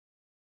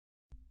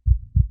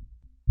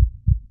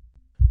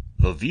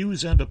The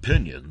views and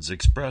opinions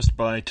expressed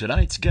by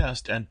tonight's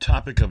guest and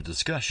topic of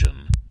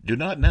discussion do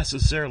not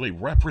necessarily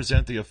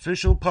represent the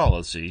official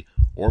policy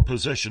or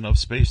position of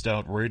Spaced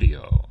Out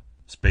Radio,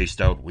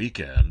 Spaced Out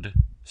Weekend,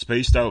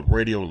 Spaced Out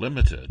Radio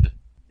Limited,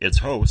 its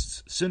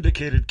hosts,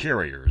 syndicated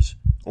carriers,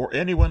 or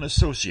anyone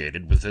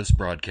associated with this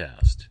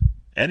broadcast.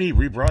 Any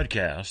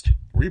rebroadcast,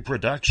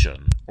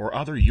 reproduction, or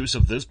other use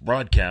of this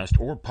broadcast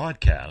or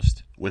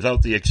podcast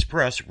without the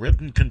express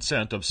written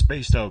consent of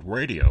Spaced Out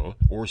Radio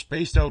or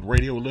Spaced Out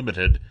Radio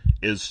Limited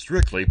is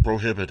strictly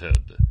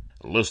prohibited.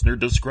 Listener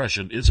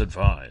discretion is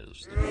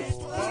advised.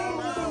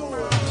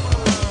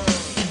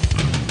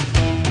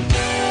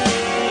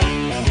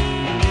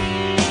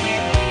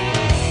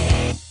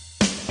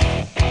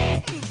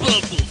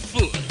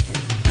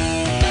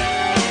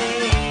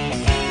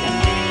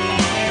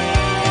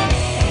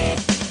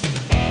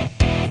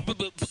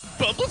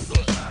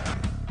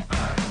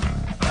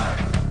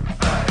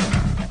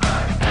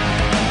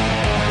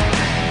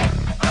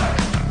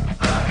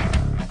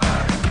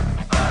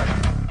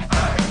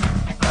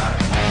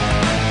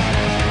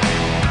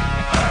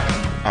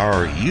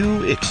 Are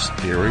you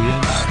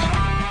experienced?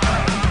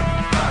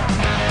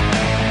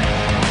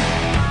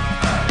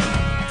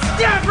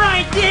 Stop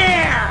right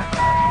there!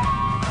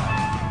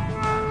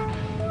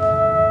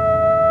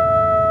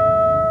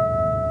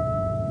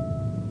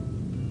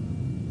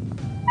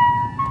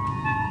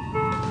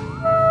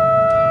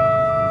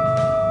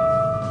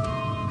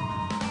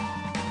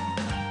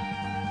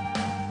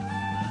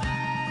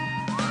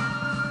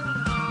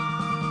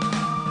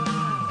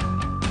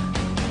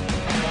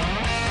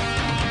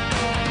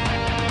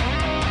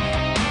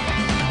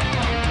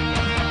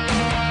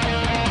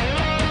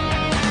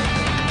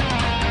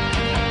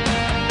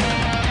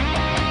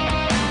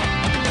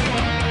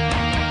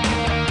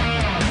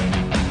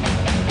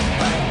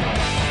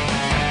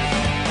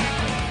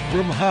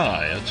 From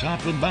high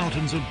atop the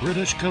mountains of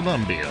British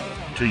Columbia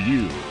to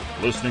you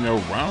listening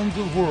around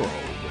the world,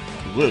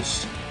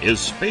 this is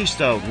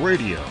Spaced Out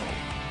Radio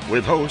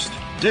with host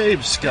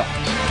Dave Scott.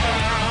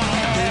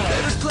 They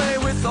let us play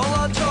with all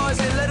our toys,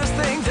 they let us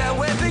think that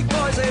we're big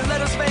boys, they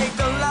let us make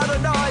a lot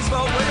of noise,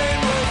 but we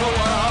ain't rule the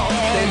world.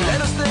 They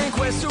let us think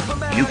we're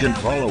Superman. You can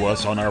follow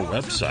us on our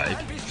website,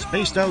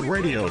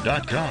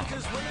 spacedoutradio.com,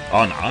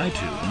 on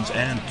iTunes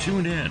and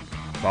TuneIn.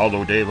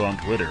 Follow Dave on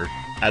Twitter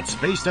at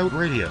Spaced Out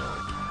Radio,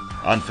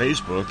 on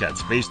Facebook at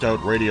Spaced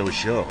Out Radio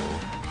Show,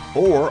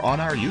 or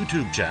on our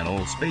YouTube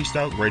channel, Spaced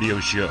Out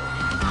Radio Show. I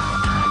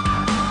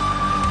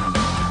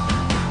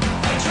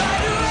try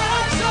to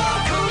act so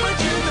cool, but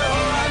you know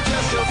I'm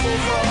just a fool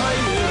for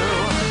you.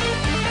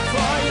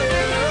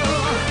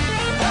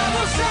 I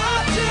will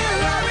stop till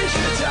I reach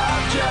the top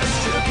just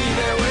to be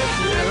there with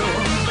you.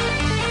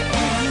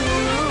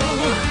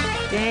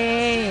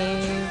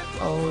 Dave,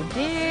 oh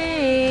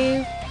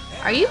Dave,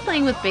 are you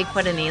playing with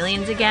Bigfoot and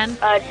aliens again?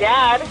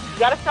 Dad, you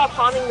gotta stop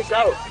haunting the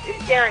ghost.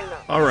 It's scaring them.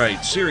 All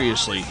right,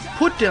 seriously,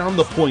 put down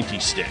the pointy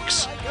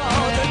sticks.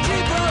 Oh, the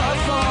deeper I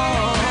fall.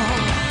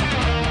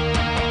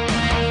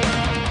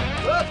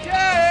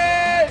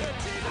 Okay!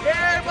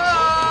 Game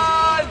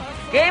on!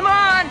 Game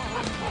on!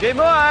 Game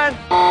on!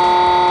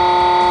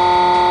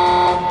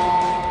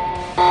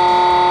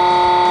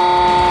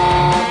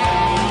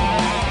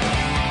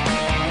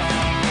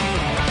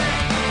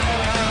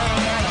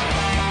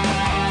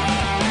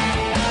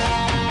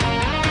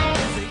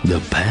 The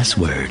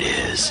password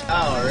is...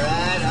 All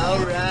right.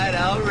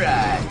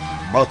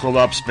 Buckle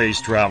up,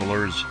 space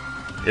travelers.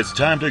 It's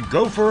time to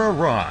go for a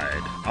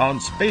ride on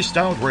Spaced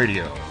Out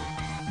Radio.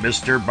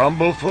 Mr.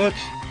 Bumblefoot,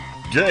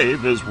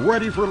 Dave is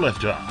ready for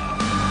liftoff. I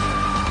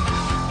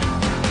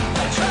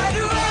try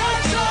to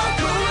act so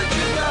cool, but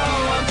you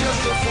know I'm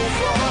just a fool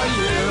for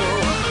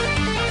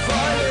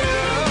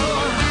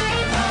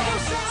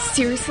you.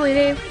 Seriously,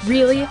 Dave?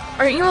 Really?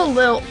 Aren't you a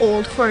little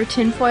old for a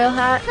tinfoil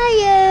hat?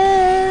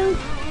 Hello,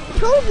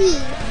 Toby.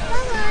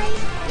 Bye-bye.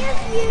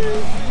 Love you.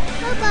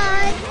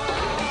 Bye-bye.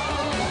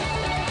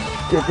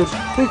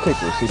 Please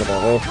take your seat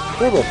above us.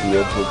 There will be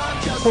a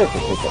prepare for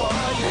takeoff.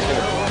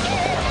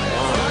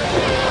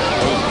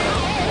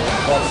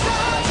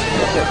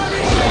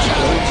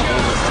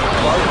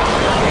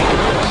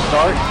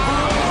 Start.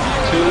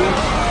 2,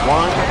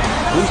 1.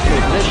 Boost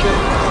ignition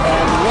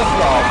and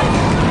liftoff.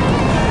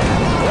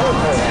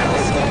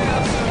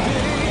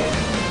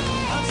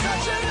 I'm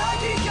such a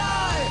lucky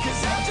guy, 'cause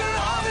after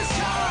all this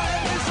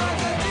time, it's like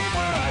the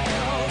deeper I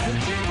go, the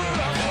deeper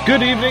I go.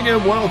 Good evening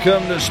and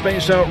welcome to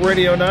Space Out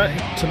Radio Night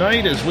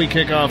tonight as we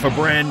kick off a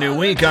brand new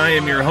week. I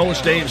am your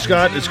host, Dave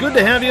Scott. It's good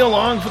to have you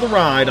along for the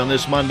ride on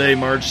this Monday,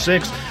 March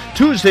 6th.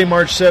 Tuesday,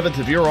 March 7th,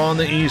 if you're on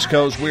the East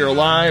Coast, we are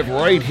live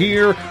right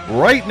here,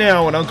 right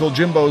now in Uncle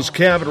Jimbo's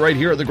cabin, right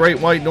here at the Great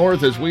White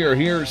North, as we are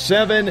here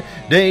 7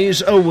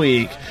 days a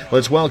week.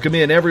 Let's welcome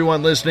in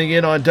everyone listening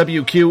in on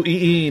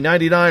WQEE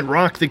 99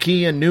 Rock the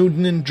Key in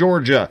Newton,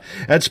 Georgia,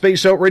 at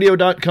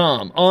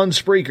SpaceOutRadio.com, on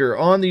Spreaker,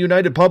 on the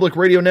United Public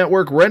Radio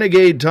Network,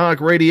 Renegade Talk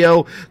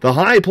Radio, the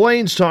High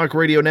Plains Talk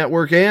Radio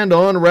Network, Network and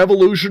on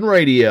Revolution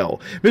Radio.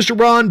 Mr.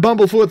 Ron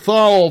Bumblefoot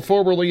Thal,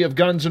 formerly of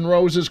Guns N'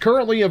 Roses,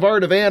 currently of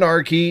Art of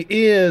Anarchy,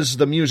 is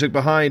the music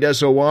behind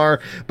SOR.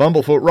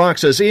 Bumblefoot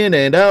rocks us in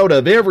and out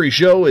of every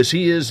show as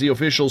he is the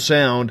official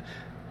sound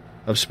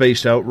of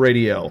Spaced Out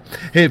Radio.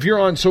 Hey, if you're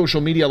on social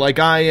media like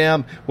I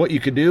am, what you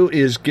could do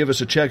is give us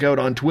a check out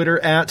on Twitter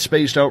at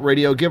Spaced Out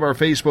Radio. Give our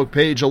Facebook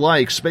page a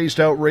like, Spaced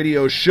Out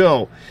Radio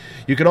Show.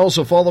 You can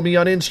also follow me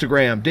on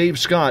Instagram, Dave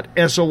Scott,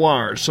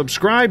 SOR.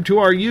 Subscribe to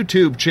our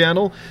YouTube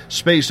channel,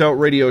 Spaced Out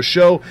Radio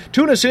Show.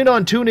 Tune us in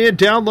on TuneIn.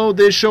 Download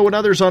this show and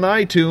others on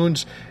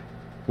iTunes.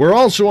 We're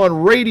also on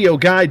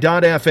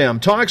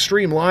RadioGuide.fm,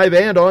 TalkStream Live,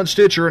 and on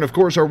Stitcher. And, of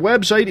course, our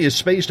website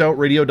is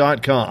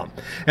SpacedOutRadio.com.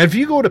 And if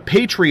you go to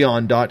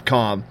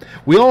Patreon.com,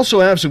 we also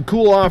have some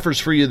cool offers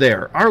for you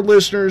there, our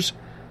listeners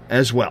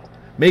as well.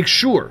 Make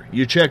sure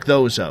you check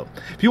those out.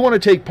 If you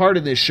want to take part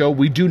in this show,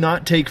 we do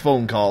not take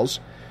phone calls.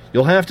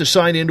 You'll have to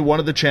sign into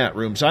one of the chat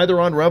rooms, either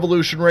on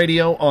Revolution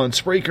Radio, on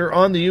Spreaker,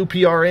 on the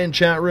UPRN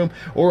chat room,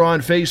 or on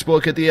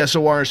Facebook at the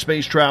SOR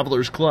Space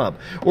Travelers Club.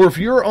 Or if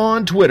you're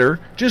on Twitter,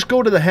 just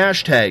go to the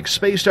hashtag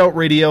Spaced Out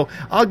Radio.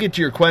 I'll get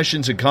to your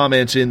questions and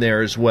comments in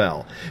there as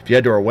well. If you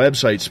head to our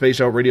website,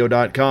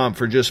 spacedoutradio.com,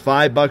 for just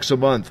 $5 a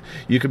month,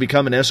 you can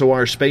become an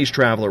SOR Space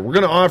Traveler. We're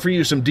going to offer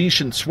you some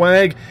decent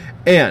swag,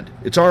 and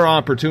it's our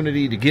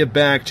opportunity to give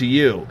back to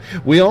you.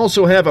 We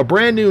also have a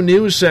brand new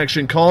news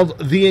section called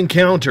The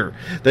Encounter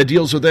that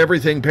deals with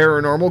everything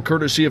paranormal,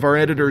 courtesy of our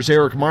editors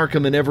Eric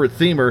Markham and Everett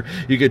Thiemer.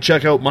 You can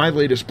check out my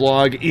latest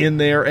blog in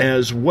there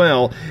as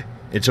well.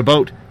 It's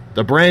about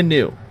the brand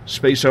new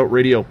Space Out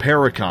Radio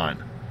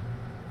Paracon,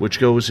 which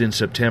goes in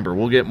September.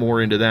 We'll get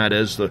more into that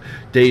as the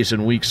days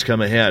and weeks come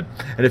ahead.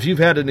 And if you've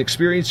had an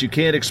experience you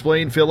can't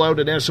explain, fill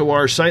out an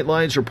SOR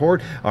Sightlines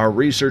report. Our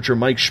researcher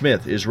Mike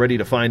Schmidt is ready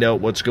to find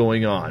out what's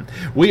going on.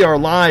 We are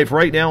live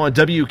right now on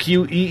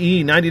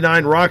WQEE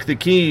 99 Rock the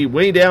Key,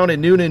 way down in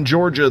Noonan,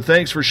 Georgia.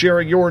 Thanks for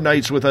sharing your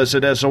nights with us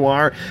at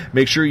SOR.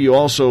 Make sure you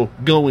also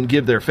go and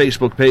give their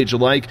Facebook page a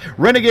like.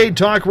 Renegade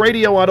Talk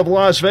Radio out of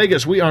Las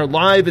Vegas. We are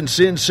live in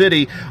Sin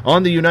City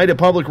on the United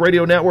Public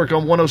Radio Network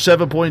on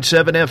 107.7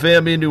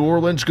 FM in New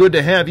Orleans. Good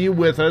to have you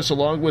with us,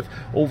 along with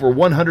over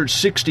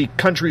 160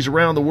 countries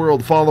around the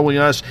world following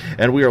us,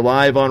 and we are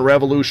live on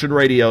Revolution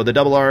Radio. The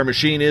Double R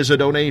Machine is a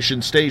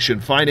donation station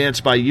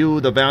financed by you,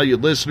 the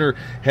valued listener.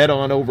 Head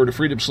on over to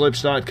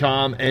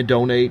freedomslips.com and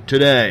donate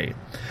today.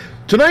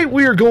 Tonight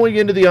we are going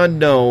into the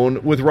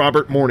unknown with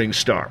Robert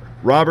Morningstar.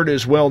 Robert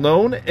is well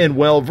known and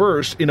well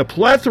versed in a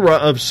plethora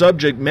of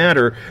subject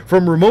matter,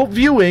 from remote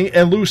viewing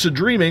and lucid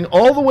dreaming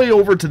all the way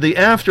over to the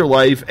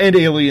afterlife and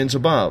aliens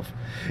above.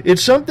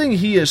 It's something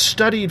he has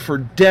studied for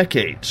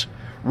decades.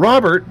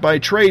 Robert, by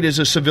trade, is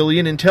a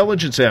civilian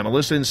intelligence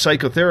analyst and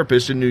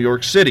psychotherapist in New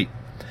York City.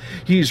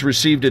 He's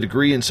received a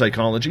degree in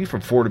psychology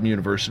from Fordham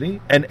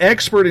University, an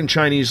expert in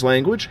Chinese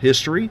language,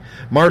 history,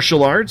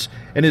 martial arts,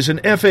 and is an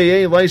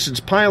FAA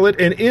licensed pilot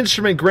and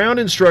instrument ground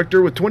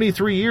instructor with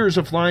 23 years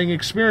of flying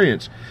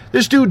experience.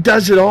 This dude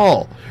does it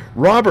all.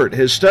 Robert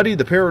has studied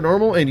the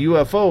paranormal and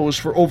UFOs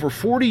for over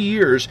 40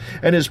 years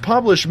and has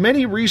published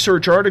many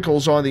research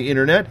articles on the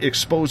internet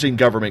exposing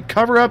government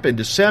cover-up and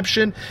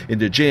deception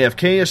into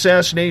JFK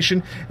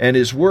assassination, and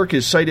his work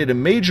is cited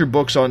in major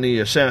books on the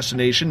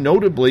assassination,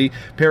 notably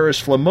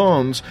Paris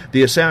Flamon's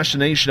The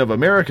Assassination of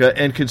America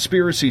and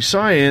Conspiracy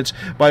Science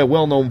by a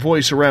well-known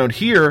voice around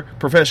here,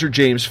 Professor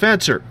James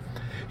Fetzer.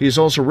 He has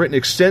also written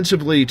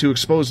extensively to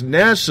expose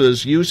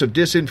NASA's use of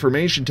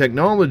disinformation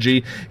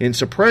technology in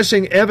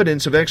suppressing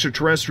evidence of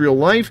extraterrestrial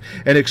life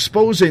and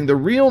exposing the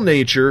real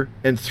nature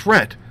and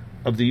threat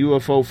of the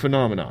UFO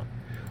phenomenon.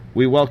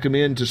 We welcome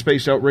in to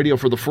Spaced Out Radio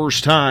for the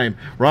first time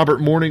Robert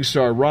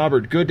Morningstar.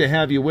 Robert, good to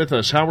have you with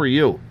us. How are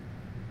you?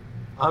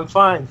 I'm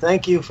fine.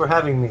 Thank you for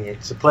having me.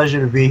 It's a pleasure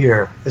to be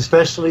here,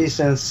 especially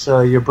since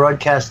you're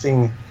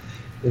broadcasting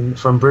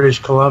from British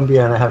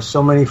Columbia, and I have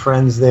so many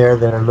friends there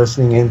that are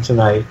listening in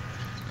tonight.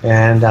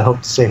 And I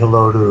hope to say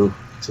hello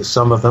to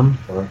some of them,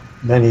 or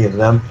many of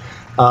them.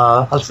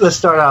 Let's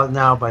start out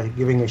now by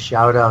giving a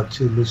shout-out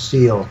to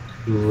Lucille,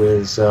 who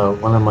is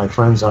one of my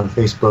friends on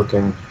Facebook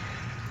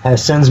and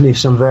sends me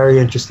some very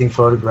interesting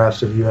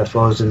photographs of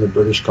UFOs in the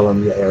British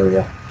Columbia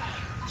area.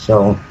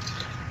 So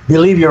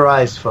believe your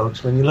eyes,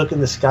 folks. When you look in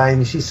the sky and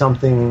you see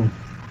something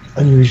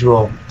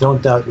unusual,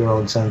 don't doubt your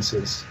own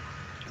senses.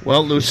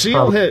 Well,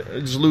 Lucille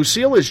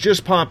has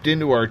just popped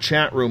into our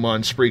chat room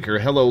on Spreaker.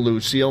 Hello,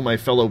 Lucille, my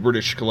fellow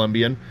British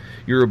Columbian.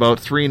 You're about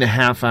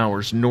 3.5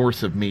 hours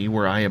north of me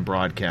where I am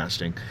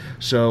broadcasting.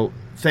 So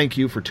thank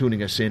you for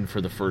tuning us in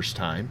for the first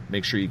time.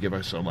 Make sure you give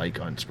us a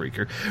like on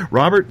Spreaker.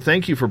 Robert,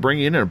 thank you for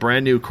bringing in a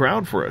brand new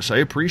crowd for us. I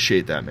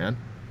appreciate that, man.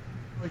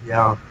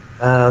 Yeah.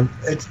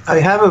 I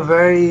have a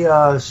very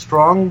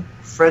strong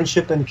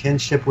friendship and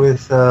kinship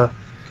with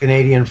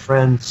Canadian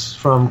friends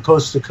from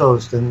coast to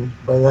coast. And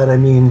by that I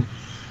mean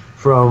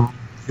from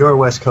your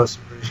west coast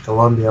of British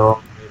Columbia all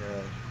the way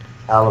to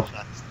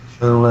Halifax,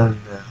 Finland.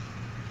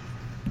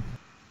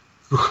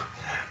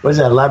 What is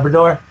that,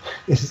 Labrador?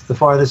 Is the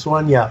farthest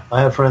one? Yeah, I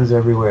have friends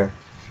everywhere,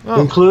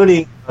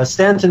 including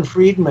Stanton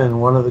Friedman,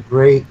 one of the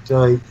great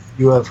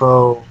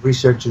UFO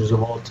researchers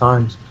of all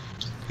times.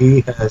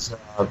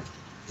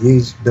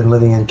 He's been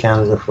living in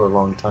Canada for a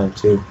long time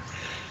too.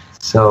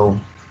 So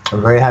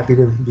I'm very happy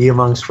to be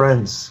amongst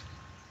friends.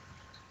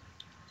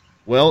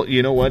 Well,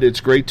 you know what? It's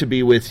great to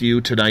be with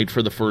you tonight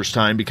for the first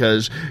time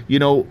because, you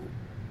know,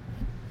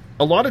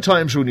 a lot of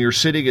times when you're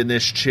sitting in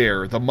this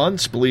chair, the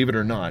months, believe it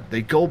or not,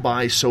 they go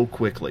by so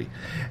quickly.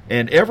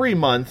 And every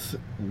month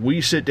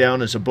we sit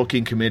down as a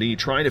booking committee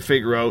trying to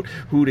figure out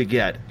who to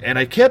get. And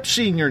I kept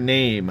seeing your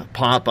name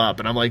pop up,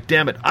 and I'm like,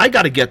 damn it, I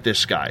got to get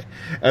this guy.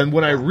 And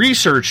when I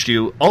researched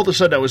you, all of a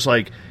sudden I was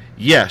like,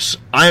 yes,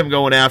 I am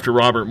going after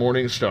Robert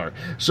Morningstar.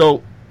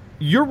 So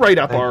you're right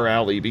up our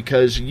alley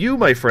because you,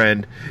 my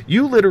friend,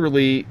 you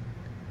literally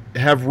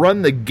have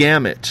run the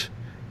gamut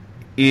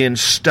in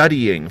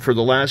studying for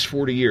the last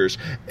 40 years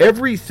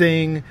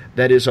everything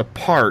that is a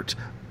part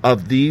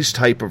of these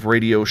type of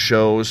radio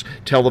shows,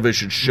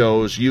 television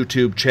shows,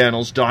 YouTube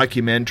channels,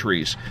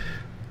 documentaries.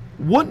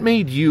 What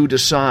made you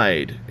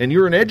decide, and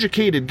you're an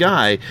educated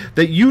guy,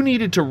 that you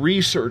needed to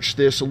research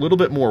this a little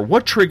bit more?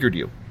 What triggered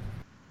you?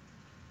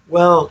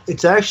 Well,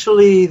 it's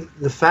actually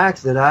the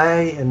fact that I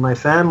and my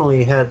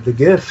family had the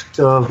gift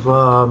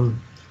of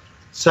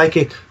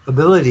psychic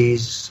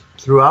abilities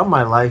throughout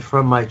my life,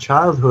 from my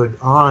childhood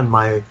on.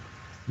 My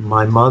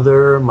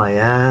mother, my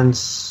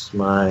aunts,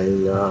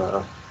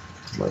 my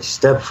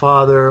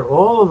stepfather,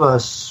 all of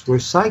us were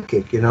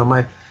psychic. You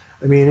know,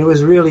 it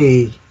was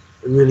really,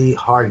 really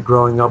hard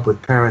growing up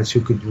with parents who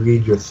could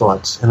read your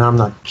thoughts, and I'm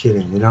not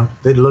kidding. You know,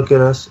 they'd look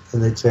at us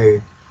and they'd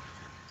say,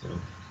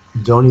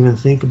 "Don't even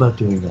think about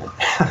doing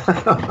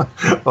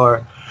that."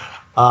 Or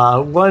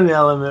one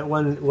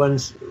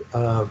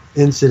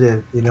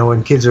incident, you know,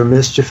 when kids are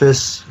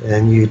mischievous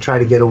and you try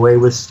to get away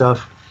with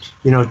stuff,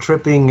 you know,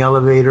 tripping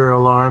elevator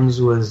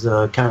alarms was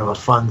kind of a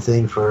fun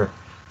thing for a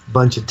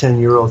bunch of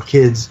 10-year-old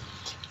kids.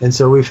 And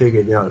so we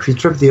figured, you know, if you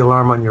trip the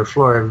alarm on your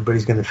floor,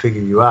 everybody's going to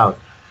figure you out.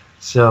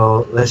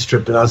 So let's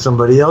trip it on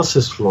somebody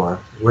else's floor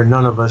where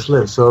none of us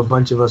live. So a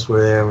bunch of us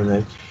were there,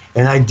 and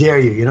I dare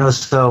you, you know.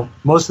 So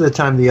most of the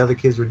time the other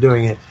kids were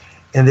doing it,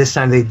 and this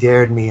time they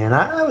dared me, and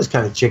I was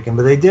kind of chicken,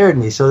 but they dared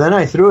me. So then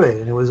I threw it,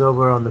 and it was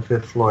over on the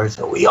 5th floor.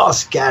 So we all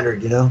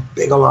scattered, you know,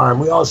 big alarm.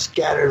 We all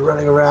scattered,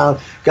 running around,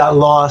 got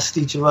lost,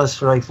 each of us,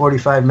 for like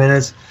 45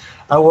 minutes.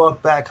 I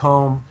walked back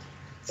home,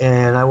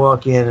 and I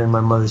walk in, and my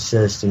mother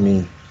says to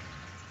me,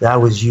 "That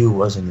was you,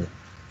 wasn't it?"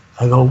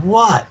 I go,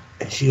 "What?"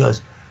 And she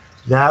goes,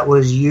 "That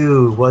was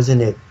you,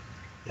 wasn't it?"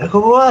 I go,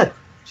 "What?"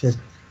 She says,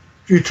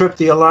 "You tripped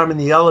the alarm in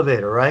the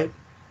elevator, right?"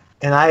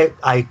 And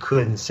I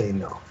couldn't say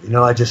no. You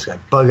know, I just got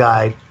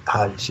bug-eyed.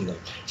 How did she know?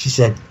 She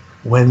said,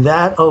 "When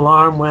that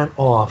alarm went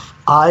off,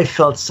 I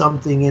felt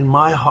something in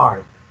my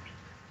heart,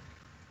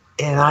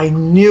 and I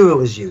knew it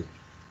was you."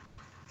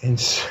 And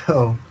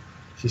so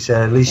she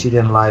said, "At least you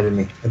didn't lie to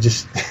me." I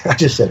just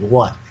said,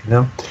 "What?" You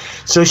know?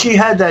 So she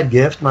had that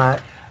gift.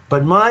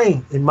 In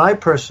my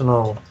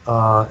personal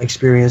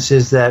experience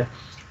is that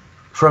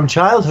from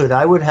childhood,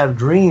 I would have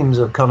dreams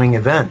of coming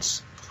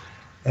events.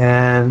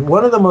 And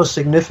one of the most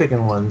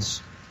significant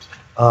ones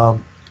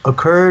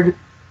occurred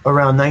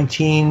around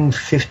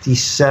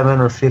 1957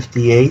 or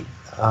 58.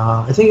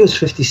 I think it was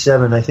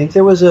 57. I think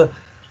there was a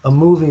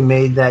movie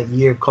made that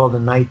year called A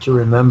Night to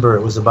Remember.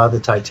 It was about the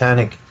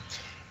Titanic.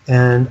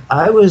 And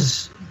I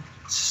was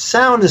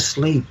sound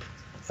asleep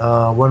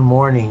one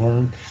morning.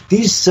 And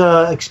these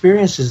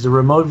experiences, the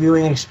remote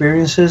viewing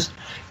experiences,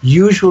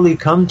 usually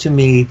come to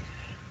me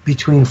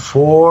between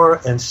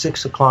 4 and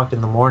 6 o'clock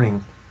in the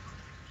morning.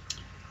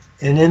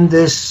 And in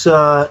this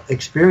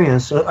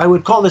experience, I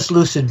would call this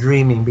lucid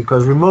dreaming,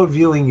 because remote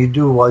viewing you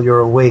do while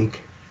you're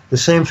awake. The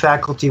same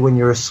faculty when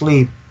you're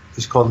asleep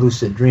is called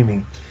lucid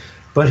dreaming.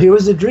 But here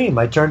was the dream.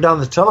 I turned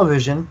on the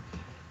television,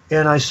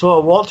 and I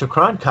saw Walter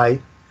Cronkite,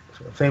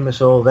 a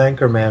famous old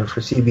anchorman for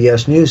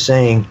CBS News,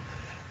 saying,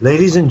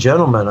 "Ladies and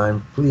gentlemen,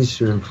 I'm pleased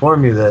to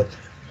inform you that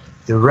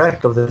the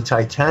wreck of the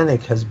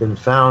Titanic has been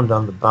found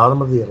on the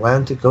bottom of the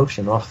Atlantic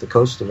Ocean off the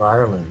coast of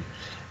Ireland."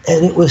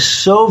 And it was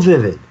so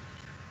vivid,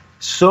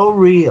 so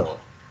real,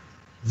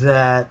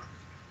 that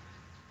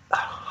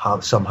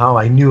somehow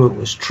I knew it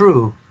was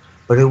true,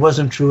 but it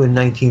wasn't true in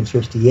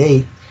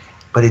 1958.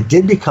 But it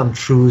did become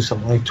true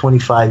something like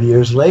 25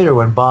 years later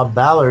when Bob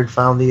Ballard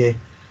found the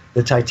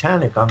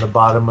Titanic on the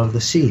bottom of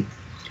the sea.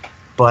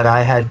 But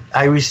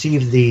I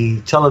received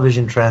the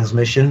television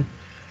transmission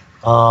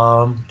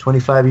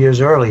 25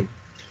 years early.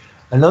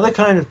 Another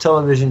kind of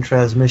television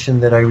transmission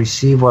that I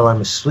receive while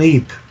I'm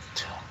asleep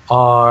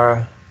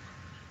are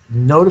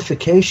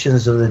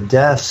notifications of the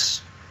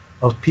deaths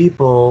of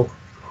people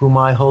whom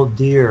I hold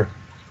dear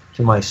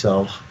to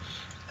myself.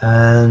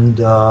 And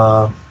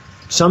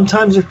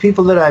sometimes of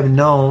people that I've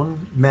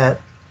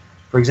met,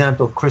 for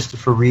example,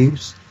 Christopher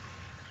Reeves,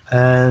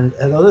 and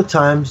at other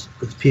times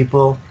with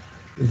people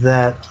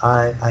that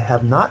I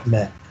have not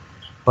met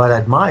but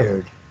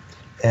admired.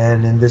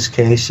 And in this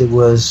case, it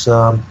was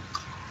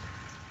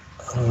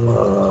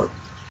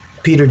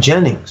Peter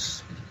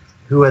Jennings,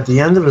 who at the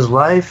end of his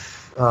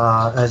life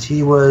as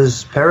he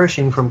was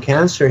perishing from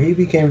cancer, he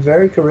became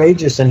very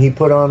courageous, and he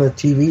put on a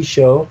TV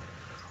show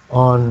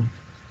on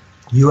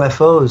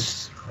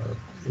UFOs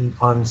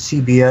on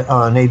CBS,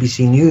 on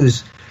ABC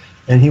News,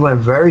 and he went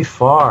very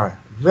far,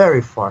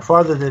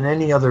 farther than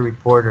any other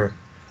reporter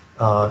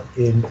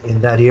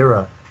in that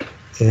era,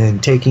 in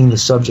taking the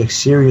subject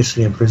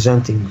seriously and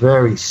presenting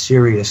very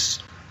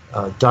serious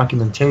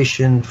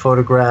documentation,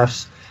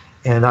 photographs,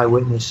 and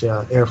eyewitness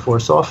Air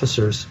Force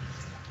officers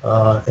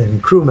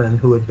and crewmen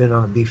who had been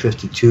on a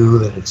B-52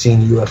 that had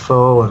seen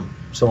UFO and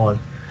so on.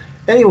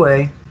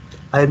 Anyway,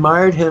 I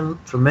admired him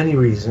for many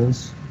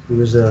reasons. He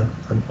was an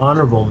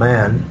honorable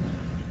man,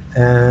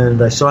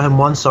 and I saw him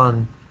once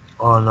on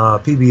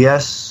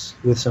PBS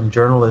with some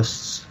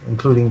journalists,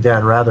 including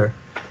Dan Rather,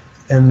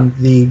 and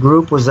the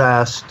group was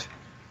asked,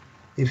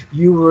 if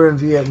you were in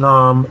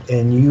Vietnam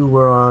and you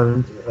were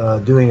on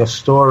doing a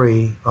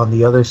story on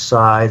the other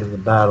side of the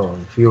battle,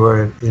 if you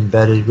were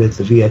embedded with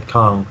the Viet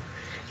Cong,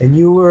 and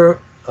you were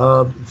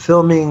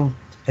filming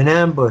an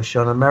ambush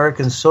on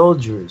American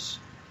soldiers,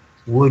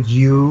 would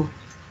you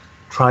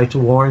try to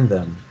warn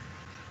them?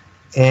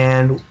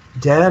 And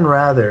Dan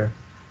Rather,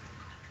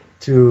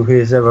 to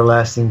his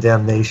everlasting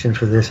damnation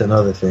for this and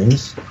other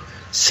things,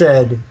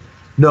 said,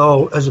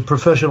 no, as a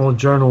professional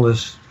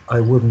journalist,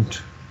 I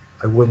wouldn't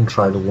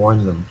try to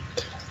warn them.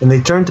 And they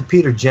turned to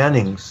Peter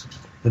Jennings,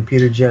 and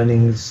Peter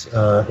Jennings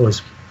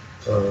was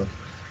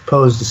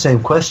posed the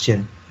same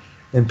question.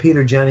 And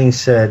Peter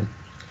Jennings said,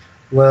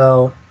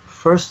 well,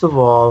 first of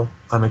all,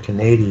 I'm a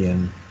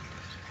Canadian,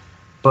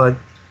 but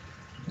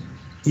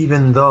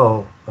even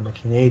though I'm a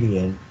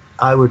Canadian,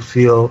 I would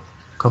feel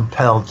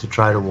compelled to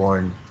try to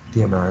warn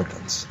the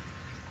Americans.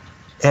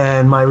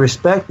 And my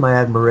respect, my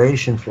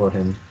admiration for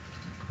him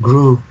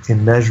grew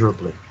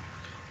immeasurably.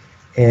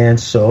 And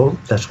so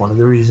that's one of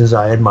the reasons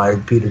I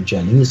admired Peter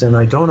Jennings, and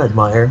I don't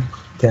admire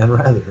Dan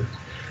Rather.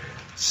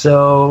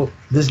 So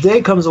this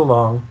day comes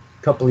along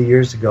a couple of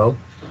years ago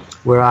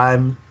where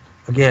I'm,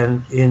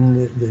 again, in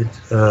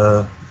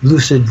the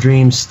lucid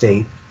dream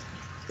state.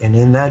 And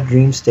in that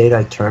dream state,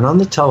 I turn on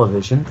the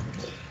television,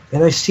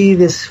 and I see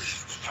this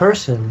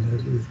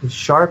person with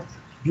sharp,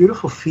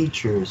 beautiful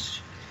features.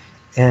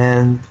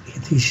 And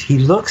he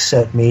looks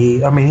at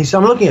me. I mean,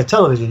 I'm looking at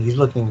television. He's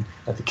looking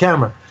at the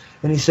camera.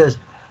 And he says,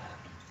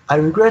 I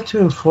regret to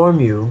inform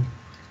you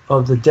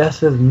of the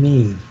death of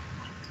me.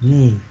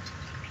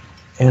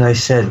 And I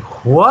said,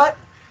 what?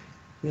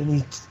 And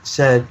he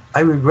said, I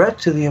regret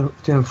to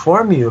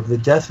inform you of the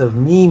death of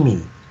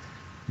Mimi.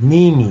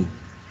 And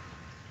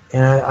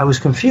I was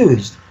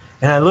confused.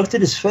 And I looked at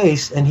his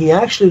face, and he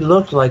actually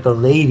looked like a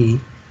lady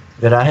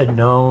that I had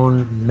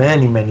known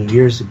many, many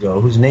years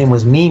ago, whose name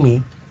was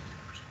Mimi.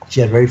 She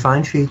had very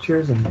fine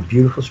features and a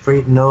beautiful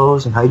straight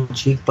nose and high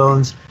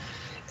cheekbones.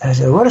 And I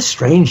said, what a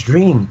strange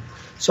dream.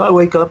 So I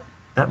wake up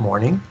that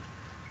morning,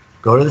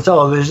 go to the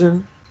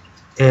television,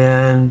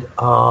 and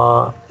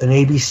an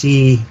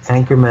ABC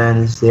anchorman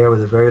is there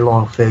with a very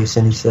long face,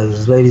 and he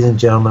says, ladies and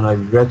gentlemen, I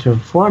regret to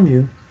inform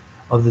you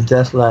of the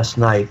death last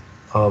night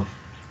of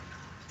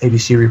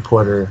ABC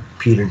reporter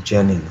Peter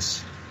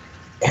Jennings.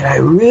 And I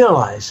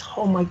realized,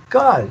 oh my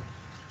God,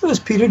 it was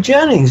Peter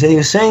Jennings. And he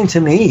was saying to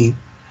me,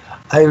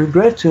 I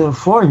regret to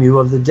inform you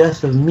of the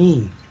death of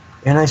me.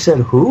 And I said,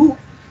 who?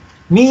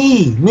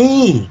 Me.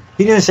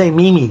 He didn't say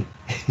Mimi.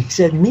 He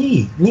said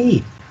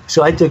me.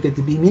 So I took it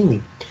to be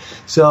Mimi.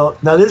 So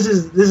now this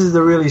is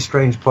the really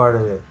strange part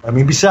of it. I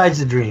mean, besides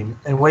the dream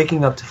and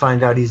waking up to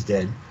find out he's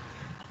dead,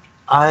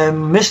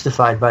 I'm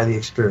mystified by the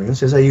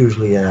experience, as I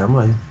usually am.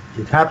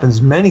 It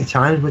happens many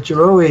times, but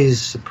you're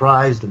always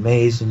surprised,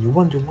 amazed, and you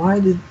wonder why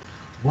did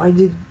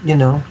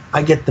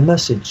I get the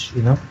message,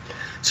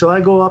 So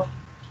I go up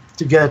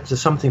to get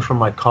something from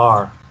my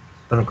car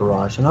in a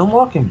garage, and I'm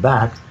walking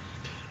back,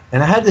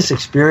 and I had this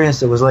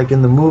experience that was like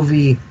in the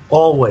movie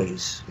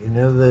Always,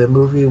 the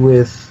movie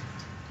with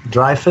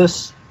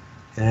Dreyfuss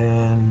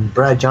and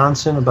Brad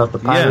Johnson about the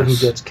pilot who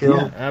gets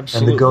killed,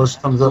 and the ghost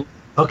comes up.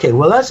 Okay,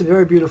 well, that's a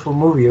very beautiful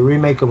movie, a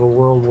remake of a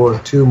World War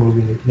II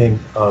movie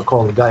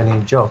called A Guy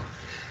Named Joe.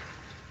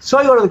 So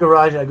I go to the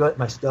garage, and I got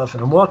my stuff,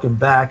 and I'm walking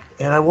back,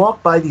 and I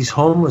walk by these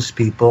homeless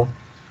people,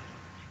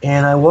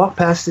 and I walk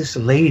past this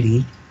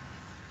lady,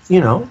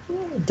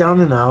 down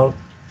and out,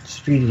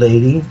 street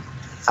lady,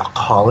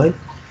 alcoholic,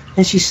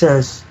 and she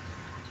says,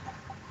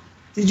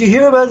 did you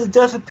hear about the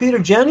death of Peter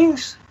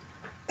Jennings?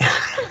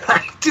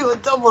 I do a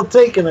double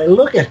take, and I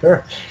look at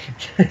her,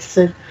 and I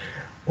said,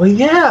 well,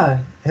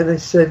 yeah. And I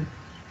said,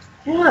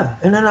 yeah.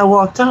 And then I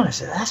walked on. I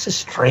said, that's the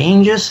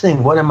strangest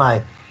thing. What am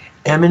I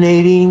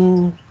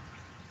emanating?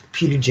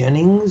 Peter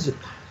Jennings?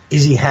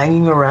 Is he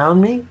hanging around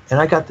me? And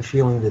I got the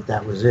feeling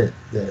that was it.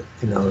 That,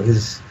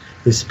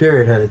 his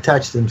spirit had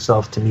attached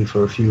himself to me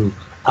for a few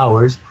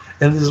hours.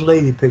 And this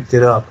lady picked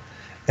it up.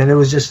 And it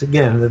was just,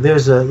 again,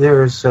 there's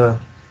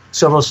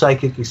several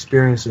psychic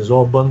experiences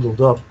all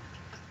bundled up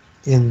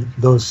in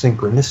those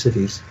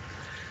synchronicities.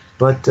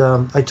 But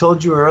I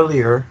told you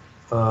earlier,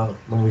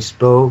 when we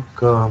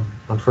spoke on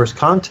First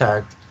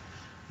Contact,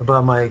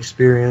 about my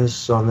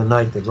experience on the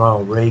night that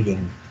Ronald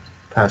Reagan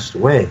passed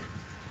away.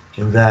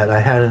 in that I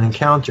had an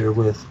encounter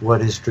with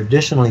what is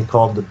traditionally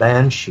called the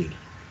Banshee,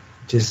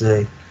 which is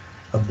a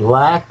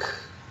black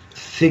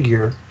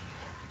figure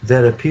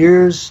that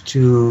appears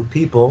to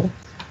people.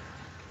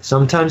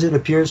 Sometimes it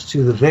appears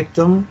to the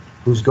victim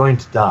who's going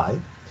to die,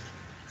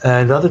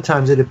 and other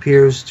times it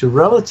appears to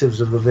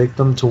relatives of the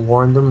victim to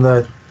warn them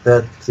that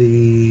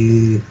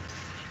the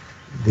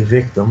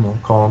victim, I'll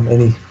call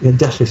him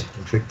death is a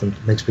victim,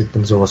 makes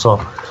victims of us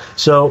all.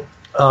 So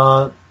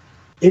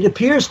it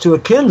appears to a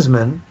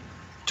kinsman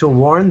to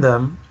warn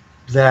them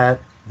that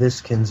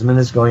this kinsman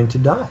is going to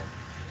die.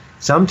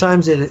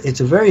 Sometimes it's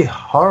a very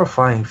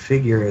horrifying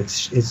figure.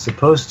 It's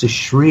supposed to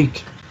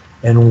shriek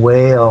and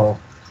wail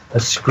a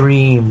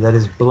scream that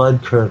is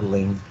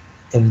blood-curdling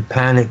and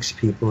panics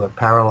people or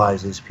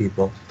paralyzes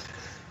people.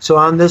 So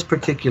on this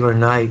particular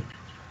night,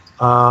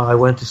 I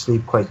went to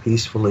sleep quite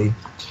peacefully.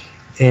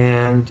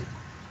 And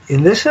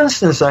in this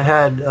instance, I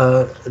had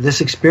this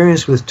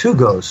experience with two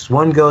ghosts.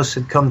 One ghost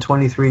had come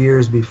 23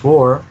 years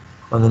before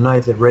on the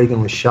night that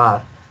Reagan was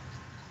shot.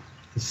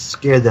 It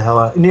scared the hell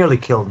out. It nearly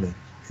killed me.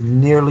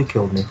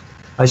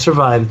 I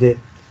survived it.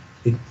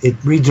 It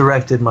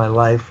redirected my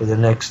life for the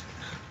next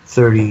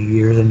 30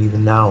 years, and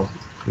even now,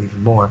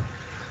 even more.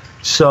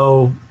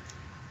 So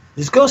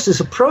this ghost is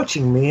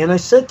approaching me, and I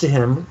said to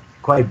him,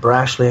 quite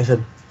brashly, I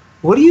said,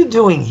 "What are you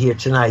doing here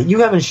tonight? You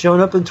haven't shown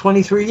up in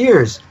 23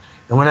 years.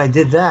 And when I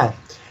did that,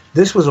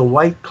 this was a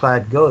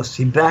white-clad ghost.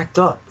 He backed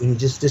up, and he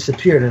just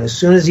disappeared. And as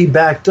soon as he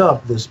backed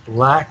up, this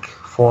black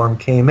form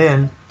came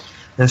in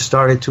and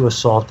started to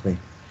assault me.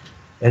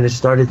 And it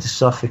started to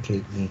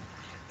suffocate me.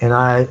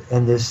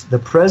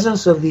 The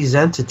presence of these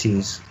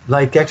entities,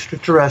 like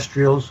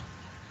extraterrestrials,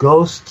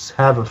 ghosts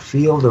have a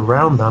field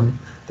around them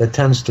that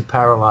tends to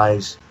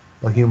paralyze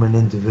a human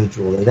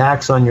individual. It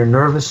acts on your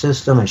nervous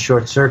system and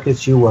short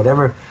circuits you,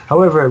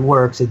 however it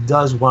works, it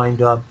does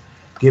wind up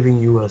giving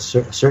you a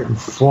certain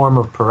form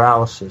of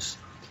paralysis.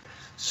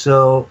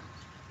 So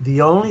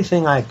the only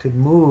thing I could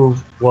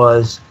move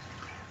was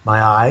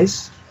my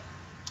eyes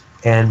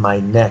and my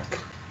neck.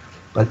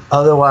 But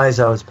otherwise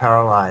I was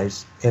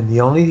paralyzed, and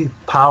the only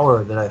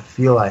power that I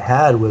feel I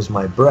had was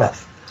my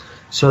breath.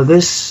 So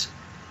this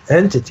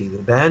entity,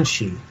 the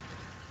Banshee,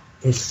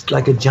 it's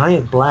like a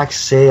giant black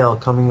sail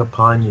coming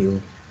upon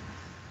you,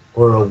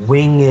 or a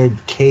winged,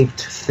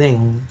 caped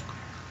thing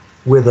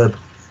with an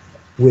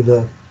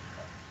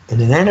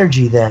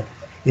energy that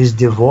is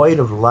devoid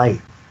of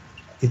light.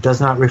 It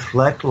does not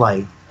reflect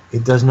light.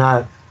 It does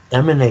not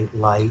emanate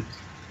light,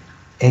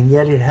 and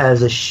yet it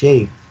has a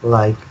shape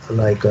like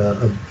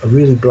a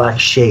really black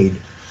shade.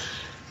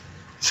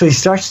 So he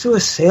starts to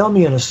assail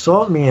me and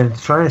assault me and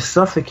trying to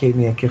suffocate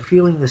me. I kept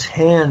feeling this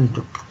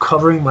hand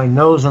covering my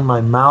nose and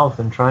my mouth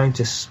and trying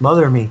to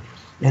smother me.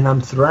 And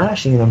I'm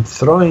thrashing and I'm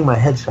throwing my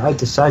head side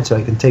to side so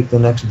I can take the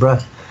next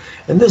breath.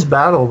 And this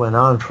battle went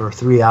on for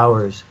 3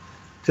 hours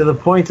to the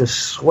point of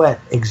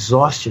sweat,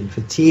 exhaustion,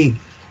 fatigue.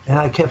 And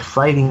I kept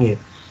fighting it.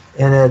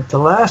 And at the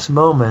last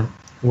moment,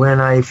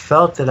 when I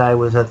felt that I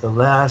was at the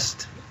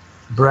last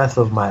breath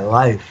of my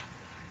life,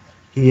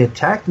 he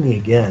attacked me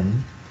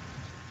again,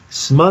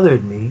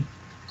 smothered me,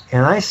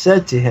 and I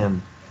said to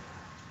him,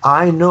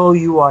 "I know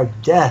you are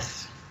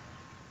death,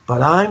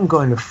 but I'm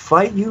going to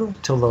fight you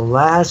till the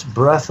last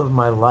breath of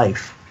my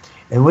life."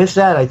 And with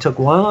that, I took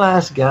one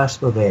last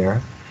gasp of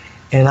air,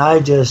 and I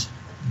just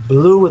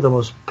blew with the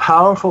most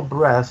powerful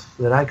breath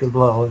that I could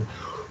blow.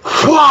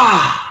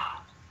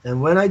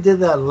 And when I did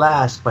that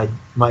last,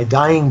 my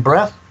dying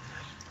breath,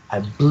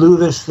 I blew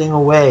this thing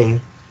away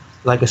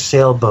like a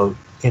sailboat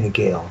in a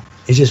gale.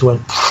 It just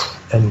went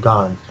and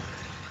gone.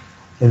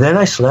 And then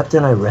I slept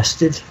and I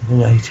rested,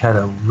 and I had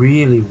a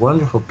really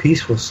wonderful,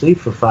 peaceful sleep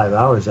for 5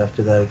 hours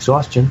after that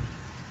exhaustion,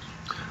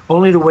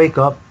 only to wake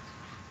up,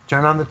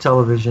 turn on the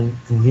television,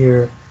 and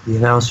hear the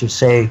announcer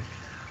say,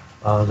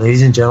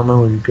 "Ladies and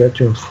gentlemen, we regret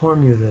to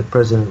inform you that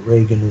President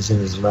Reagan is in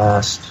his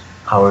last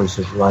hours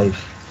of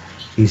life.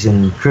 He's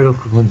in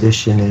critical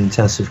condition in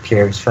intensive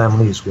care. His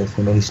family is with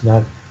him, and he's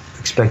not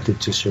expected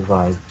to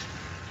survive.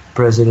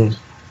 President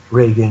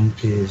Reagan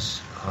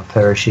is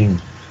perishing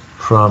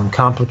from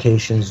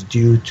complications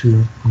due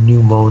to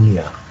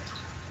pneumonia."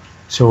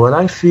 So what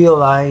I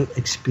feel I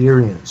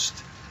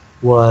experienced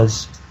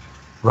was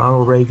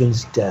Ronald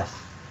Reagan's death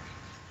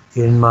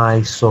in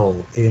my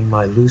soul, in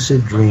my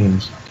lucid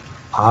dreams.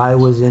 I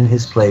was in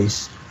his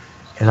place,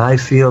 and I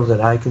feel that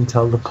I can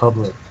tell the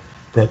public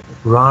that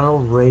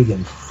Ronald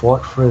Reagan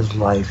fought for his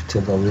life to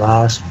the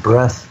last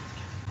breath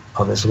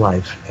of his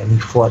life, and he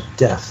fought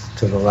death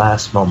to the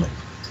last moment.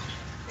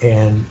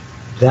 And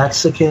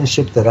that's the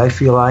kinship that I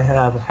feel I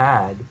have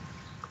had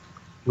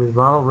with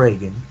Ronald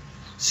Reagan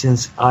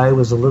since I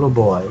was a little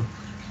boy.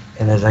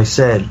 And as I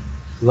said,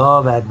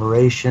 love,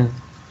 admiration.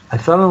 I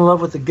fell in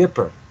love with the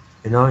Gipper.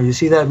 You know, you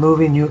see that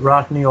movie, Knute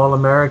Rockne,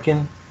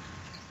 All-American,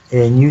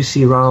 and you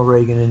see Ronald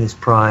Reagan in his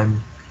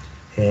prime,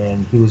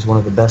 and he was one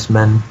of the best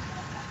men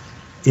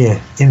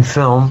in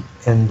film,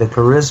 and the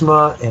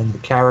charisma and the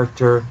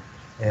character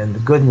and the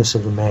goodness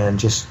of the man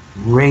just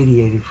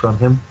radiated from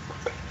him.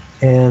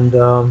 And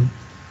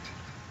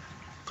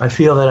I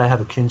feel that I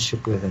have a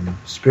kinship with him,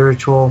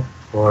 spiritual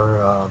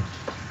or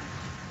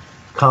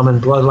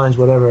common bloodlines,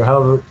 whatever,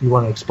 however you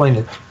want to explain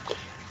it.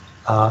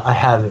 I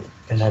have it,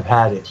 and I've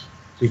had it,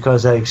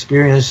 because I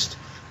experienced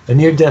a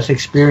near-death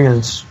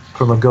experience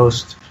from a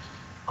ghost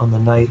on the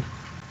night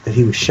that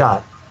he was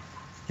shot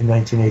in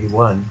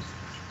 1981,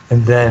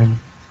 and then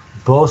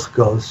both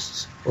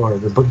ghosts, or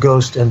the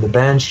ghost and the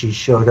Banshee,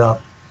 showed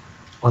up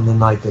on the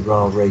night that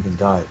Ronald Reagan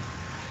died.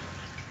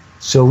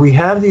 So we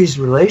have these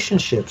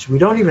relationships. We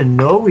don't even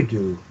know we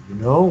do, you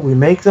know. We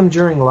make them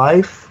during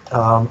life.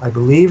 I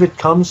believe it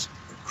comes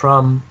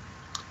from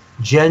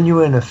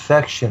genuine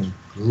affection,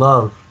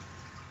 love,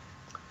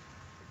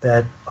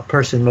 that a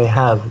person may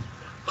have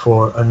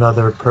for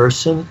another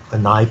person,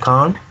 an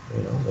icon,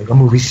 you know, like a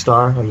movie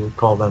star, I would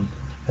call them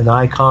an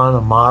icon,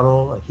 a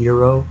model, a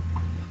hero.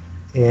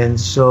 And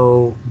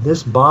so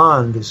this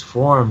bond is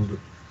formed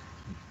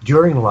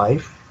during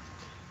life,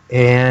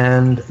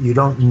 and you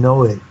don't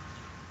know it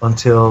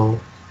until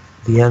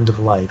the end of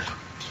life.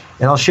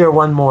 And I'll share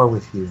one more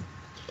with you.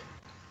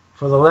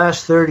 For the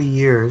last 30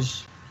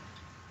 years,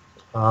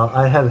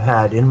 I have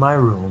had in my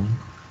room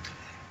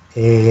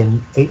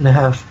an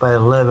 8.5 by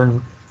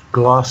 11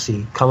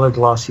 glossy, color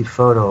glossy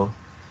photo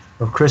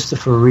of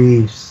Christopher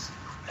Reeves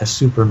as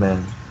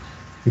Superman.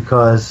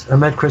 Because I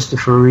met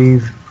Christopher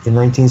Reeve in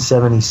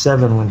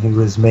 1977 when he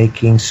was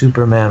making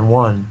Superman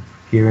 1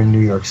 here in New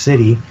York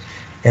City,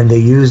 and they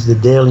used the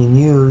Daily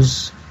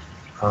News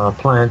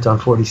plant on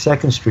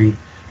 42nd Street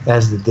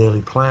as the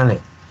Daily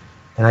Planet.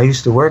 And I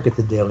used to work at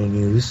the Daily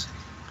News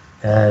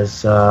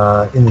as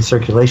in the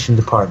circulation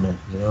department,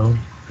 you know,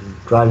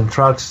 driving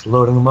trucks,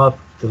 loading them up,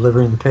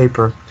 delivering the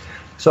paper.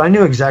 So I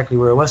knew exactly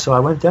where it was. So I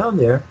went down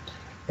there,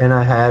 and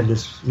I had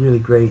this really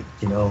great,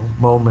 you know,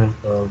 moment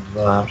of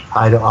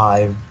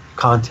eye-to-eye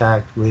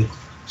contact with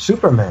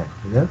Superman,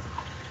 you know.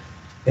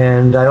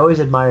 And I always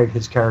admired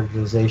his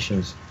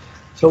characterizations.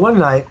 So one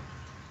night,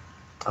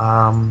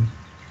 I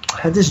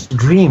had this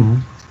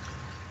dream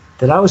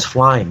that I was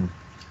flying,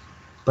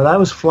 but I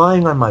was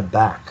flying on my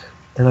back,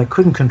 and I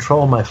couldn't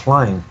control my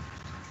flying.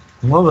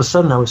 And all of a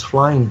sudden, I was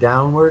flying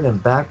downward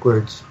and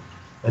backwards,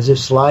 as if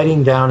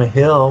sliding down a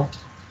hill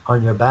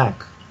on your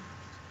back.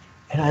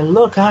 And I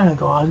look out and I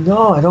go, oh,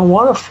 no, I don't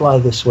want to fly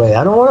this way.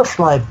 I don't want to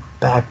fly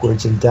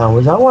backwards and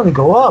downwards. I want to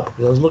go up.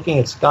 I was looking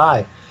at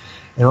sky.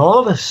 And all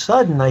of a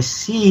sudden, I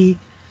see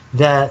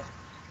that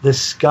the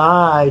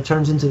sky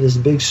turns into this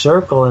big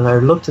circle, and I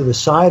look to the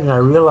side, and I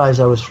realize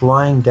I was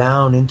flying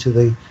down into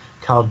the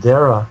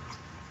caldera,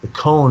 the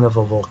cone of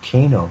a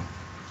volcano.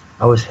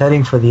 I was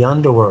heading for the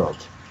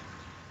underworld.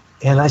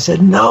 And I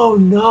said, no,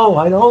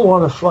 I don't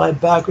want to fly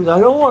backwards. I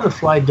don't want to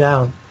fly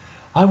down.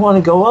 I want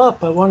to go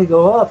up. I want to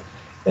go up.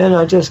 And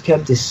I just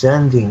kept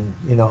descending,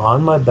 you know,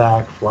 on my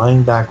back,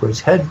 flying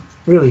backwards, head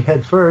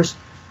first,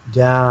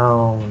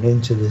 down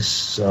into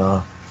this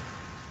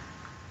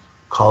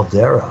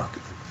caldera,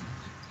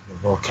 the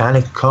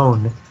volcanic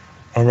cone.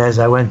 And as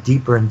I went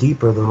deeper and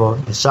deeper,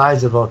 the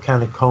size of the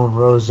volcanic cone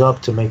rose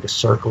up to make a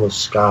circle of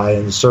sky,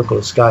 and the circle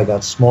of sky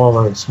got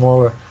smaller and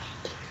smaller.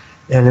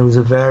 And it was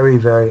a very,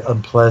 very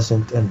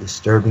unpleasant and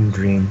disturbing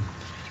dream,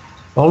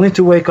 only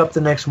to wake up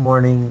the next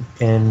morning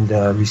and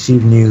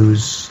receive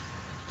news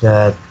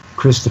that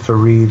Christopher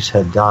Reeves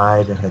had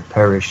died and had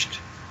perished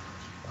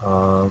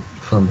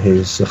from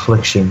his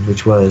affliction,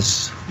 which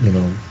was, you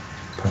know,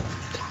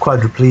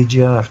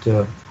 quadriplegia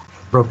after a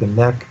broken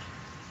neck,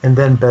 and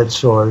then bed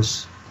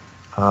sores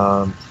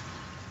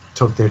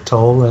took their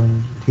toll,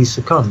 and he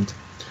succumbed.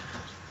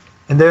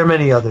 And there are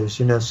many others,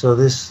 you know, so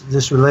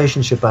this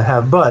relationship I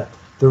have, but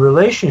the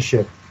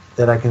relationship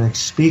that I can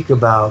speak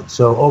about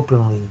so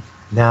openly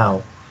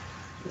now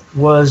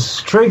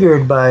was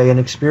triggered by an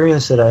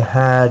experience that I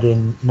had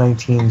in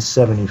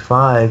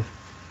 1975.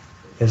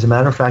 As a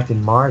matter of fact,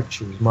 in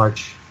March, it was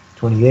March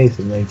 28th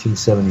of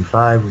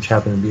 1975, which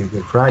happened to be a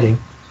Good Friday,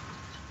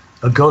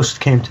 a ghost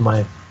came to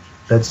my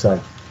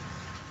bedside.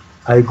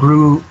 I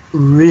grew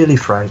really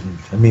frightened.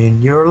 I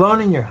mean, you're alone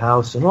in your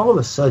house, and all of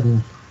a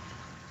sudden,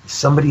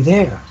 somebody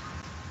there.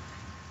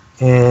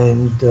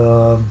 And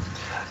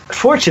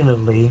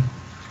Fortunately,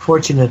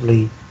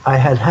 I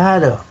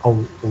had a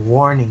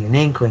warning, an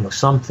inkling of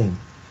something.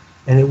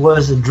 And it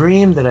was a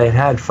dream that I had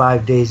had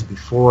 5 days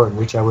before, in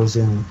which I was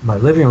in my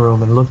living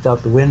room and looked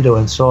out the window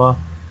and saw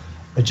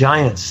a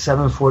giant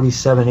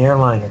 747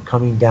 airliner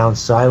coming down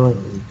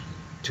silently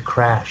to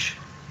crash.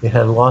 It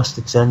had lost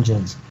its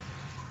engines.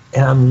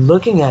 And I'm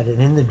looking at it,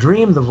 and in the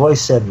dream, the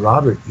voice said,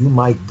 Robert, you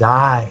might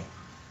die.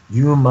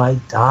 You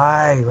might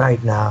die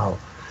right now.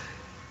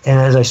 And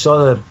as I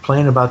saw the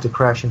plane about to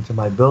crash into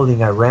my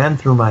building, I ran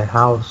through my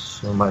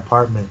house or my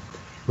apartment,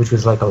 which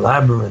was like a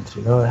labyrinth,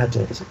 you know. I had to,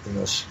 you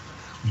know,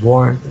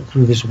 warn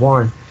through this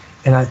warren,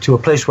 and to a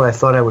place where I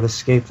thought I would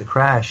escape the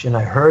crash. And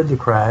I heard the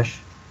crash,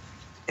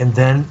 and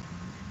then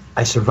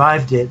I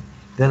survived it.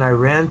 Then I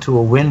ran to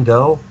a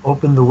window,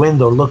 opened the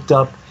window, looked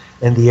up,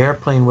 and the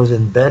airplane was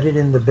embedded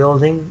in the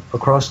building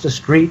across the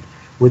street,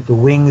 with the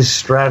wings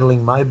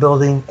straddling my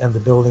building and the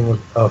building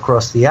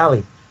across the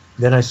alley.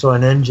 Then I saw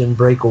an engine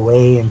break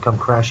away and come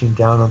crashing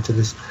down onto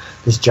this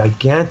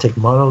gigantic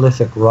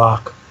monolithic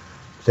rock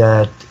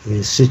that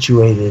is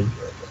situated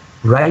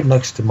right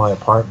next to my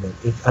apartment.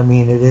 It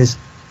is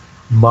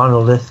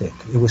monolithic.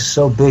 It was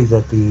so big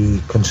that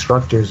the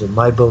constructors of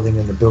my building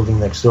and the building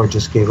next door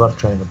just gave up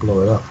trying to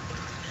blow it up.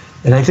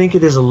 And I think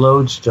it is a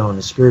lodestone,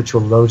 a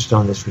spiritual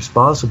lodestone that's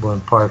responsible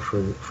in part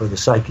for the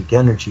psychic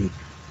energy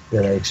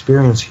that I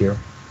experience here.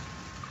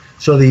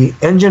 So the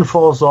engine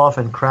falls off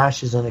and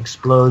crashes and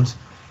explodes.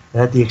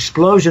 And at the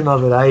explosion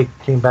of it, I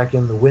came back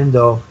in the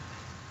window,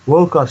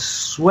 woke up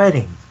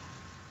sweating,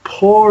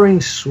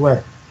 pouring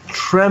sweat,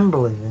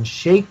 trembling and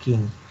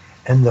shaking.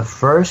 And the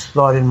first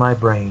thought in my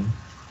brain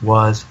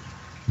was,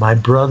 my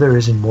brother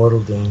is in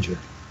mortal danger.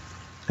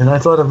 And I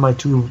thought of my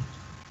two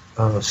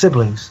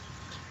siblings.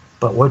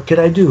 But what could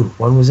I do?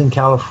 One was in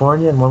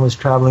California and one was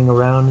traveling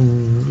around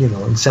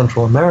in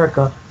Central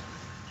America.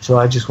 So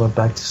I just went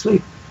back to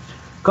sleep.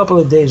 A couple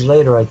of days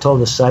later, I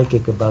told a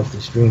psychic about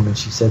this dream, and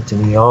she said to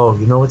me, "Oh,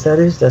 you know what that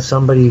is? That's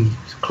somebody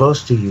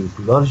close to you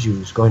who loves you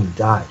who's going to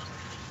die."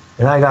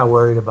 And I got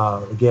worried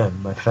about, again,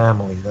 my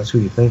family. That's who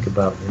you think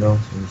about, when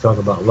you talk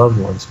about loved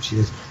ones. She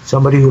says,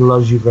 somebody who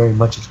loves you very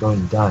much is going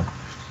to die.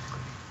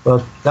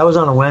 Well, that was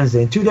on a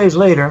Wednesday. And 2 days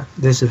later,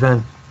 this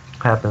event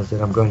happens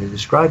that I'm going to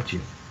describe to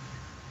you.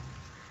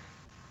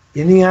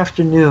 In the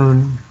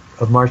afternoon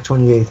of March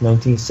 28th,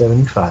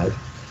 1975,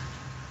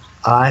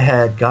 I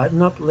had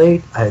gotten up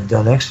late, I had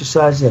done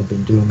exercises, I'd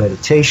been doing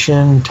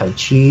meditation, Tai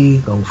Chi,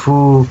 Kung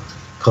Fu,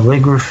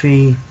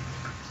 calligraphy,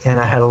 and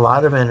I had a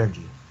lot of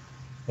energy.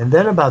 And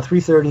then about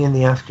 3:30 in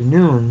the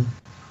afternoon,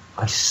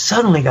 I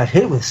suddenly got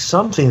hit with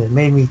something that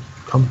made me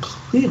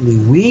completely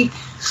weak,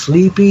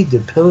 sleepy,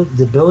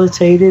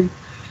 debilitated,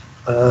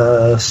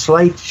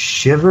 slight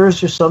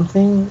shivers or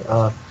something.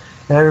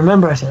 And I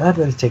remember I said, I'd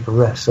better take a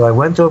rest. So I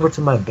went over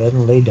to my bed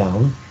and lay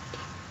down.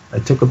 I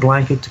took a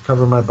blanket to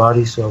cover my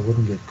body so I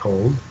wouldn't get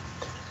cold.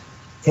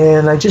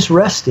 And I just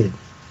rested.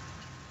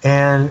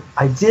 And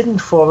I didn't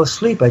fall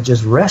asleep. I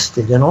just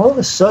rested. And all of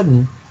a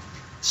sudden,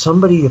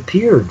 somebody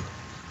appeared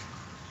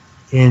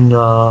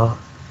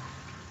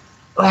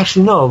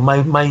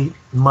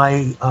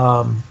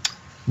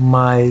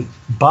my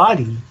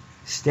body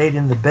stayed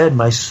in the bed.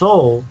 My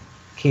soul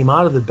came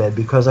out of the bed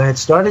because I had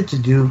started to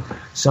do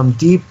some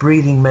deep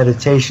breathing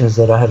meditations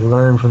that I had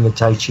learned from the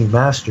Tai Chi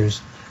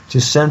masters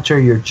to center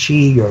your chi,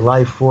 your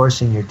life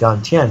force, and your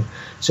dantian.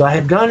 So I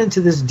had gone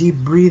into this deep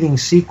breathing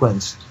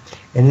sequence.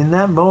 And in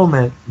that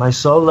moment, my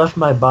soul left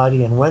my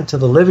body and went to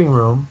the living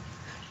room,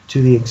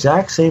 to the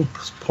exact same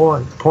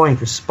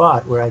point or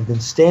spot where I'd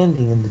been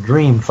standing in the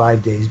dream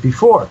 5 days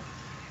before.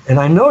 And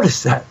I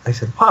noticed that. I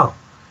said, wow,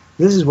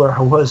 this is where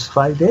I was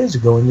 5 days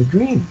ago in the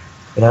dream.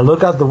 And I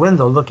look out the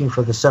window looking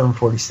for the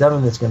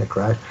 747 that's going to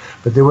crash,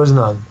 but there was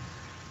none.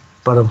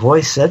 But a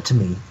voice said to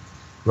me,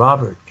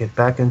 Robert, get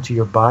back into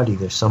your body.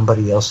 There's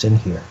somebody else in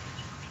here.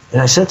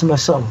 And I said to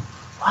myself,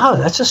 wow,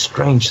 that's a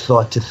strange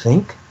thought to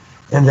think.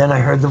 And then I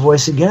heard the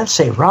voice again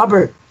say,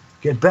 Robert,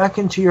 get back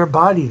into your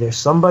body. There's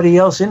somebody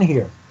else in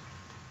here.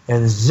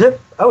 And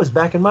zip, I was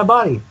back in my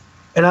body.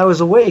 And I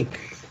was awake.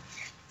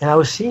 And I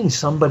was seeing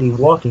somebody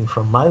walking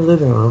from my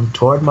living room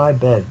toward my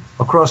bed,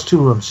 across two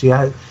rooms. See,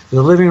 I had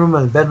the living room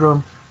and the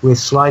bedroom with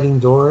sliding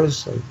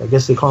doors. I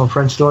guess they call them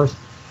French doors.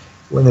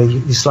 When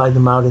you slide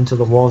them out into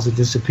the walls, they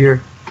disappear.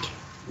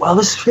 Well,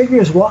 this figure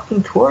is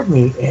walking toward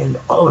me, and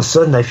all of a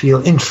sudden I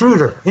feel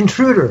intruder.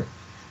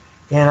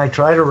 And I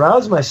try to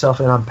rouse myself,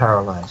 and I'm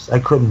paralyzed. I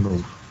couldn't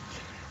move.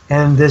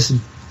 And this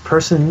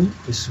person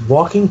is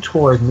walking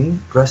toward me,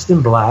 dressed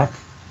in black,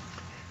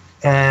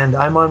 and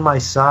I'm on my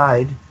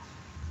side.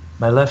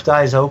 My left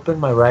eye is open,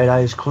 my right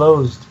eye is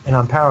closed, and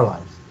I'm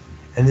paralyzed.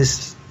 And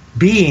this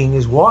being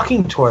is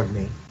walking toward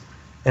me,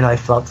 and I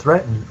felt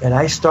threatened. And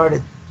I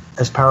started,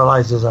 as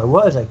paralyzed as I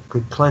was, I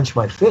could clench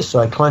my fist, so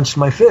I clenched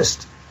my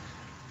fist.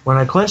 When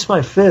I clenched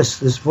my fist,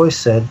 this voice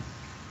said,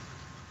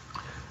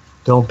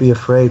 don't be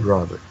afraid,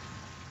 Robert.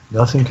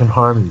 Nothing can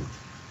harm you.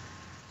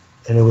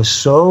 And it was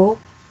so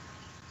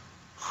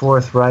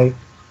forthright,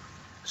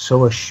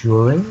 so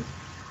assuring.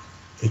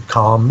 It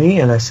calmed me,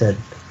 and I said,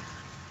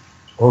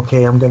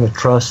 okay, I'm going to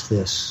trust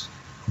this.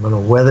 I'm going to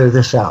weather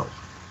this out.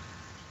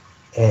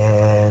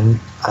 And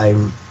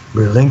I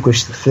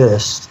relinquished the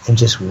fist and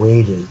just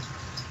waited.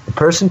 The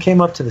person came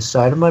up to the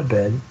side of my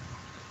bed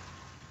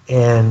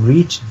and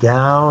reached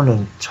down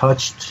and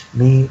touched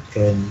me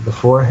in the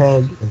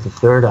forehead and the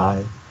third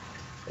eye.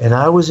 And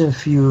I was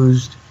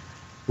infused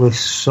with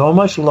so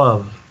much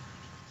love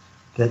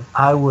that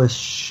I was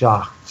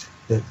shocked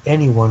that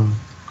anyone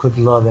could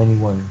love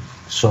anyone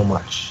so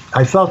much.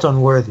 I felt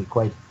unworthy,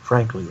 quite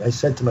frankly. I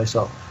said to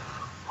myself,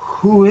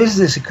 who is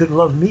this who could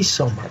love me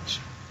so much?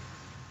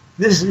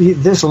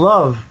 This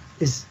love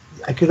is,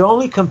 I could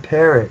only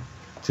compare it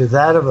to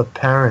that of a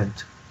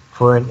parent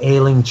for an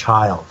ailing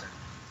child.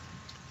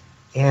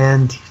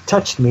 And he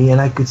touched me, and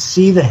I could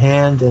see the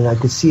hand, and I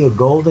could see a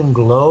golden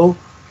glow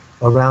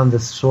around the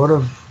sort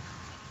of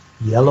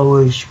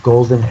yellowish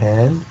golden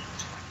hand.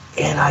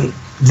 And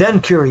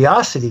then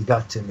curiosity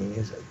got to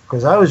me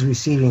because I was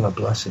receiving a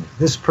blessing.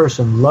 This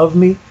person loved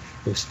me,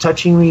 was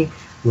touching me,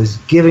 was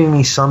giving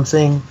me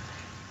something,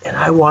 and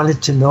I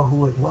wanted to know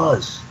who it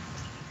was.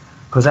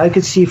 Because I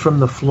could see from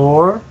the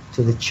floor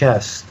to the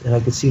chest, and I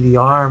could see the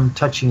arm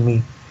touching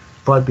me,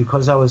 but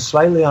because I was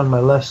slightly on my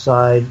left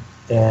side,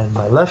 and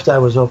my left eye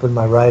was open,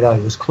 my right eye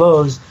was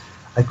closed,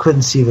 I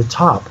couldn't see the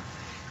top.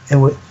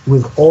 And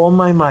with all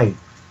my might,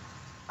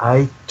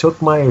 I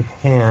took my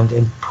hand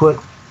and put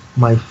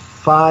my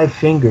 5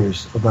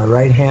 fingers of my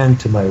right hand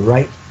to my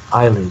right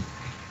eyelid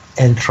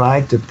and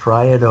tried to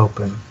pry it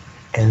open,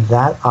 and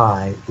that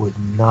eye would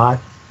not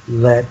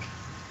let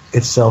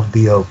itself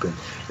be open.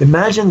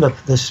 Imagine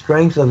the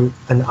strength of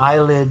an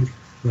eyelid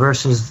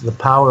versus the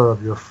power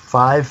of your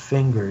 5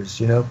 fingers,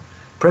 you know.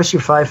 Press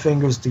your 5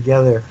 fingers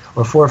together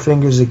or 4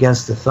 fingers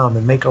against the thumb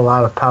and make a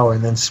lot of power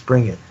and then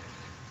spring it.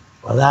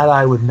 Well, that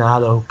eye would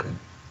not open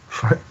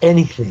for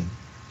anything.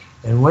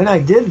 And when I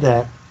did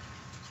that,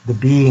 the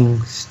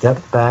being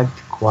stepped back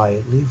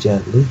quietly,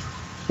 gently,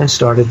 and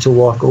started to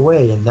walk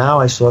away. And now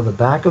I saw the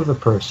back of the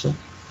person.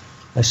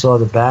 I saw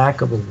the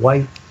back of a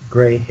white,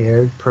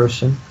 gray-haired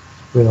person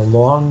with a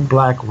long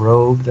black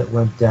robe that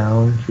went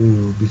down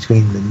to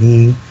between the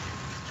knee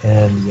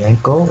and the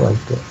ankle, like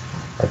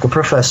a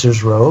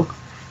professor's robe.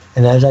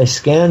 And as I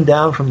scanned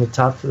down from the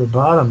top to the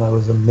bottom, I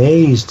was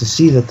amazed to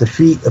see that the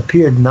feet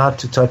appeared not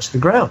to touch the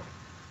ground.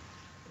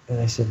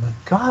 And I said, my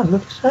God,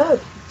 look at that.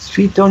 His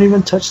feet don't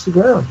even touch the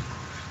ground.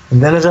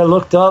 And then as I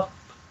looked up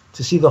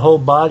to see the whole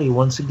body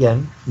once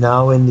again,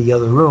 now in the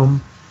other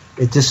room,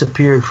 it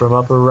disappeared from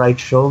upper right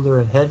shoulder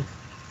and head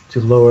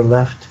to lower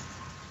left,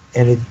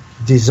 and it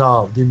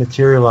dissolved,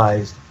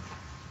 dematerialized.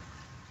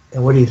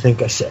 And what do you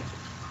think I said?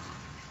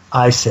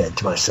 I said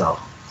to myself,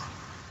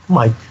 oh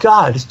my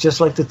God, it's just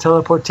like the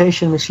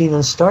teleportation machine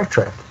in Star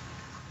Trek.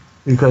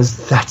 Because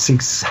that's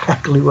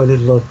exactly what it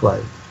looked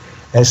like.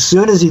 As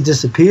soon as he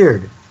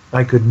disappeared,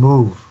 I could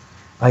move.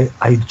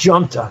 I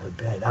jumped out of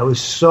bed. I was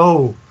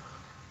so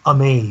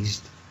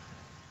amazed.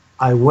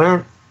 I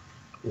went,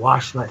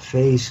 washed my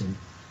face, and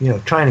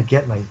trying to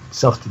get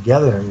myself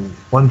together and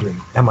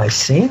wondering, am I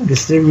sane?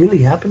 This thing really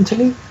happened to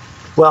me?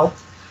 Well,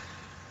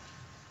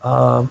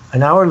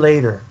 an hour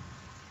later,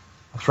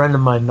 a friend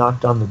of mine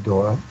knocked on the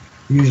door,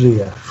 usually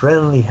a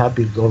friendly,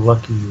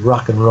 happy-go-lucky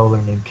rock and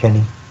roller named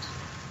Kenny.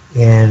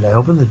 And I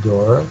opened the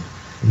door,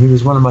 and he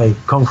was one of my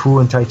Kung Fu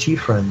and Tai Chi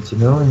friends,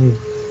 and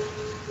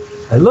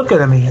I look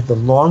at him, he had the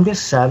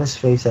longest, saddest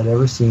face I'd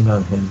ever seen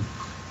on him.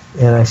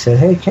 And I said,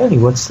 hey, Kenny,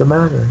 what's the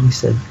matter? And he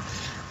said,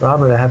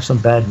 Robert, I have some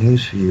bad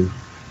news for you.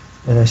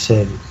 And I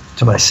said,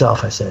 to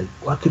myself,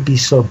 what could be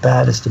so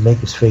bad as to make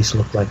his face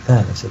look like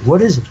that? I said,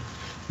 what is it?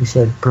 He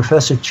said,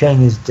 Professor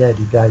Cheng is dead.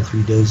 He died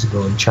 3 days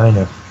ago in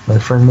China. My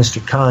friend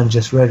Mr. Khan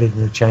just read it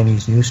in the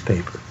Chinese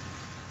newspaper.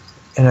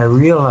 And I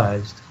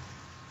realized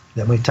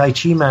that my Tai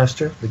Chi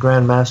master, the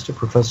Grand Master,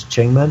 Professor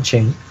Cheng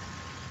Man-Ching,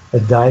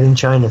 had died in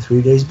China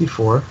 3 days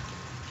before.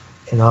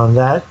 And on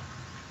that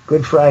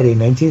Good Friday,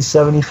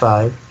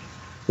 1975,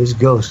 his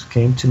ghost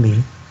came to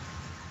me,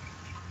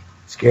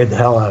 scared the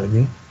hell out of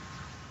me,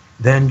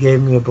 then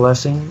gave me a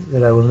blessing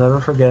that I will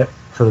never forget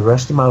for the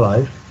rest of my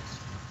life,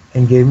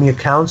 and gave me a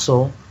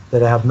counsel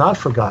that I have not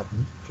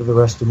forgotten for the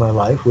rest of my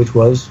life, which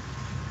was,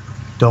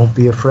 don't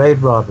be afraid,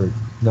 Robert.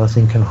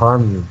 Nothing can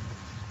harm you.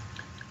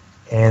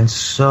 And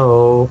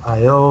so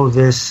I owe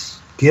this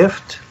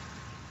gift,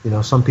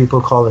 some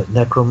people call it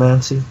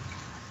necromancy,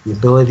 the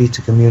ability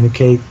to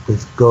communicate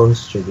with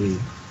ghosts or the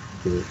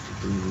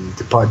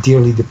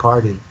dearly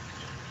departed.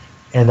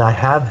 And I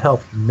have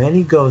helped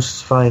many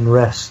ghosts find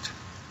rest,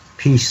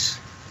 peace,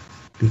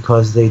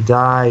 because they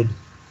died,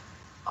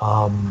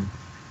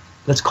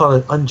 let's call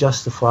it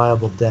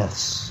unjustifiable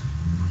deaths.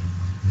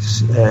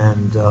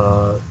 And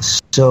let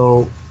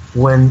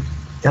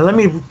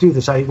me do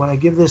this. When I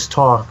give this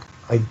talk,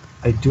 I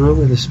do it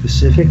with a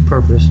specific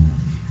purpose,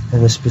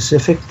 and the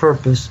specific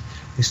purpose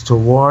is to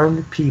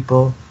warn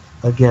people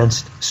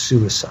against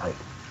suicide.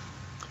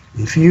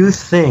 If you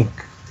think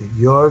that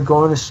you're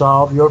going to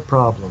solve your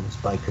problems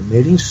by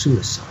committing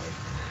suicide,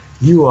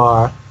 you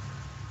are,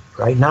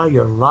 right now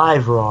you're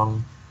live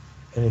wrong,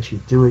 and if you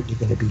do it, you're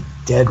going to be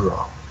dead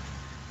wrong.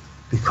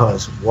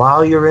 Because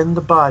while you're in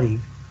the body,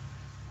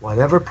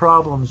 whatever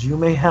problems you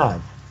may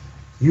have,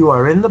 you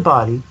are in the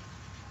body,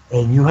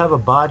 and you have a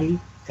body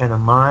and a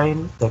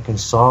mind that can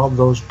solve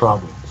those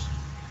problems.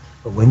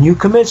 But when you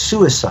commit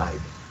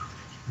suicide,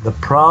 the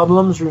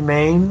problems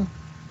remain,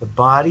 the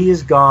body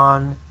is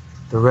gone,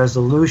 the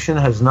resolution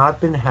has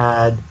not been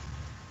had,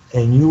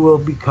 and you will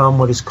become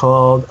what is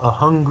called a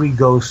hungry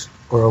ghost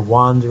or a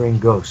wandering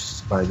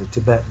ghost by the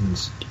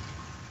Tibetans.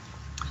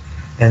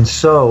 And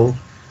so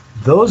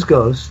those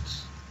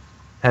ghosts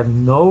have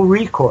no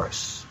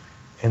recourse,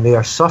 and they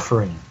are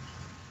suffering.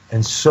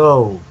 And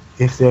so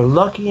if they're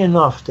lucky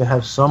enough to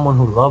have someone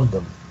who loved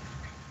them,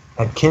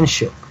 had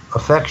kinship,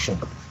 affection,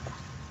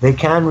 they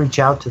can reach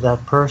out to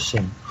that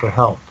person for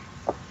help.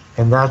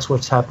 And that's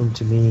what's happened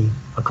to me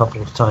a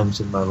couple of times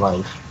in my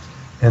life.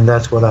 And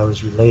that's what I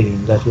was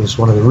relating. That was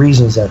one of the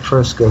reasons that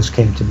first ghost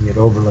came to me at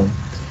Oberlin.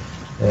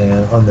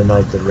 on the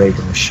night that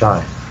Reagan was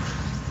shot.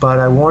 But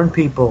I warn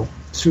people,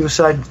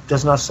 suicide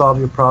does not solve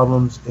your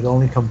problems, it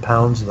only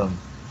compounds them.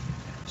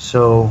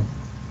 So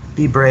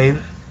be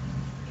brave,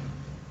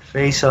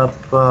 face up,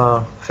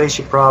 face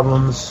your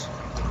problems.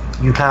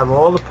 You have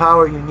all the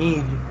power you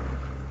need,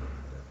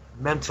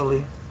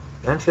 mentally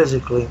and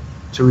physically,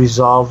 to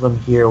resolve them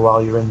here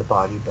while you're in the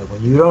body. But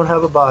when you don't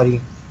have a body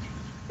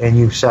and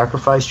you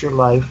sacrifice your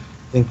life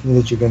thinking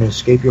that you're going to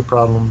escape your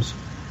problems,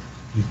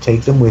 you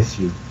take them with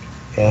you,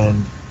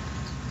 and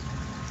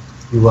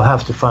you will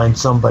have to find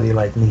somebody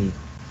like me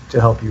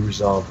to help you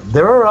resolve them.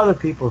 There are other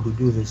people who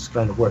do this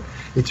kind of work.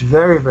 It's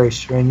very, very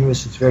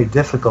strenuous. It's very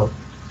difficult.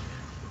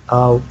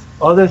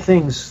 Other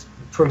things,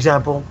 for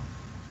example,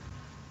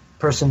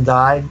 person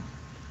died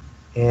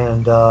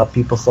and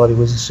people thought he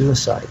was a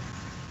suicide.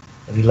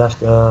 And he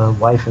left a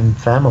wife and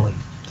family.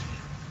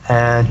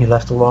 And he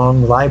left a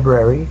long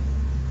library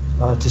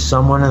to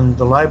someone, and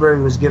the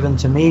library was given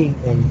to me,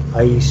 and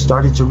I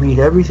started to read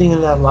everything in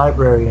that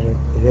library, and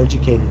it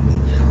educated me.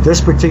 This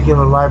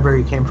particular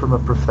library came from a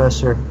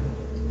professor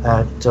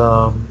at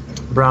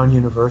Brown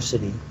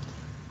University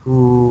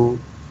who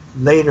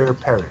later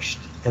perished,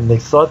 and they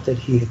thought that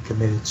he had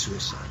committed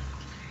suicide.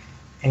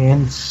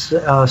 And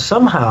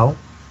somehow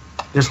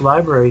this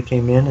library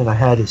came in, and I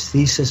had his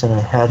thesis and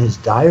I had his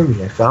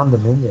diary. I found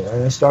them in there,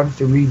 and I started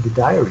to read the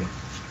diary.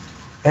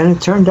 And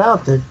it turned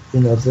out that,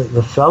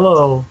 the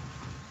fellow,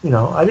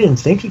 I didn't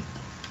think he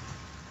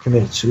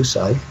committed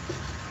suicide.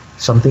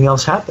 Something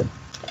else happened.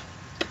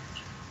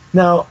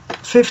 Now,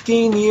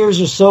 15 years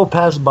or so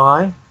pass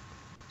by,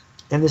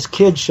 and this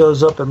kid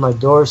shows up at my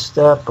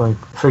doorstep,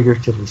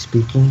 figuratively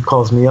speaking,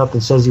 calls me up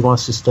and says he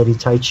wants to study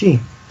Tai Chi.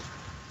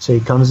 So he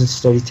comes and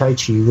study Tai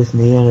Chi with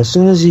me, and as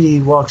soon as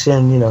he walks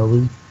in,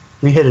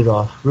 we hit it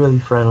off, really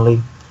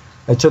friendly.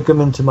 I took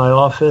him into my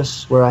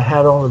office where I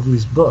had all of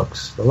these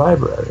books, the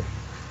library.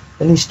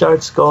 And he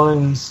starts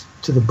going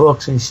to the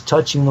books, and he's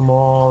touching them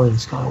all, and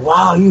he's going,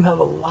 "Wow, you have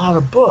a lot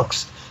of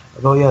books."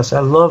 I go, "Yes, I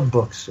love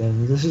books,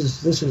 and this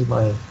is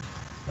my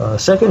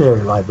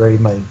secondary library.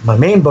 My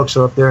main books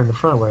are up there in the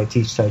front where I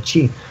teach Tai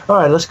Chi. All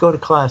right, let's go to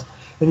class."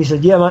 And he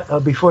said, "Yeah."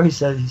 Before he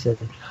said,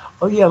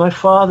 "Oh yeah, my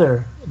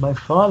father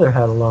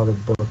had a lot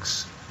of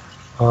books.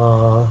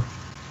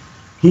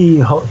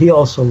 He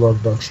also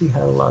loved books. He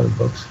had a lot of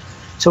books."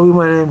 So we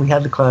went in, we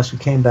had the class, we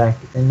came back,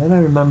 and then I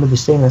remember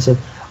this thing. I said,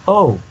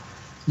 "Oh,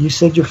 you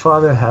said your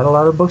father had a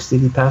lot of books.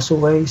 Did he pass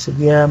away?" He said,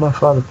 "Yeah, my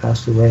father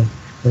passed away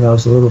when I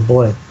was a little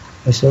boy."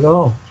 I said,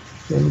 "Oh."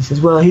 And he says,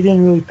 "Well, he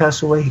didn't really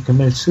pass away. He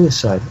committed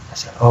suicide." I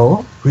said,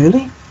 "Oh,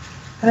 really?"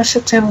 And I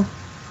said to him,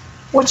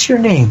 "What's your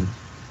name?"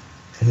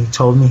 And he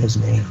told me his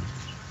name.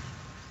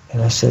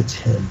 And I said to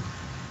him,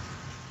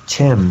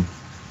 "Tim,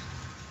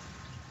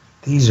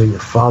 these are your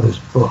father's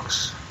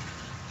books."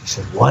 He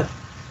said, "What?"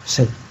 I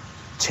said,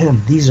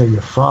 "Tim, these are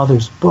your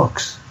father's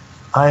books.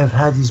 I have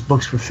had these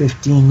books for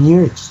 15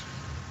 years.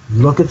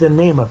 Look at the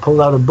name." I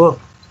pulled out a book.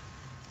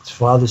 His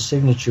father's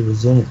signature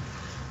was in it.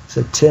 I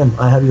said, "Tim,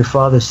 I have your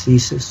father's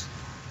thesis.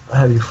 I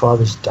have your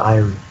father's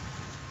diary.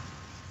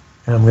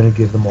 And I'm going to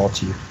give them all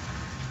to you."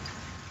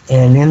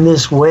 And in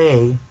this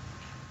way,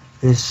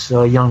 this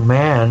young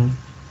man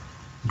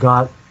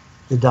got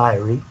the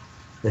diary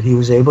that he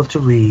was able to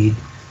read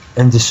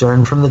and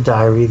discern from the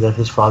diary that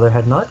his father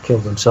had not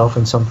killed himself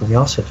and something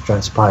else had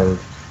transpired.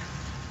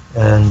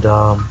 And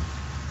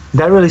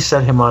that really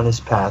set him on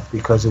his path,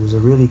 because it was a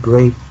really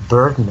great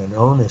burden and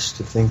onus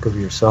to think of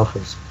yourself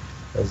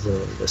as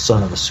the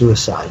son of a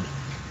suicide.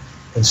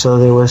 And so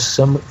there was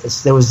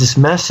this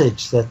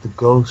message that the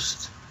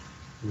ghost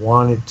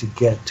wanted to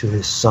get to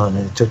his son,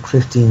 and it took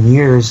 15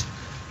 years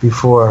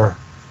before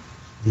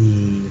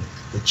the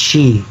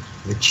chi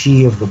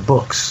of the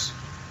books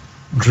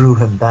drew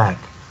him back.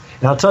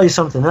 And I'll tell you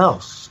something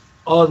else.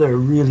 Other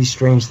really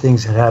strange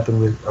things had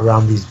happened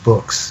around these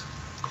books.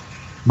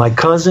 My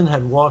cousin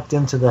had walked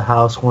into the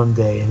house one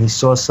day, and he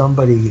saw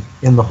somebody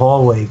in the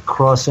hallway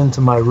cross into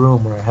my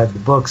room where I had the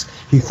books.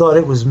 He thought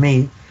it was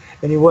me,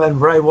 and he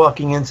went right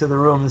walking into the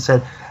room and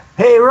said,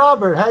 "Hey,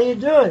 Robert, how you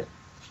doing?"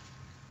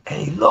 And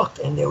he looked,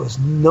 and there was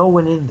no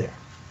one in there.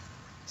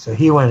 So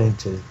he went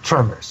into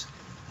tremors.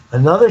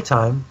 Another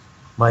time,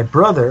 my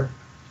brother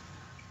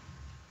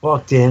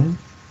walked in,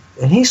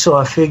 and he saw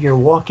a figure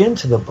walk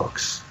into the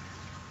books,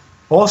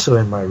 also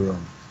in my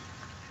room.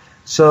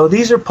 So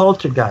these are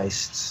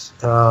poltergeists,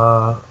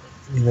 and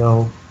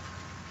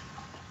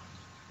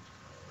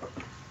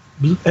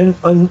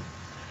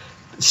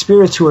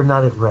spirits who are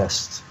not at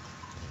rest.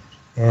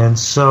 And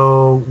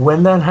so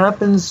when that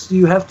happens,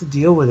 you have to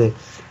deal with it.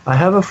 I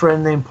have a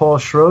friend named Paul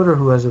Schroeder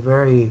who has a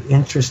very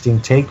interesting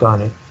take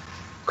on it,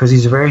 because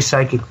he's a very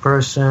psychic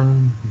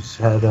person.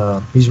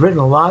 He's written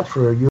a lot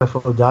for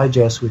UFO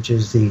Digest, which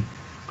is the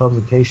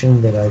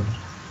publication that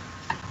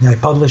I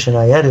publish and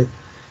I edit.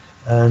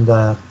 And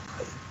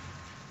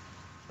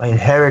I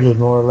inherited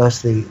more or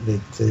less the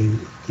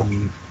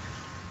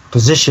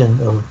position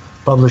of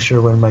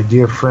publisher when my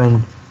dear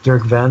friend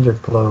Dirk van der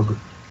Ploeg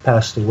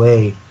passed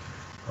away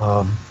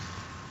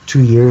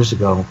 2 years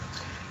ago.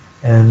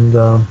 And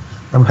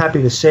I'm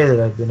happy to say that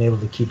I've been able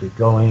to keep it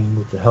going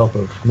with the help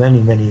of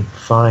many, many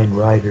fine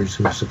writers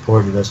who have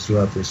supported us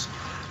throughout this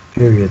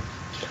period.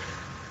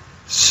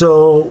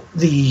 So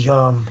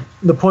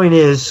the point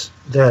is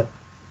that,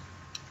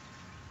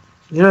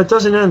 it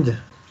doesn't end.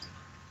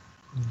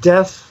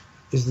 Death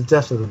is the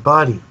death of the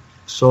body.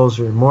 Souls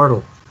are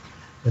immortal.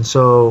 And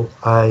so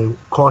I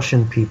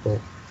caution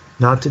people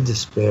not to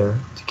despair,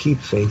 to keep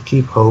faith,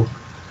 keep hope.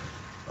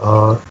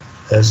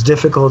 As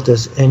difficult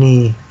as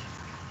any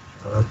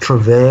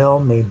travail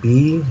may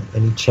be,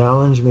 any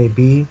challenge may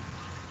be,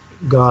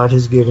 God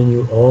has given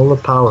you all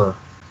the power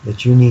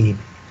that you need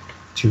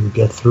to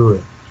get through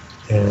it.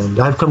 And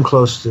I've come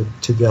close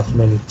to death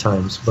many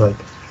times, but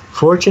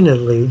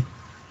fortunately,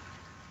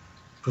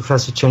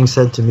 Professor Cheng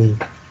said to me,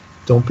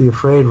 "Don't be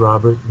afraid,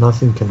 Robert,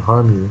 nothing can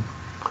harm you."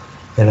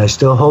 And I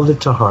still hold it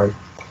to heart,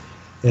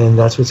 and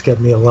that's what's kept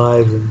me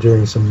alive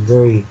during some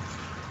very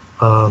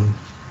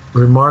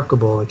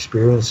remarkable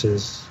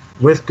experiences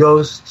with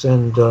ghosts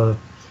and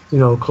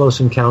close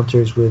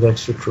encounters with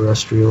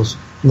extraterrestrials,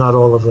 not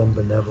all of them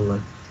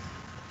benevolent.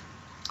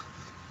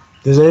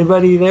 Does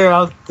anybody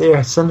out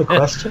there send a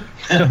question?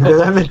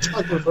 Because I've been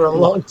talking for a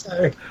long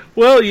time.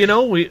 Well,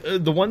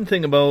 the one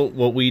thing about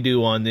what we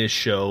do on this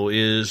show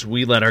is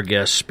we let our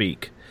guests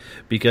speak.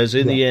 Because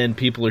in the end,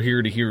 people are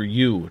here to hear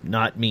you,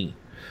 not me.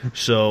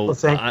 So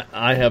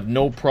I have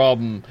no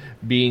problem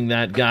being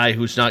that guy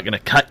who's not going to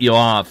cut you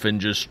off and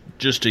just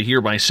to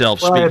hear myself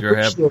speak. I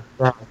appreciate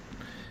that.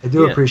 I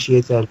do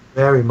appreciate that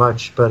very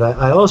much. But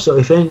I also,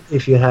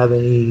 if you have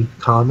any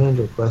comment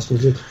or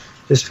questions,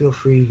 just feel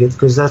free,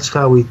 because that's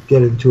how we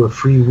get into a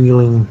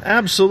freewheeling,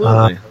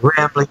 absolutely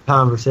rambling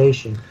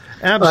conversation.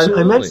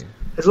 Absolutely. I mentioned,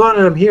 as long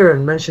as I'm here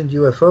and mentioned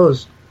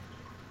UFOs,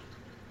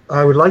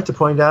 I would like to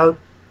point out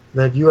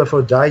that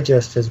UFO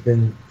Digest has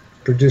been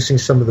producing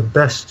some of the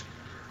best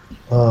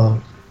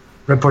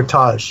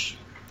reportage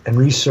and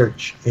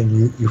research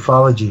in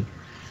ufology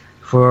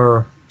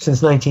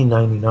since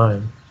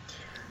 1999.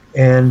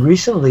 And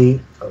recently,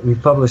 we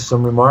published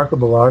some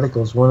remarkable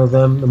articles. One of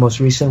them, the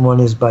most recent one,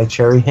 is by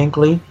Cherry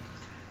Hinkle.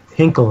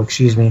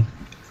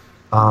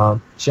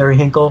 Cherry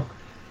Hinkle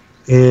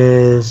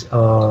is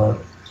a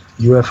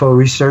UFO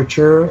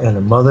researcher and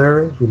a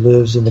mother who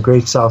lives in the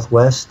Great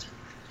Southwest,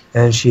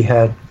 and she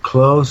had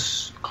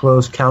close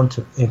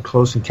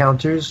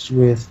encounters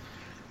with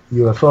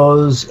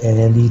UFOs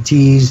and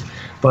ETs,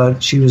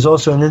 but she was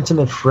also an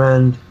intimate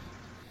friend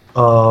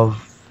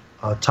of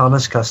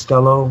Thomas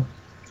Costello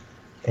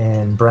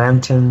and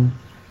Branton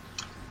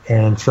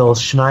and Phil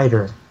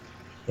Schneider,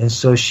 and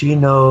so she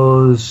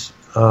knows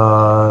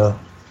the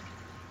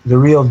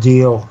real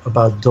deal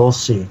about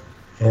Dulce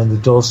and the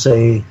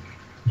Dulce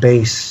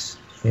base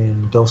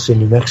in Dulce,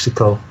 New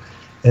Mexico.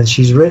 And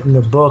she's written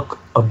a book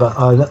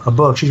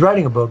about She's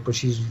writing a book, but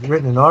she's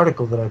written an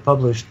article that I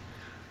published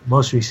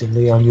most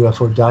recently on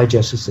UFO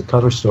Digest. It's the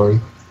cover story,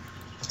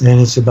 and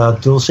it's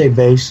about Dulce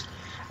base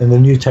and the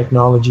new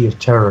technology of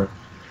terror.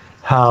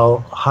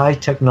 How high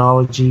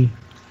technology,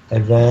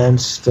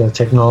 advanced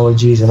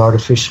technologies, and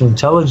artificial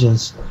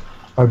intelligence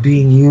are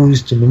being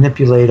used to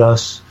manipulate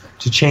us,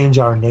 to change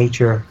our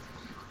nature,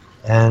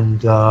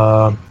 and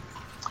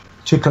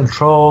to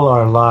control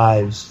our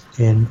lives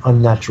in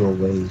unnatural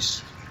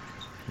ways.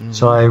 Mm-hmm.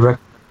 So I recommend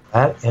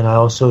that, and I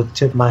also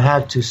tip my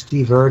hat to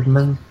Steve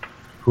Erdman,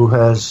 who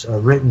has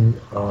written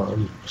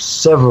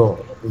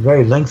several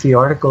very lengthy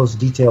articles,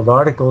 detailed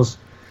articles,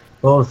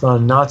 both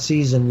on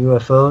Nazis and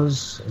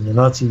UFOs, and the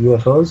Nazi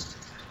UFOs,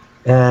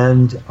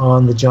 and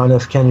on the John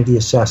F. Kennedy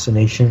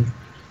assassination,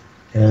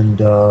 and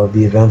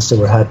the events that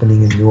were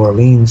happening in New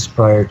Orleans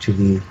prior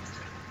to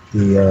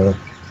the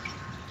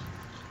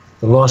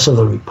loss of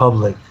the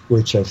Republic,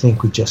 which I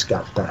think we just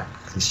got back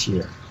this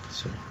year.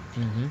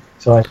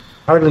 So I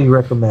heartily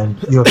recommend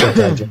UFO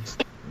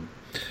Digest.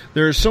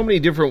 There are so many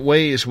different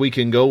ways we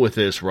can go with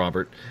this,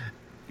 Robert.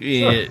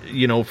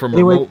 Sure.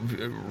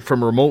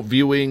 From remote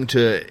viewing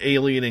to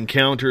alien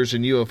encounters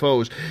and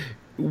UFOs.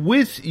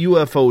 With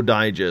UFO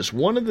Digest,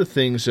 one of the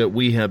things that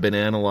we have been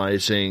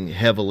analyzing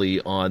heavily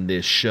on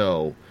this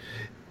show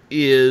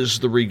is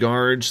the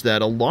regards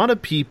that a lot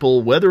of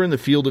people, whether in the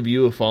field of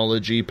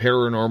ufology,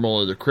 paranormal,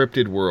 or the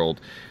cryptid world,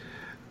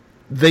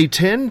 they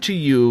tend to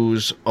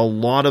use a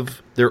lot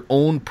of their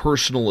own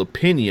personal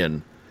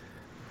opinion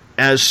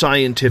as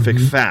scientific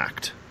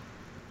fact.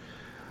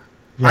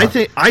 Yeah.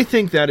 I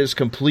think that is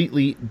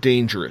completely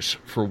dangerous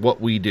for what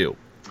we do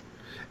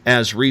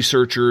as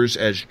researchers,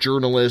 as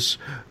journalists,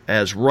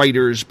 as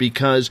writers,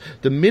 because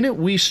the minute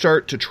we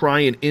start to try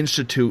and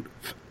institute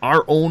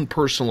our own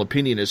personal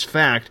opinion as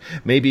fact,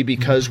 maybe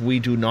because we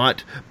do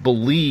not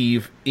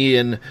believe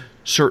in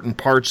certain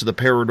parts of the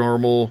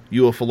paranormal,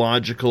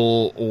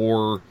 ufological,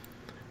 or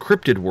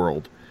cryptid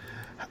world.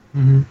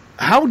 Mm-hmm.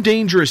 How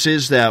dangerous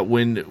is that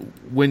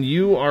when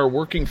you are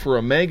working for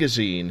a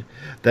magazine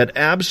that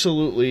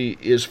absolutely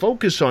is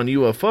focused on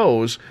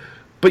UFOs,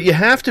 but you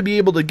have to be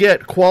able to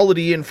get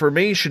quality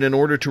information in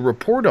order to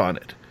report on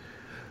it?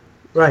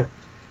 Right.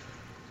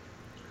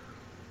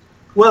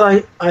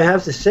 Well, I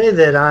have to say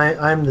that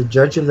I'm the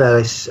judge of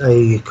that.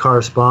 I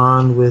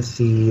correspond with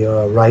the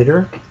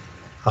writer.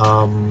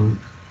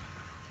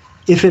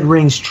 If it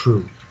rings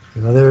true,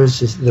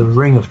 there's the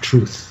ring of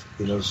truth.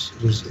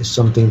 Is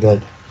something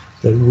that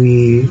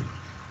we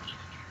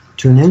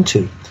tune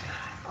into.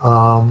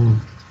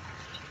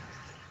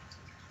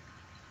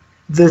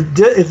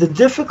 The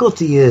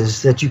difficulty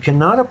is that you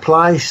cannot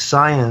apply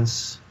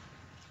science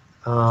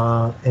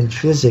and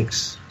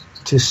physics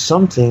to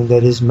something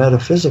that is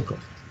metaphysical.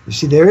 You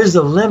see, there is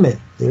a limit.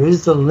 There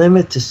is the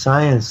limit to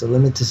science. The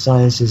limit to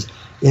science is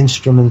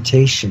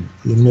instrumentation,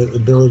 the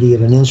ability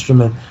of an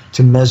instrument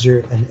to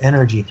measure an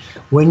energy.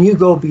 When you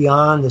go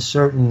beyond a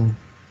certain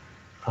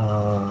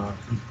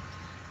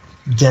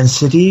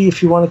density,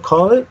 if you want to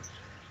call it,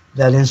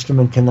 that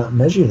instrument cannot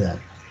measure that.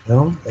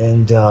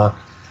 And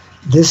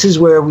this is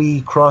where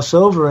we cross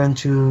over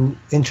into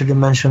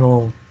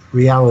interdimensional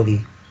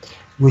reality,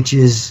 which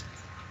is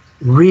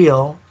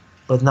real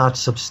but not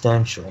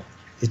substantial.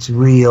 It's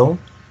real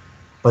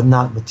but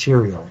not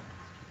material.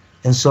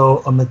 And so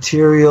a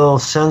material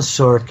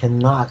sensor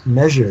cannot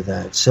measure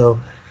that. So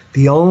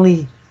the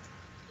only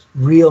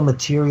real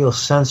material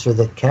sensor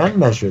that can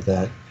measure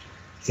that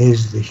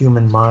is the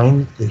human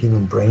mind, the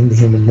human brain, the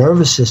human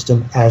nervous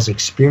system as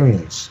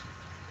experience.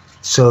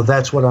 So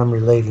that's what I'm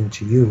relating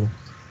to you,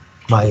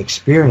 my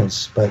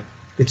experience. But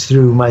it's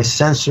through my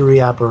sensory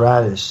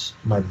apparatus,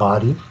 my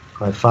body,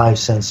 my 5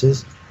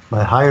 senses,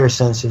 my higher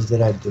senses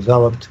that I've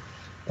developed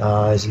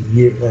as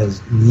years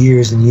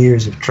and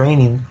years of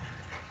training.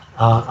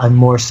 I'm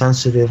more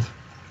sensitive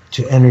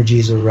to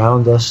energies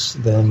around us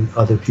than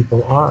other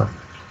people are.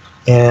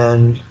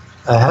 And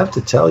I have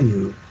to tell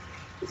you,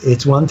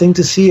 it's one thing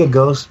to see a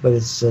ghost, but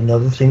it's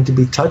another thing to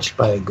be touched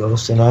by a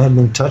ghost. And I have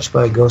been touched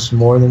by a ghost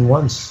more than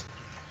once.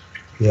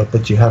 Yeah,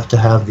 but you have to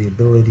have the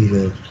ability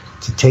to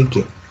take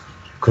it.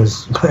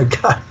 Because, my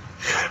God,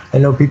 I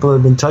know people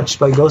have been touched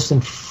by ghosts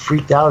and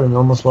freaked out and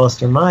almost lost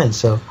their minds.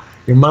 So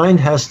your mind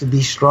has to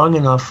be strong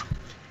enough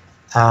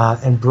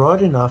and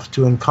broad enough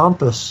to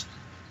encompass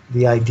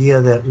the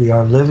idea that we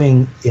are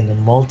living in a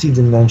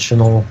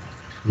multidimensional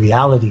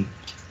reality,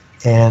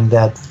 and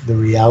that the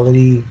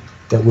reality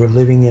that we're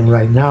living in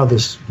right now, I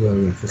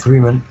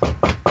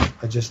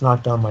just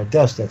knocked on my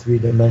desk, that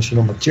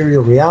 3-dimensional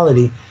material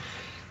reality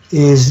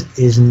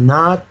is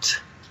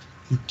not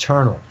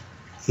eternal.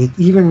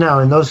 Even now,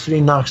 in those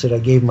 3 knocks that I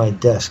gave my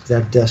desk,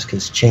 that desk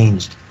has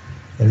changed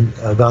and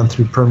gone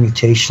through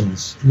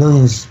permutations,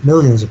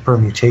 millions of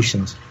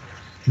permutations,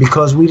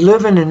 because we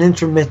live in an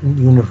intermittent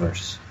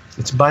universe.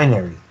 It's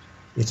binary.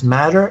 It's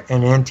matter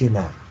and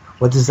antimatter.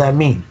 What does that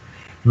mean?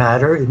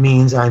 Matter, it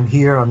means I'm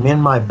here, I'm in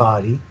my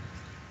body,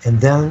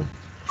 and then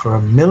for a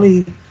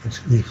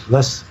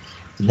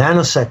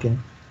nanosecond,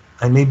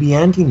 I may be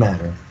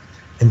antimatter,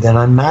 and then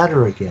I'm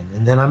matter again,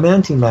 and then I'm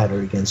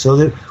antimatter again.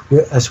 So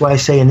that's why I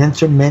say an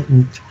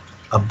intermittent,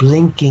 a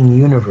blinking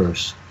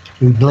universe.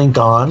 We blink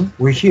on,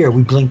 we're here.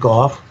 We blink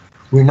off,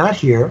 we're not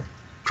here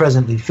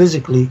presently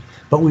physically,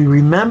 but we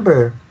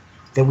remember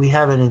that we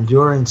have an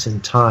endurance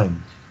in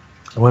time.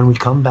 And when we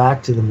come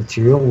back to the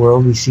material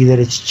world, we see that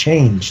it's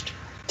changed.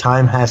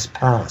 Time has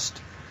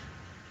passed.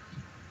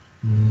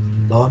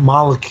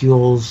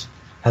 Molecules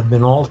have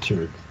been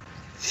altered.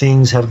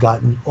 Things have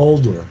gotten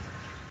older.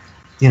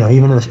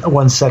 Even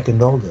 1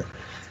 second older.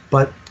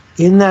 But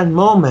in that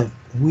moment,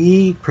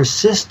 we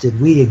persisted,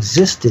 we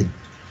existed.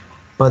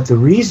 But the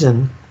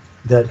reason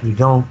that we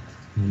don't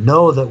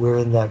know that we're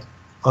in that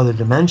other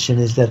dimension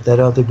is that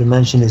other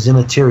dimension is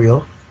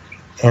immaterial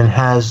and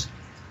has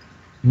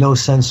no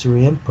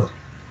sensory input.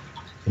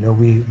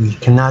 We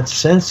cannot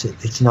sense it.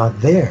 It's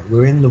not there.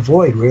 We're in the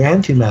void. We're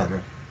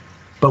antimatter.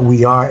 But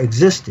we are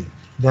existing.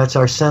 That's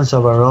our sense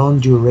of our own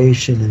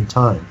duration in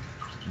time.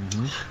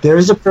 Mm-hmm. There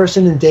is a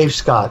person in Dave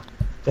Scott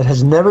that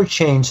has never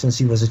changed since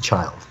he was a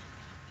child.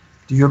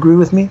 Do you agree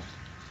with me?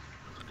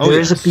 Oh, there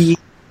is a being.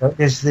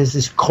 There's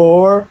this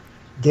core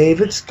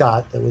David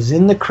Scott that was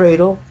in the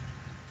cradle,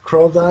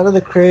 crawled out of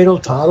the cradle,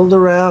 toddled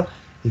around.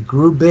 He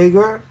grew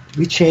bigger.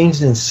 We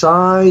changed in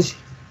size.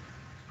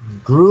 You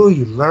grew,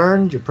 you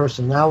learned, your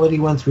personality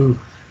went through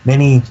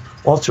many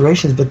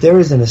alterations, but there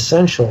is an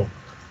essential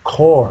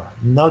core,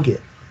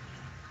 nugget,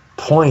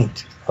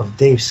 point of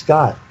Dave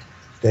Scott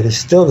that is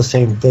still the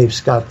same Dave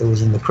Scott that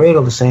was in the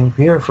cradle, the same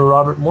here for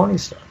Robert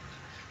Morningstar.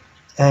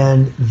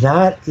 And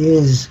that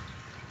is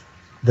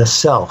the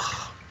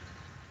self,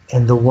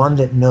 and the one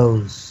that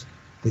knows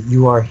that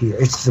you are here.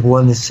 It's the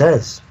one that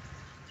says,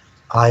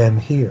 I am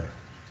here.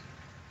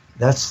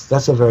 That's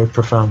a very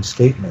profound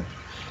statement.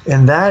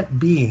 And that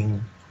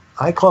being,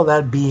 I call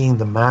that being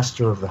the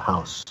master of the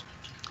house,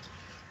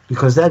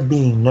 because that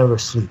being never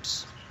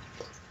sleeps.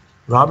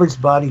 Robert's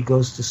body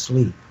goes to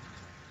sleep,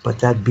 but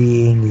that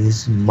being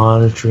is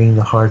monitoring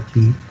the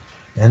heartbeat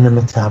and the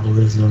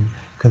metabolism,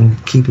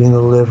 keeping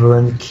the liver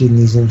and the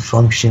kidneys in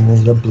function,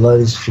 and the blood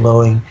is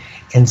flowing,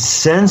 and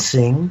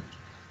sensing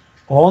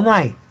all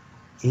night,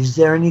 is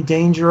there any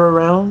danger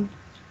around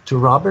to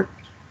Robert?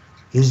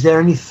 Is there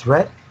any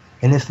threat?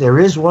 And if there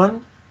is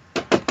one,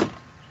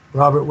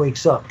 Robert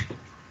wakes up.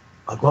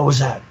 Like, what was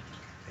that?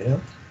 You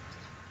know?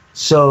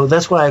 So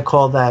that's why I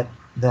call that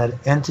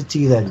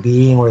entity, that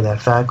being, or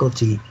that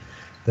faculty,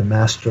 the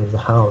master of the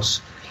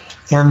house.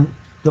 And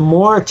the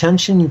more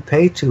attention you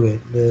pay to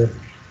it,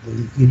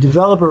 you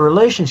develop a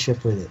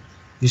relationship with it.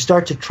 You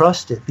start to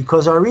trust it,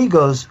 because our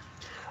egos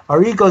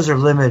are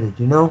limited,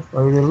 you know?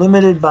 They're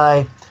limited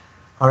by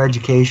our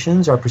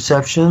educations, our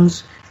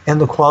perceptions, and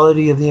the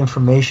quality of the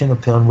information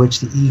upon which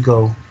the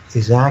ego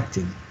is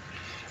acting.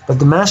 But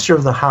the master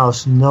of the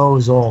house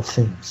knows all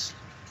things.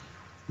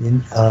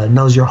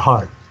 Knows your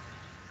heart,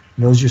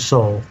 knows your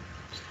soul,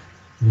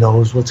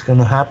 knows what's going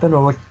to happen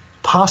or what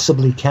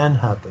possibly can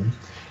happen.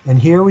 And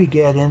here we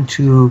get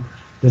into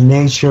the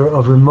nature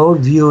of remote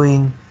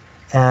viewing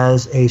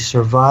as a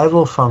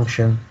survival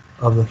function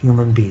of the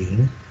human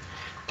being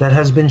that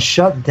has been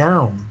shut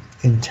down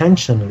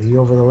intentionally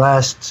over the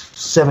last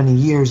 70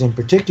 years in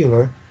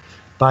particular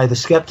by the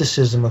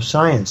skepticism of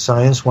science.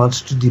 Science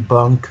wants to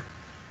debunk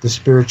the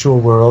spiritual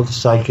world, the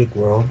psychic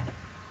world.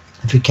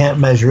 If you can't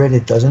measure it,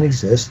 it doesn't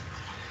exist.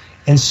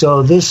 And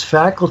so this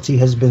faculty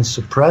has been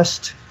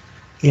suppressed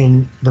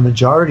in the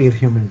majority of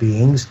human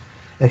beings,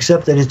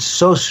 except that it's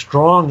so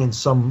strong in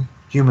some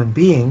human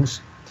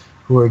beings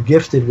who are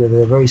gifted with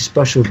a very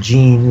special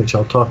gene, which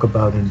I'll talk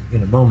about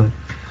in a moment,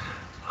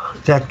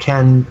 that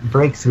can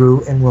break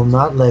through and will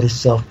not let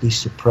itself be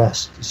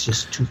suppressed. It's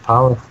just too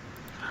powerful.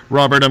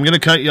 Robert, I'm going to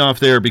cut you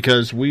off there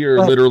because we are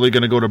literally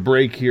going to go to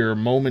break here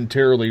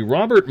momentarily.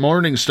 Robert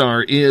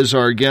Morningstar is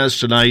our guest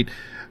tonight.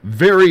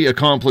 Very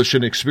accomplished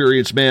and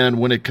experienced man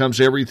when it comes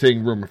to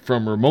everything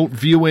from remote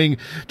viewing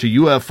to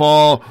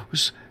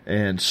UFOs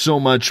and so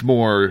much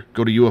more.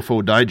 Go to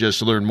UFO Digest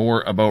to learn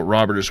more about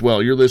Robert as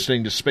well. You're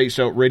listening to Spaced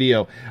Out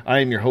Radio. I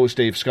am your host,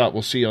 Dave Scott.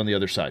 We'll see you on the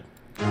other side.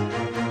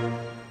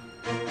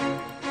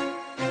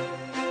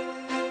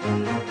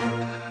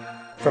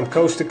 From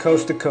coast to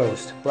coast to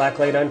coast,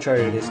 Blacklight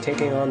Uncharted is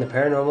taking on the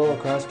paranormal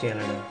across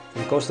Canada.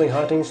 From ghostly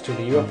hauntings to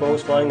the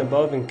UFOs flying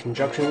above in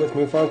conjunction with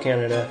MUFON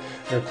Canada,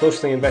 we're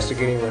closely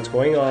investigating what's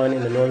going on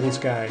in the northern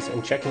skies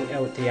and checking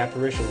out the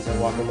apparitions that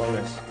walk among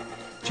us.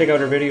 Check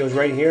out our videos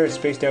right here at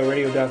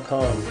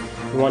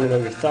spacedoutradio.com. We want to know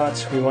your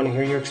thoughts, we want to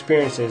hear your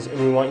experiences, and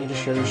we want you to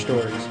share your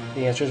stories.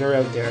 The answers are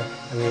out there,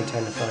 and we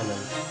intend to find them.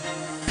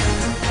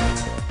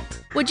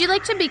 Would you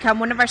like to become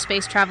one of our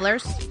space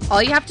travelers?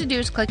 All you have to do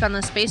is click on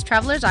the Space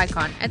Travelers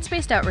icon at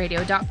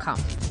spacedoutradio.com.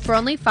 For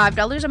only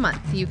 $5 a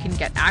month, you can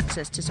get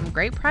access to some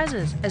great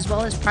prizes, as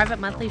well as private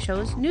monthly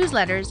shows,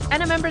 newsletters,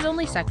 and a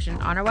members-only section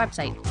on our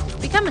website.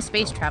 Become a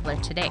space traveler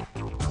today.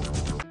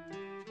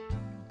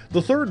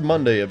 The third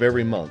Monday of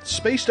every month,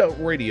 Spaced Out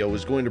Radio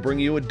is going to bring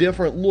you a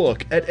different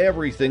look at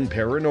everything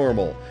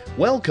paranormal.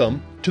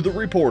 Welcome to The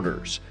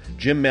Reporters.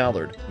 Jim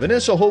Mallard,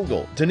 Vanessa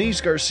Hogel,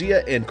 Denise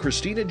Garcia, and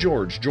Christina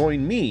George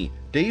join me,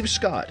 Dave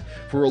Scott,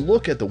 for a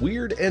look at the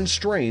weird and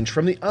strange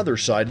from the other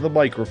side of the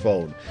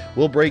microphone.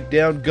 We'll break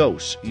down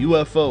ghosts,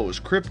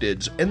 UFOs,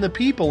 cryptids, and the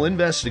people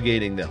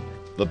investigating them.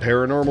 The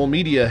paranormal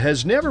media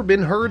has never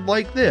been heard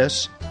like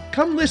this.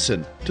 Come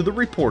listen to The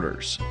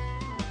Reporters.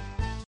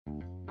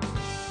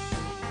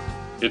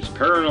 It's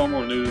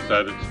paranormal news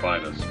at its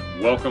finest.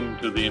 Welcome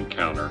to The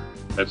Encounter.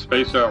 At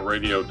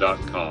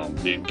SpaceOutRadio.com,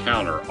 The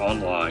Encounter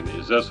online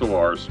is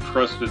SOR's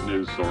trusted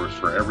news source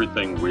for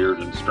everything weird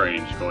and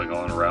strange going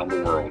on around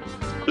the world.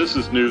 This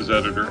is news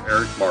editor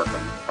Eric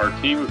Markham. Our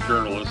team of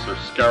journalists are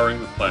scouring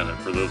the planet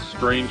for those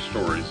strange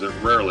stories that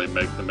rarely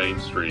make the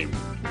mainstream.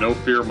 No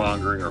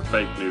fear-mongering or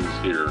fake news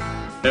here.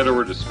 Head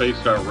over to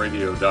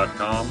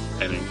SpaceOutRadio.com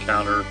and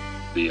encounter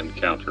The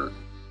Encounter.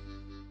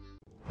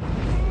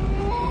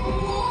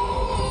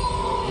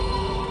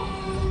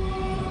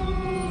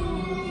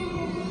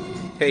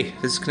 Hey,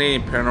 this is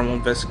Canadian paranormal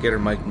investigator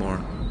Mike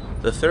Moore.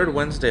 The third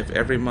Wednesday of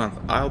every month,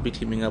 I'll be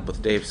teaming up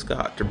with Dave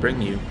Scott to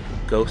bring you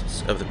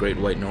Ghosts of the Great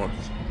White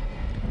North.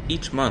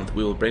 Each month,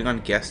 we will bring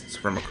on guests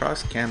from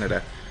across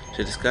Canada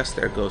to discuss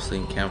their ghostly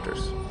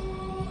encounters.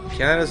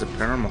 Canada is a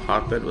paranormal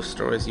hotbed with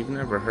stories you've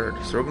never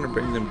heard, so we're going to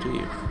bring them to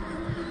you.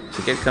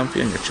 So get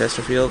comfy on your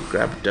Chesterfield,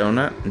 grab a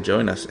donut, and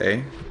join us,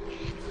 eh?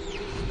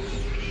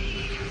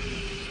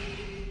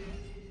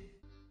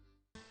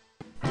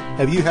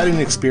 Have you had an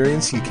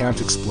experience you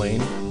can't explain?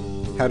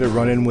 Had a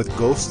run-in with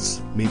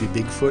ghosts, maybe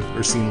Bigfoot,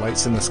 or seen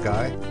lights in the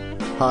sky?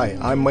 Hi,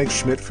 I'm Mike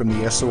Schmidt from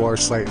the SOR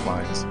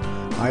Sightlines.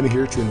 I'm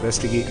here to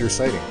investigate your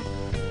sighting.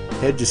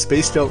 Head to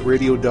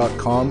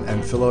spacedoutradio.com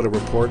and fill out a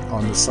report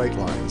on the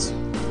Sightlines.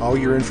 All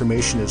your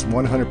information is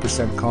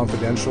 100%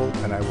 confidential,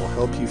 and I will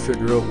help you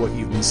figure out what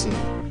you've been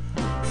seeing.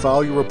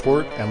 File your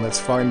report, and let's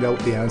find out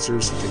the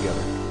answers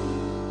together.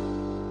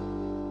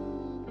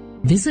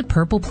 Visit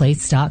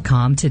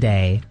purpleplates.com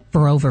today.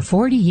 For over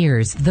 40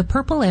 years, the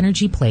Purple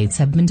Energy Plates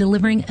have been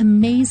delivering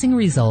amazing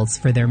results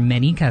for their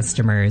many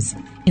customers.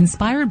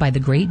 Inspired by the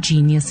great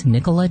genius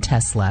Nikola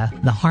Tesla,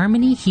 the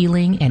harmony,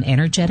 healing, and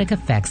energetic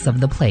effects of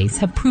the plates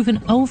have proven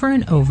over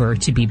and over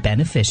to be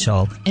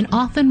beneficial and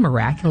often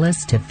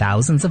miraculous to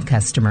thousands of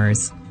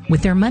customers.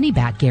 With their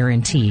money-back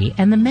guarantee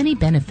and the many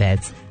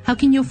benefits, how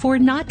can you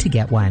afford not to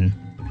get one?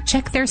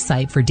 Check their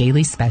site for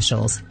daily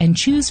specials and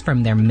choose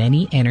from their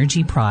many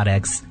energy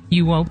products.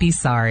 You won't be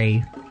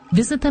sorry.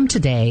 Visit them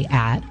today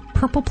at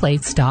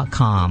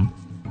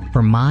purpleplates.com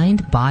for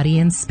mind, body,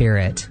 and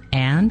spirit,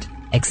 and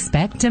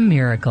expect a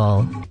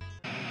miracle.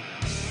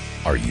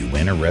 Are you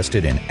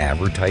interested in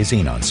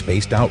advertising on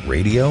Spaced Out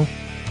Radio?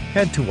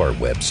 Head to our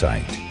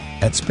website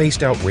at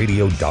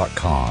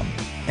spacedoutradio.com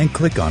and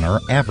click on our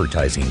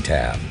advertising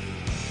tab.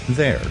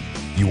 There,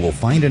 you will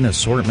find an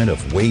assortment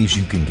of ways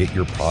you can get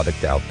your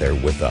product out there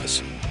with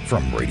us,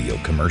 from radio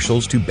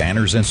commercials to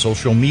banners and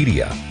social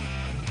media.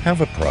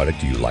 Have a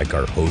product you like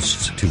our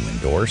hosts to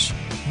endorse?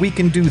 We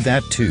can do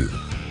that too.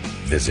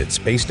 Visit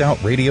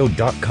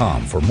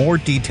spacedoutradio.com for more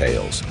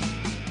details.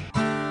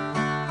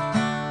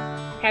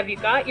 Have you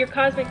got your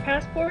Cosmic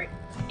Passport?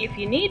 If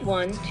you need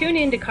one, tune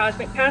in to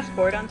Cosmic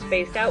Passport on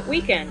Spaced Out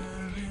Weekend.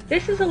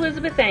 This is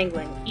Elizabeth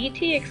Anglin, ET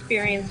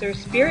experiencer,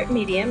 spirit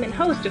medium, and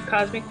host of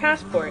Cosmic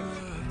Passport.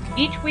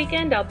 Each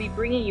weekend I'll be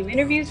bringing you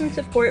interviews and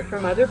support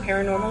from other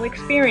paranormal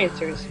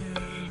experiencers,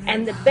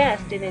 and the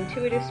best in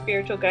intuitive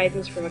spiritual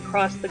guidance from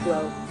across the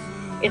globe.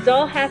 It's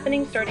all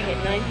happening starting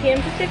at 9 p.m.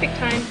 Pacific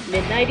Time,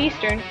 midnight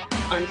Eastern,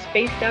 on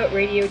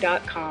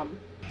spacedoutradio.com.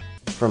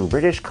 From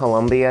British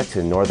Columbia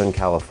to Northern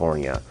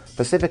California,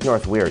 Pacific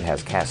North Weird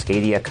has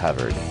Cascadia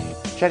covered.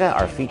 Check out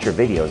our feature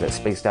videos at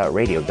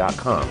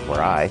spacedoutradio.com,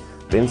 where I,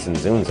 Vincent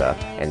Zunza,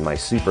 and my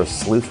super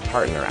sleuth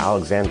partner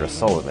Alexandra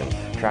Sullivan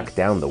track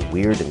down the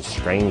weird and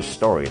strange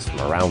stories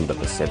from around the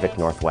Pacific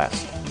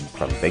Northwest.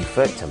 From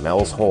Bigfoot to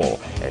Mel's Hole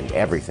and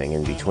everything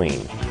in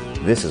between.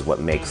 This is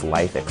what makes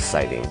life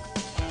exciting.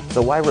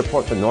 So why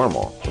report the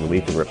normal when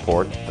we can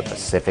report the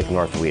Pacific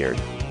North Weird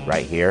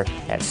right here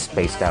at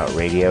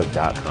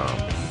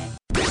spacedoutradio.com.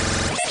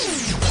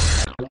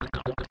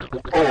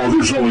 Oh,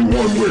 there's only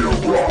one way to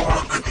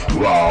rock.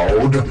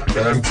 Loud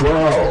and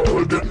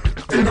proud.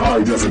 In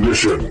high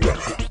definition.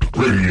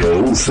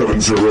 Radio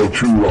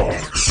 702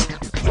 rocks.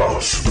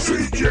 Las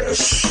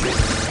Vegas.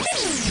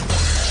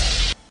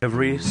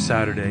 Every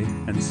Saturday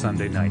and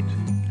Sunday night,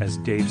 as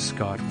Dave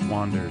Scott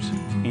wanders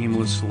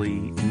aimlessly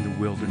in the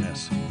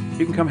wilderness,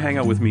 you can come hang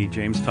out with me,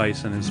 James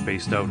Tyson, in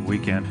Spaced Out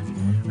Weekend.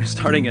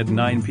 Starting at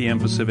 9 p.m.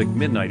 Pacific,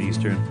 midnight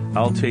Eastern,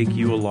 I'll take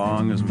you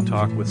along as we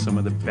talk with some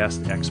of the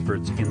best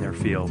experts in their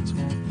fields.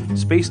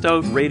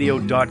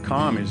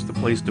 SpacedOutRadio.com is the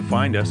place to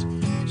find us.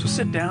 So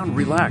sit down,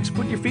 relax,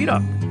 put your feet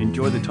up.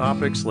 Enjoy the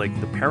topics like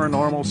the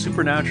paranormal,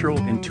 supernatural,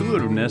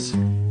 intuitiveness,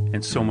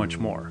 and so much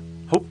more.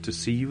 Hope to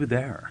see you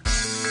there.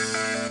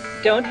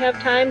 Don't have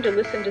time to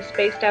listen to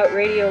Spaced Out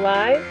Radio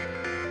live?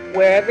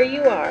 Wherever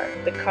you are,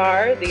 the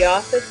car, the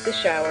office, the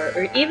shower,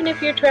 or even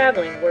if you're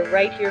traveling, we're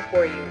right here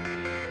for you.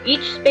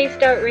 Each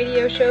Spaced Out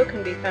Radio show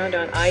can be found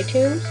on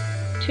iTunes,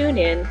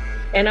 TuneIn,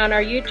 and on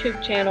our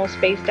YouTube channel,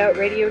 Spaced Out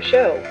Radio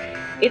Show.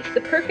 It's the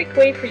perfect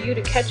way for you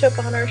to catch up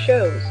on our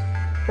shows.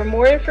 For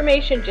more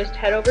information, just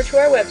head over to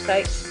our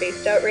website,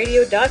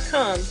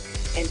 spacedoutradio.com,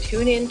 and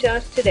tune in to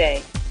us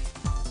today.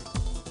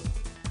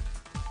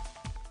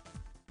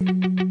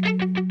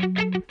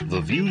 The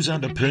views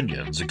and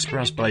opinions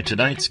expressed by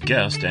tonight's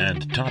guest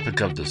and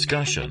topic of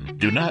discussion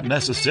do not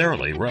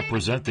necessarily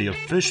represent the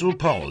official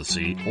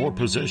policy or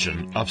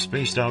position of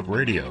Spaced Out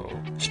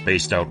Radio,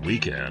 Spaced Out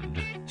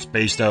Weekend,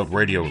 Spaced Out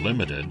Radio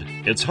Limited,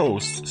 its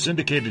hosts,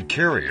 syndicated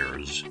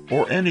carriers,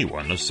 or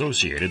anyone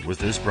associated with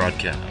this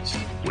broadcast.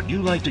 Would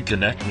you like to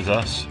connect with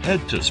us?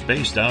 Head to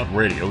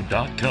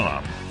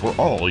spacedoutradio.com for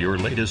all your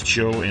latest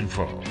show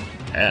info.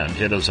 And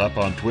hit us up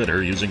on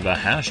Twitter using the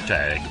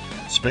hashtag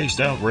Spaced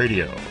Out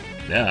Radio.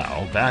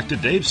 Now, back to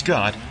Dave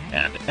Scott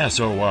and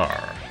SOR.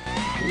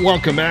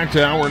 Welcome back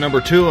to hour number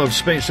 2 of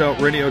Spaced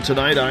Out Radio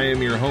tonight. I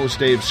am your host,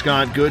 Dave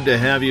Scott. Good to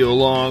have you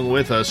along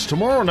with us.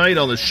 Tomorrow night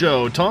on the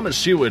show, Thomas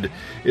Seward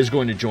is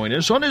going to join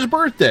us on his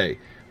birthday.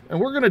 And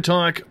we're going to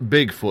talk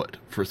Bigfoot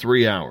for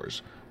 3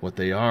 hours. What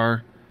they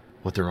are,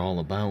 what they're all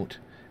about,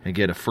 and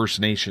get a First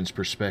Nations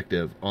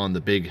perspective on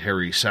the big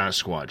hairy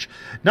Sasquatch.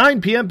 9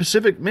 p.m.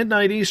 Pacific,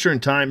 midnight Eastern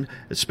time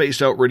at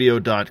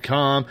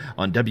spacedoutradio.com,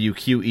 on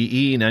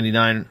WQEE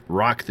 99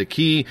 Rock the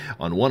Key,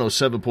 on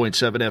 107.7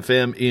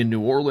 FM in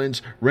New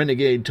Orleans,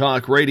 Renegade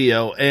Talk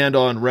Radio, and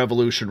on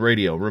Revolution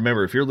Radio.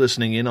 Remember, if you're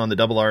listening in on the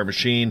Double R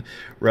machine,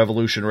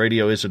 Revolution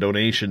Radio is a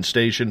donation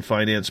station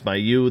financed by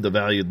you, the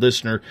valued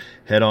listener.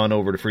 Head on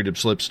over to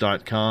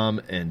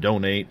freedomslips.com and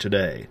donate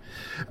today.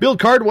 Bill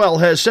Cardwell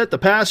has set the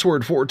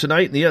password for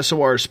tonight in the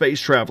SOR Space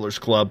Travelers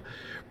Club.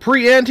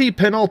 Pre-ante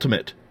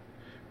penultimate.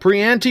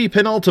 Pre-ante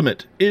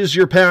penultimate is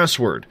your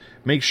password.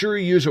 Make sure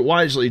you use it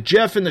wisely.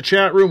 Jeff in the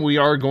chat room, we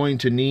are going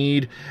to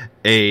need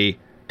a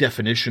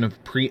definition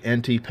of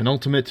pre-ante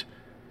penultimate.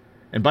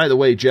 And by the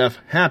way, Jeff,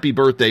 happy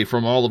birthday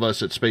from all of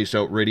us at Spaced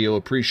Out Radio.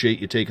 Appreciate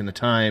you taking the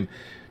time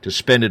to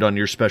spend it on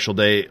your special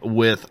day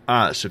with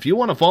us. If you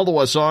want to follow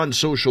us on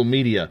social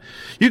media,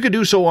 you can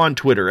do so on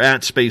Twitter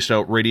at Spaced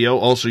Out Radio.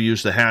 Also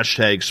use the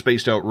hashtag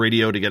Spaced Out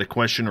Radio to get a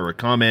question or a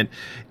comment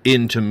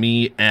into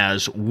me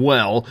as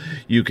well.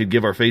 You could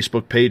give our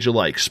Facebook page a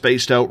like,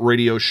 Spaced Out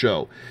Radio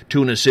Show.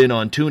 Tune us in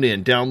on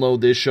TuneIn.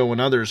 Download this show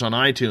and others on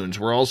iTunes.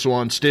 We're also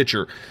on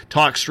Stitcher,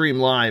 TalkStream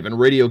Live, and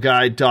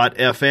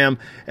RadioGuide.fm.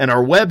 And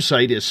our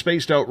website is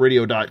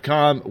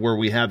spacedoutradio.com, where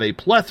we have a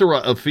plethora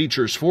of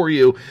features for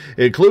you,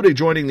 including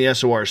joining the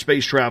SOR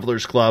Space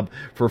Travelers Club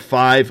for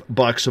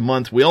 $5 a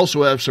month. We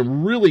also have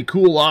some really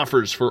cool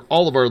offers for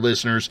all of our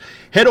listeners.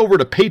 Head over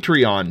to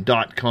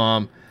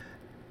patreon.com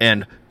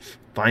and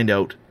find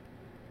out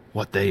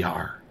what they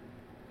are.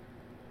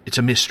 It's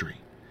a mystery.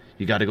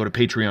 You got to go to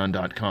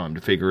patreon.com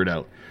to figure it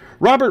out.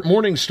 Robert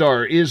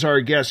Morningstar is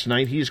our guest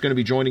tonight. He's going to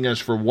be joining us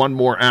for one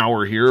more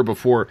hour here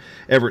before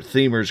Everett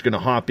Themer is going to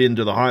hop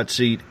into the hot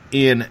seat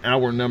in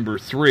hour number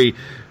 3.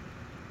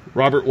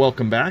 Robert,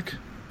 welcome back.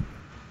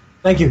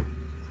 Thank you.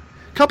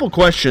 Couple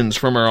questions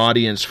from our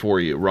audience for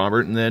you,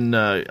 Robert, and then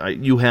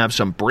you have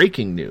some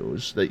breaking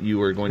news that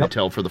you are going to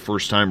tell for the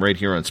first time right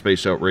here on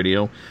Space Out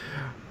Radio.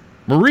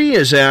 Marie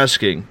is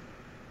asking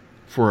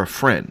for a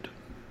friend.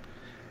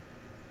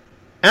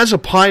 As a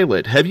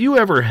pilot, have you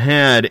ever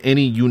had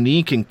any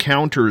unique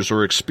encounters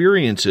or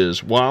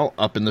experiences while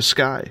up in the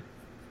sky?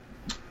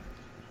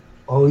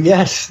 Oh,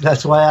 yes.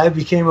 That's why I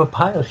became a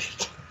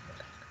pilot.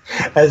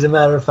 As a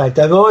matter of fact,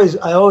 I always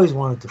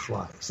wanted to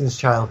fly since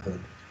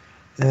childhood.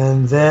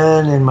 And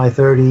then in my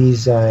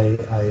 30s,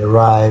 I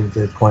arrived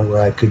at a point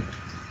where I could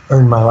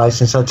earn my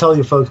license. I'll tell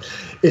you, folks,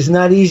 it's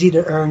not easy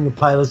to earn your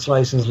pilot's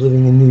license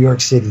living in New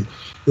York City.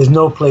 There's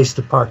no place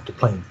to park the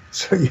plane.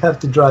 So you have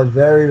to drive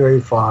very, very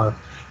far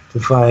to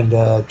find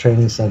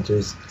training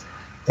centers.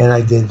 And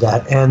I did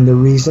that. And the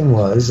reason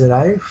was that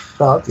I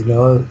felt,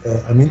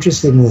 I'm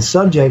interested in the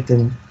subject,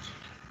 and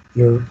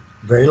you're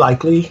more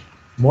likely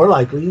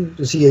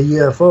to see a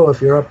UFO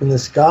if you're up in the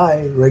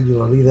sky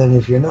regularly than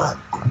if you're not.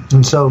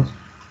 And so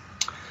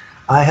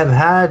I have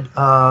had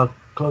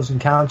close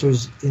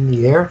encounters in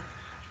the air,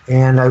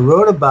 and I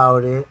wrote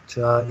about it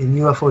in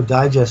UFO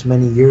Digest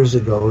many years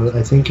ago.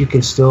 I think you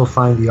can still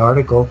find the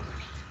article.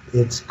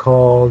 It's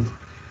called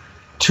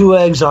 2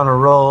 Eggs on a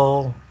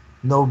Roll,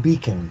 No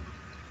Beacon.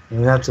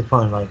 And that's a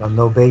pun, like on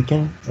no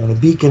bacon. And a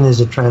beacon is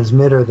a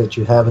transmitter that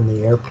you have in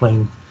the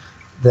airplane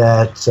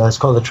that it's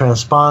called a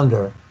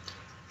transponder.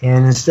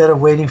 And instead of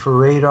waiting for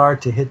radar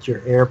to hit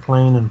your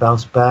airplane and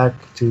bounce back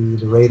to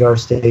the radar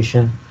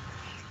station,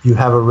 you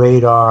have a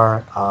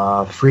radar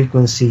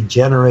frequency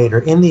generator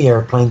in the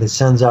airplane that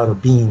sends out a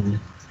beam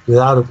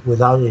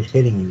without it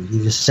hitting you.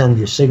 You just send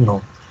your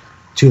signal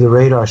to the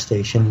radar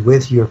station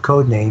with your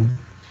code name,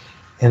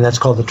 and that's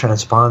called the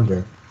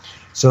transponder.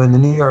 So in the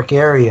New York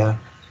area,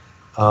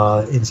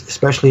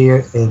 especially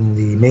in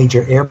the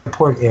major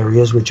airport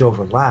areas which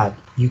overlap,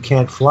 you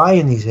can't fly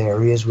in these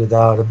areas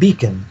without a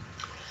beacon.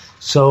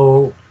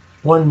 So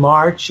one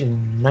March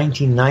in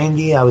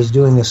 1990, I was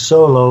doing a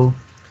solo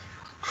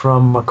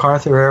from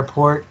MacArthur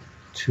Airport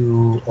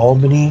to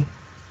Albany,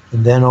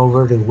 and then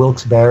over to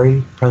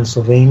Wilkes-Barre,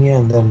 Pennsylvania,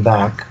 and then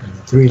back,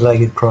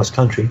 3-legged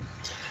cross-country.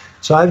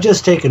 So I've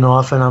just taken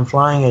off, and I'm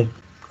flying at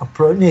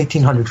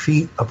 1,800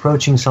 feet,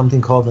 approaching something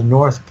called the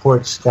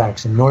Northport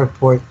Stacks. In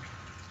Northport,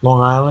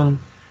 Long Island,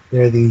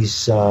 there are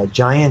these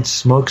giant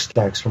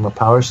smokestacks from a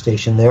power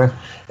station there,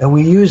 and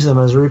we use them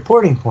as a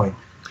reporting point.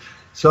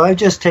 So I've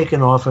just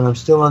taken off, and I'm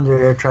still under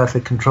air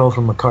traffic control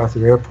from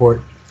MacArthur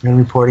Airport and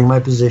reporting my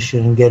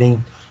position and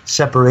getting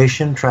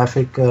separation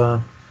traffic.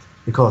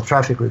 We call it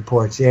traffic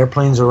reports. The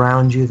airplanes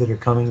around you that are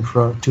coming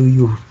to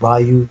you, by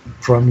you,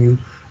 from you,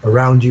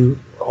 around you,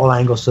 all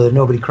angles, so that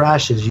nobody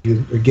crashes.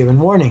 You are given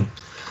warning.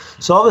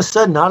 So all of a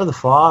sudden, out of the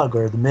fog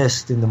or the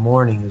mist in the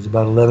morning, it was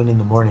about 11 in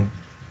the morning,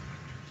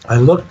 I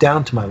look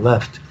down to my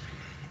left,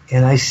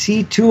 and I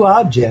see 2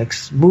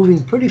 objects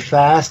moving pretty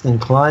fast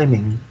and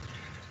climbing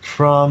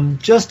from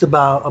just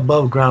about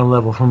above ground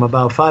level, from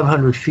about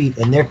 500 feet,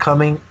 and they're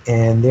coming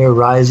and they're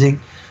rising.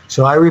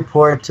 So I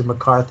report to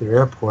MacArthur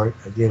Airport.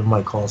 I gave them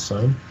my call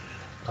sign,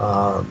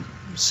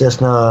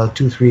 Cessna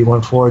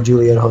 2314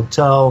 Juliet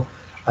Hotel.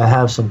 I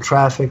have some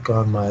traffic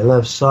on my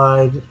left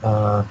side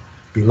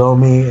below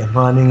me and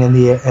running, and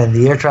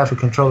the air traffic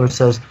controller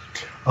says,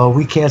 "Oh,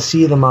 we can't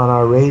see them on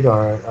our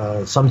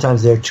radar.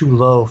 Sometimes they're too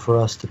low for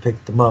us to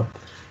pick them up."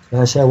 And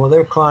I said, "Well,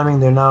 they're climbing.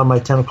 They're now in my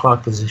 10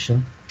 o'clock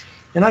position."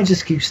 And I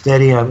just keep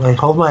steady. I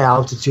hold my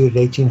altitude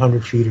at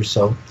 1,800 feet or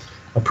so,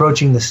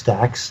 approaching the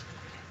stacks.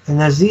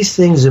 And as these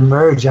things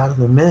emerge out of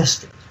the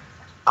mist,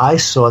 I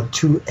saw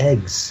 2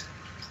 eggs,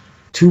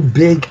 2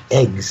 big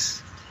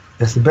eggs.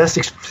 That's the best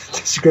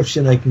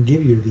description I can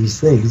give you of these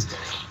things.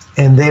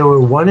 And they were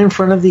one in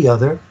front of the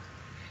other,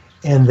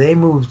 and they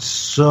moved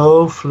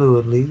so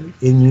fluidly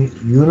in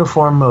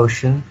uniform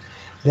motion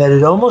that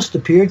it almost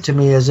appeared to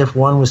me as if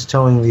one was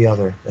towing the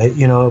other,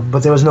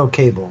 but there was no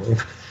cable.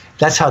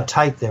 That's how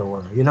tight they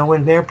were.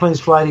 When airplanes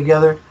fly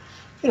together,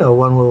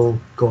 one will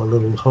go a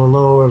little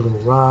lower, a little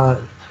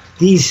right.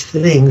 These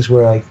things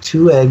were like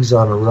 2 eggs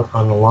on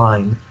a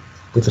line,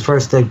 with the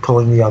first egg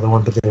pulling the other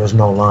one, but there was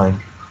no line.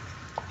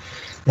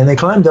 And they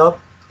climbed up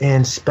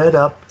and sped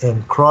up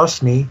and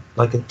crossed me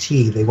like a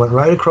T. They went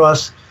right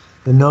across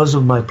the nose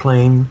of my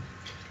plane,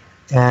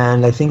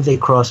 and I think they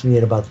crossed me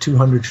at about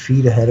 200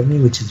 feet ahead of me,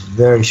 which is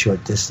very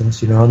short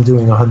distance. You know, I'm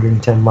doing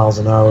 110 miles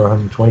an hour,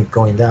 120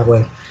 going that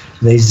way.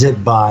 They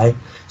zip by.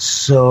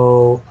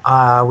 So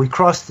we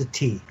crossed the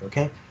T,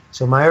 okay?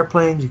 So my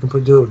airplane, you can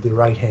do it with your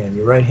right hand.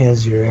 Your right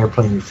hand's your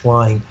airplane, you're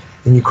flying.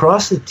 And you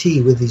cross the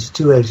T with these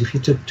two eggs. If you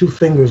took two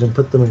fingers and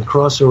put them and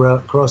cross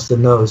the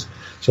nose,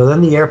 so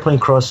then the airplane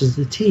crosses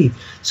the T.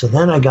 So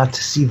then I got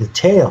to see the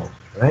tail,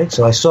 right?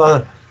 So I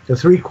saw the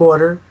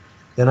three-quarter,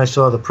 then I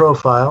saw the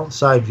profile,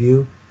 side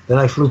view, then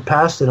I flew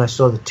past and I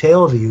saw the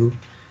tail view.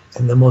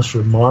 And the most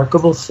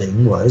remarkable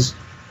thing was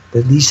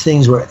that these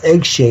things were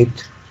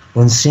egg-shaped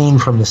when seen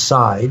from the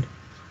side,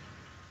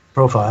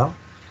 profile,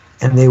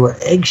 and they were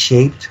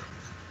egg-shaped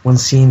when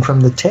seen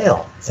from the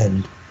tail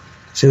end.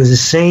 So it was the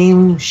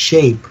same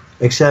shape,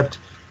 except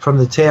from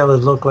the tail it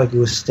looked like it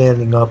was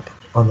standing up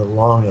on the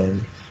long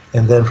end,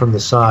 and then from the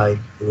side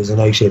it was an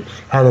egg shape.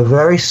 Had a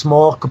very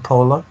small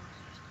cupola,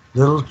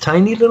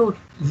 tiny little,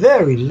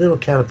 very little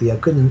canopy. I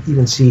couldn't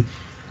even see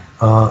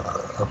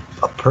a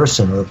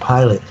person or a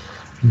pilot.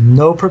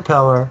 No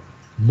propeller,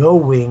 no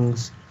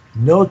wings,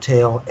 no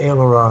tail,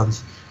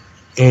 ailerons.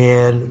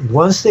 And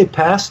once they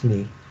passed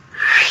me,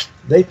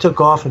 they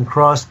took off and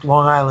crossed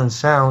Long Island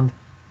Sound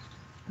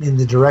in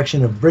the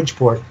direction of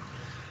Bridgeport.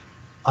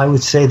 I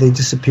would say they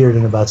disappeared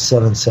in about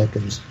 7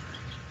 seconds.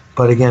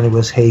 But again, it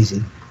was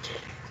hazy.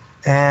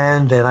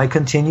 And then I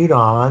continued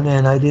on,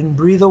 and I didn't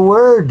breathe a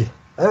word.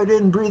 I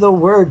didn't breathe a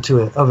word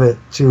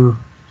to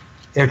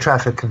air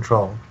traffic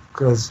control,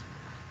 because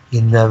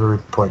you never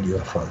report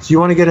UFOs. You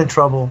want to get in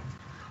trouble.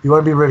 You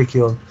want to be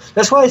ridiculed.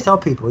 That's why I tell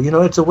people,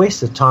 it's a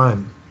waste of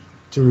time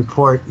to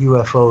report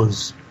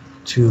UFOs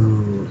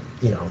to,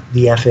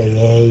 the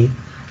FAA,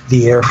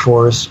 the Air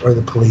Force, or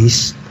the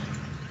police,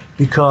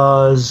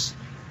 because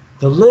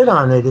the lid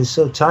on it is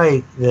so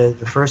tight that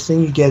the first thing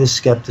you get is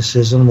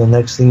skepticism, the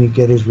next thing you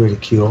get is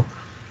ridicule,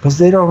 because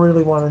they don't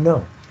really want to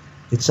know.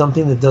 It's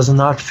something that does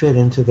not fit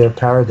into their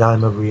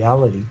paradigm of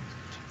reality.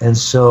 And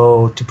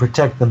so to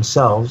protect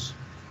themselves,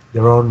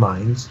 their own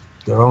minds,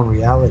 their own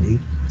reality,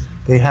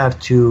 they have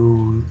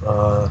to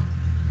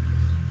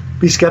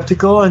be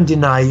skeptical and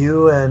deny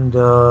you and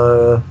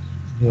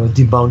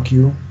debunk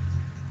you,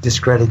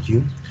 discredit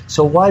you.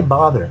 So why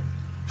bother?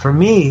 For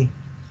me,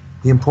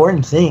 the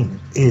important thing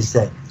is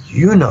that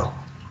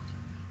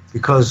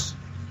because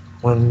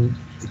when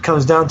it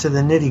comes down to the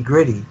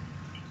nitty-gritty,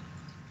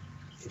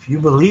 if you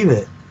believe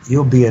it,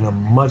 you'll be in a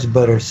much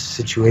better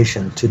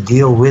situation to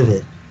deal with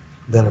it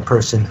than a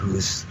person who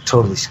is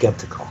totally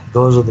skeptical.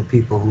 Those are the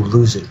people who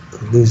lose it,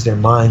 who lose their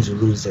minds, who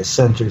lose their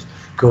centers,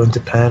 go into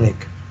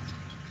panic.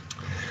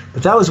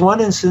 But that was one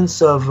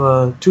instance of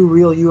two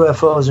real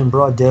UFOs in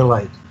broad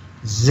daylight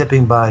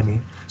zipping by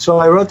me. So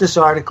I wrote this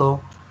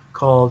article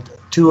called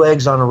Two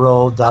Eggs on a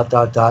Roll, ...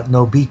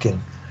 no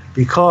beacon,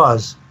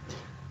 because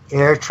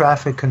air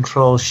traffic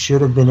control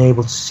should have been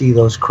able to see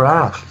those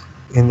craft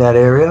in that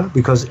area,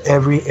 because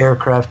every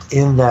aircraft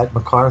in that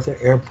MacArthur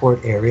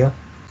Airport area,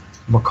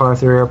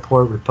 MacArthur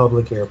Airport,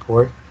 Republic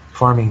Airport,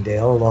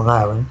 Farmingdale, Long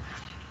Island,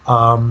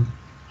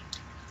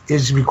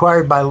 is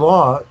required by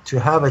law to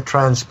have a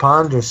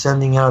transponder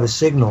sending out a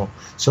signal.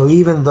 So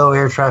even though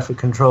air traffic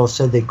control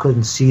said they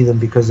couldn't see them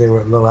because they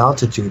were at low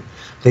altitude,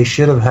 they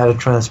should have had a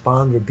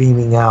transponder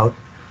beaming out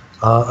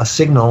a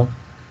signal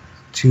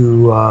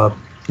to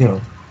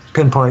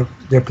pinpoint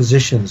their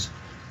positions,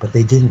 but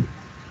they didn't.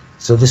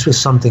 So this was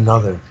something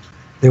other.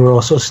 They were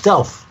also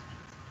stealth,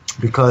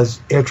 because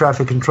air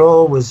traffic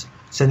control was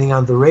sending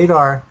out the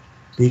radar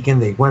beacon.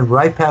 They went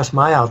right past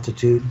my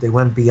altitude. They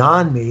went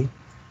beyond me,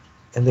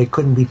 and they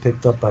couldn't be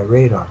picked up by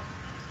radar.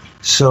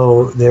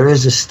 So there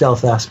is a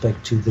stealth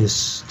aspect to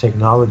this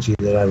technology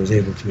that I was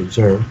able to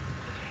observe.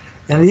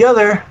 And the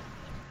other,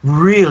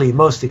 really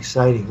most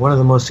exciting, one of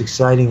the most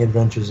exciting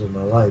adventures of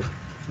my life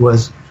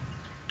was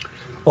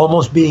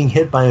almost being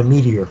hit by a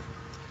meteor.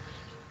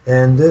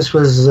 And this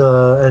was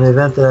an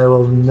event that I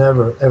will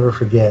never, ever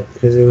forget,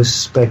 because it was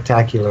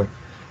spectacular.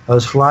 I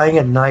was flying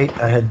at night.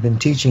 I had been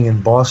teaching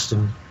in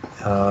Boston.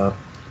 I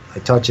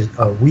taught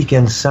a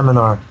weekend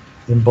seminar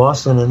in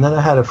Boston, and then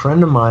I had a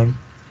friend of mine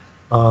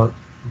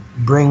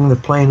bring the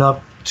plane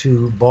up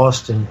to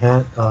Boston,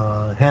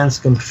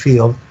 Hanscom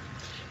Field,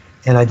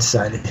 and I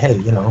decided, hey,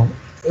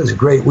 it was a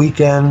great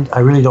weekend. I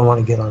really don't want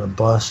to get on a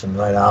bus and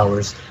ride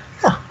hours.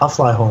 Yeah, I'll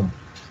fly home.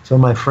 So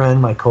my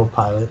friend, my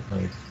co-pilot,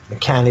 my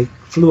mechanic,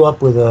 flew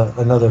up with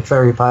another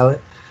ferry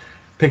pilot,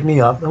 picked me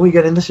up, and we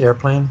get in this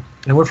airplane,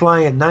 and we're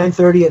flying at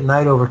 9:30 at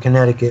night over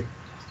Connecticut,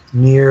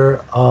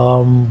 near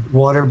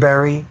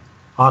Waterbury,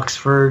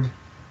 Oxford,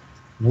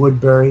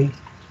 Woodbury,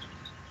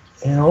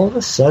 and all of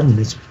a sudden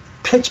it's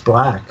pitch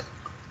black,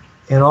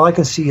 and all I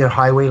can see are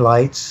highway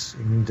lights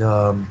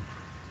and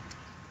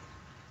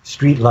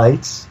street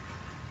lights,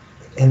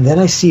 and then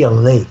I see a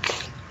lake,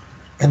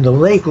 and the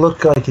lake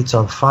looked like it's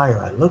on fire.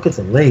 I look at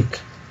the lake,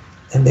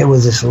 And there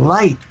was this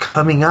light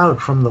coming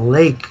out from the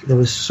lake that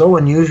was so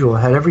unusual.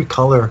 It had every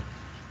color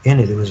in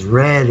it. It was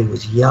red, it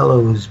was yellow,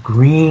 it was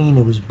green,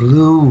 it was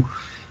blue,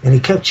 and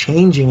it kept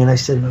changing. And I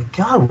said, my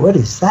God, what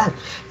is that?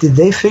 Did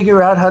they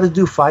figure out how to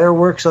do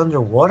fireworks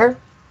underwater?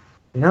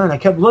 And I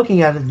kept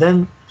looking at it.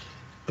 Then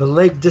the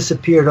lake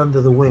disappeared under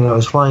the wing. I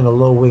was flying a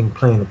low wing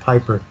plane, a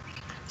Piper,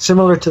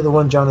 similar to the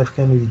one John F.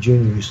 Kennedy Jr.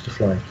 used to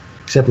fly,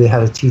 except they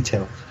had a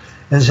T-tail.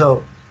 And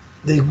so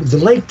the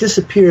lake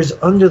disappears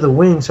under the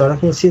wing, so I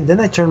can't see it. Then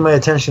I turned my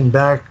attention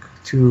back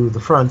to the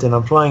front, and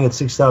I'm flying at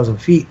 6,000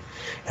 feet.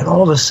 And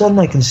all of a sudden,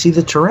 I can see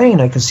the terrain.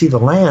 I can see the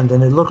land,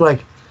 and it looked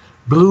like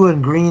blue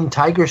and green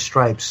tiger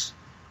stripes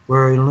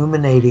were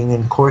illuminating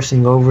and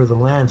coursing over the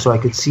land. So I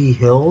could see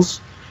hills,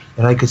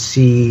 and I could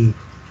see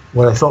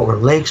what I thought were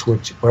lakes,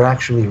 which were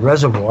actually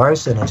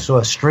reservoirs, and I saw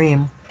a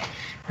stream.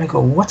 And I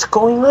go, what's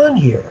going on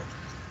here?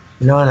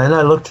 And then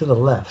I looked to the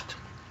left,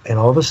 and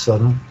all of a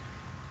sudden,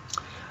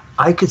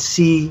 I could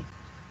see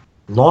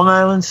Long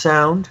Island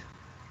Sound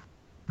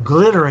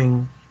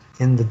glittering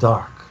in the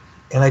dark.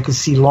 And I could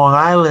see Long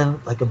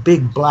Island like a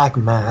big black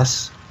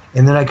mass.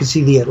 And then I could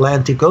see the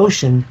Atlantic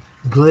Ocean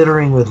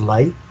glittering with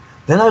light.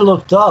 Then I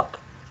looked up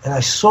and I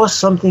saw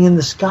something in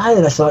the sky,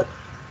 and I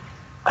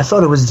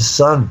thought it was the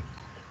sun.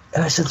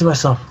 And I said to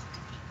myself,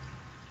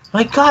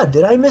 my God,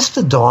 did I miss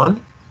the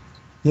dawn?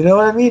 You know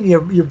what I mean?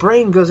 Your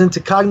brain goes into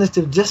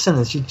cognitive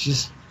dissonance. You're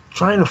just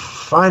trying to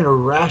find a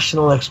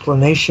rational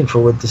explanation for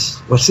what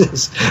this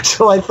is.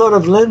 So I thought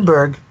of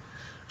Lindbergh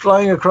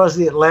flying across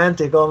the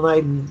Atlantic all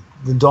night, and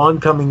the dawn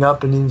coming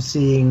up, and him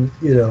seeing,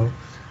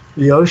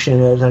 the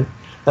ocean. And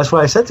that's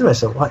why I said to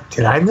myself, what,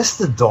 did I miss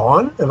the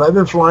dawn? Have I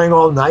been flying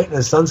all night and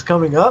the sun's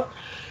coming up?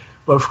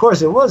 But of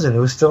course it wasn't. It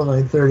was still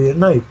 9:30 at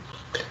night.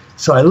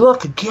 So I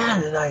look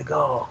again and I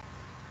go,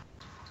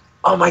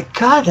 oh my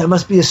God, that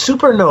must be a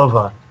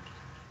supernova.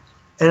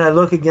 And I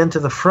look again to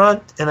the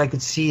front, and I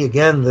could see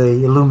again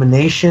the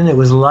illumination. It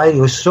was light.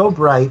 It was so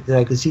bright that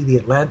I could see the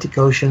Atlantic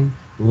Ocean,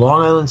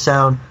 Long Island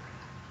Sound,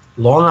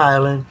 Long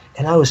Island,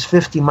 and I was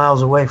 50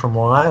 miles away from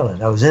Long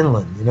Island. I was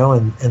inland, and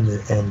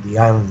the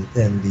island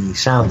and the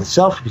sound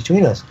itself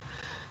between us.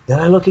 Then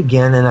I look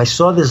again, and I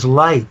saw this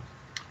light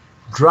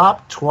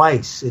drop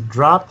twice. It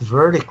dropped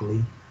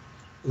vertically,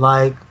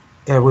 like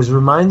it was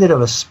reminded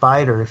of a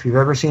spider. If you've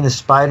ever seen a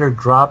spider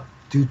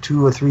do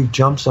 2 or 3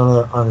 jumps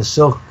on a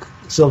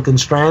silken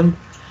strand,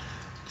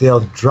 they'll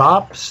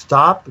drop,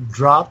 stop,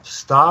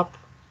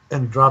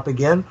 and drop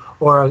again.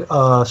 Or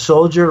a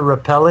soldier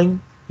rappelling.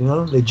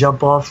 They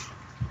jump off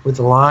with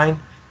the line,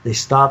 they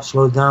stop,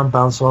 slow down,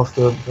 bounce off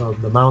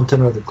the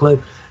mountain or the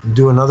cliff, and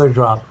do another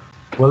drop.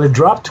 Well, it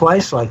dropped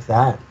twice like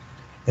that,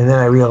 and then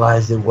I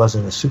realized it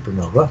wasn't a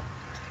supernova.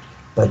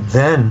 But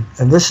then,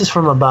 and this is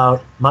from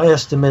about, my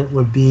estimate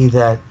would be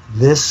that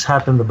this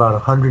happened about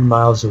 100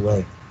 miles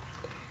away.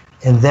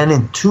 And then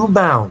in two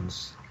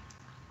bounds,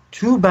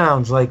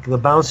 like the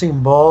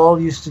bouncing ball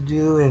used to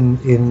do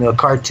in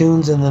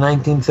cartoons in the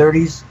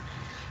 1930s,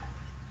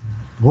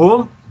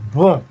 boom,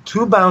 boom,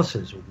 2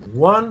 bounces,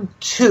 1,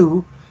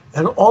 2,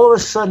 and all of a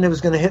sudden it was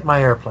going to hit my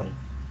airplane.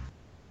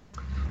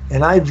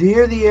 And I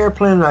veer the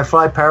airplane and I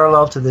fly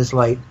parallel to this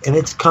light, and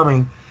it's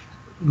coming.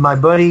 My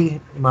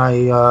buddy,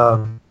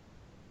 my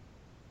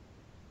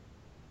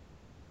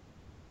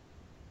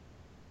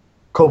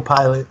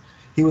co-pilot,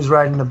 he was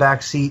riding the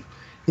back seat.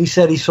 He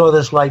said he saw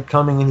this light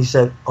coming, and he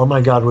said, oh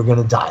my God, we're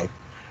going to die.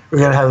 We're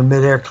going to have a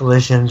mid-air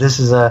collision. This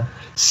is a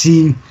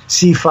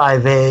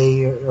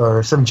C-5A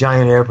or some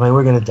giant airplane.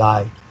 We're going to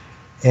die.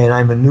 And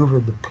I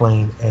maneuvered the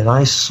plane, and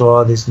I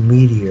saw this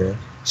meteor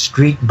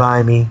streak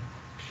by me.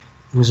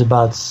 It was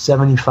about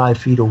 75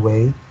 feet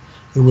away.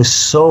 It was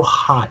so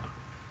hot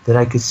that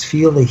I could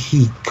feel the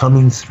heat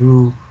coming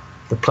through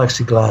the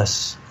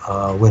plexiglass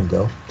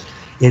window.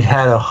 It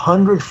had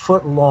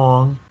 100-foot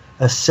long,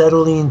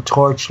 acetylene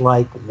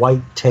torch-like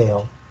white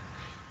tail.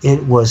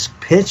 It was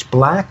pitch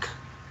black.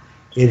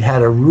 It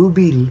had a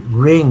ruby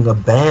ring, a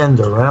band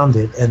around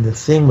it, and the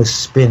thing was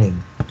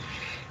spinning.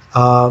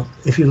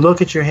 If you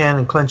look at your hand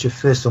and clench your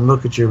fist and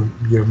look at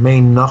your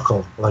main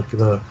knuckle, like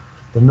the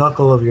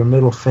knuckle of your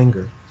middle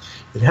finger,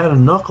 it had a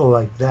knuckle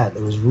like that.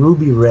 It was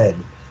ruby red,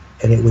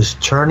 and it was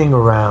turning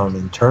around,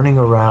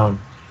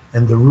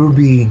 and the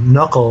ruby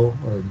knuckle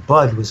or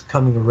bud was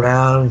coming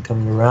around.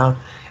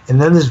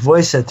 And then this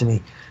voice said to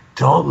me,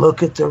 don't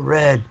look at the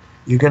red.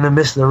 You're going to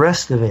miss the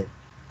rest of it.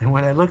 And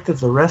when I looked at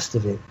the rest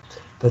of it,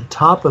 the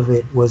top of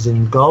it was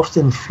engulfed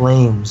in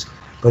flames,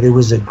 but it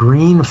was a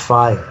green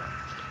fire.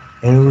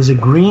 And it was a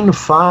green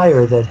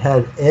fire that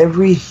had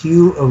every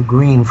hue of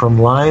green, from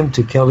lime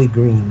to Kelly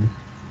green.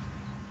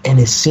 And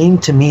it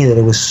seemed to me that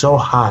it was so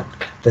hot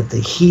that the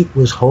heat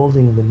was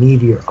holding the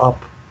meteor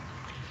up.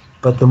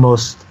 But the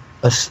most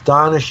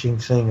astonishing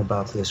thing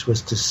about this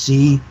was to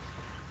see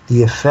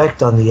the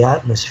effect on the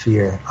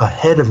atmosphere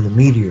ahead of the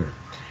meteor.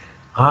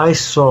 I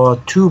saw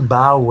 2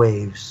 bow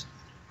waves,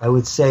 I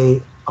would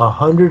say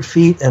 100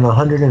 feet and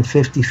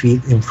 150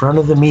 feet in front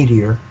of the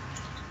meteor,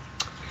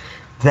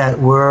 that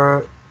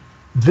were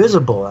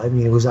visible. I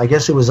mean, I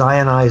guess it was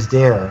ionized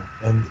air,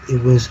 and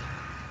it was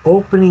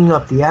opening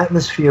up. The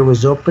atmosphere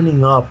was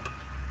opening up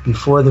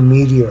before the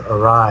meteor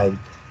arrived.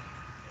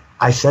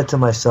 I said to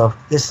myself,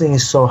 this thing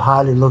is so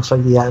hot, it looks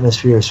like the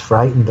atmosphere is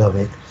frightened of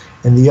it.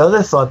 And the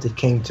other thought that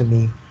came to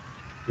me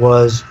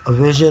was a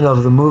vision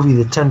of the movie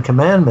The Ten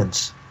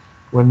Commandments,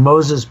 when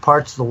Moses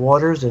parts the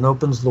waters and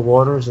opens the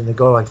waters and they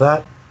go like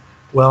that.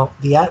 Well,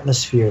 the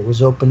atmosphere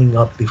was opening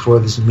up before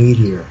this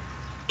meteor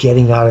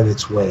getting out of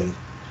its way.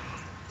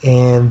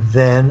 And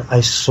then I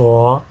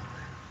saw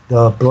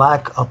a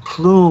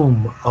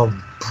plume of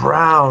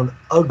brown,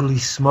 ugly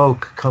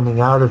smoke coming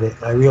out of it.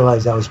 I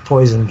realized that was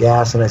poison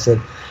gas, and I said,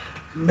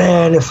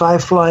 man, if I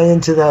fly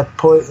into that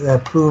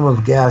plume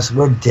of gas,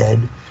 we're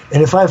dead.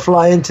 And if I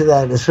fly into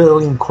that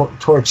acetylene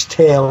torch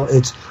tail,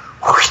 it's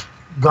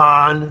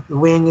gone. The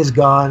wing is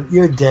gone.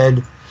 You're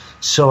dead.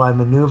 So I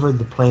maneuvered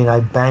the plane.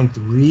 I banked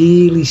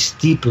really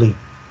steeply.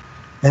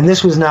 And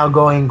this was now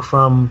going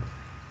from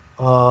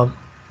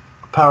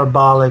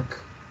parabolic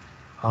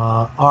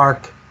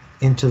arc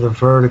into the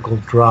vertical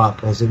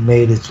drop as it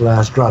made its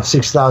last drop.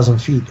 6,000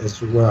 feet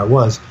is where I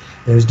was.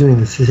 And it was doing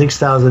the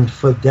 6,000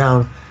 foot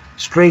down,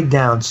 straight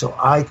down. So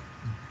I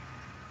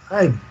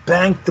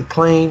banked the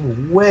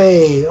plane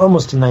way,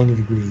 almost to 90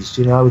 degrees.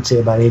 I would say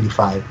about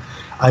 85.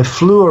 I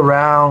flew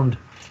around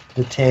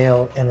the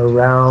tail and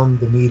around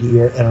the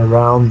meteor and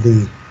around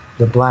the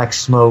black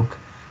smoke.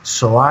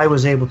 So I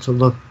was able to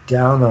look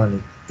down on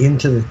it,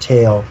 into the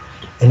tail,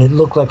 and it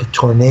looked like a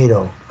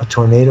tornado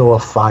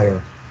of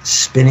fire,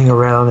 spinning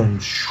around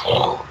and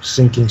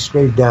sinking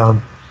straight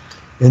down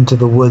into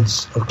the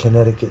woods of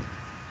Connecticut.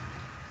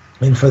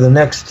 And for the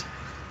next,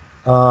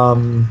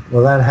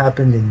 that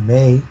happened in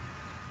May.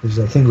 I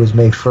think it was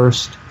May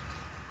 1st,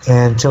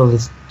 and till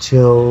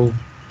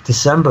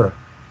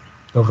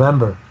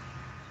November,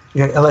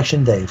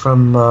 election day.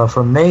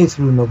 From May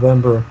through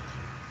November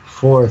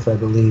 4th, I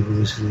believe it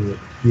was the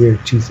year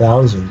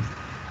 2000.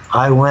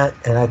 I went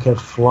and I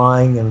kept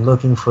flying and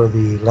looking for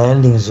the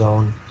landing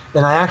zone,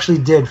 and I actually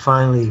did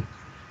finally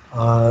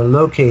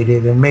locate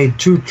it and made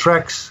two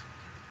treks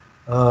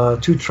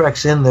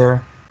in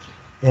there,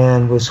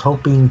 and was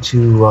hoping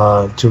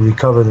to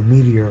recover the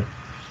meteor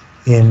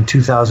in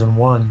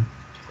 2001.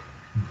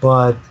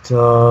 But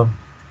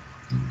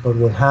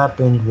what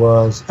happened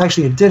was,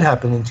 actually it did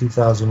happen in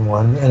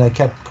 2001, and I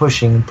kept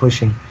pushing and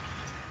pushing,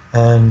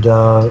 and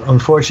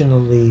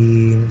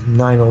unfortunately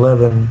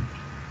 9/11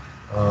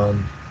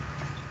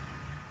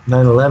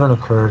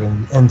 occurred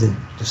and ended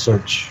the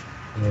search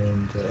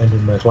and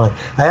ended my flying.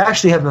 I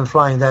actually have been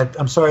flying that.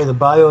 I'm sorry, the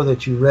bio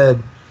that you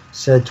read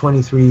said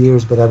 23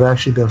 years, but I've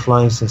actually been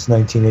flying since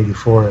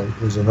 1984.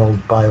 It was an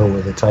old bio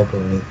with a typo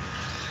in it.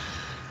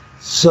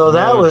 So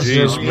that was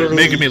really,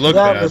 making me look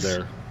bad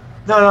there.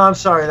 No, I'm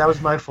sorry. That was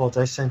my fault.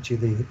 I sent you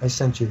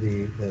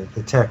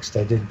the text.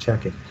 I didn't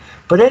check it.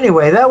 But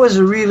anyway, that was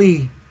a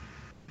really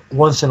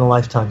once in a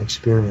lifetime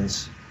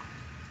experience.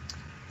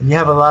 And you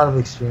have a lot of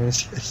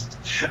experiences.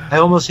 I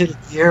almost hit a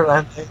deer.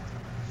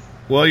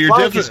 Well,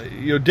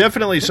 you're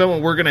definitely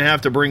someone we're going to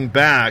have to bring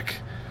back,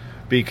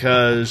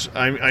 because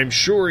I'm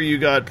sure you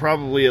got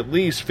probably at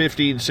least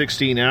 15,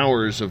 16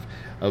 hours of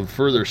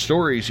further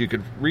stories you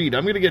could read.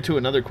 I'm going to get to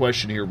another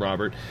question here,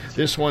 Robert.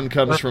 This one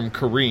comes from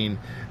Corrine,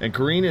 and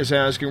Corrine is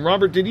asking,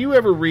 Robert, did you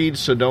ever read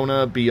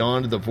Sedona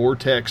Beyond the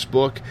Vortex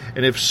book?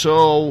 And if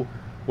so,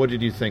 what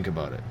did you think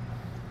about it?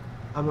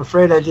 I'm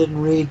afraid I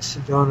didn't read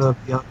Sedona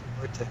Beyond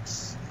the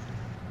Vortex.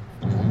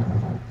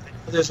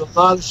 There's a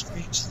lot of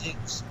strange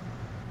things,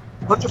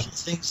 wonderful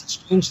things and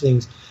strange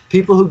things.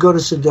 People who go to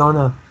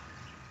Sedona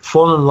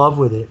fall in love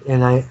with it,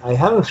 and I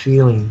have a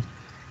feeling,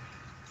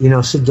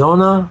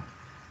 Sedona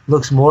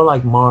looks more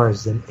like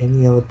Mars than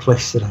any other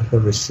place that I've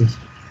ever seen.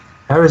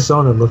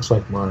 Arizona looks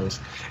like Mars.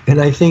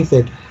 And I think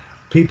that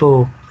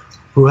people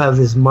who have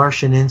this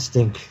Martian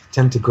instinct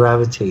tend to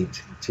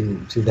gravitate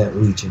to that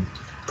region.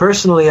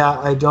 Personally,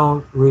 I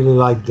don't really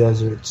like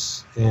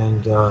deserts,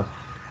 and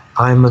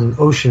I'm an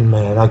ocean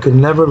man. I could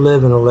never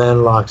live in a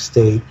landlocked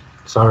state.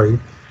 Sorry.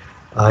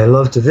 I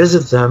love to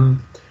visit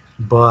them,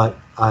 but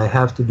I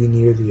have to be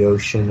near the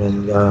ocean,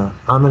 and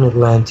I'm an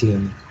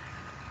Atlantean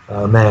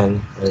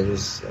man.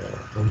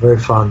 I'm very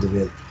fond of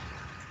it,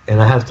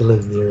 and I have to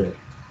live near it.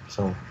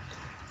 So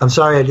I'm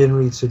sorry I didn't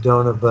read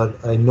Sedona, but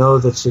I know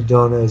that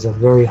Sedona is a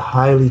very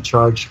highly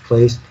charged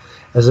place.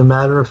 As a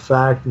matter of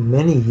fact,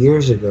 many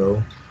years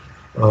ago,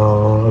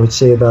 I would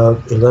say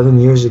about 11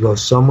 years ago,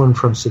 someone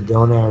from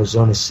Sedona,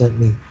 Arizona sent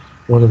me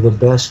one of the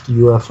best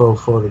UFO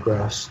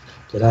photographs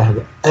that I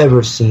have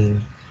ever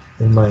seen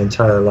in my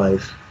entire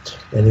life.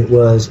 And it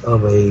was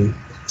of a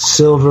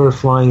silver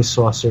flying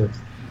saucer.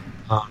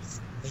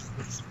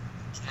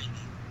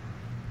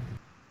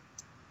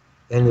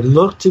 And it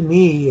looked to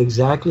me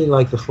exactly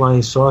like the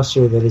flying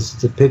saucer that is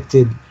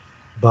depicted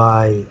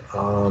by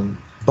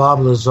Bob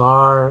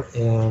Lazar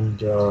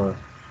and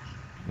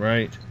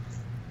right.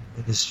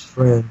 his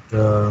friend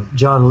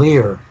John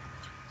Lear.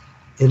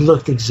 It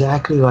looked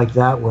exactly like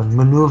that one,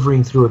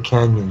 maneuvering through a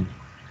canyon,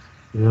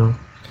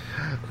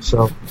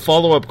 So,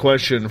 follow-up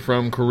question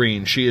from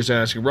Corrine. She is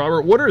asking,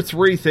 Robert, what are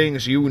 3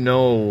 things you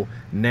know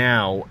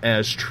now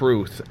as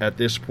truth at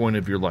this point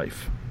of your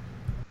life?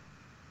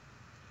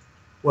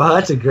 Well,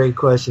 that's a great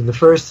question. The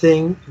first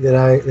thing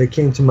that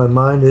came to my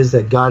mind is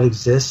that God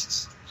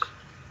exists.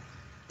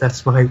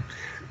 That's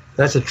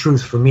a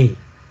truth for me.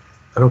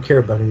 I don't care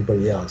about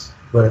anybody else,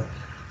 but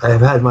I have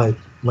had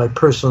my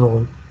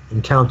personal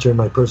encounter,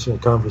 my personal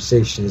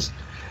conversations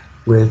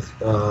with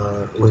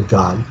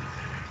God,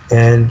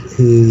 and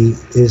He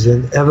is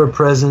an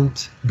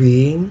ever-present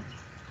being.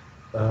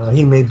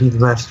 He may be the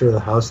master of the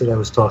house that I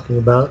was talking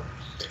about.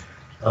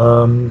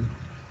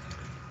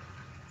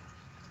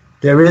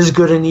 There is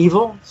good and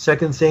evil.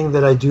 Second thing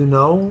that I do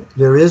know,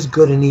 there is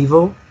good and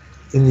evil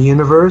in the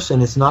universe,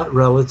 and it's not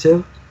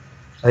relative.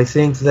 I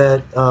think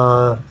that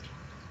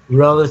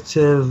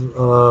relative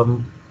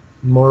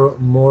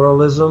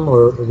moralism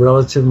or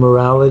relative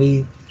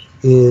morality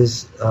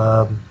is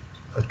a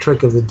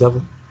trick of the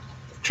devil,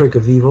 a trick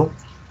of evil.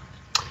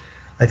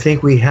 I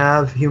think we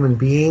have human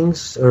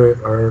beings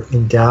are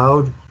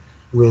endowed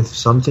with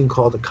something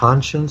called a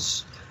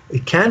conscience.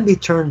 It can be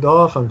turned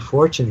off,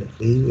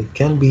 unfortunately. It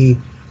can be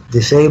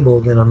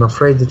disabled, and I'm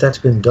afraid that that's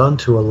been done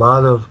to a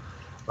lot of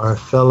our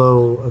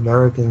fellow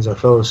Americans, our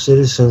fellow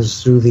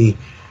citizens, through the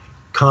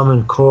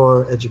Common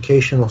Core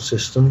educational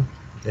system.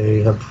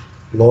 They have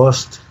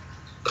lost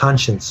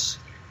conscience.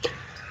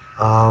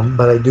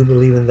 But I do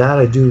believe in that.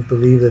 I do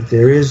believe that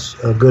there is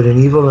good and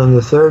evil. And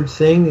the third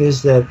thing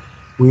is that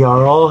we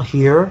are all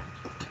here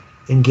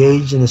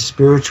engaged in a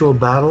spiritual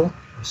battle,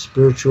 a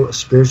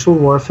spiritual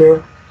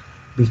warfare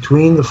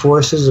between the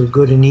forces of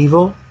good and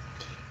evil.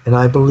 And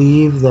I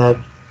believe that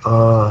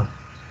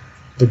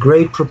the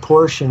great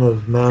proportion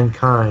of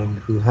mankind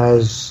who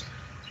has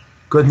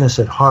goodness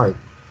at heart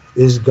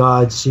is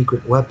God's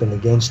secret weapon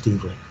against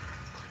evil.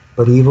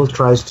 But evil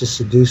tries to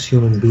seduce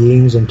human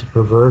beings and to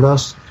pervert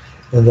us,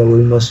 and that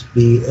we must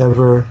be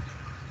ever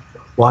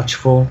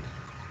watchful,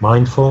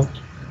 mindful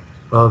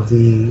of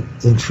the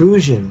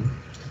intrusion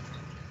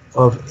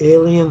of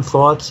alien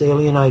thoughts,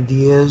 alien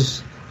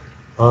ideas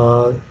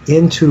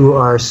into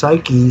our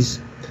psyches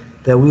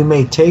that we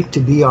may take to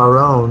be our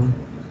own,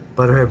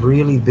 but have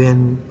really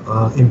been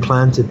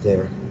implanted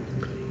there.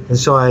 And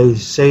so I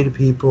say to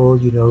people,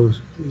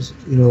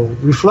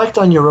 reflect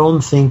on your own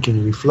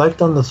thinking,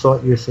 reflect on the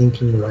thought you're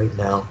thinking right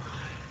now,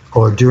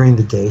 or during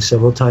the day,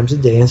 several times a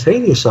day, and say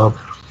to yourself,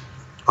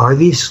 are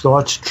these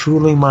thoughts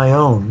truly my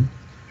own,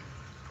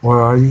 or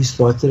are these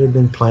thoughts that have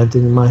been planted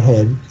in my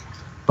head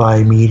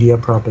by media,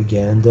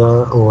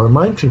 propaganda, or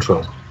mind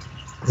control?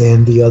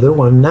 And the other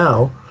one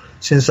now,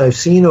 since I've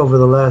seen over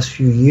the last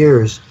few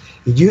years,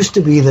 it used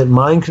to be that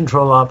mind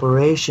control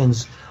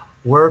operations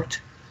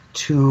worked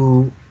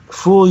to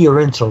fool your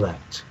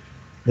intellect.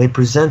 They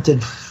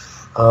presented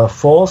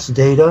false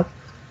data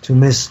to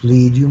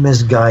mislead you,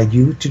 misguide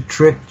you, to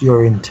trick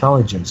your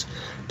intelligence.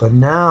 But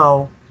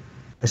now,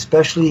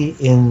 especially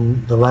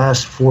in the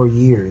last 4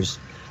 years,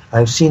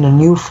 I've seen a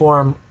new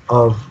form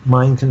of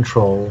mind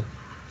control,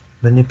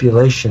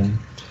 manipulation,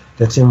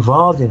 that's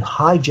involved in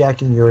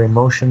hijacking your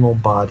emotional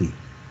body.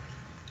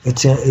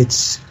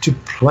 It's to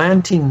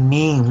planting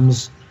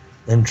memes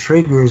and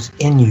triggers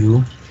in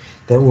you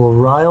that will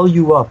rile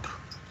you up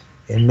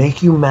and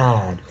make you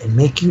mad and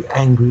make you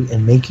angry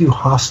and make you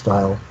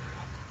hostile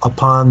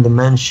upon the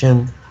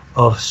mention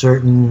of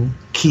certain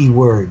key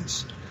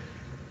words.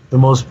 The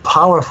most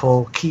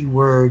powerful key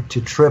word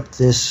to trip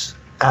this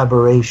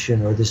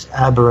aberration or this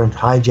aberrant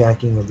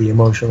hijacking of the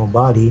emotional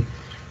body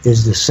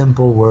is the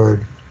simple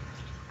word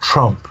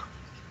Trump.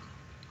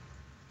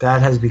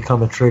 That has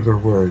become a trigger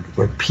word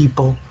where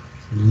people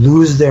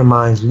lose their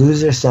minds,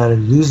 lose their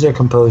sanity, lose their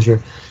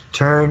composure,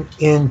 turn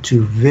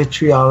into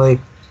vitriolic,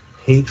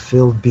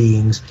 hate-filled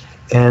beings.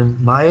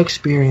 And my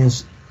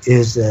experience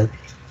is that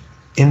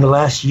in the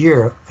last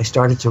year, I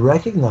started to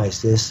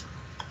recognize this,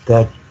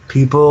 that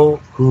people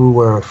who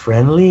were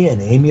friendly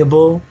and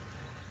amiable,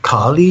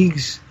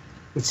 colleagues,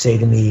 would say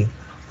to me,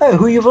 hey,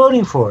 who are you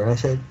voting for? And I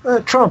said,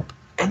 Trump.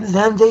 And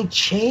then they'd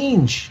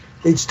change.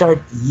 They'd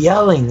start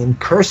yelling and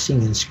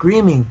cursing and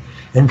screaming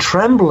and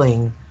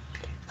trembling.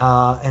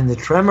 And the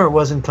tremor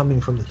wasn't coming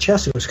from the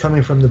chest, it was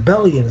coming from the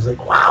belly. And it's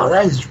like, wow,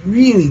 that is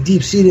really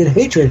deep-seated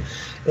hatred.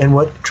 And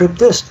what tripped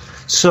this?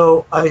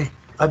 So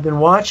I've been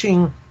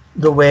watching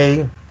the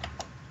way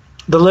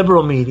the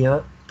liberal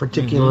media,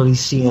 particularly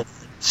CNN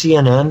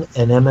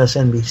and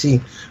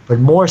MSNBC, but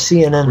more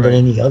CNN than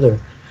any other,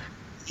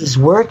 is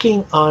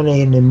working on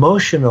an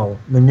emotional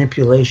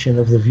manipulation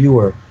of the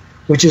viewer,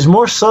 which is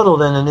more subtle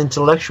than an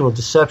intellectual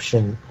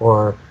deception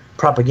or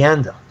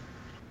propaganda.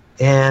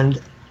 And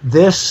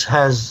this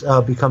has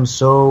become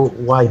so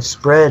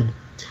widespread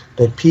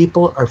that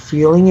people are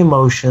feeling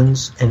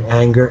emotions and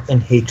anger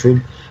and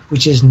hatred,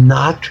 which is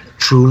not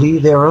truly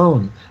their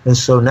own. And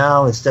so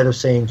now, instead of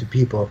saying to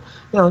people,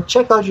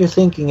 check out your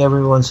thinking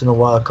every once in a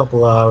while, a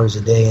couple of hours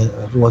a day,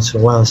 every once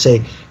in a while, and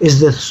say, is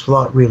this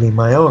thought really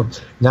my own?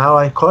 Now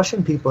I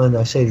caution people and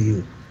I say to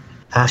you,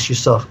 ask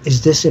yourself,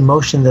 is this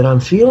emotion that I'm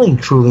feeling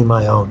truly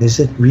my own?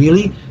 Is it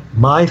really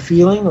my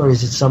feeling, or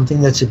is it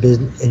something that's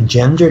been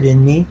engendered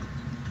in me,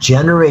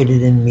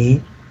 generated in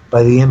me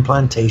by the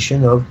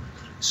implantation of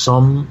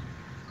some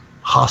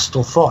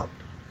hostile thought?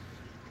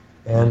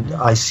 And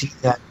I see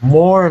that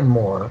more and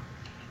more,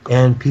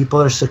 and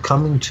people are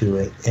succumbing to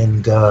it,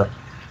 and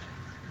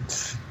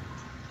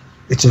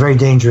it's a very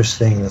dangerous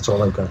thing. That's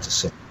all I've got to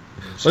say.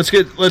 Let's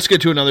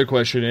get to another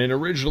question. And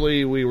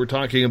originally we were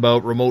talking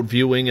about remote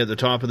viewing at the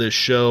top of this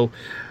show.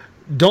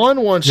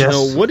 Don wants to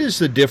know, what is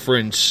the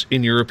difference,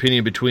 in your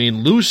opinion,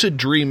 between lucid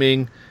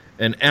dreaming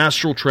and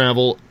astral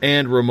travel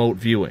and remote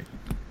viewing?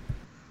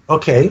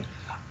 Okay,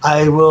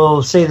 I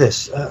will say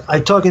this. I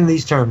talk in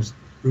these terms: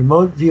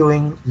 remote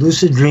viewing,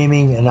 lucid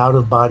dreaming, and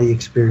out-of-body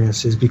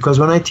experiences. Because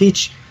when I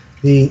teach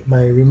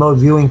my remote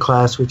viewing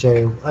class, which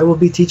I will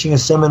be teaching a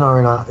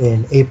seminar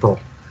in April,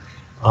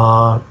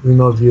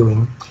 remote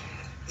viewing.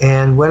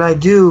 And when I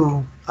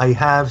do, I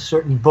have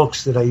certain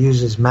books that I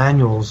use as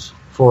manuals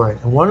for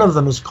it. And one of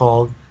them is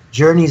called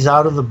Journeys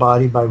Out of the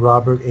Body by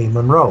Robert A.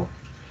 Monroe.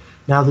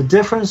 Now, the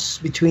difference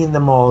between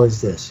them all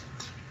is this.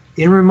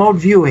 In remote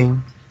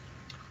viewing,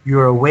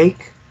 you're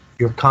awake,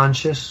 you're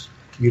conscious,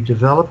 you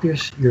develop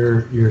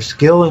your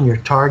skill and your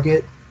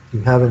target, you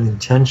have an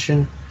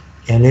intention,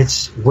 and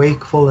it's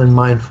wakeful and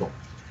mindful.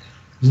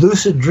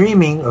 Lucid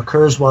dreaming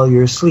occurs while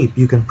you're asleep.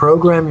 You can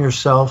program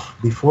yourself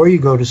before you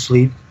go to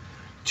sleep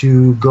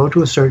to go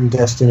to a certain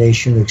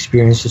destination, to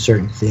experience a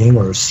certain thing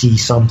or see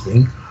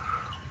something.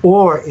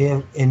 Or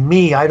in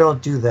me, I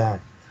don't do that.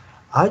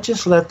 I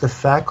just let the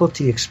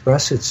faculty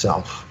express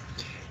itself.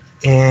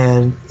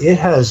 And it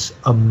has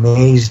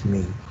amazed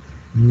me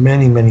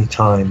many, many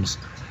times.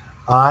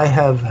 I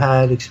have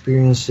had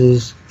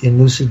experiences in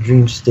lucid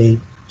dream state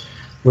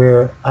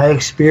where I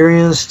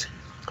experienced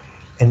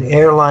an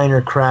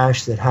airliner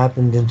crash that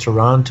happened in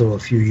Toronto a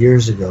few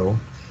years ago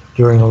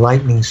during a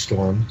lightning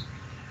storm,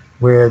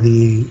 where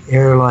the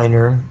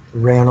airliner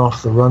ran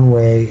off the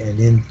runway and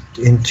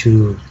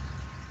into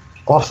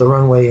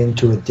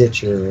a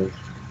ditch or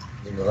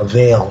a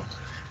veil,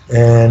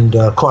 and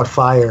caught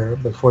fire.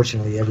 But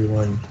fortunately,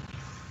 everyone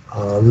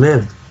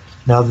lived.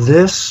 Now,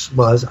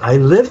 I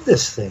lived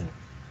this thing.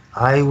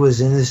 I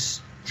was in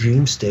this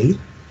dream state,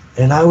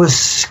 and I was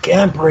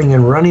scampering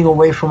and running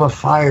away from a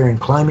fire and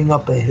climbing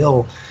up a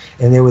hill,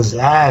 and there was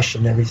ash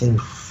and everything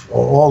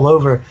all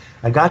over.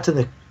 I got to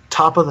the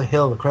top of the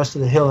hill, the crest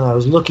of the hill, and I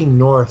was looking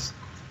north.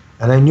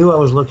 And I knew I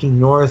was looking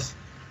north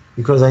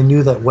because I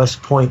knew that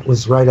West Point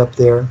was right up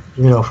there.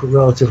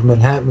 Relative to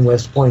Manhattan,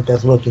 West Point,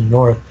 that's looking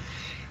north.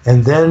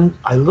 And then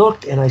I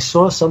looked and I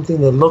saw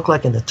something that looked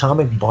like an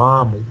atomic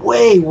bomb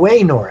way,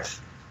 way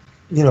north.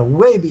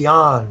 Way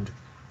beyond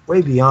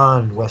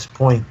West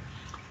Point.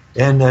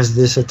 And as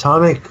this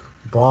atomic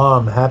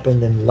bomb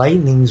happened and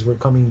lightnings were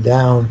coming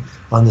down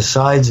on the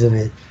sides of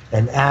it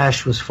and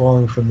ash was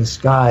falling from the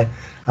sky,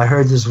 I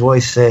heard this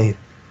voice say,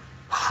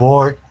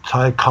 Fort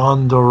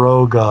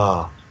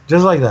Ticonderoga.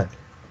 Just like that.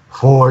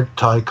 Fort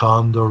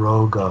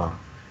Ticonderoga.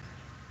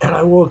 And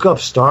I woke up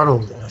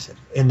startled.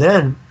 And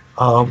then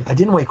I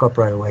didn't wake up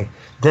right away.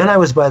 Then I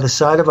was by the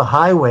side of a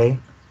highway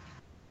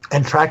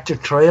and tractor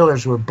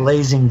trailers were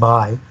blazing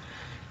by.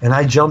 And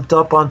I jumped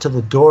up onto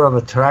the door of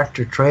a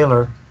tractor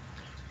trailer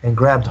and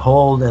grabbed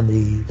hold, and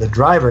the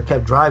driver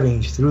kept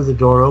driving. He threw the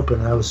door open.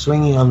 I was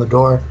swinging on the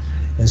door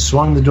and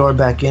swung the door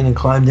back in and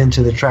climbed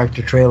into the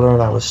tractor trailer,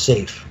 and I was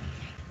safe.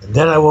 And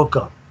then I woke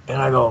up,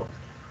 and I go,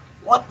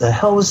 what the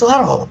hell was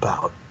that all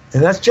about?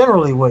 And that's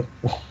generally what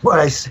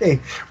I say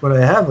when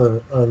I have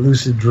a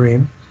lucid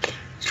dream,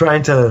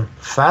 trying to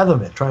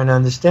fathom it, trying to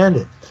understand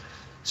it.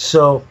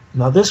 So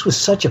now this was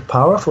such a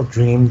powerful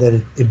dream that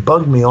it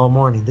bugged me all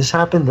morning. This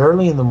happened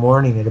early in the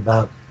morning at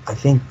about, I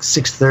think,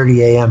 6:30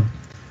 a.m.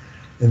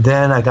 And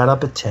then I got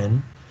up at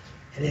 10,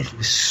 and it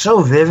was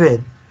so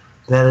vivid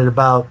that at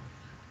about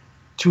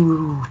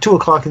 2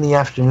 o'clock in the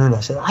afternoon, I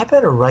said, I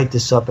better write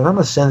this up, and I'm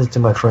going to send it to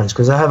my friends,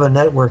 because I have a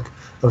network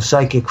of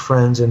psychic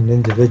friends and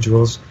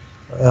individuals,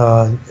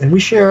 and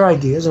we share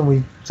ideas, and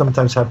we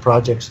sometimes have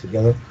projects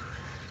together.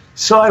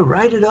 So I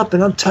write it up,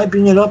 and I'm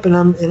typing it up, and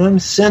I'm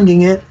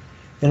sending it,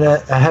 and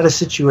I had a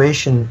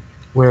situation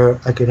where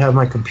I could have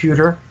my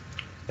computer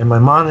and my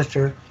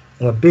monitor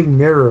and a big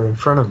mirror in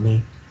front of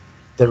me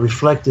that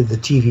reflected the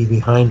TV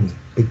behind me,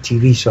 big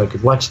TV, so I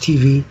could watch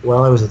TV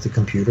while I was at the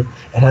computer.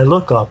 And I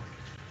look up,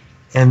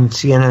 and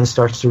CNN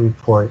starts to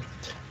report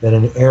that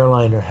an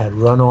airliner had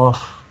run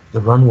off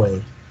the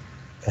runway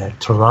at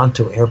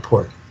Toronto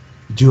Airport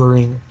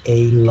during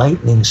a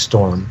lightning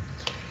storm.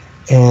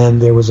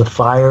 And there was a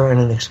fire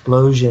and an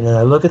explosion. And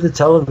I look at the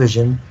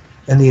television,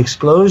 and the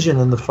explosion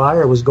and the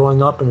fire was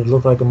going up, and it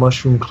looked like a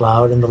mushroom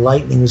cloud, and the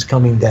lightning was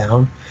coming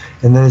down.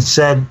 And then it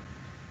said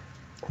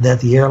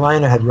that the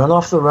airliner had run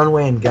off the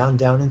runway and gone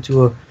down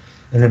into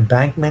an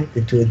embankment,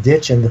 into a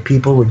ditch, and the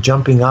people were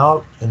jumping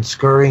out and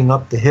scurrying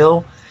up the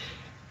hill.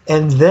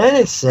 And then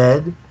it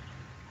said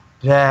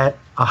that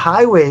a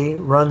highway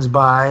runs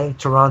by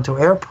Toronto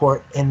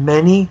Airport, and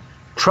many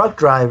truck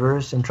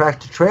drivers and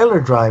tractor-trailer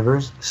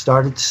drivers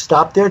started to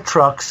stop their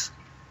trucks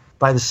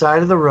by the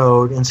side of the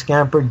road and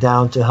scampered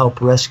down to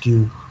help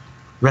rescue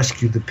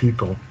rescue the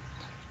people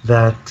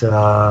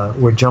that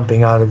were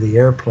jumping out of the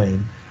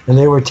airplane. And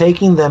they were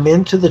taking them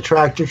into the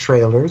tractor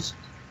trailers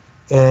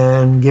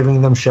and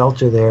giving them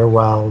shelter there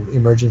while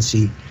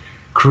emergency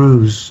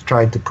crews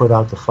tried to put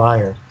out the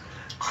fire.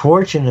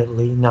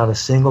 Fortunately, not a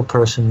single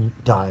person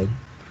died.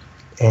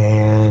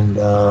 And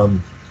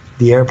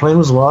the airplane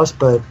was lost,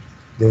 but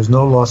there was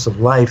no loss of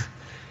life.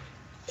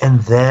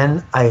 And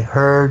then I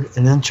heard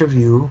an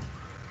interview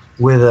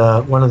with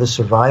one of the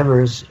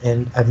survivors,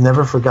 and I've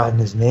never forgotten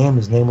his name.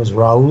 His name was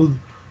Raoul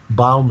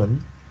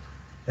Baumann.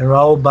 And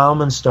Raoul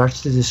Baumann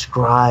starts to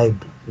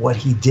describe what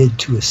he did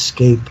to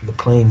escape the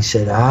plane. He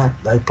said,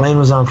 that plane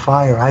was on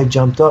fire. I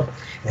jumped up,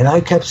 and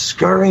I kept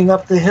scurrying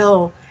up the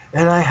hill,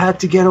 and I had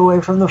to get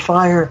away from the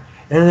fire.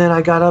 And then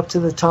I got up to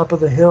the top of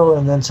the hill,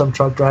 and then some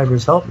truck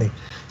drivers helped me.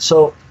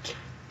 So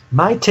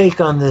my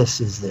take on this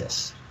is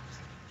this,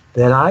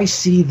 that I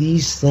see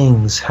these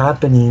things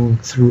happening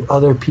through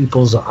other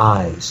people's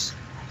eyes.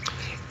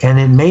 And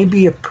it may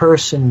be a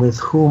person with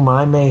whom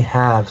I may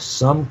have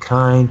some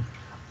kind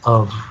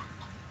of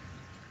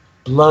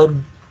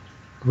blood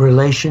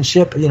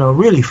relationship,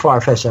 really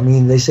far-fetched. I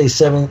mean, they say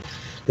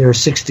there are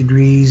 6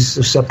 degrees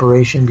of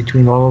separation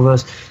between all of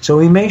us. So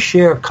we may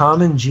share a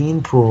common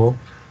gene pool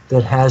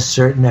that has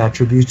certain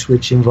attributes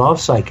which involve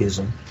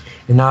psychism.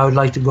 And now I would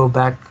like to go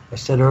back. I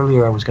said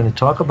earlier I was going to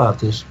talk about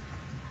this.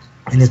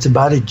 And it's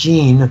about a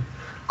gene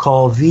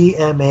called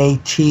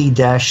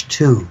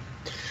VMAT-2.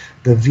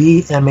 The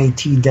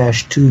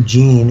VMAT-2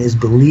 gene is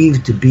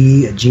believed to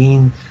be a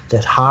gene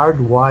that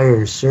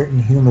hardwires certain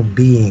human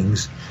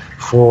beings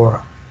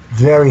for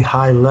very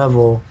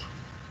high-level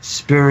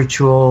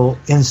spiritual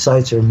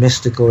insights or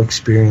mystical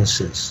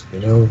experiences,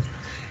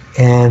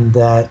 and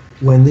that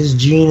when this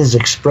gene is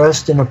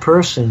expressed in a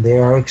person, they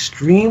are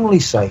extremely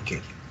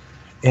psychic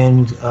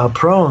and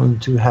prone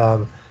to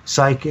have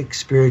psychic,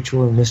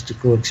 spiritual, and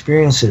mystical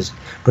experiences.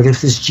 But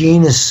if this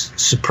gene is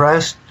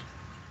suppressed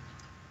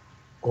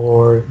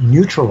or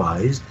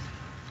neutralized,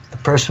 a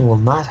person will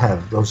not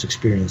have those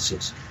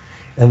experiences.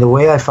 And the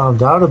way I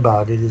found out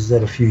about it is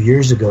that a few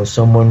years ago,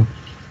 someone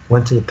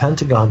went to the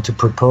Pentagon to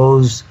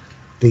propose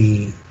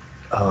the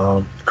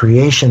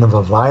creation of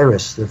a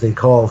virus that they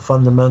call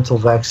fundamental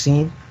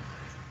vaccine,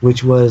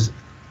 which was,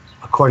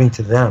 according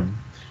to them,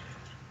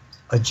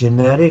 a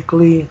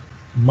genetically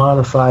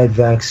modified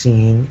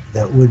vaccine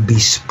that would be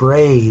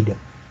sprayed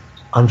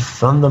on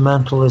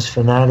fundamentalist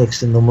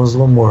fanatics in the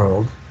Muslim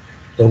world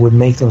that would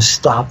make them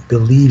stop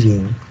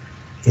believing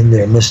in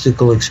their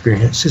mystical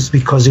experiences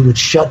because it would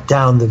shut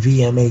down the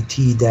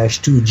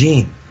VMAT-2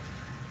 gene.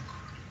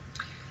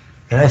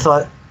 And I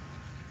thought,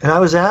 and I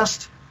was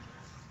asked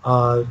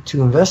to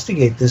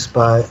investigate this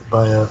by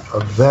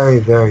a very,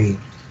 very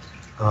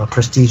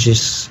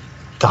prestigious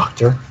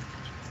doctor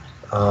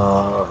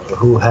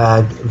who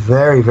had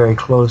very, very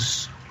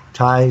close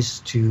ties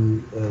to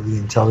the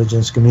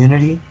intelligence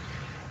community.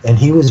 And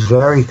he was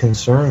very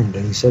concerned.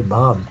 And he said,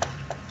 Bob,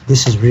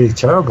 this is really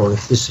terrible.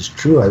 If this is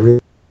true,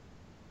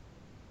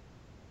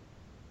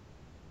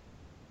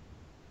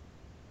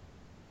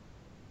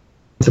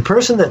 the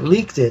person that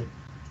leaked it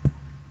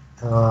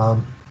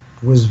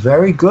was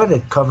very good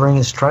at covering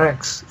his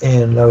tracks,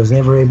 and I was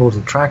never able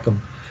to track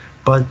him.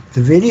 But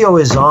the video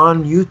is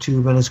on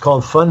YouTube, and it's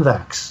called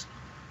Funvax,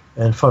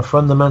 and for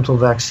fundamental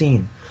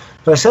vaccine.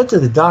 So I said to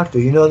the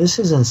doctor, this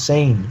is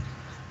insane,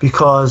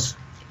 because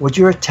what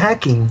you're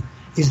attacking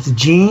is the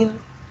gene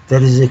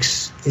that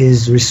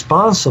is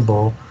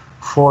responsible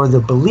for the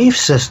belief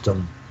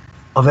system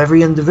of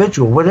every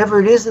individual, whatever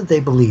it is that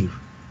they believe.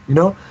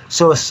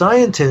 So a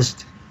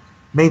scientist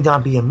may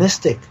not be a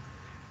mystic,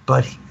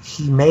 but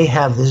he may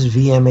have this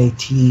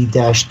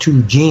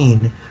VMAT-2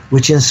 gene,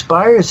 which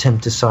inspires him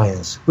to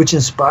science, which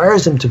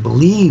inspires him to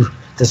believe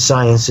that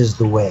science is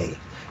the way,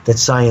 that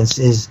science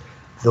is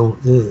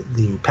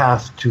the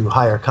path to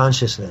higher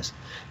consciousness.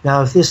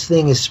 Now, if this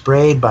thing is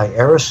sprayed by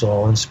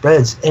aerosol and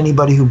spreads,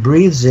 anybody who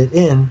breathes it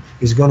in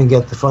is going to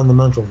get the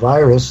fundamental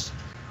virus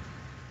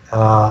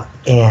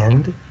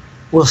and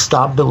will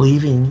stop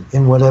believing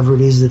in whatever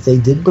it is that they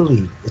did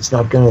believe. It's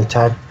not going to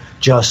attack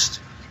just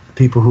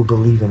people who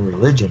believe in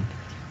religion.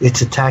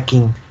 It's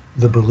attacking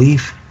the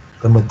belief,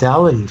 the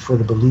modality for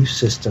the belief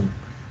system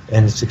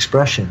and its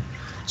expression.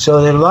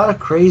 So there are a lot of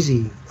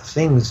crazy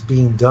things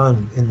being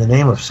done in the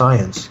name of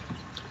science,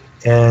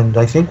 and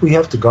I think we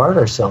have to guard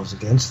ourselves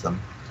against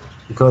them,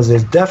 because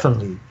there's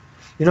definitely,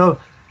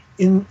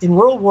 in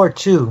World War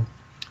II,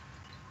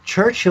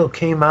 Churchill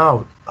came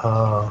out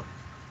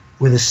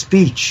with a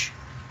speech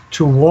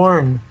to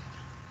warn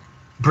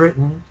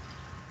Britain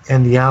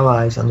and the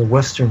Allies and the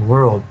Western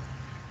world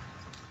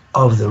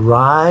of the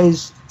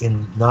rise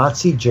in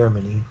Nazi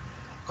Germany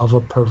of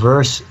a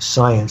perverse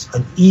science,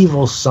 an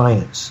evil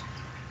science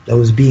that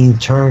was being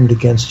turned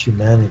against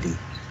humanity.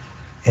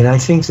 And I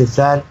think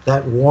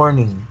that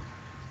warning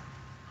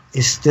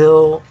is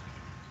still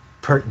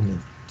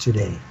pertinent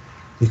today,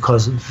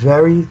 because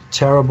very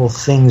terrible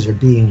things are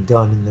being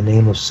done in the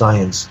name of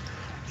science,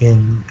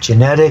 in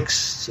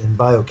genetics, in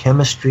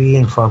biochemistry,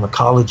 in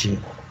pharmacology.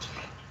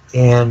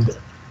 And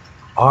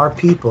our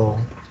people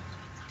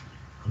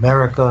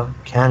America,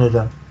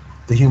 Canada,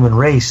 the human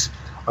race,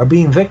 are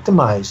being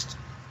victimized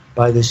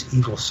by this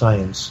evil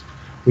science,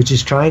 which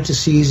is trying to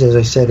seize, as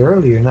I said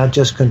earlier, not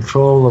just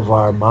control of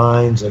our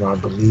minds and our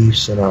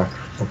beliefs and our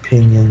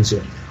opinions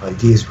and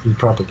ideas through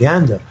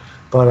propaganda,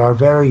 but our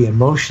very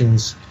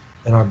emotions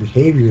and our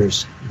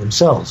behaviors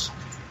themselves.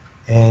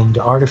 And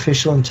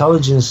artificial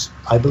intelligence,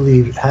 I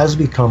believe, has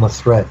become a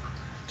threat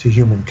to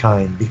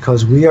humankind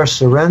because we are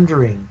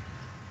surrendering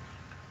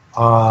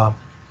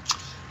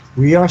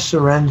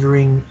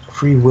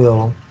free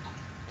will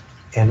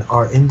and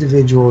our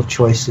individual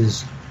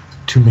choices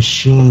to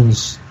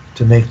machines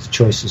to make the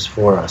choices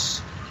for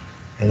us.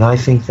 And I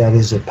think that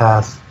is a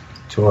path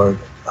toward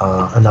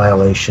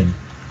annihilation.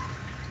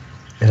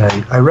 And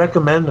I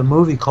recommend a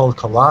movie called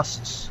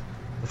Colossus,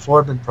 The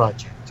Forbin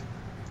Project,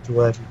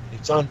 to everyone.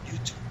 It's on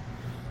YouTube.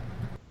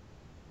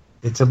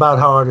 It's about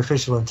how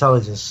artificial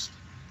intelligence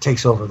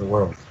takes over the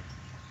world.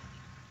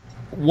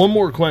 One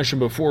more question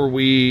before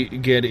we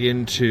get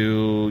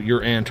into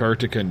your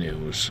Antarctica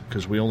news,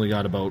 because we only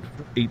got about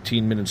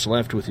 18 minutes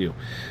left with you.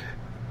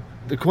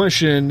 The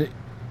question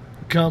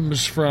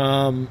comes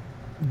from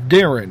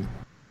Darren.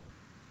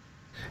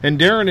 And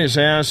Darren is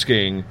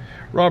asking,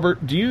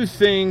 Robert, do you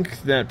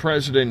think that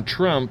President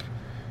Trump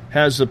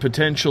has the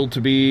potential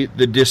to be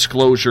the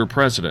disclosure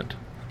president?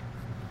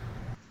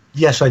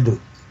 Yes, I do.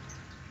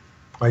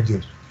 I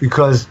do.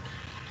 Because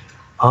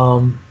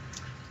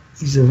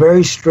he's a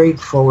very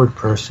straightforward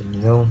person,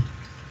 you know.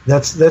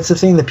 That's the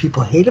thing that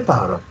people hate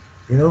about him,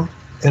 you know.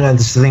 And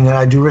that's the thing that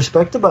I do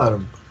respect about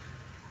him.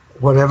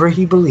 Whatever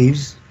he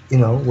believes, you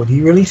know, what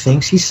he really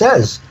thinks, he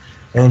says.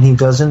 And he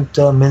doesn't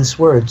mince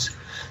words.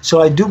 So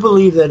I do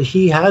believe that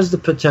he has the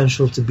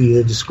potential to be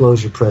the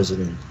disclosure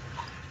president.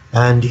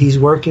 And he's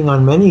working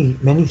on many,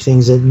 many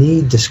things that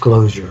need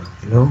disclosure,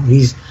 you know.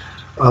 He's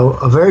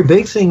a very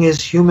big thing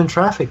is human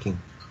trafficking.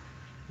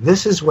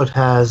 This is what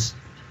has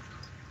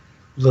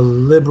the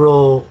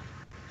liberal,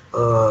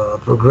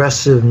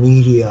 progressive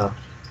media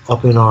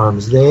up in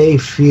arms. They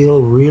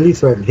feel really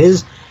threatened.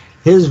 His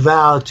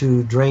vow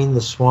to drain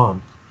the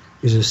swamp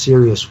is a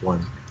serious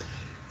one.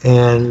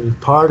 And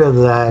part of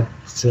that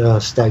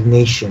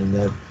stagnation,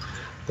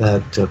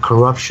 that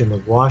corruption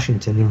of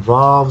Washington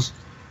involves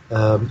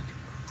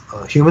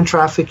human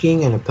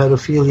trafficking and a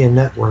pedophilia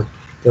network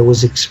that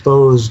was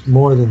exposed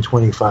more than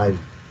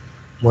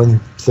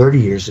 30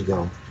 years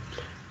ago,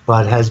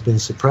 but has been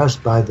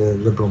suppressed by the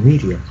liberal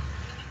media.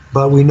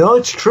 But we know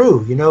it's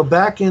true. You know,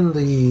 back in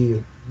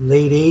the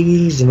late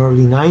 80s and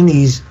early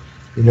 90s,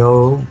 you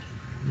know,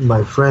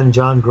 my friend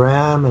John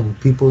Graham and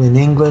people in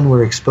England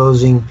were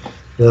exposing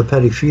the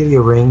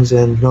pedophilia rings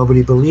and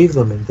nobody believed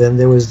them. And then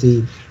there was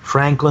the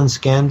Franklin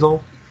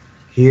scandal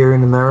here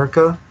in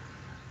America.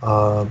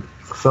 A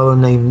fellow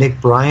named Nick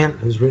Bryant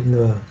has written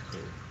a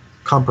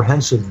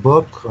comprehensive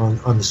book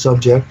on the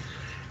subject,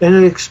 and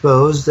it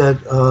exposed that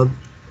a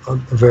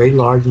very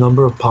large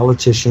number of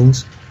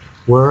politicians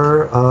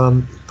were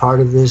part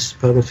of this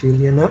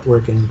pedophilia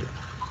network, and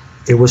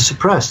it was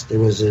suppressed. There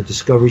was a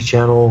Discovery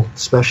Channel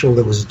special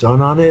that was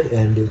done on it,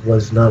 and it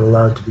was not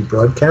allowed to be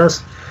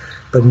broadcast.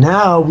 But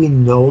now we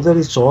know that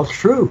it's all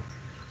true.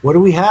 What do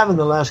we have in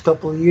the last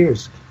couple of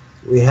years?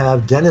 We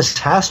have Dennis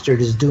Hastert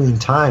is doing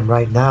time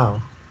right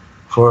now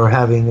for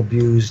having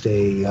abused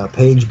a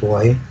page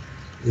boy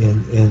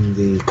in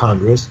the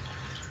Congress.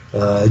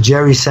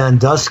 Jerry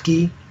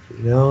Sandusky,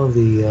 you know,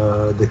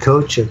 the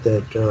coach at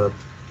that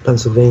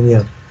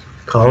Pennsylvania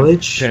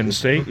college. Penn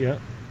State, yeah.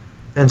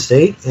 Penn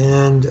State,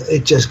 and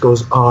it just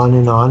goes on,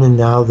 and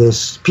now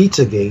this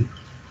Pizzagate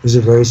is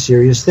a very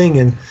serious thing.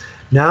 And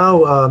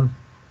now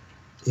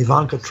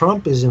Ivanka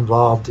Trump is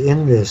involved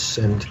in this,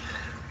 and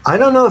I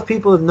don't know if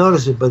people have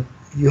noticed it, but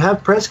you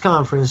have press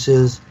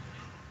conferences,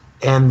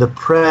 and the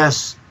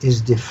press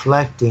is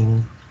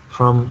deflecting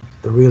from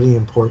the really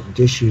important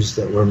issues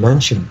that were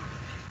mentioned.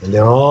 And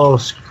they're all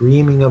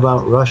screaming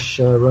about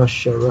Russia,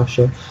 Russia,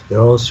 Russia. They're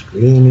all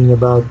screaming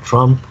about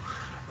Trump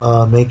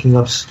making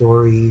up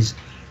stories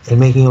and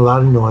making a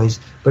lot of noise.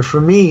 But for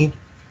me,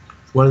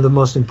 one of the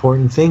most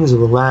important things of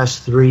the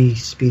last three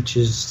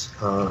speeches,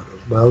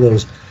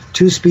 there's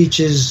two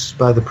speeches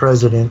by the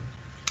president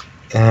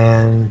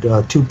and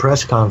two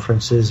press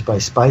conferences by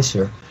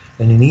Spicer.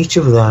 And in each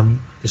of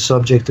them, the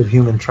subject of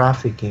human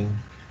trafficking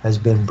has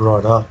been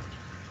brought up.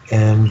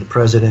 And the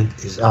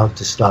president is out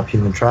to stop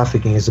human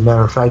trafficking. As a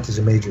matter of fact, there's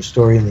a major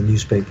story in the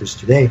newspapers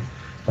today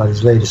about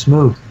his latest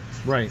move.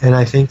 Right. And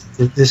I think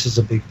that this is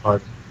a big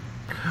part.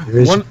 There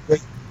is a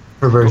great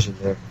perversion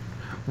there.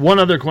 One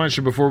other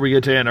question before we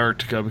get to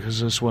Antarctica,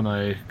 because this one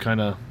I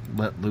kind of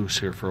let loose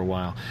here for a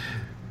while.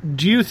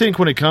 Do you think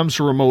when it comes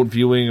to remote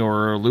viewing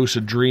or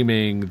lucid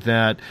dreaming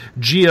that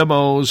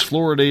GMOs,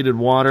 fluoridated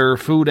water,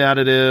 food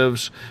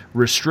additives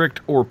restrict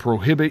or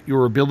prohibit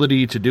your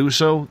ability to do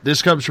so?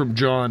 This comes from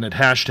John at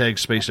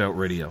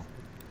 #SpacedOutRadio.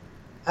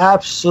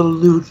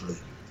 Absolutely.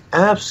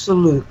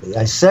 Absolutely.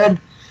 I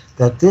said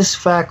that this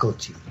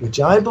faculty, which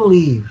I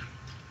believe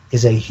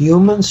is a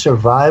human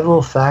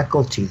survival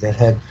faculty that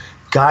had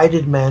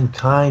guided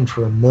mankind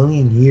for 1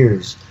 million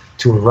years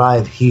to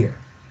arrive here,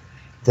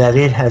 that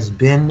it has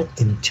been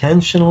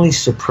intentionally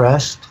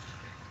suppressed.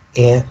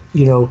 And,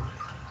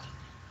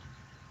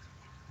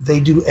 they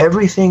do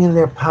everything in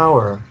their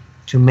power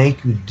to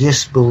make you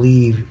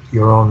disbelieve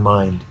your own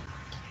mind.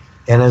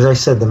 And as I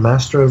said, the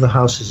master of the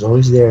house is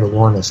always there to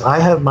warn us. I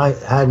have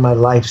had my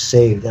life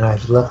saved, and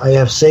I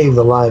have saved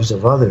the lives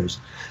of others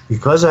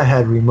because I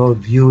had remote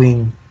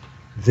viewing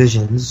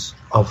visions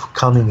of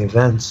coming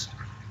events,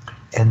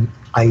 and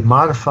I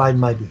modified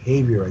my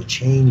behavior. I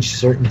changed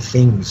certain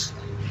things.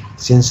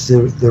 Since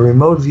the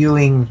remote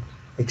viewing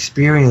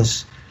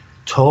experience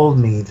told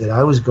me that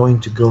I was going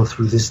to go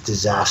through this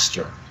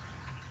disaster.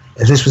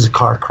 And this was a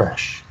car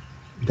crash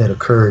that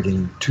occurred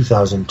in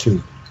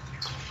 2002.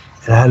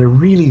 And I had a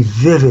really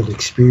vivid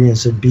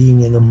experience of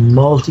being in a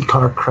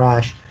multi-car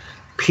crash,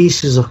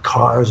 pieces of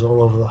cars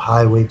all over the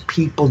highway,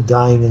 people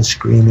dying and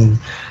screaming.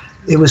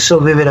 It was so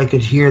vivid I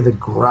could hear the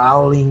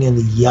growling and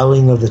the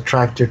yelling of the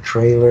tractor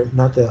trailer,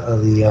 not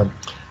the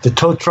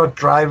tow truck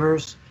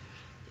drivers,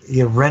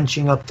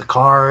 wrenching up the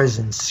cars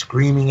and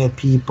screaming at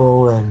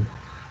people. And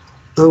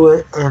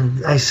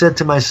I said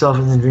to myself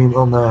in the dream,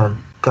 oh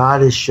man,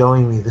 God is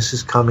showing me this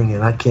is coming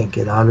and I can't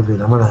get out of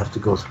it. I'm going to have to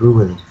go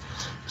through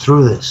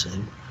this.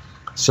 And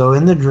so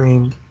in the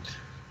dream,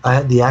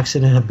 the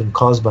accident had been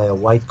caused by a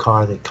white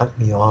car that cut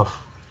me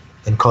off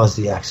and caused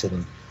the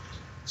accident.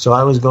 So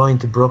I was going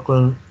to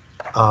Brooklyn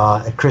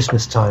at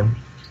Christmas time,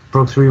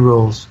 broke 3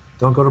 rules.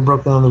 Don't go to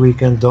Brooklyn on the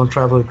weekend, don't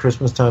travel at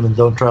Christmas time, and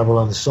don't travel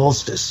on the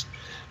solstice.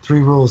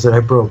 3 rules that I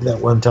broke that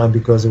one time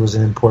because it was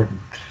an important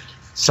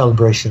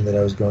celebration that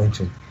I was going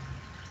to.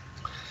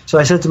 So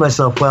I said to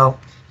myself, well,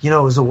 it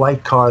was a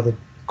white car that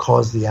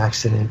caused the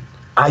accident.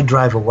 I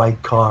drive a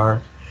white car.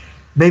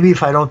 Maybe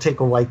if I don't take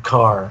a white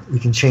car, we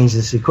can change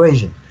this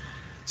equation.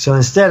 So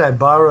instead, I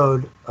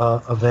borrowed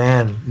a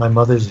van, my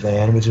mother's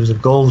van, which was a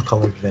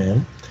gold-colored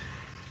van.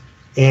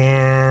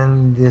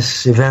 And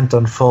this event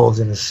unfolds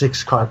in a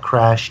 6-car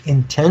crash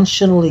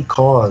intentionally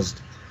caused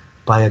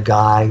by a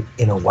guy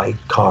in a white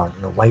car,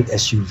 in a white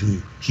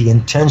SUV. He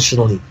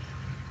intentionally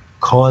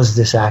caused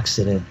this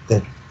accident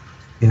that,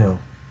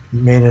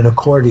 made an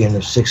accordion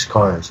of 6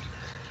 cars.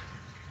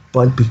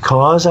 But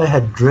because I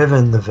had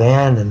driven the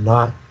van and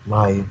not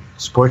my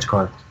sports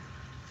car,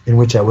 in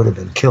which I would have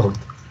been killed,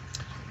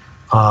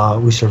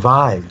 we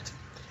survived.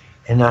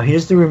 And now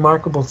here's the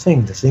remarkable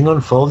thing. The thing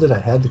unfolded. I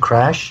had the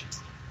crash,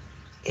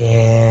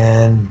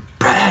 and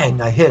bang,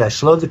 I hit. I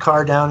slowed the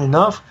car down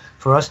enough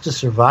for us to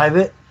survive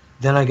it.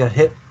 Then I got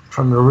hit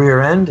from the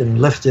rear end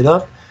and lifted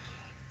up,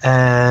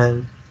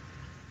 and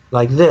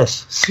like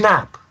this,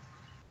 snap.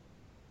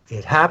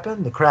 It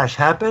happened, the crash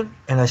happened,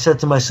 and I said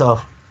to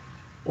myself,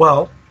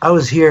 well, I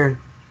was here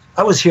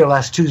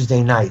last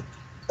Tuesday night.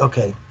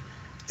 Okay,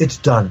 it's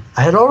done.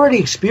 I had already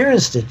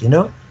experienced it,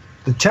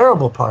 the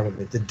terrible part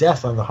of it, the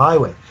death on the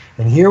highway.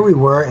 And here we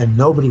were, and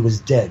nobody was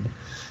dead.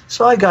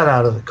 So I got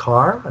out of the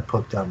car, I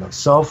put down my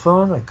cell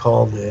phone, I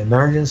called the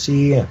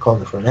emergency, I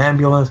called for an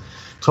ambulance,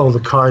 told the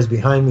cars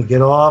behind me,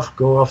 get off,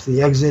 go off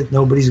the exit,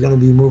 nobody's going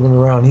to be moving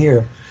around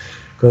here.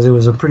 Because it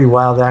was a pretty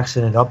wild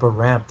accident up a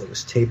ramp that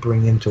was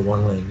tapering into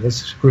one lane.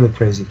 It's really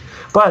crazy.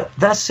 But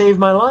that saved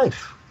my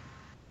life.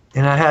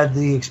 And I had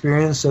the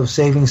experience of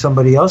saving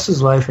somebody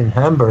else's life in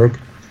Hamburg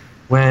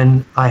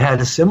when I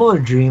had a similar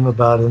dream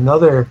about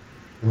another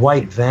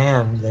white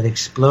van that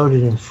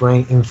exploded in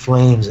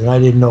flames, and I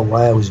didn't know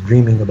why I was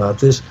dreaming about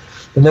this.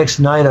 The next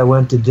night I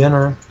went to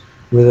dinner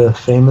with a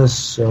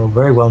famous,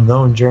 very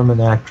well-known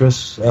German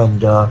actress,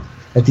 and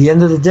at the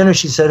end of the dinner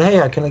she said,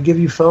 hey, can I give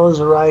you fellas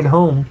a ride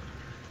home?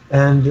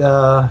 And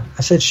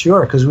I said,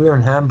 sure, because we were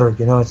in Hamburg.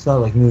 It's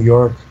not like New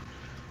York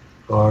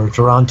or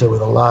Toronto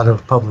with a lot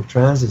of public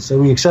transit. So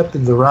we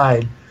accepted the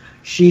ride.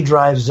 She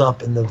drives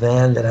up in the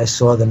van that I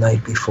saw the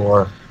night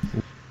before.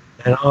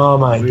 And oh,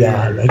 my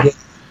God.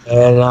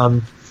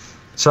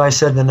 So I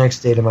said the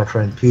next day to my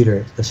friend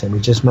Peter, listen, we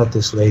just met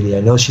this lady.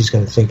 I know she's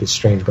going to think it's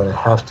strange, but I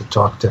have to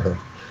talk to her.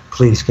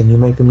 Please, can you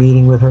make a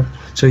meeting with her?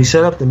 So he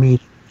set up the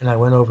meeting, and I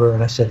went over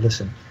and I said,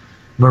 listen,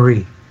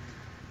 Marie,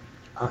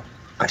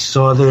 I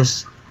saw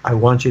this. I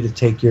want you to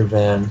take your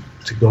van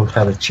to go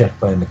have it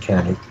checked by a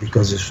mechanic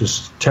because this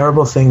was a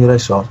terrible thing that I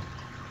saw.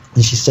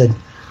 And she said,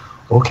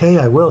 okay,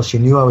 I will. She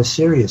knew I was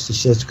serious. She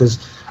says,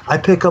 because I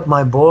pick up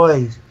my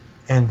boy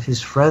and his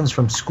friends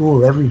from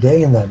school every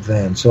day in that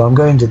van, so I'm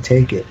going to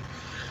take it.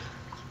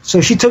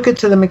 So she took it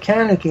to the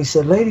mechanic. He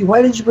said, lady,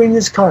 why did you bring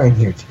this car in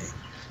here today?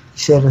 He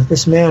said,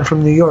 this man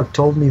from New York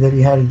told me that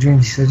he had a dream.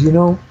 He said,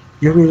 you're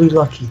really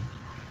lucky.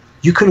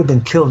 You could have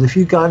been killed. If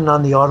you'd gotten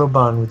on the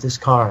Autobahn with this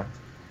car,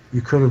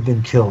 you could have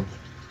been killed.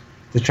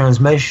 The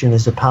transmission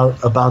is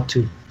about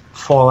to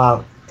fall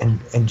out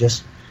and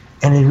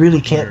it really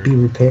can't be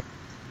repaired.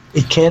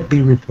 It can't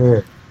be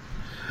repaired.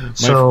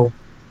 So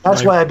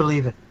that's why I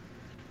believe it.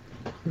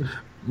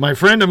 My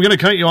friend, I'm going to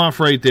cut you off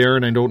right there,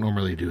 and I don't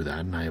normally do that,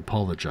 and I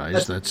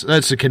apologize.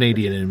 That's the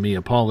Canadian in me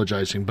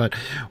apologizing, but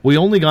we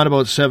only got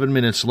about 7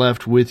 minutes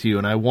left with you,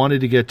 and I wanted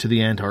to get to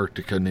the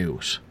Antarctica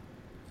news.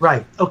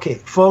 Right. Okay,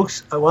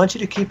 folks, I want you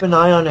to keep an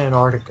eye on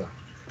Antarctica.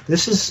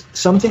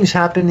 Something's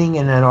happening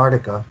in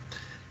Antarctica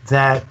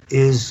that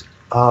is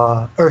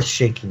earth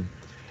shaking.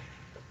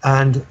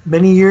 And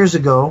many years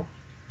ago,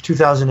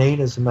 2008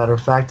 as a matter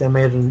of fact, I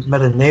met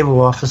a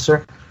naval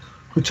officer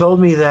who told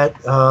me that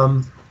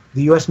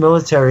the U.S.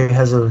 military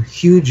has a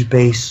huge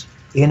base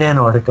in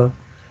Antarctica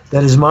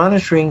that is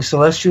monitoring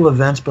celestial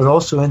events but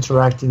also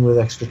interacting with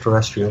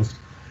extraterrestrials,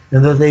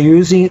 and that they're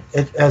using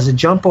it as a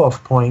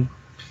jump-off point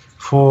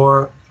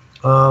for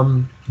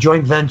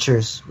joint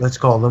ventures, let's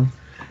call them,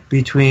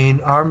 between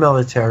our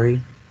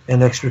military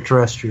and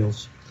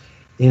extraterrestrials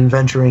in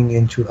venturing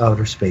into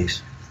outer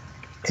space.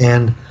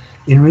 And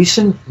in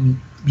recent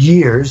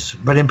years,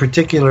 but in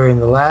particular in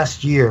the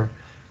last year,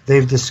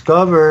 they've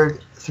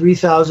discovered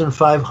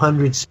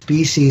 3,500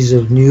 species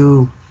of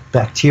new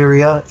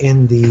bacteria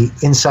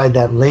inside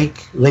that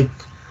lake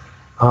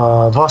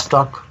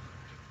Vostok,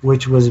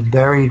 which was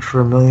buried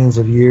for millions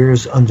of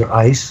years under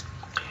ice.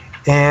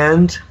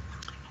 And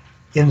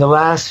in the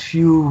last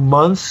few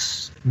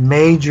months,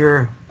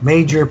 major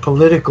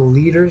political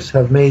leaders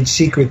have made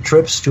secret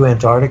trips to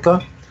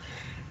Antarctica,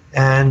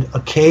 and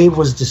a cave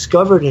was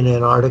discovered in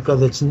Antarctica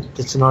that's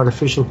an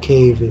artificial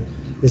cave.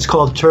 It's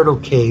called Turtle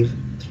Cave.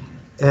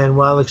 And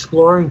while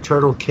exploring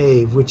Turtle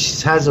Cave,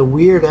 which has a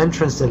weird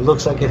entrance that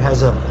looks like it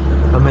has a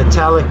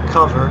metallic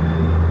cover,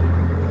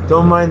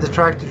 don't mind the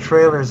tractor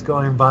trailers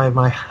going by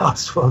my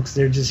house, folks.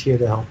 They're just here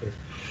to help me.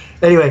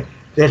 Anyway,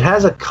 it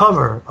has a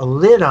cover, a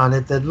lid on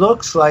it that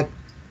looks like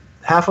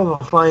half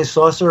of a flying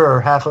saucer or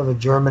half of a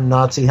German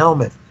Nazi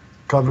helmet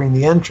covering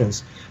the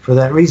entrance. For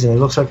that reason, it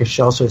looks like a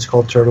shell, so it's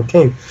called Turtle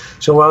Cave.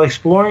 So while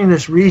exploring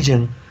this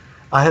region,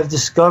 I have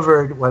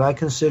discovered what I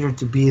consider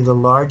to be the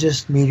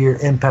largest meteor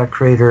impact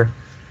crater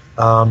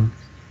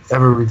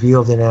ever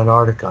revealed in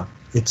Antarctica.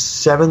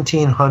 It's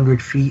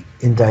 1,700 feet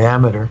in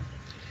diameter,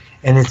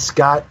 and it's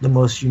got the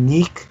most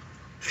unique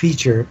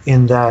feature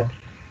in that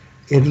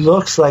it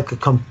looks like a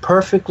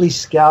perfectly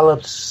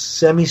scalloped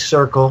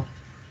semicircle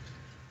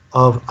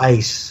of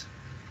ice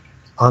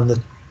on the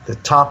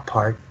top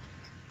part,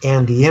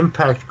 and the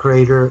impact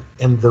crater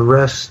and the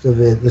rest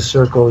of it, the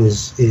circle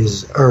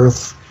is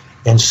earth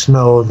and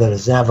snow that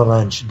is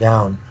avalanched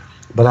down.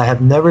 But I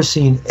have never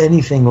seen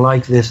anything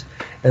like this,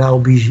 and I will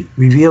be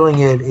revealing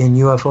it in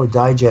UFO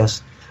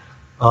Digest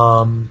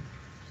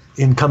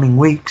in coming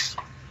weeks.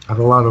 I have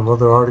a lot of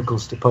other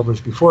articles to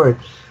publish before it,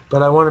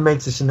 but I want to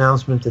make this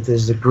announcement that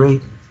there's the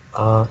great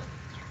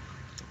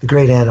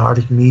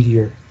Antarctic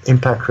meteor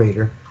impact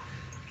crater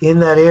in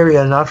that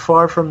area, not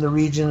far from the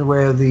region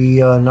where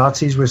the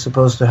Nazis were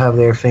supposed to have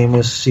their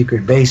famous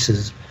secret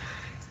bases.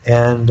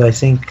 And I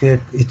think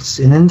it's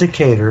an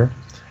indicator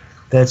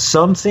that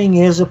something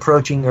is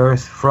approaching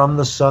Earth from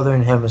the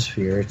southern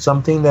hemisphere. It's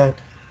something that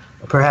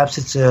perhaps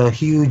it's a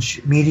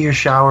huge meteor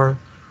shower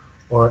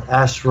or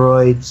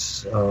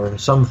asteroids or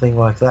something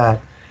like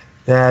that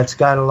that's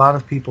got a lot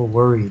of people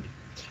worried.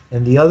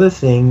 And the other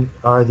thing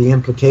are the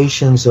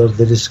implications of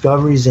the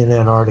discoveries in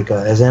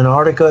Antarctica. As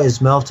Antarctica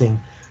is melting,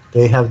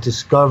 they have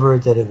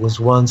discovered that it was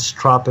once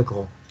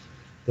tropical.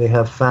 They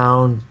have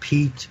found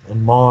peat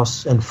and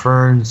moss and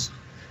ferns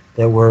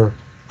that were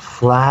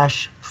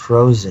flash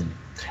frozen.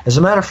 As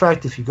a matter of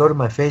fact, if you go to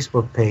my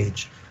Facebook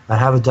page, I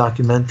have a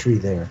documentary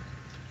there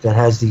that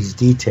has these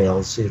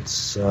details.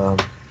 It's called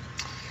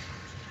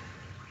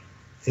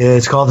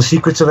The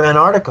Secrets of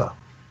Antarctica.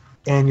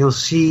 And you'll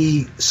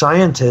see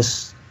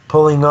scientists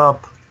pulling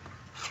up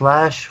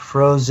flash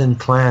frozen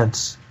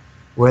plants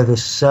where the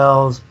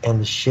cells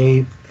and the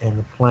shape and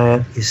the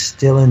plant is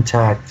still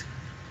intact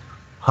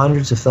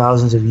hundreds of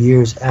thousands of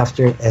years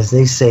after, as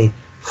they say,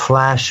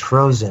 flash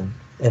frozen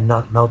and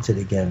not melted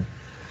again.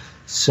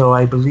 So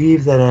I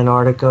believe that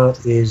Antarctica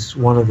is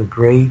one of the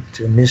great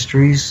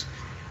mysteries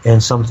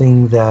and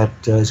something that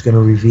is going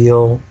to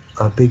reveal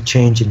a big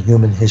change in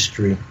human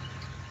history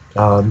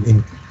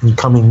in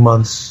coming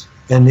months.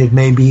 And it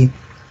may be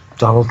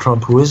Donald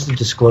Trump, who is the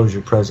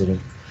disclosure president.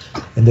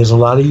 And there's a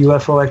lot of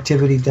UFO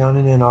activity down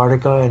in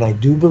Antarctica, and I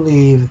do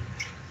believe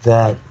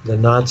that the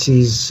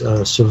Nazis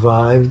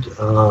survived,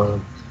 the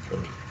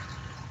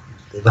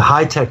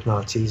high-tech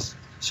Nazis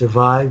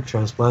survived,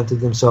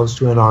 transplanted themselves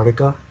to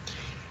Antarctica,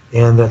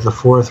 and that the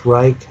Fourth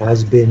Reich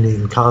has been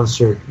in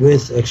concert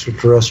with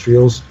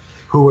extraterrestrials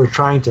who were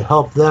trying to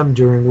help them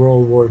during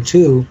World War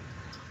II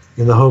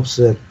in the hopes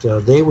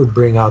that they would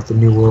bring out the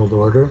New World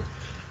Order.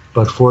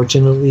 But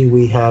fortunately,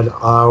 we had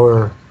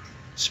our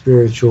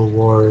spiritual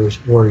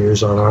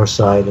warriors on our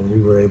side, and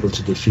we were able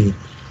to defeat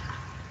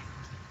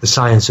the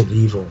science of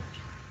evil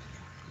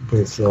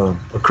with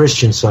a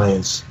Christian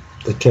science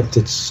that kept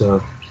its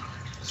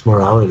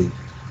morality,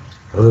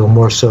 a little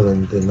more so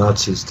than the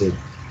Nazis did.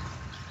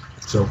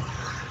 So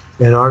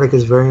Antarctica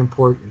is very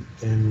important,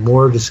 and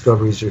more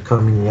discoveries are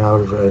coming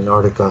out of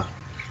Antarctica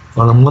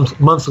on a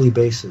monthly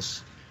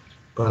basis.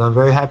 But I'm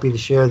very happy to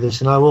share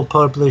this, and I will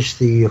publish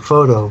the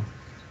photo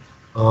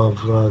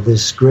of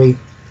this great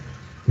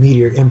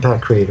meteor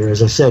impact crater.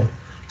 As I said,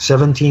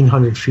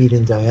 1,700 feet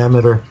in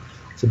diameter.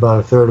 It's about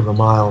a third of a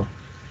mile,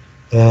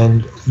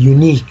 and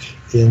unique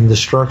in the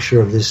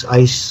structure of this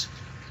ice,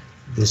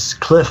 this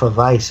cliff of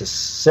ice, a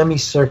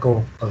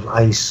semicircle of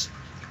ice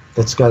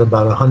that's got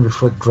about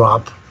 100-foot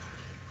drop,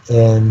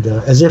 and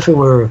as if it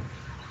were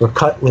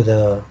cut with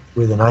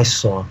an ice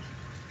saw.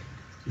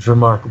 It's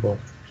remarkable.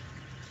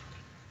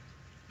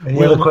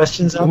 Any other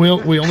questions?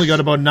 We only got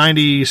about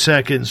 90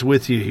 seconds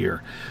with you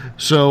here.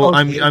 So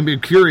okay. I'm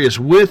curious,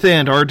 with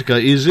Antarctica,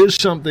 is this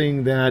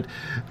something that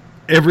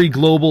every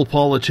global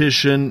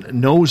politician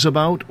knows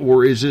about,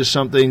 or is this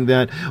something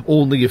that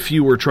only a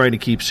few are trying to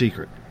keep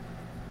secret?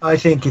 I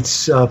think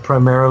it's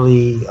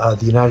primarily the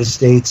United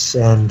States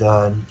and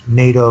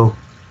NATO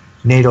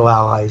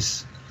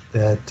allies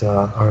that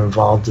are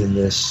involved in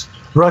this.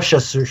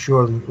 Russia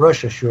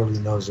surely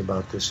knows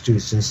about this too,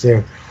 since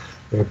they're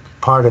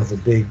part of the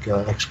big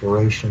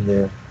exploration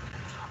there.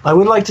 I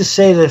would like to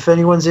say that if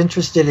anyone's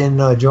interested in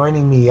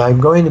joining me,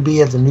 I'm going to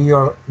be at the New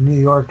York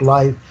New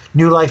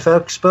Life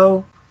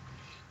Expo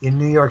in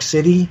New York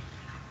City,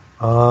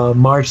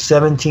 March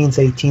 17th,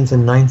 18th,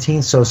 and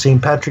 19th. So St.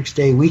 Patrick's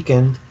Day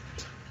weekend.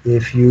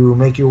 If you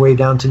make your way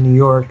down to New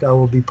York, I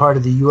will be part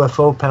of the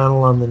UFO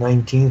panel on the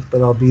 19th,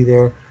 but I'll be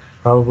there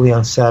probably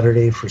on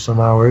Saturday for some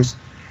hours.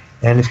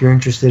 And if you're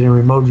interested in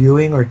remote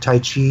viewing or Tai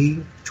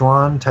Chi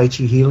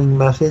healing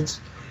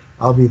methods,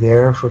 I'll be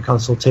there for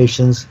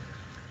consultations.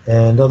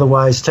 And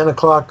otherwise, 10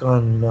 o'clock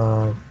on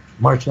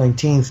March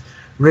 19th,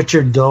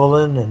 Richard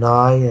Dolan and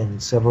I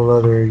and several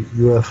other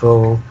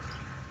UFO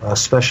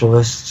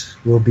specialists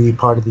will be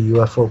part of the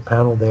UFO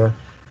panel there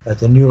at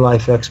the New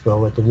Life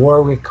Expo at the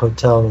Warwick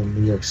Hotel in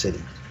New York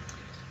City.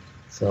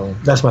 So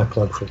that's my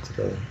plug for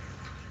today.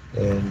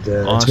 And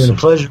awesome.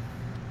 It's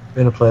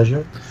been a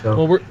pleasure. So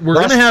well, we're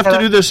going to have to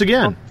do this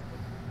again.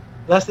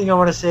 Last thing I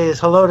want to say is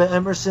hello to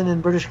Emerson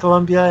in British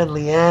Columbia and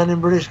Leanne in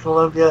British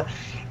Columbia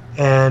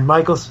and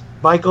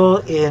Michael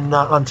in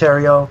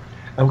Ontario.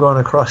 I'm going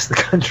across the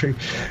country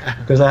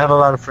because I have a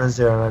lot of friends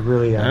there, and I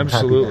really am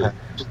absolutely. Happy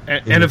to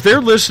have and if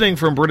they're listening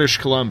from British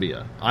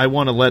Columbia, I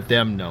want to let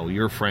them know,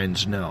 your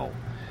friends know,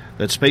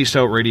 that Spaced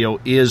Out Radio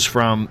is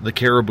from the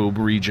Cariboo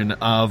region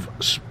of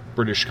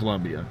British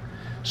Columbia.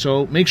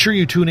 So make sure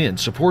you tune in,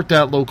 support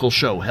that local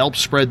show, help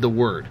spread the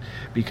word,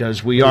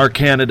 because we are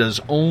Canada's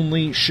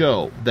only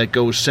show that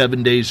goes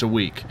 7 days a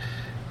week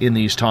in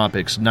these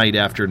topics, night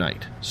after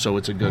night. So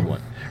it's a good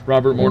one.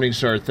 Robert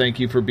Morningstar, thank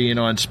you for being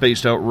on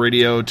Spaced Out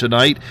Radio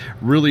tonight.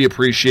 Really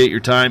appreciate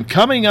your time.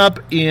 Coming up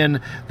in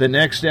the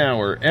next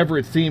hour,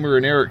 Everett Thiemer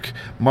and Eric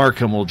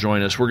Markham will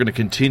join us. We're going to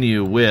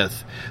continue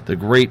with the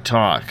great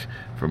talk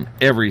from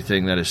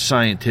everything that is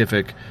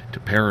scientific to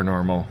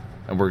paranormal,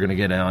 and we're going to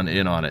get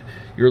in on it.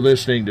 You're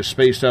listening to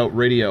Spaced Out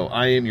Radio.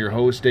 I am your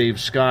host, Dave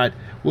Scott.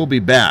 We'll be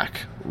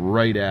back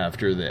right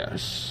after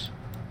this.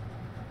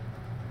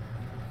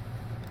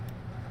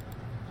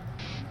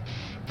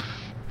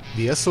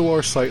 The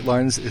SOR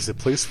Sightlines is a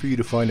place for you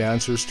to find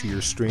answers to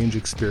your strange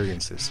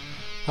experiences.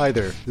 Hi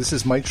there, this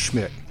is Mike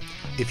Schmidt.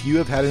 If you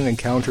have had an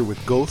encounter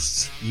with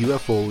ghosts,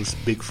 UFOs,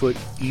 Bigfoot,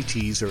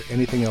 ETs, or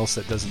anything else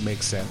that doesn't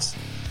make sense,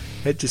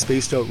 head to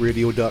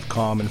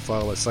spacedoutradio.com and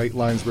file a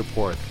Sightlines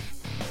report.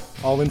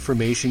 All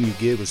information you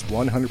give is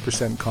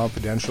 100%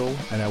 confidential,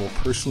 and I will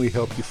personally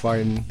help you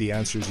find the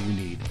answers you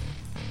need.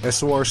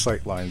 SOR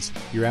Sightlines,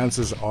 your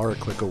answers are a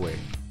click away.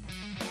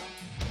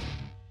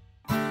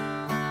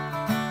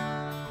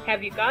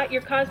 Have you got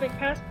your Cosmic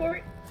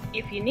Passport?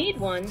 If you need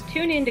one,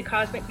 tune in to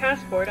Cosmic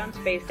Passport on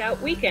Spaced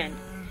Out Weekend.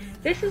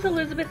 This is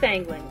Elizabeth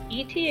Anglin,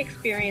 ET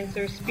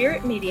experiencer,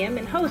 spirit medium,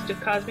 and host of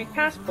Cosmic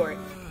Passport.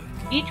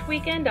 Each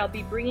weekend I'll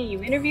be bringing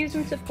you interviews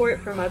and support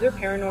from other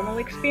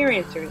paranormal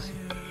experiencers,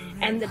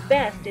 and the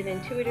best in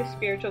intuitive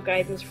spiritual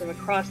guidance from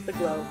across the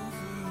globe.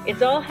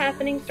 It's all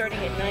happening starting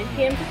at 9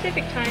 p.m.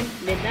 Pacific Time,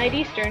 midnight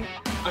Eastern,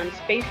 on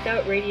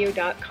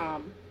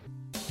spacedoutradio.com.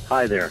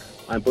 Hi there,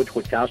 I'm Butch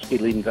Witkowski,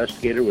 lead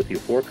investigator with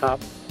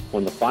U4COP.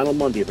 On the final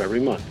Monday of every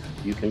month,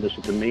 you can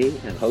listen to me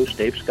and host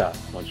Dave Scott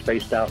on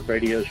Spaced Out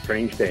Radio's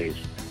Strange Days.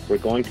 We're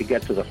going to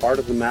get to the heart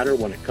of the matter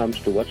when it comes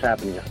to what's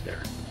happening out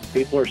there.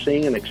 People are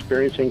seeing and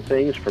experiencing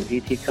things from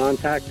ET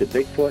contact to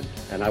Bigfoot,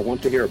 and I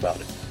want to hear about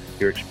it.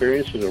 Your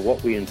experiences are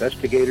what we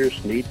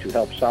investigators need to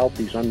help solve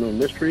these unknown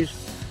mysteries.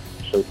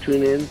 So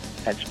tune in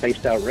at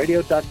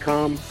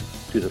spacedoutradio.com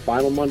to the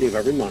final Monday of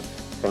every month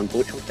from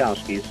Butch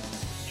Witkowski's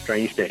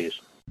Strange Days.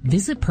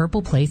 Visit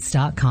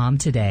purpleplates.com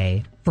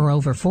today. For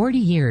over 40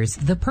 years,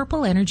 the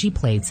Purple Energy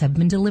Plates have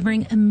been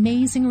delivering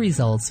amazing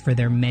results for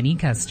their many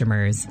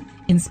customers.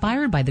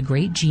 Inspired by the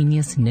great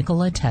genius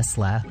Nikola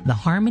Tesla, the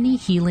harmony,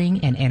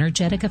 healing, and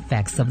energetic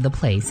effects of the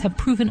plates have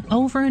proven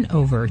over and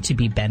over to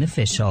be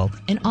beneficial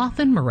and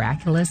often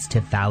miraculous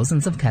to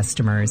thousands of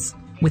customers.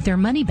 With their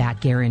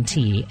money-back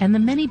guarantee and the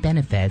many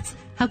benefits,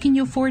 how can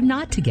you afford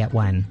not to get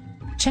one?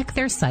 Check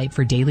their site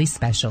for daily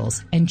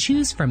specials and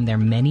choose from their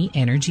many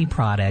energy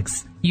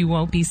products. You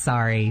won't be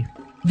sorry.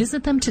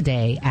 Visit them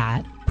today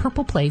at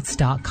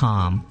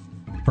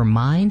purpleplates.com for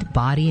mind,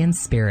 body, and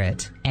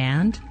spirit,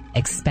 and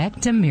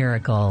expect a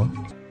miracle.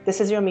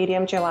 This is your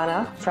medium,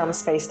 Joanna, from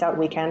Spaced Out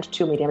Weekend,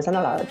 2 mediums and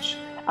a large.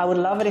 I would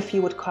love it if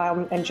you would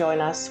come and join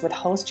us with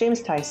host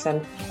James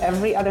Tyson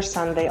every other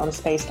Sunday on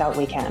Spaced Out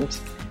Weekend.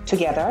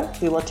 Together,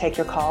 we will take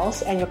your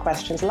calls and your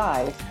questions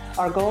live.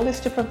 Our goal is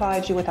to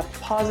provide you with a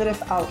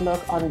positive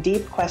outlook on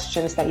deep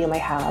questions that you may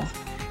have.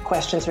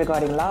 Questions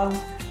regarding love,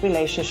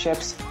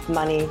 relationships,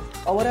 money,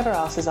 or whatever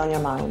else is on your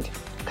mind.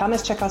 Come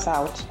and check us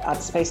out at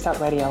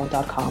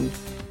spacedoutradio.com.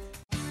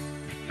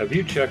 Have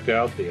you checked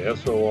out the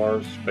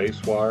SOR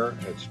Spacewire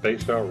at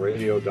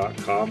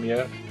spacedoutradio.com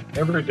yet?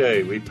 Every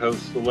day we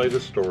post the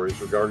latest stories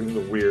regarding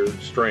the weird,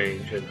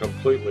 strange, and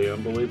completely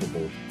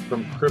unbelievable.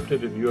 From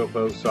cryptid and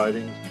UFO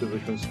sightings to the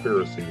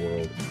conspiracy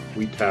world,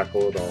 we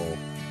tackle it all.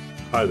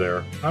 Hi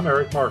there, I'm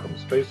Eric Markham,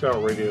 Spaced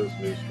Out Radio's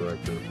news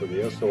director for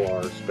the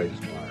SOR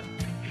Spacewire.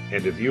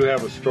 And if you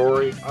have a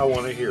story, I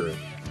want to hear it.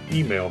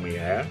 Email me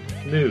at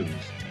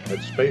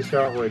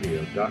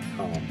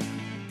news@spacedoutradio.com.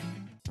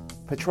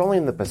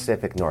 Patrolling the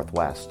Pacific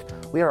Northwest,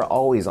 we are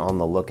always on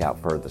the lookout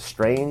for the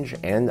strange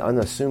and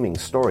unassuming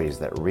stories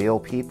that real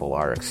people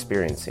are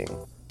experiencing.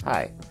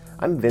 Hi,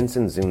 I'm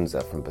Vincent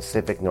Zunza from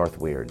Pacific North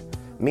Weird.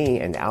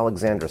 Me and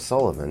Alexandra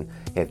Sullivan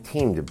have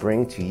teamed to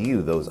bring to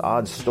you those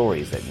odd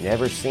stories that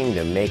never seem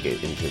to make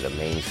it into the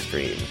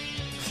mainstream.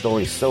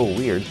 Stories so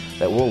weird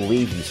that will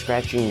leave you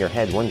scratching your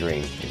head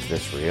wondering, is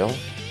this real?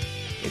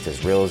 It's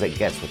as real as it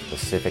gets with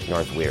Pacific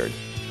North Weird.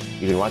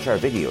 You can watch our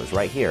videos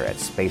right here at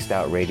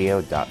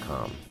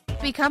spacedoutradio.com.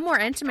 Become more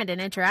intimate and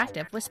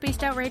interactive with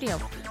Spaced Out Radio.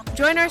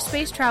 Join our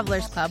Space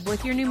Travelers Club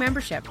with your new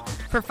membership.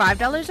 For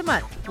 $5 a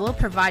month, we'll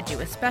provide you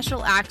with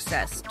special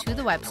access to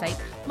the website,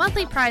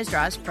 monthly prize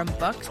draws from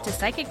books to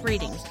psychic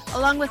readings,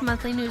 along with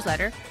monthly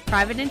newsletter,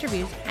 private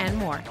interviews, and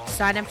more.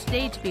 Sign up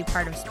today to be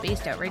part of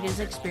Spaced Out Radio's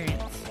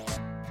experience.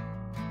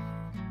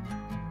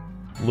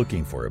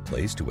 Looking for a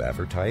place to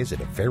advertise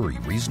at a very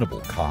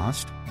reasonable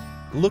cost?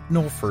 Look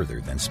no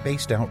further than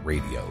Spaced Out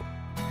Radio.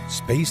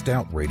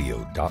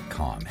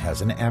 SpacedOutRadio.com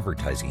has an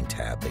advertising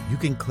tab that you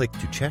can click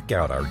to check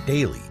out our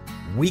daily,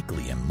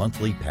 weekly, and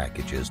monthly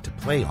packages to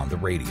play on the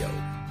radio,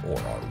 or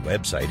our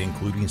website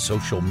including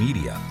social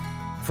media.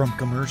 From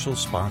commercial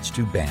spots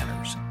to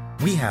banners,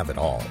 we have it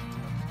all.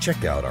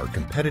 Check out our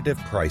competitive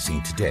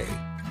pricing today.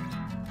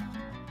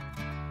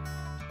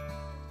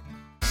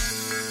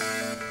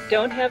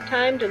 Don't have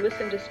time to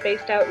listen to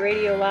Spaced Out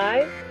Radio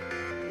live?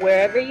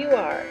 Wherever you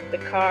are, the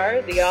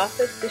car, the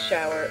office, the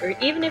shower, or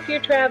even if you're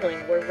traveling,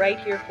 we're right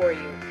here for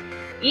you.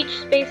 Each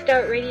Spaced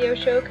Out Radio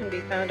show can be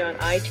found on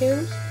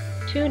iTunes,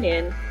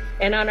 TuneIn,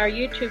 and on our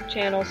YouTube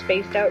channel,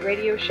 Spaced Out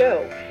Radio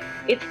Show.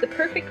 It's the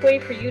perfect way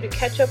for you to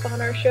catch up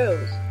on our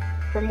shows.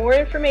 For more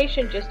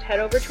information, just head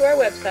over to our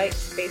website,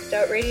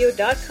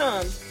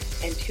 spacedoutradio.com,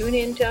 and tune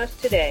in to us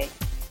today.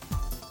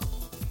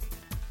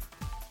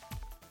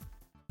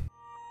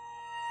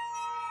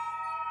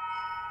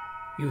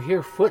 You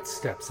hear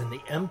footsteps in the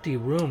empty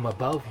room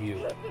above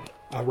you.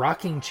 A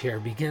rocking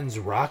chair begins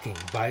rocking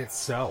by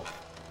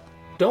itself.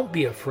 Don't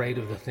be afraid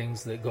of the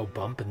things that go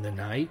bump in the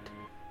night.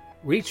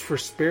 Reach for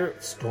Spirit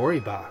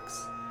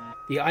Storybox,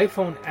 the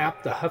iPhone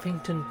app the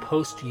Huffington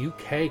Post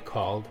UK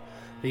called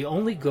the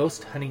only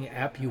ghost hunting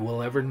app you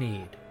will ever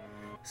need.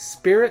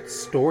 Spirit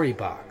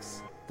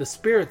Storybox. The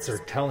spirits are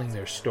telling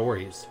their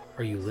stories.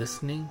 Are you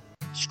listening?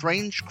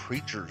 Strange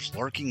creatures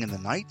lurking in the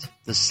night,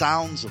 the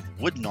sounds of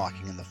wood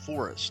knocking in the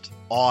forest,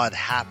 odd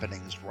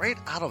happenings right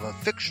out of a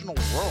fictional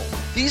world.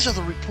 These are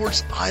the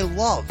reports I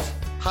love.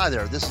 Hi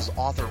there, this is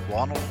author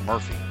Ronald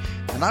Murphy,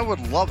 and I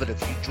would love it if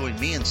you join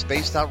me and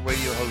Spaced Out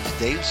Radio host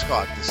Dave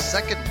Scott the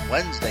second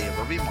Wednesday of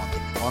every month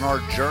on our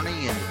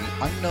journey into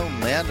the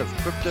unknown land of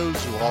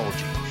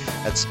cryptozoology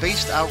at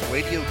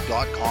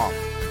spacedoutradio.com.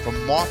 From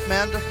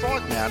Mothman to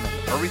Frogman and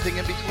everything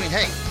in between.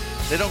 Hey,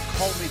 they don't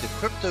call me the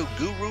crypto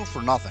guru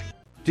for nothing.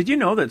 Did you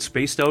know that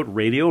Spaced Out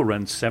Radio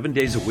runs 7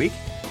 days a week?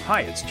 Hi,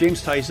 it's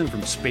James Tyson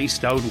from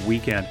Spaced Out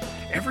Weekend.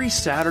 Every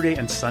Saturday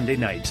and Sunday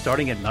night,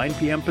 starting at 9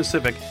 p.m.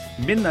 Pacific,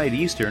 midnight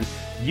Eastern,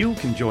 you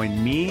can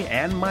join me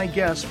and my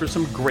guests for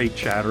some great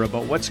chatter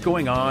about what's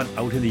going on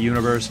out in the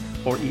universe,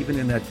 or even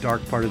in that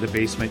dark part of the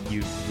basement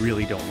you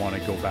really don't want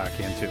to go back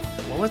into.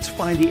 Well, let's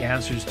find the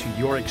answers to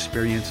your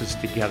experiences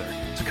together.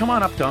 So come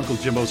on up to Uncle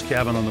Jimbo's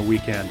cabin on the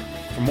weekend.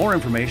 For more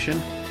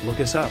information, look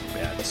us up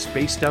at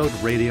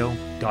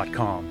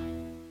spacedoutradio.com.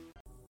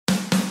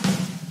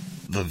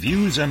 The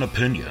views and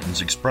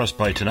opinions expressed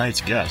by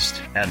tonight's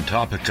guest and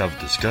topic of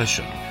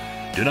discussion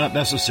do not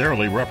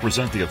necessarily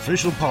represent the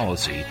official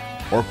policy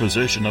or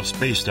position of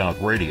Spaced Out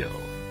Radio,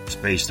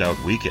 Spaced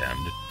Out Weekend,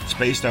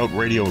 Spaced Out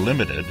Radio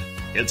Limited,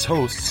 its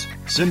hosts,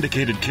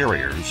 syndicated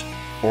carriers,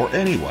 or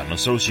anyone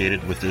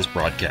associated with this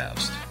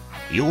broadcast.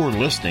 You're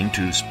listening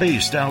to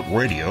Spaced Out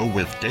Radio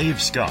with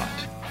Dave Scott.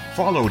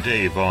 Follow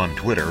Dave on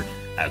Twitter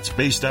at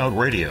Spaced Out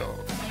Radio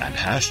and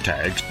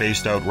hashtag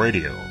Spaced Out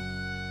Radio,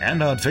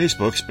 and on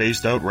Facebook,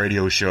 Spaced Out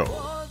Radio Show.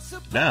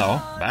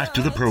 Now, back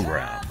to the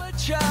program. A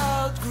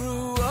child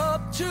grew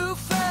up too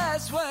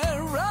fast, went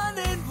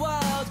running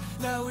wild.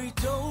 Now we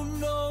don't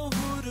know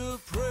who to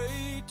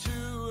pray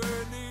to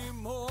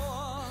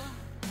anymore.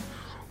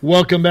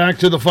 Welcome back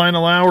to the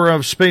final hour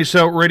of Space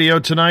Out Radio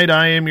tonight.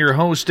 I am your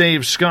host,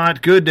 Dave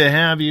Scott. Good to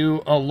have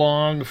you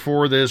along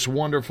for this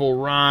wonderful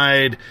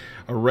ride.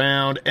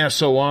 around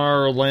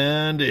SOR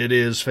land. It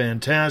is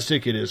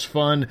fantastic. It is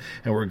fun,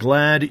 and we're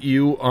glad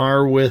you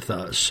are with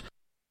us.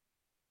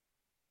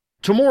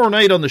 Tomorrow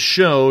night on the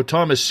show,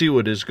 Thomas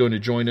Seawood is going to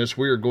join us.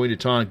 We are going to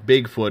talk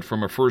Bigfoot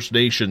from a First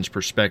Nations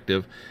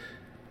perspective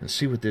and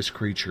see what this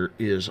creature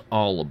is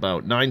all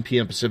about. 9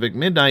 p.m. Pacific,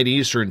 midnight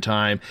Eastern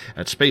time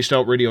at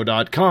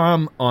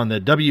spacedoutradio.com on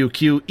the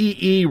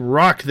WQEE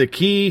Rock the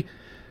Key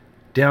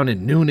down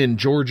in Noonan,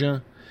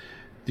 Georgia.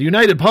 The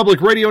United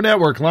Public Radio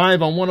Network,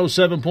 live on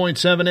 107.7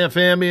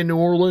 FM in New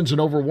Orleans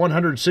and over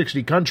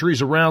 160 countries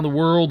around the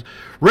world.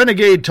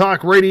 Renegade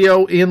Talk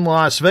Radio in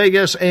Las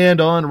Vegas and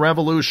on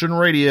Revolution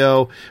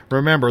Radio.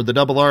 Remember, the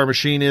Double R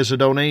Machine is a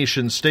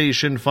donation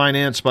station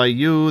financed by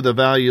you, the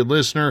valued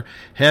listener.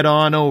 Head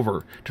on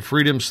over to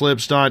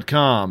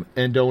freedomslips.com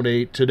and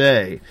donate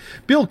today.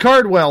 Bill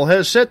Cardwell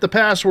has set the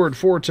password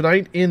for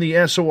tonight in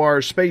the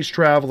SOR Space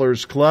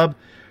Travelers Club.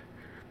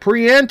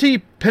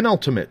 Prianti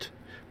Penultimate.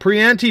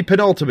 Prianti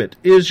Penultimate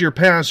is your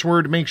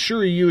password. Make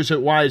sure you use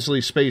it wisely,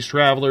 Space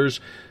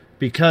Travelers,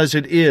 because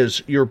it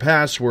is your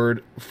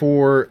password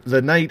for the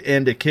night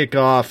and to kick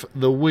off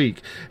the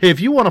week. Hey,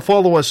 if you want to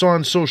follow us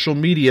on social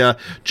media,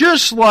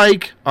 just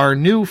like our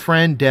new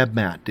friend Deb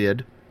Matt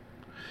did,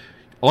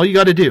 all you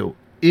got to do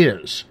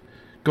is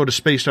go to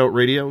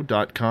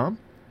spacedoutradio.com,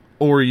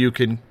 or you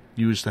can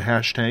use the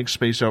hashtag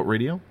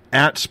SpacedOutRadio,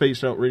 at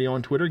SpacedOutRadio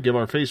on Twitter. Give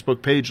our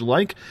Facebook page a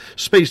like,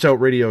 Spaced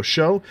Out Radio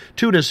Show.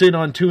 Tune us in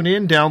on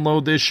TuneIn.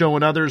 Download this show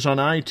and others on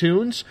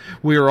iTunes.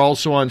 We are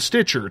also on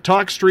Stitcher,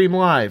 TalkStream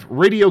Live,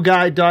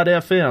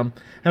 RadioGuide.fm,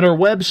 and our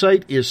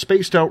website is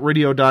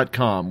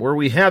SpacedOutRadio.com, where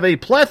we have a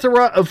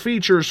plethora of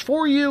features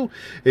for you,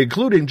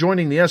 including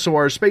joining the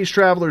SOR Space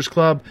Travelers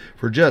Club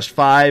for just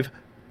 $5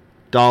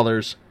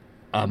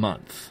 a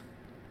month.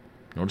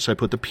 Notice I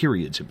put the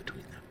periods in between.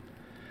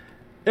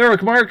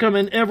 Eric Markham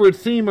and Everett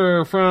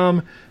Thiemer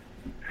from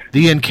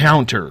The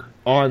Encounter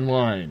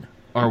Online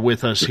are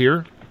with us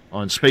here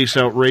on Space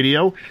Out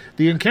Radio.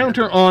 The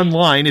Encounter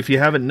Online, if you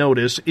haven't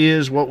noticed,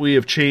 is what we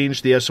have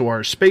changed the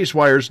SOR Space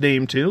Wire's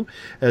name to,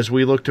 as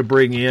we look to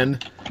bring in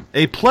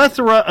a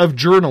plethora of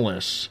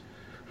journalists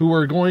who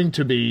are going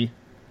to be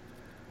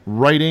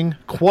writing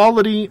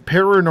quality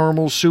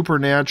paranormal,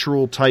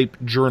 supernatural type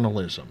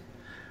journalism.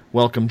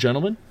 Welcome,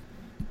 gentlemen.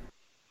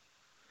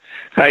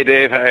 Hi,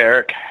 Dave. Hi,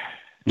 Eric.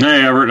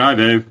 Hey, Everett. Hi,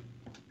 Dave.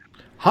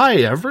 Hi,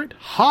 Everett.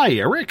 Hi,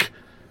 Eric.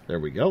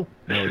 There we go.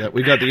 Now that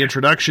we got the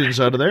introductions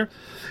out of there.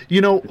 You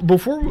know,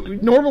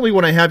 normally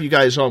when I have you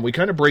guys on, we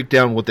kind of break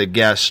down what the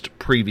guest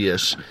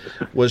previous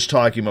was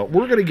talking about.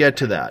 We're going to get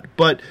to that.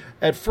 But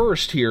at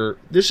first here,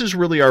 this is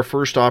really our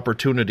first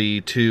opportunity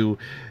to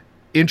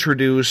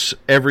introduce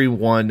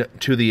everyone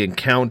to the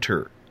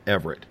Encounter,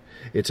 Everett.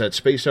 It's at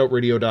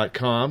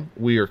spacedoutradio.com.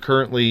 We are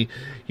currently,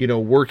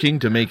 working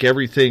to make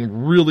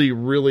everything really,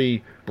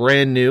 really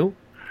brand new.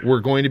 We're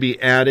going to be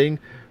adding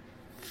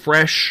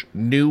fresh,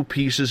 new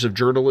pieces of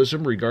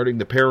journalism regarding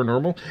the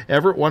paranormal.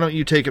 Everett, why don't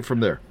you take it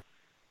from there?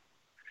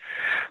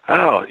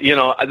 Oh,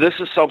 this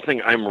is something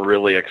I'm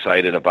really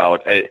excited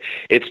about.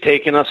 It's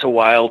taken us a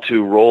while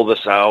to roll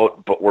this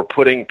out, but we're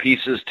putting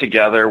pieces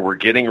together. We're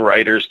getting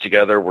writers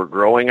together. We're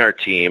growing our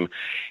team,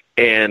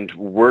 and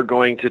we're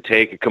going to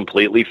take a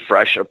completely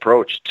fresh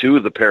approach to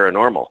the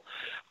paranormal.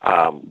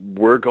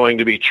 We're going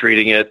to be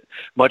treating it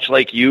much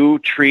like you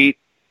treat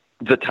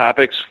the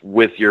topics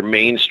with your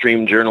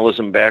mainstream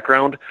journalism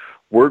background.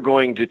 We're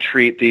going to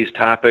treat these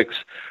topics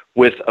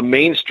with a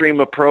mainstream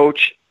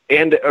approach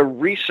and a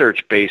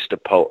research-based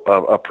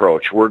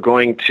approach. We're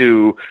going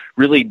to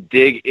really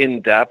dig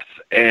in depth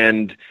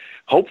and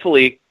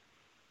hopefully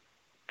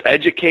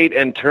educate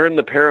and turn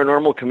the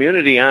paranormal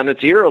community on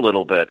its ear a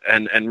little bit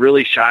and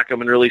really shock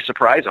them and really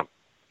surprise them.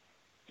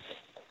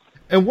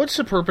 And what's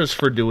the purpose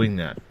for doing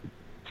that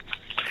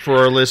for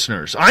our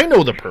listeners? I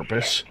know the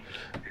purpose.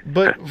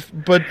 But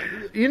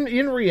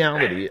in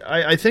reality,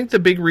 I think the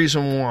big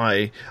reason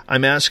why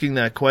I'm asking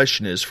that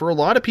question is for a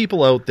lot of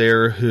people out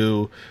there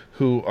who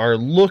are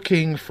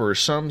looking for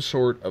some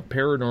sort of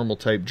paranormal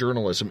type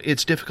journalism,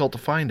 it's difficult to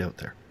find out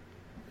there.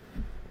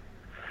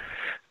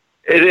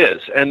 It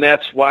is, and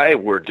that's why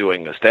we're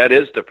doing this. That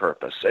is the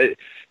purpose.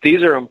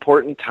 These are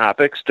important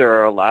topics. There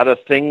are a lot of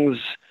things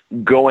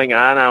going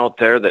on out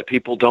there that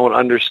people don't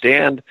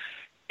understand,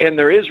 and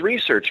there is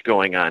research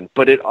going on,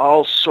 but it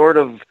all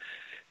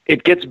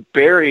it gets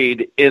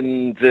buried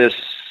in this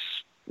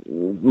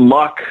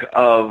muck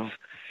of,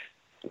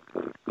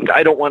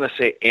 I don't want to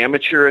say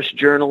amateurish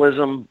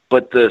journalism,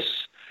 but this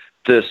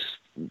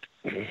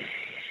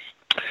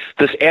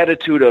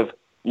attitude of,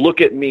 look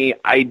at me,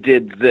 I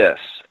did this,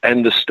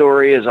 and the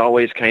story is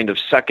always kind of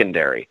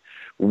secondary.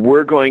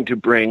 We're going to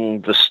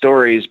bring the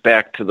stories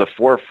back to the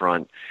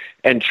forefront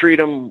and treat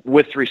them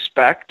with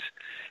respect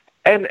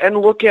and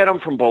look at them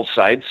from both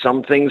sides.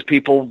 Some things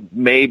people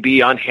may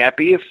be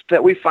unhappy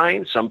that we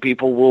find. Some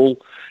people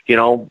will,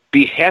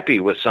 be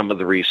happy with some of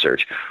the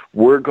research.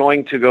 We're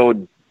going to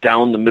go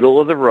down the middle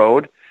of the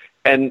road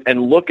and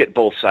look at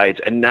both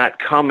sides and not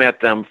come at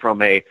them from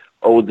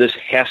this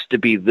has to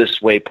be this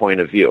way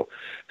point of view.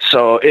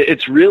 So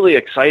it's really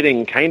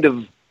exciting kind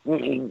of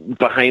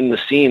behind the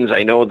scenes,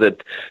 I know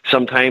that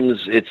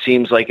sometimes it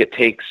seems like it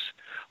takes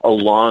a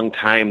long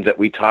time that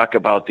we talk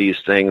about these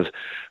things,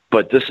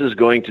 but this is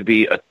going to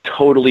be a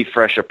totally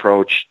fresh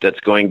approach that's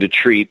going to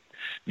treat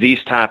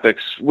these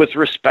topics with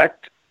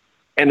respect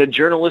and a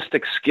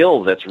journalistic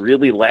skill that's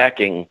really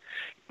lacking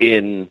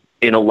in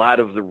a lot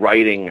of the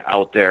writing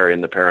out there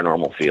in the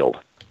paranormal field.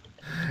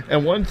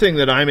 And one thing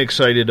that I'm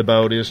excited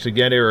about is to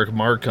get Eric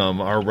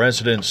Markham, our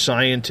resident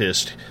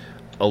scientist,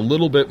 a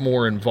little bit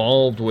more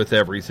involved with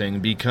everything,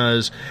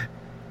 because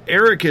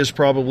Eric is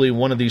probably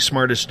one of the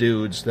smartest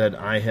dudes that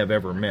I have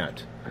ever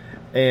met.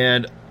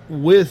 And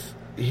with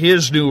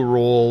his new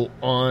role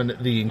on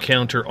the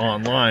Encounter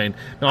Online,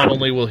 not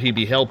only will he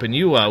be helping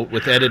you out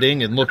with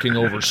editing and looking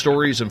over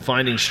stories and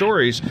finding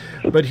stories,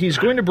 but he's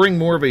going to bring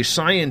more of a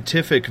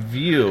scientific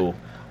view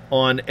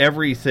on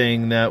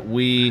everything that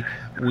we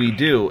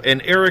do.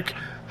 And Eric,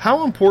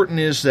 how important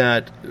is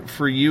that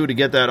for you to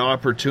get that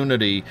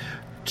opportunity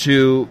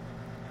to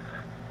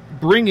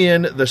bring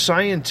in the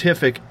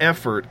scientific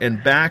effort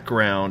and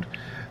background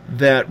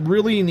that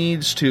really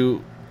needs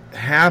to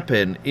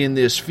happen in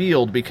this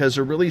field, because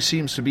there really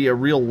seems to be a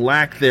real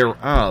lack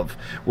thereof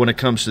when it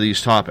comes to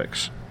these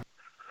topics?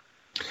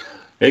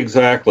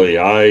 Exactly.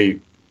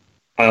 I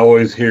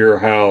always hear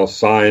how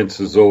science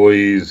is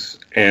always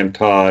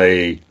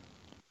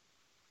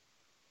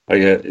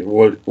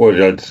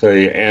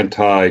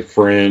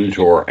anti-fringe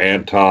or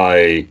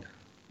anti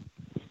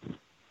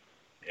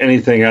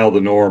anything out of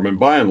the norm, and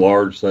by and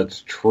large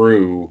that's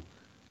true.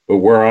 But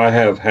where I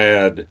have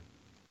had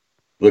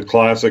the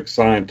classic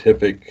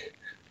scientific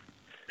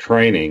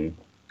training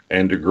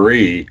and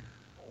degree,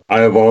 I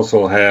have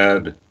also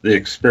had the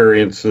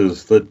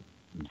experiences that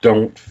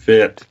don't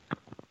fit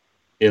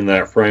in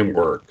that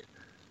framework.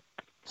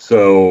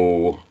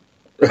 So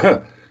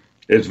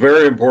it's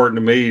very important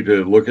to me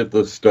to look at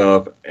this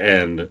stuff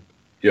and,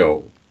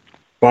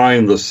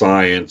 find the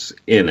science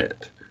in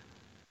it,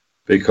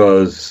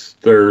 because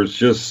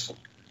there's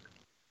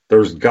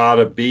got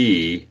to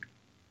be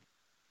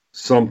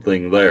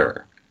something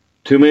there.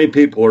 Too many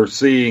people are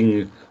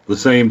seeing the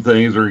same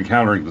things or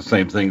encountering the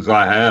same things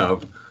I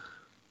have,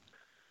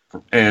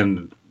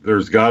 and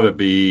there's got to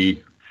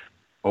be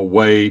a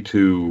way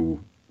to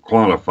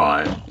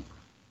quantify it.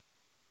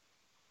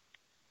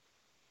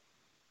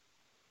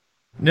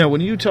 Now,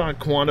 when you talk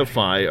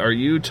quantify, are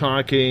you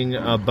talking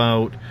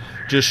about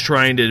just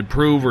trying to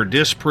prove or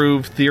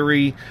disprove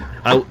theory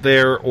out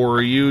there, or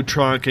are you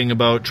talking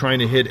about trying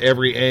to hit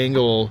every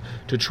angle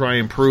to try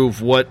and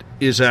prove what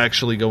is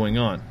actually going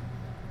on?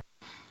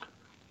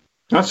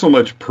 Not so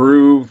much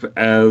prove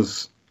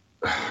as,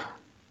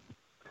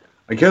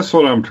 I guess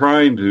what I'm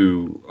trying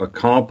to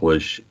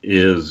accomplish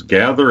is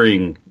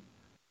gathering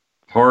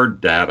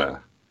hard data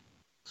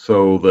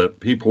so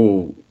that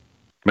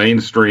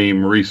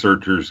mainstream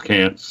researchers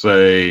can't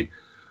say,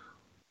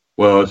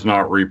 well, it's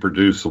not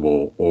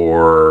reproducible,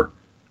 or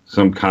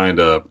some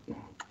kind of,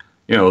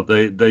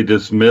 they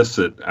dismiss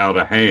it out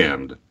of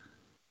hand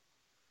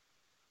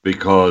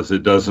because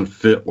it doesn't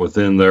fit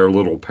within their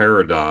little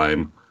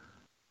paradigm.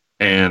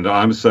 And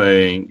I'm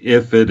saying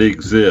if it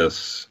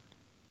exists,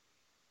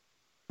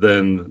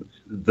 then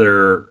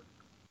there,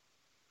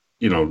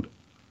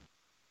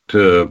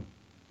 to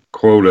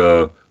quote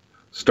a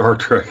Star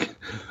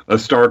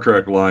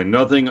Trek line,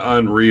 nothing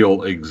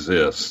unreal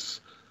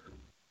exists.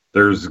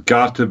 There's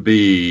got to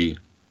be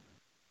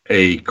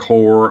a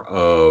core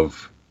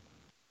of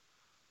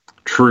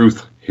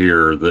truth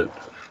here that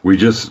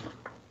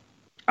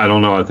I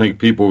don't know, I think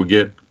people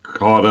get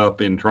caught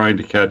up in trying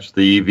to catch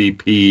the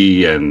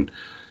EVP and,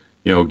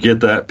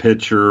 get that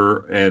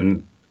picture,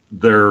 and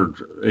they're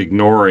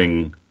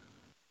ignoring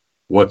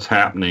what's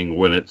happening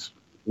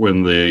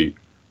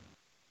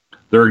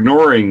they're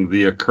ignoring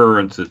the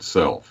occurrence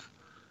itself.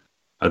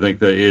 I think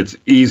that it's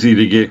easy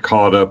to get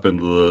caught up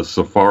into the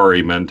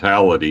safari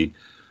mentality,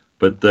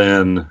 but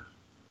then,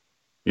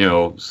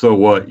 so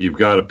what? You've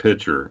got a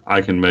picture.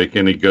 I can make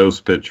any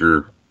ghost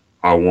picture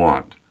I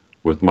want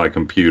with my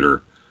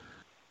computer.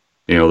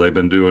 They've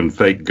been doing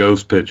fake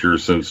ghost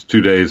pictures since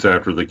 2 days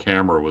after the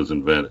camera was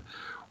invented.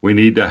 We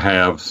need to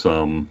have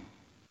some,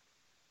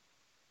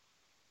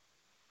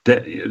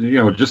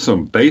 just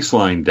some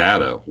baseline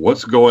data.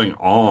 What's going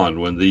on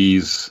when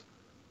these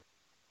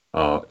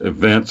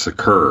events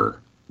occur?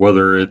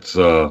 Whether it's,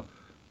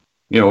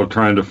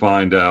 trying to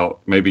find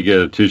out, maybe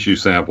get a tissue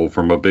sample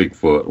from a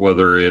Bigfoot,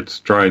 whether it's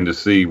trying to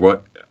see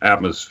what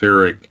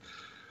atmospheric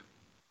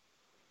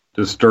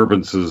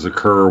disturbances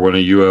occur when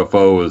a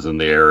UFO is in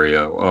the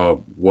area,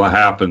 what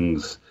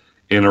happens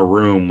in a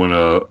room when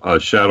a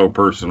shadow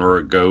person or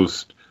a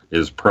ghost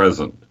is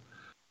present.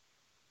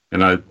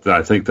 And I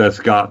think that's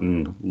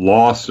gotten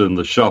lost in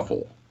the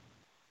shuffle.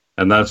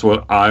 And that's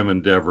what I'm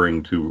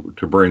endeavoring to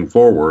bring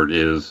forward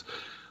is,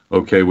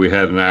 okay, we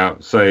had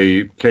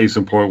case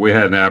in point, we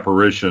had an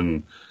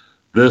apparition.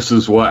 This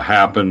is what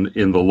happened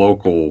in the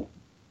local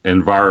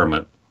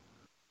environment.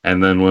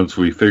 And then once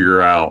we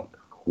figure out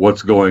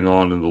what's going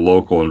on in the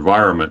local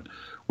environment,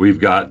 we've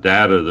got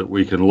data that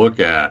we can look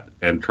at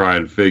and try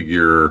and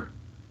figure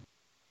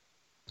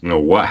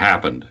what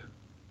happened?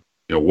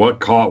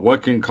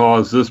 What can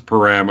cause this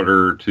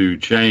parameter to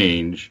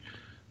change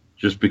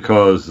just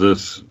because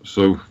this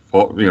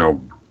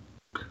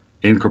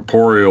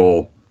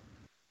incorporeal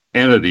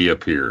entity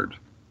appeared?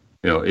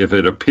 If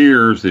it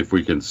appears, if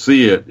we can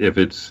see it, if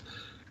it's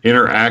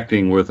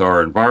interacting with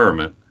our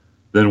environment,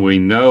 then we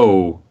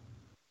know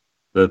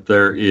that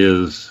there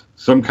is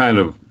some kind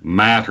of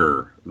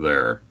matter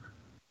there.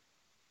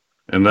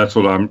 And that's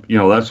what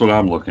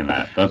I'm looking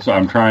at. That's what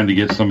I'm trying to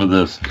get some of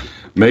this.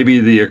 Maybe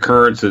the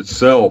occurrence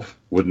itself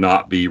would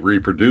not be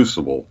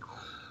reproducible,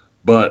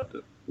 but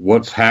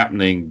what's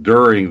happening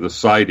during the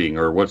sighting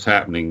or what's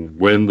happening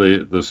when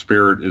the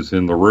spirit is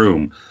in the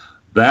room,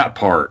 that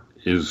part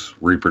is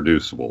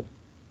reproducible.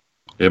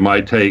 It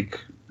might take,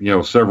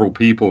 several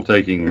people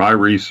taking my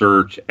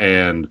research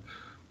and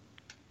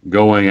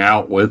going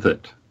out with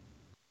it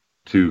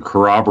to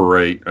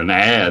corroborate and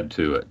add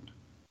to it.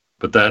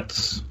 But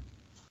that's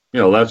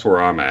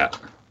where I'm at.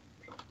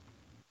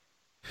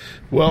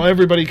 Well,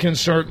 everybody can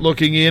start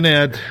looking in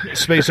at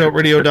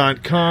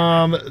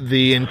spaceoutradio.com,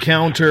 the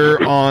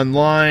encounter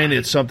online.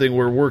 It's something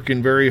we're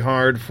working very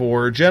hard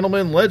for.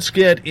 Gentlemen, let's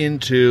get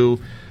into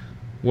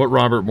what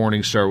Robert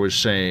Morningstar was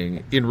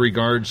saying in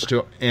regards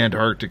to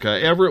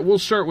Antarctica. Everett, we'll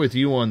start with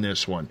you on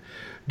this one.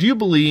 Do you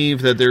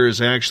believe that there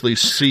is actually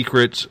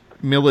secret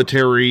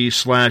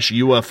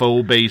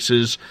military/UFO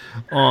bases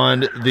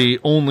on the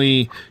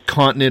only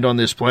continent on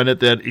this planet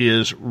that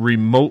is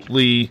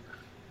remotely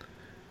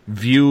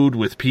viewed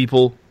with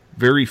people?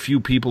 Very few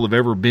people have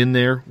ever been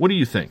there. What do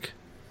you think?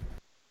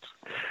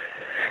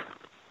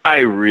 I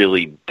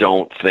really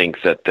don't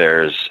think that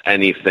there's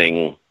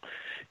anything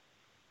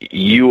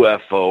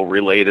UFO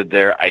related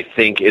there. I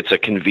think it's a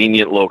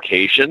convenient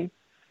location.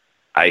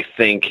 I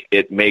think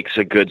it makes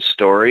a good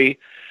story,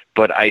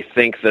 but I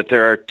think that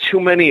there are too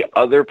many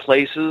other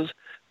places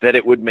that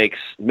it would make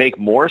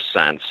more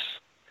sense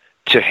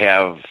to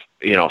have,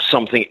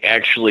 something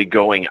actually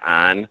going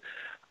on.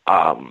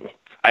 I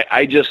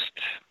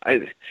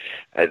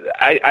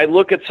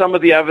look at some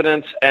of the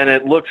evidence and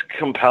it looks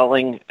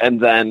compelling, and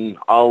then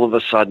all of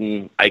a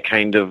sudden I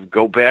kind of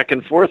go back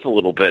and forth a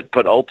little bit.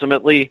 But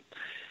ultimately,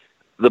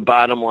 the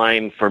bottom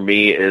line for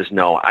me is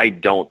no, I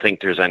don't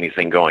think there's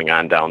anything going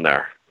on down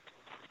there.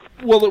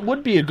 Well, it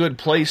would be a good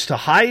place to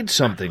hide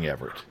something,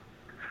 Everett.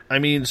 I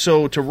mean,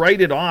 so to write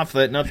it off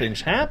that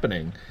nothing's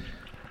happening,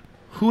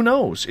 who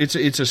knows? It's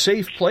a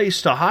safe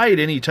place to hide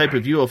any type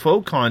of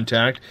UFO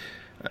contact.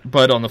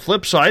 But on the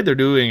flip side, they're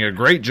doing a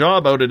great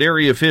job out at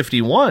Area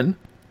 51.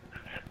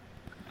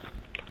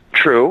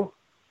 True.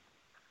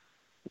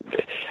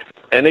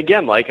 And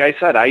again, like I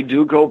said, I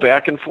do go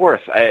back and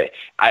forth.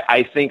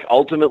 I think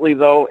ultimately,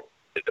 though,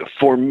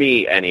 for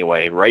me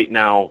anyway, right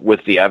now,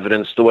 with the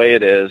evidence the way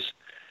it is,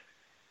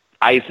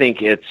 I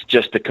think it's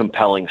just a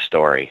compelling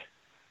story.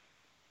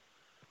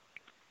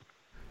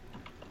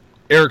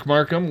 Eric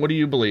Markham, what do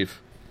you believe?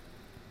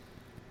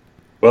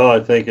 Well, I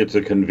think it's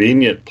a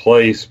convenient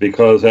place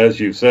because,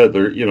 as you said,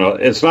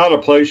 it's not a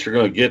place you're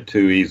going to get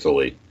to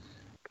easily.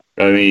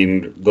 I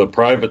mean, the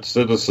private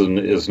citizen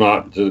is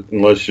not,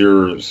 unless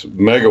you're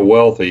mega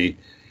wealthy,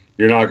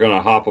 you're not going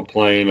to hop a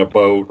plane, a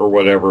boat, or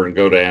whatever and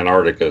go to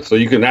Antarctica. So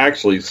you can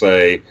actually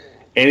say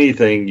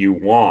anything you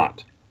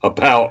want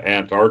about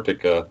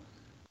Antarctica.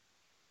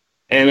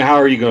 And how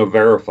are you going to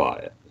verify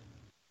it?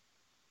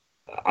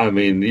 I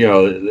mean,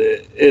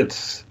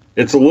 it's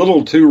a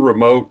little too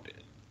remote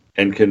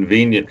and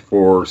convenient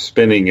for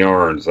spinning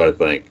yarns, I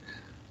think.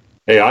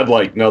 Hey, I'd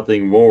like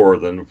nothing more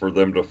than for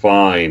them to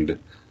find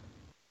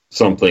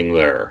something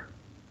there.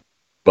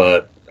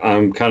 But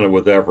I'm kind of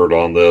with Everett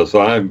on this.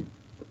 I'm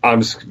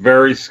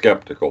very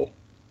skeptical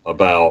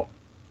about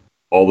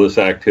all this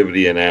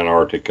activity in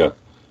Antarctica.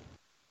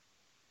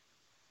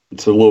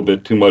 It's a little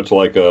bit too much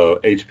like a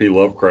H.P.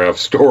 Lovecraft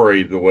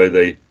story, the way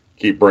they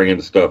keep bringing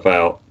stuff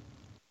out.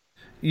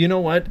 You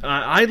know what?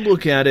 I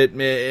look at it,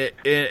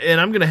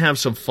 and I'm going to have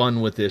some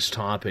fun with this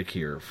topic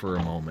here for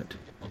a moment.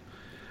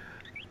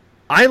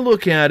 I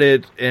look at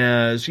it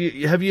as,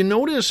 have you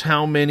noticed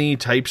how many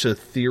types of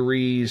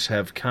theories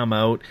have come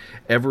out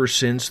ever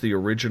since the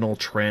original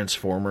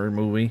Transformer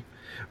movie?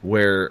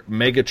 Where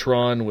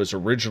Megatron was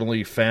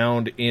originally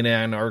found in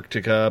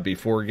Antarctica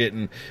before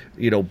getting,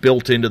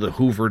 built into the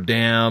Hoover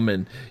Dam.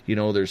 And,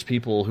 there's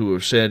people who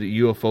have said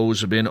UFOs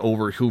have been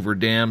over Hoover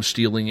Dam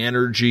stealing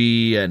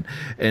energy and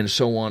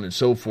so on and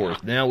so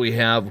forth. Now we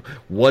have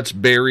what's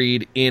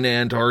buried in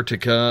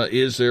Antarctica.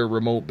 Is there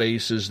remote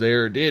bases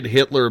there? Did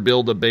Hitler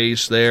build a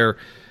base there?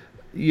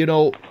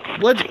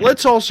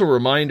 Let's also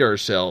remind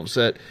ourselves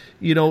that,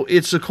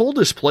 it's the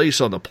coldest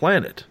place on the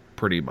planet,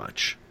 pretty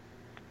much.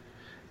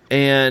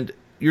 And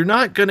you're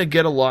not going to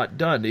get a lot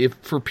done.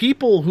 For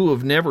people who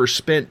have never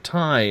spent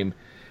time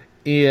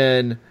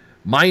in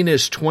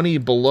minus 20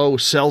 below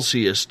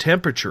Celsius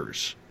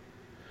temperatures,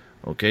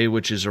 okay,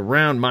 which is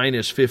around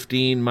minus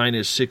 15,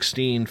 minus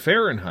 16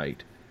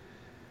 Fahrenheit,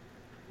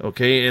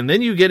 okay, and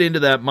then you get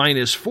into that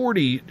minus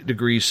 40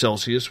 degrees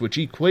Celsius, which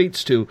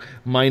equates to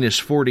minus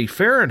 40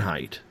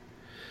 Fahrenheit,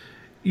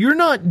 you're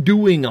not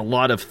doing a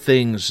lot of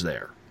things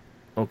there.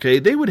 Okay,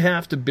 they would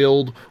have to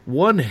build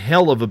one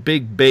hell of a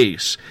big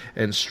base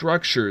and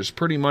structures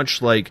pretty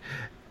much like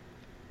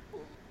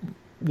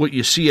what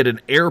you see at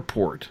an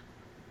airport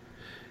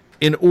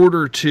in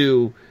order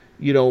to,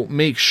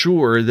 make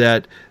sure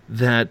that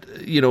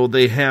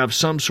they have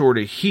some sort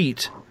of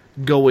heat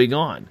going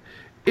on.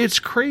 It's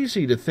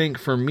crazy to think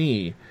for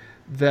me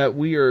that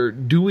we are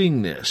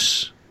doing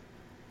this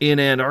in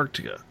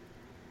Antarctica.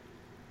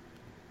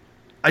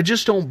 I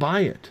just don't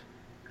buy it.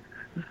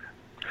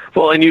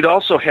 Well, and you'd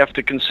also have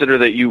to consider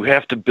that you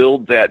have to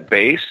build that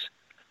base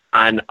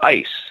on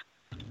ice,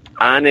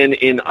 on and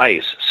in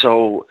ice.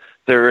 So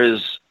there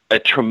is a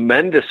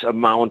tremendous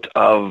amount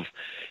of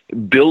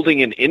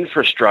building an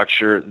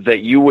infrastructure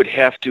that you would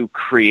have to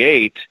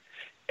create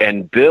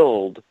and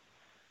build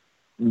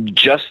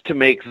just to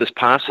make this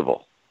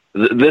possible.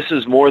 This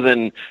is more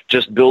than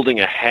just building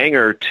a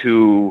hangar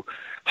to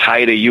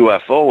hide a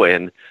UFO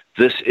in.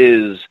 This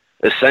is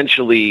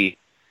essentially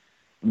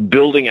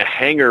building a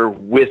hangar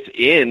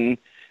within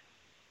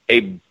a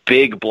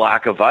big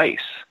block of ice.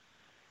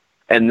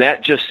 And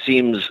that just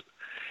seems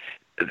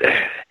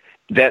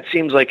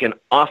like an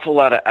awful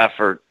lot of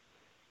effort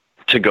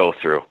to go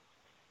through.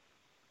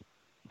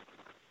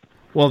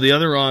 Well, the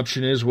other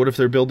option is, what if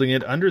they're building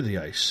it under the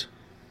ice?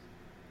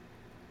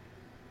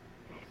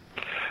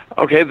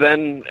 Okay,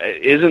 then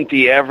isn't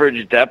the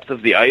average depth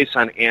of the ice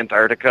on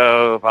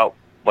Antarctica about,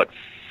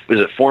 is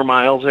it 4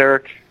 miles,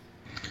 Eric?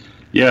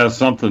 Yeah,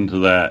 something to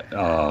that.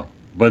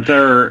 But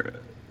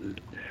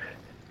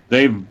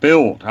they've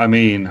built,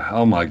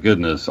 oh my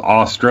goodness,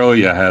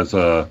 Australia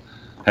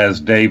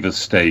has Davis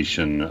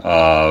Station.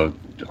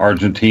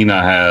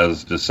 Argentina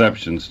has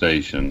Deception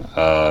Station.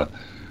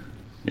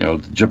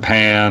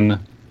 Japan.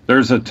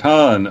 There's a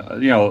ton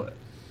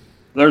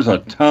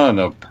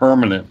of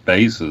permanent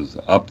bases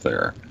up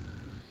there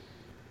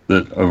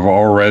that have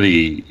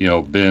already,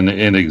 been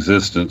in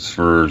existence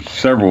for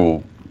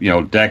several,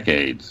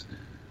 decades.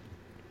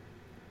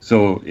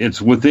 So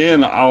it's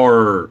within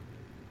our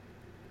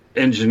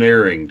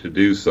engineering to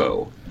do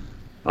so.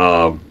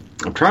 I'm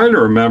trying to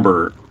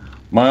remember,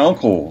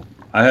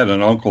 I had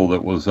an uncle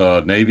that was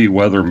a Navy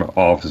weather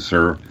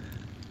officer,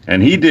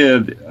 and he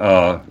did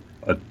a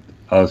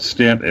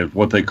stint at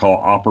what they call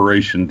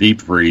Operation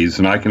Deep Freeze,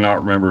 and I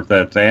cannot remember if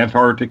that's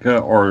Antarctica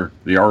or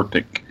the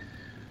Arctic.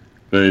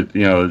 But,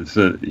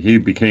 he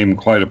became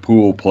quite a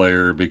pool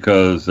player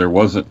because there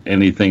wasn't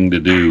anything to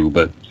do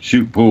but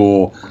shoot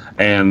pool,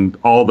 and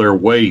all their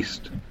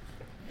waste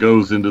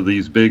goes into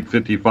these big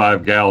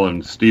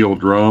 55-gallon steel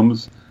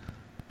drums,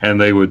 and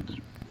they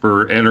would,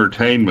 for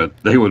entertainment,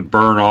 they would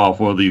burn off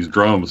one of these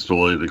drums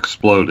till it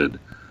exploded.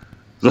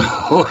 So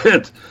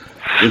it's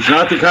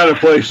not the kind of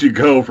place you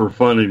go for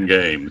fun and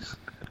games.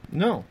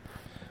 No,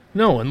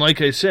 and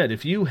like I said,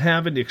 if you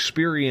haven't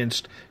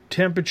experienced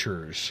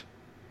temperatures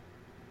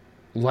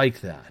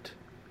like that,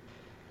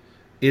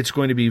 it's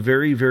going to be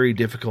very, very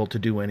difficult to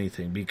do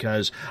anything,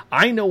 because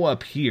I know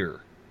up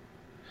here,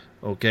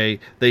 okay,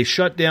 they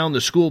shut down the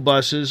school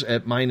buses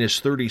at minus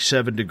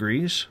 37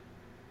 degrees.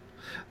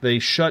 They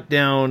shut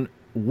down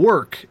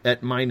work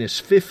at minus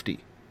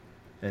 50.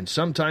 And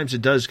sometimes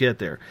it does get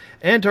there.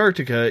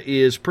 Antarctica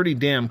is pretty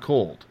damn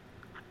cold.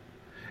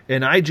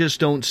 And I just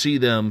don't see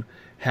them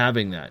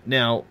having that.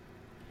 Now,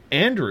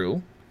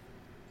 Andrew,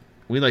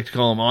 we like to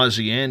call him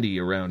Aussie Andy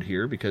around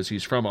here because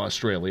he's from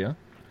Australia.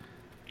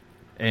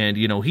 And,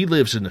 he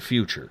lives in the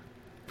future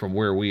from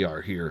where we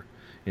are here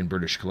in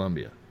British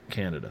Columbia,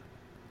 Canada.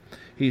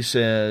 He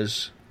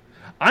says,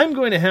 I'm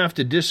going to have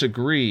to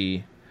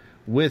disagree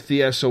with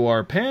the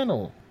SOR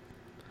panel.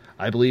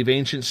 I believe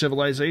ancient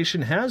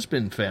civilization has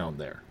been found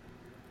there.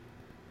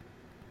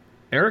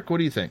 Eric, what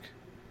do you think?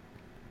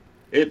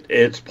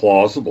 It's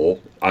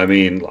plausible.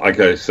 Like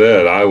I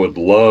said, I would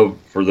love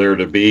for there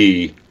to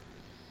be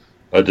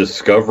a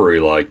discovery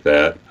like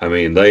that.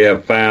 They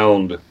have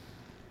found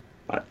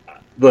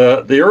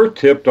the Earth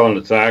tipped on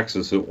its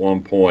axis at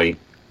one point,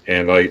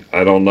 and I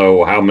don't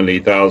know how many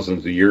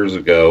thousands of years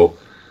ago.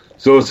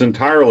 So it's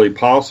entirely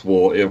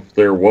possible, if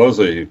there was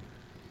a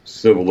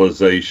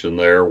civilization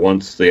there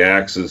once the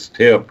axis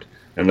tipped,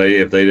 and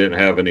if they didn't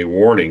have any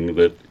warning,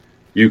 that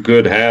you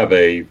could have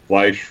a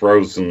flash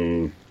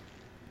frozen,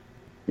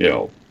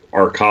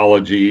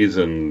 archaeologies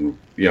and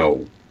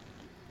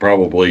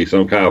probably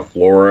some kind of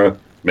flora.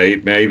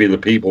 Maybe the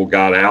people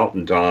got out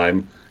in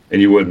time and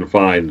you wouldn't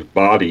find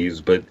bodies,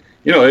 but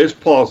it's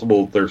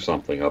plausible that there's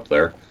something up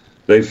there.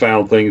 They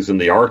found things in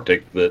the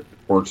Arctic that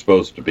weren't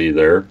supposed to be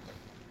there,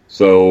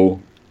 so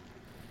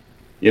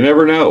you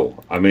never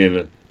know.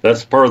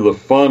 That's part of the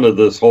fun of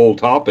this whole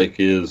topic,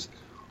 is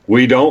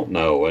we don't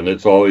know, and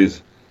it's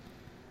always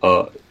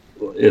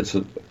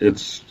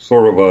it's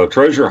sort of a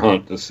treasure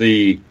hunt to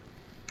see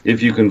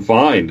if you can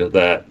find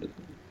that,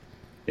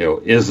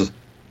 is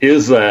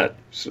that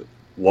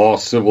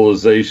lost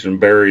civilization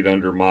buried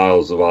under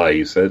miles of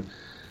ice.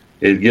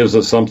 It gives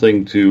us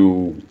something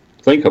to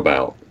think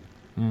about.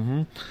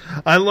 Mm-hmm.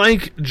 I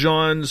like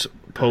John's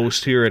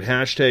post here at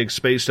hashtag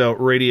Spaced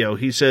Out Radio.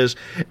 He says,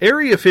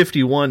 Area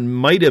 51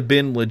 might have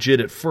been legit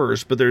at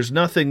first, but there's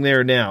nothing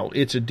there now.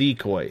 It's a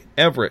decoy.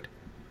 Everett,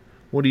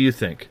 what do you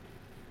think?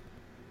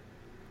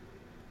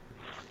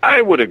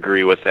 I would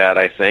agree with that,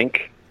 I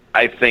think.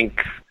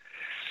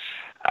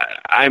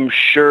 I'm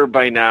sure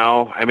by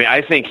now,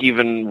 I think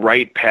even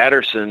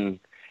Wright-Patterson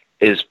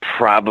is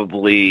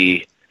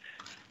probably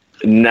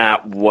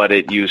not what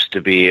it used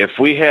to be. If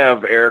we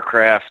have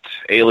aircraft,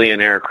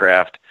 alien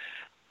aircraft,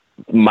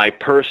 my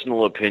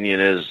personal opinion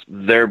is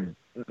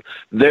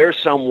they're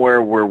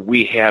somewhere where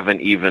we haven't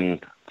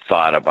even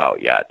thought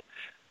about yet.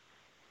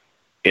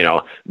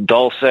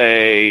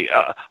 Dulce,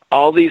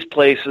 all these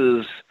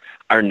places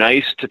are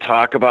nice to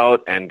talk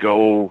about and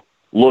go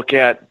look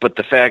at, but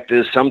the fact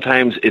is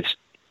sometimes it's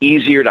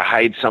easier to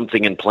hide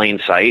something in plain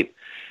sight.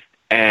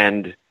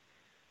 And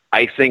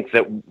I think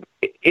that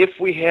if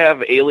we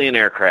have alien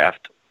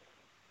aircraft,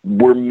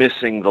 we're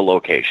missing the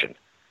location.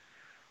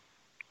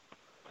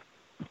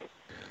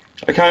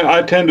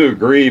 I tend to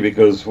agree,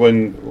 because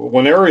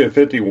when Area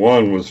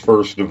 51 was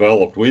first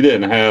developed, we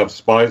didn't have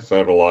spy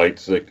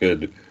satellites that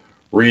could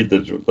read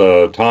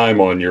the time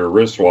on your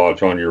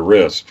wristwatch on your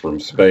wrist from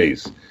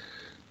space.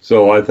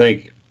 So I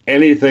think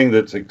anything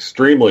that's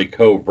extremely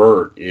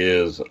covert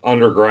is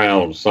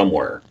underground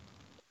somewhere,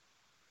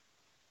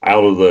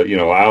 out of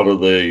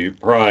the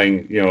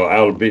prying,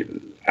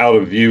 out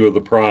of view of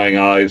the prying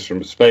eyes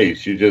from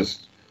space. You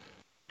just,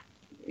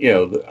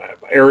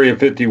 Area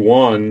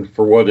 51,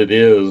 for what it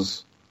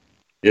is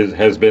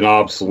has been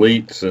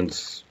obsolete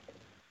since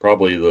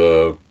probably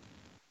the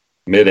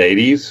mid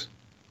 80s.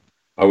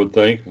 I would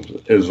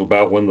think is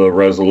about when the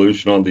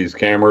resolution on these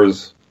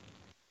cameras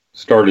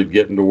started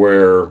getting to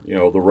where,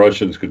 the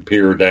Russians could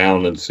peer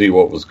down and see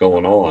what was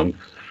going on.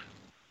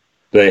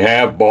 They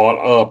have bought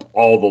up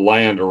all the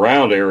land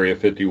around Area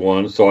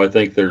 51, so I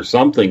think there's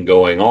something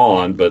going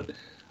on, but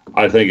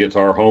I think it's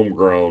our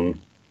homegrown,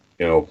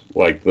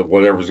 like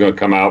whatever's going to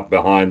come out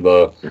behind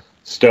the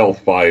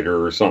stealth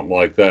fighter or something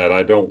like that.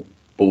 I don't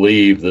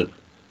believe that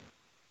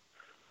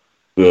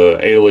the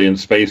alien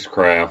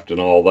spacecraft and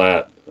all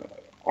that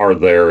are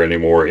there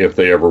anymore, if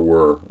they ever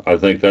were. I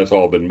think that's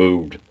all been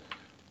moved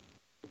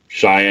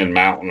Cheyenne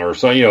Mountain or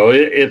so,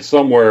 it's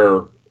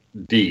somewhere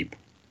deep.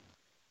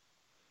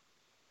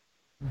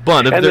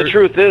 But the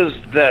truth is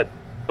that,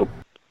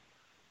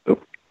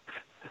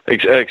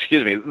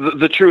 excuse me,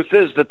 the truth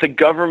is that the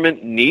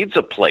government needs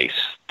a place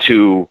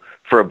to,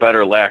 for a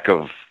better lack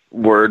of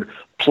word,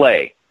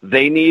 play.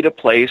 They need a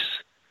place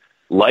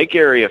like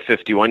Area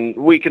 51.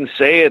 We can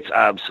say it's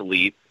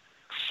obsolete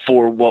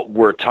for what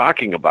we're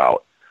talking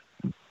about,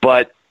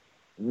 but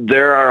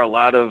there are a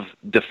lot of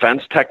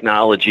defense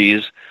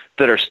technologies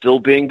that are still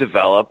being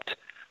developed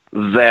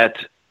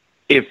that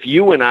if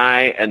you and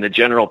I and the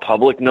general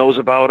public knows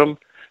about them,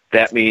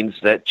 that means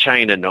that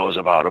China knows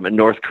about them and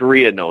North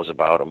Korea knows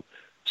about them.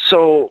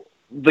 So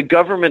the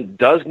government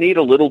does need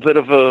a little bit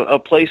of a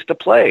place to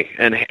play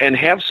and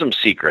have some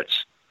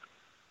secrets.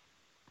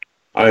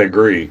 I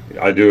agree.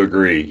 I do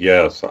agree.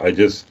 Yes. Like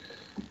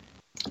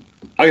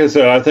I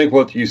said, I think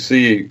what you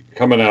see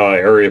coming out of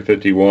Area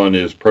 51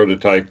 is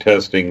prototype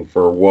testing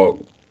for what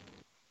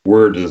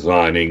we're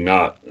designing,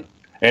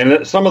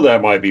 and some of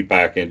that might be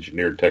back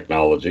engineered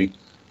technology,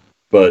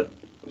 but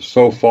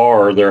so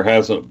far there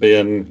hasn't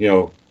been,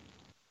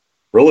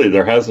 really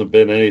there hasn't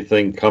been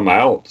anything come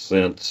out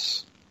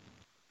since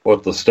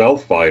the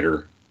stealth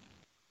fighter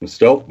and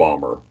stealth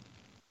bomber.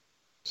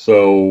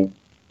 So,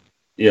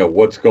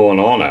 what's going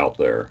on out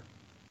there?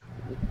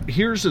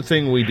 Here's the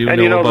thing we do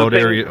know about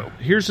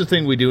Here's the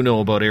thing we do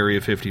know about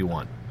Area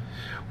 51.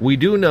 We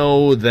do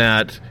know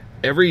that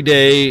every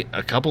day,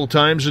 a couple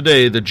times a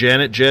day, the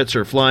Janet jets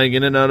are flying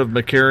in and out of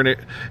McCarran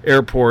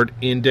Airport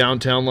in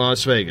downtown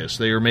Las Vegas.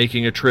 They are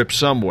making a trip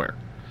somewhere.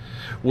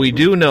 We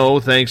do know,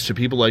 thanks to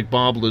people like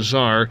Bob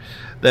Lazar,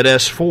 that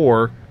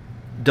S4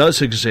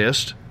 does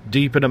exist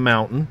deep in a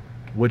mountain,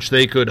 which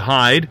they could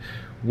hide,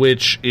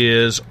 which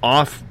is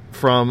off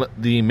from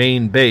the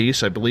main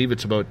base. I believe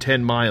it's about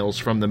 10 miles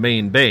from the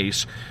main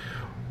base.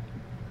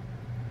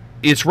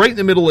 It's right in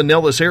the middle of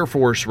Nellis Air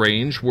Force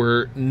Range,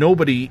 where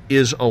nobody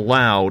is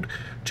allowed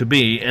to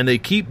be, and they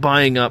keep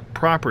buying up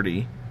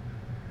property.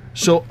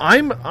 So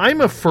I'm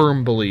a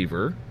firm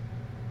believer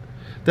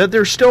that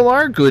there still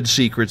are good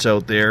secrets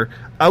out there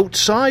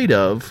outside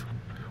of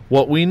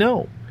what we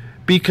know,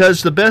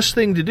 because the best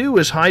thing to do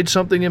is hide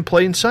something in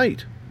plain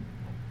sight.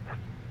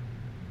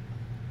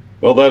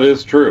 Well, that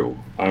is true.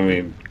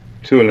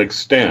 To an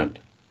extent,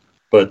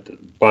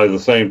 but by the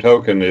same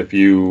token, if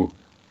you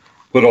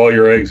put all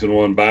your eggs in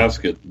one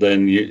basket,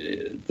 then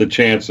the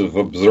chance of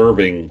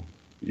observing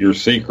your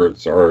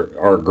secrets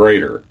are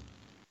greater.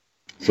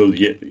 So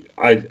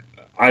I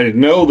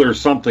know there's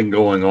something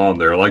going on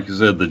there. Like you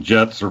said, the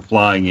jets are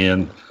flying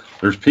in.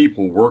 There's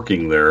people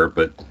working there,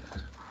 but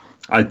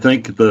I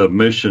think the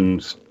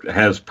mission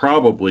has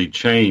probably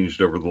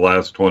changed over the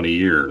last 20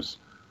 years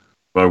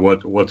by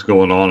what's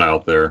going on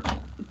out there.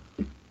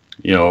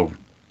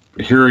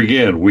 Here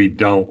again, we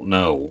don't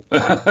know.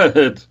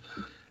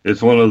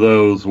 it's one of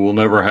those, we'll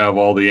never have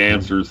all the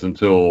answers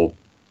until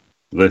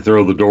they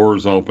throw the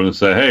doors open and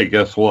say, hey,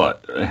 guess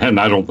what? And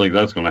I don't think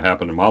that's going to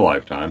happen in my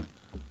lifetime.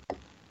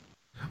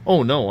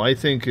 Oh, no, I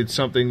think it's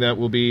something that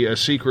will be a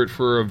secret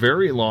for a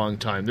very long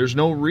time. There's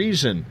no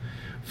reason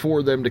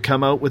for them to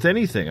come out with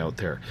anything out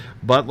there.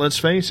 But let's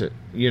face it,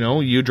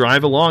 you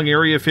drive along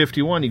Area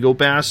 51, you go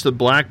past the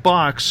black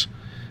box,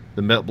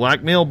 the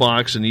black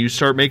mailbox, and you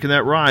start making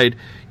that ride,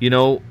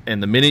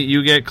 and the minute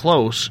you get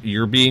close,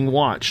 you're being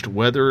watched,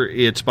 whether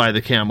it's by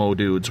the camo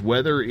dudes,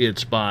 whether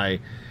it's by,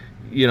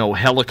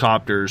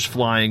 helicopters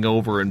flying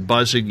over and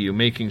buzzing you,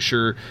 making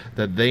sure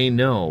that they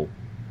know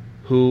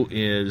who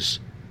is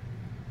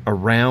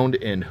around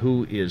and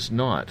who is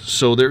not.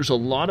 So there's a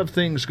lot of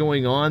things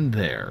going on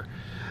there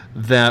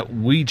that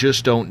we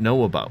just don't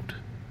know about.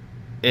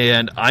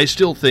 And I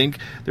still think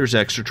there's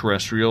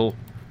extraterrestrial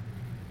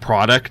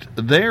product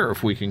there,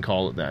 if we can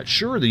call it that.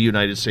 Sure, the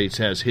United States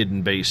has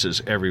hidden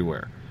bases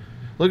everywhere.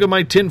 Look at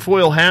my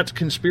tinfoil hat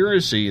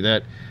conspiracy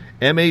that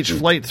MH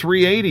Flight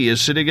 380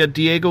 is sitting at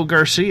Diego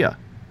Garcia.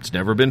 It's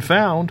never been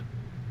found.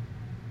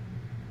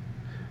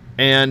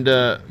 And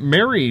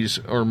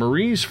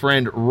Marie's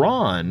friend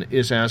Ron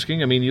is asking,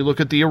 you look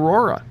at the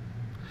Aurora.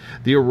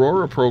 The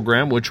Aurora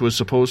program, which was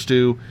supposed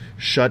to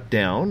shut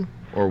down,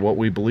 or what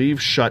we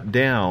believe shut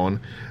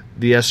down,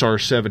 the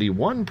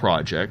SR-71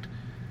 project,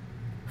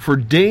 for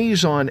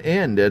days on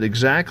end at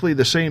exactly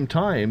the same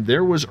time,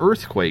 there was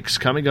earthquakes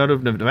coming out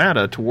of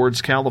Nevada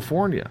towards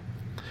California,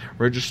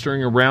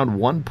 registering around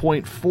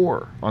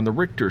 1.4 on the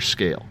Richter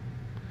scale,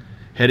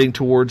 heading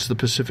towards the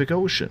Pacific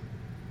Ocean.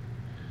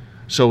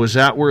 So is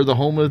that where the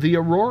home of the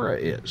Aurora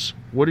is?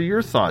 What are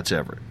your thoughts,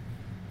 Everett?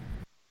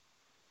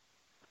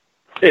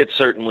 It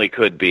certainly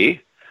could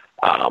be.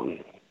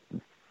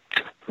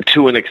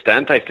 To an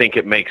extent, I think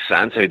it makes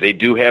sense. They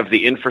do have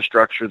the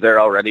infrastructure there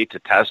already to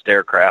test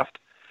aircraft.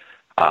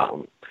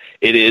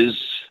 It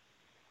is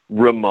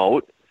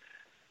remote,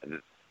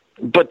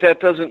 but that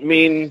doesn't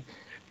mean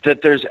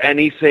that there's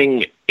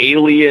anything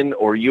alien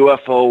or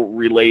UFO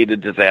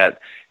related to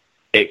that.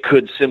 It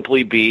could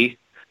simply be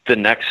the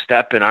next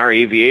step in our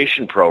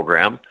aviation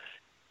program.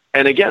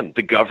 And again,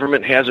 the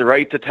government has a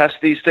right to test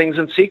these things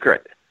in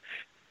secret.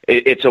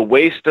 It's a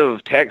waste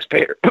of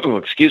taxpayer,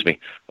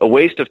 a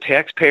waste of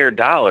taxpayer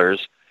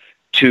dollars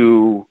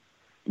to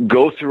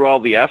go through all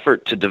the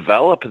effort to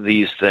develop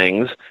these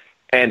things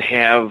and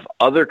have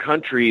other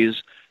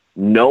countries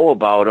know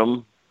about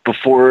them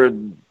before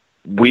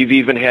we've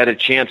even had a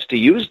chance to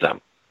use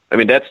them.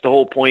 That's the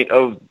whole point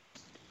of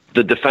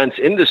the defense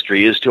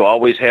industry, is to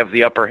always have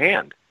the upper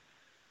hand.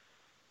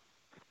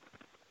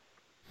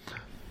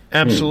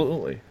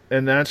 Absolutely.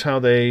 And that's how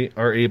they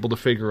are able to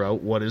figure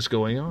out what is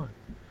going on.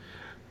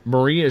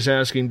 Marie is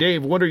asking,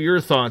 Dave, what are your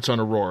thoughts on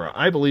Aurora?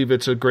 I believe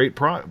it's a great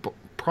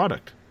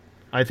product.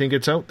 I think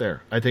it's out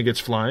there. I think it's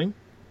flying.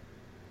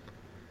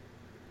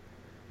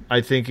 I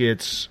think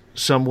it's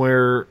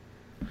somewhere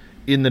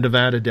in the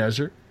Nevada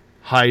desert,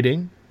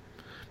 hiding.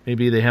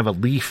 Maybe they have a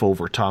leaf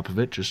over top of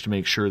it just to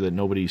make sure that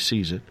nobody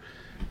sees it.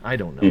 I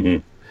don't know.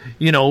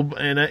 Mm-hmm.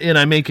 And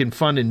I'm making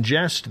fun and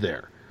jest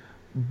there.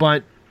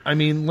 But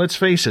let's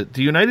face it,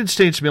 the United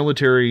States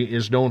military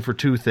is known for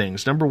two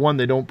things. Number one,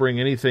 they don't bring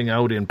anything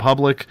out in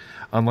public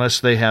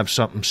unless they have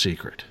something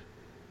secret.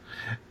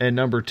 And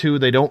number two,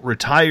 they don't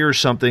retire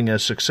something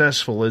as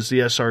successful as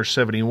the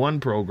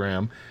SR-71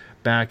 program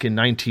back in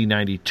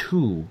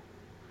 1992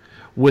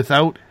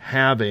 without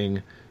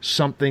having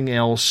something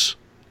else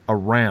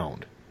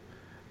around.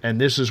 And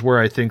this is where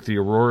I think the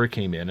Aurora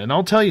came in. And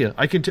I'll tell you,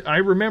 I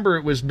remember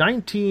it was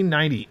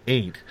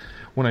 1998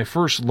 when I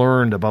first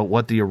learned about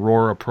what the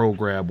Aurora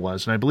program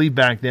was. And I believe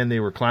back then they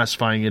were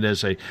classifying it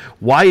as a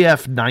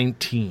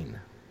YF-19.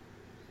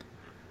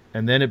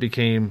 And then it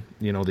became,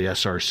 the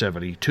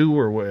SR-72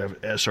 or whatever,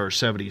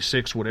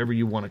 SR-76, whatever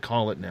you want to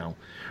call it now,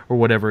 or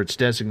whatever it's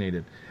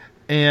designated.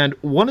 And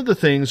one of the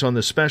things on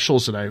the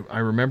specials that I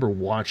remember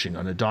watching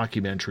on a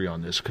documentary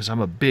on this, because I'm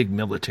a big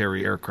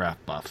military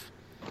aircraft buff,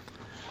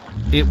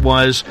 it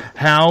was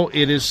how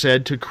it is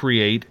said to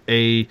create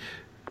a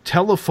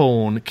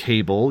telephone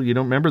cable,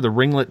 remember the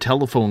ringlet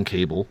telephone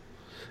cable,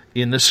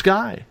 in the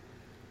sky.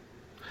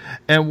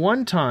 And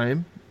one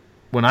time,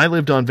 when I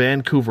lived on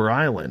Vancouver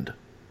Island,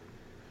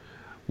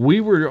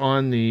 we were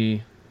on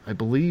we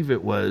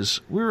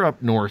were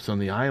up north on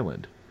the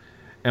island,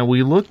 and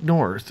we looked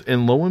north,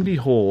 and lo and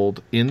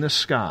behold, in the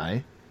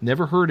sky,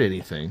 never heard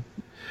anything,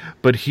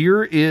 but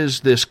here is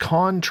this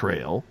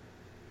contrail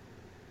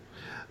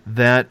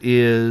that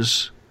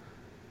is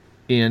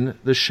in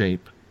the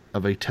shape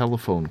of a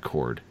telephone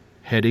cord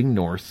heading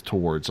north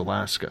towards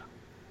Alaska.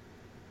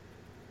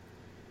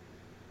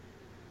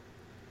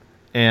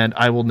 And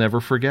I will never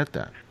forget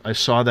that. I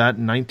saw that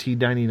in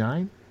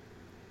 1999,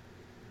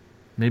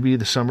 maybe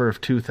the summer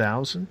of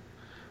 2000,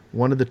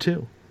 one of the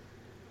two.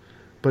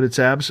 But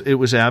it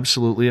was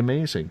absolutely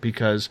amazing,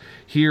 because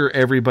here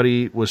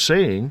everybody was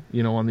saying,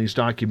 on these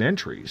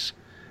documentaries,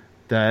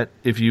 that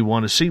if you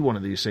want to see one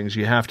of these things,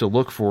 you have to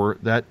look for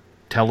that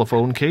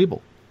telephone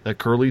cable, that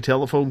curly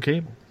telephone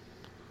cable.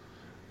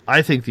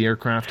 I think the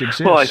aircraft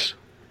exists. Well,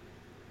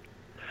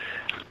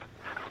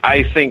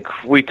 I think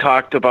we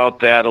talked about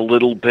that a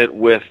little bit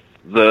with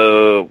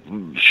the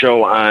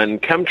show on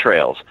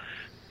chemtrails,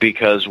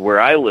 because where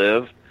I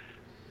live,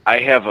 I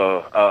have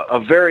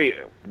a very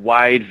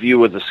wide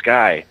view of the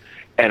sky,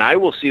 and I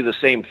will see the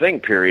same thing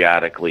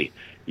periodically.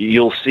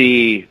 You'll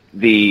see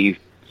the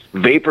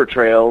vapor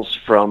trails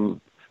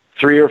from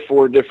 3 or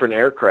 4 different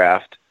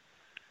aircraft,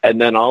 and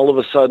then all of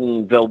a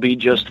sudden there'll be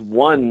just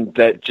one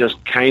that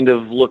just kind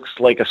of looks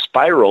like a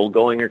spiral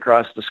going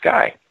across the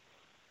sky.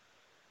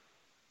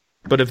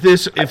 But if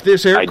this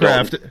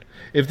aircraft,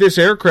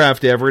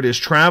 Everett, is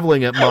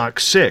traveling at Mach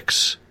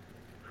 6,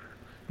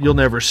 you'll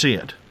never see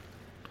it.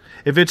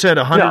 If it's at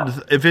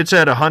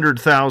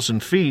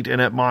 100,000 feet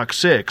and at Mach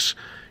 6,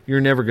 you're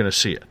never going to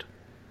see it.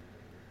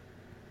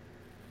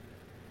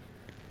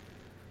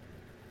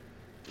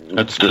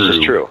 That's true. This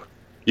is true.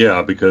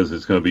 Yeah, because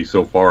it's going to be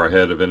so far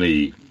ahead of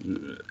any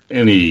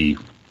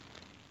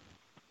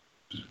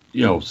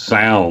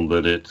sound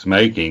that it's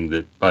making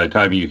that by the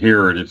time you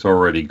hear it, it's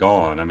already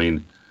gone. I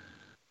mean,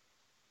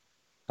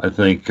 I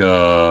think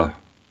what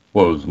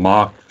was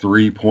Mach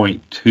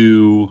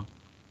 3.2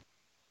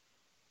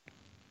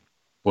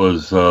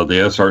 was the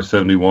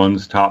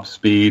SR-71's top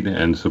speed,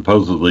 and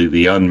supposedly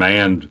the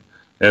unmanned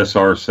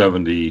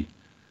SR-73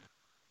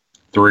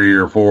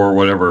 or 4,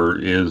 whatever,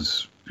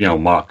 is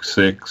Mach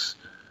 6.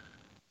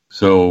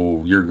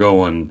 So you're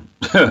going,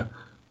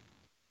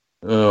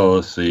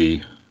 let's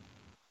see,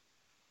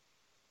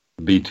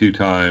 be 2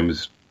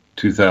 times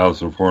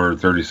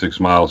 2,436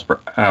 miles per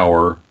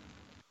hour.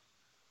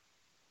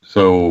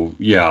 So,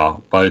 yeah,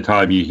 by the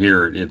time you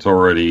hear it, it's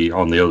already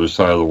on the other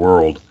side of the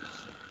world.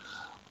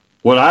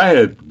 What I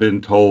had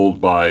been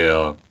told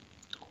by,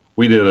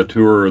 we did a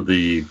tour of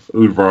the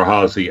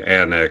Udvar-Hazy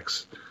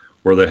Annex,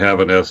 where they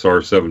have an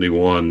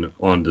SR-71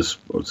 on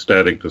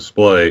static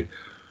display.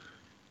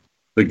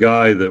 The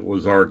guy that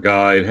was our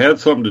guide had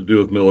something to do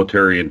with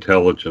military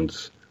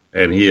intelligence,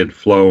 and he had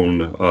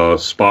flown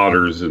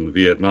spotters in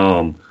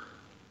Vietnam.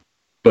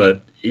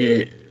 But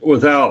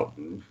without,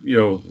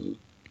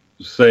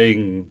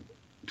 saying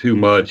too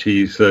much,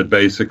 he said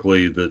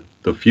basically that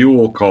the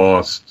fuel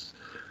costs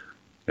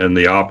and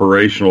the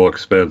operational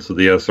expense of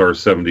the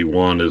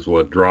SR-71 is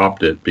what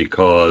dropped it,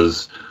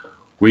 because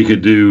we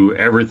could do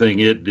everything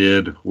it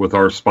did with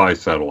our spy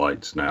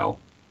satellites now.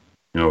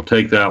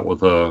 Take that with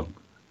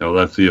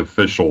that's the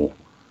official,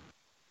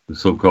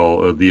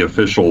 so-called the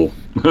official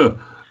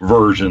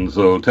version.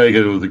 So take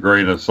it with a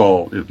grain of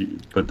salt.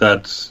 But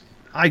that's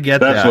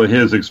what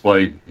his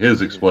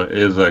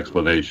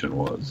explanation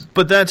was.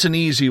 But that's an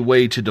easy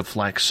way to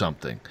deflect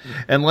something.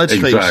 And let's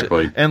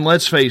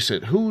face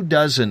it. Who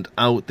doesn't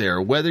out there?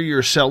 Whether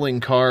you're selling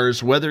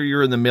cars, whether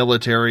you're in the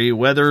military,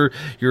 whether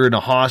you're in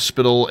a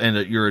hospital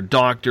and you're a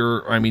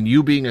doctor. I mean,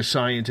 you being a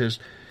scientist.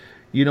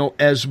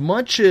 As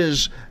much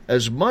as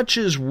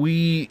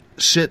we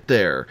sit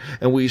there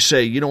and we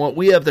say, you know what,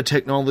 we have the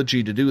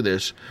technology to do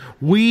this,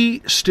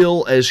 we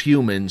still, as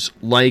humans,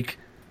 like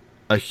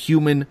a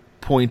human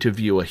point of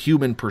view, a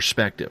human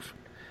perspective.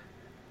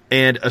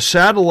 And a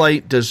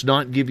satellite does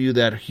not give you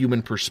that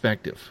human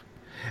perspective.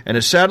 And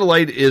a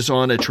satellite is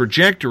on a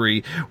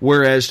trajectory,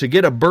 whereas to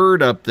get a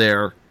bird up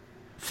there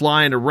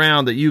flying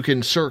around that you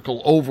can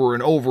circle over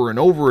and over and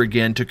over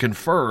again to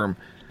confirm,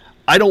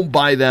 I don't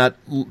buy that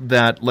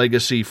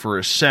legacy for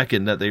a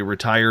second that they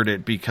retired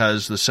it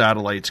because the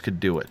satellites could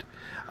do it.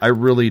 I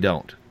really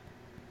don't.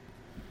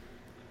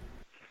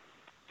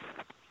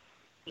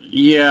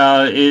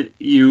 Yeah,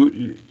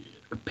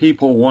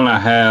 people want to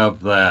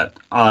have that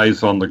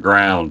eyes on the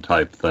ground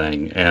type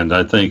thing, and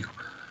I think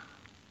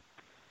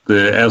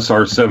the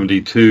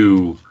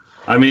SR-72.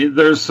 I mean,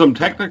 there's some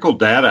technical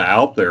data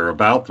out there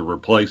about the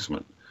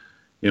replacement.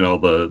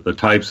 The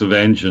types of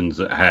engines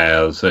it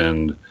has,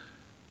 and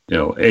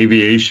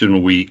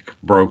Aviation Week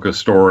broke a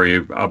story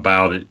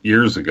about it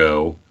years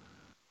ago,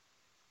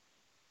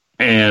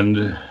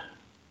 and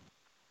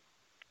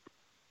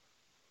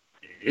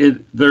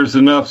there's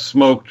enough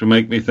smoke to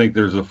make me think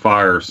there's a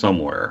fire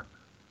somewhere.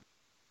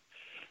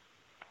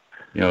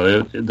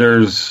 They've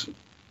been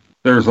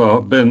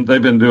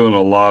doing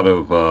a lot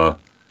of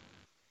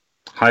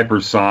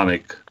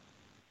hypersonic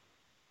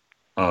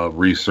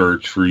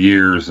research for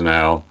years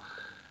now.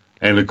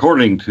 And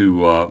according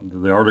to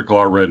the article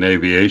I read in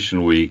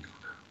Aviation Week,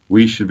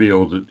 we should be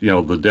able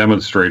to, the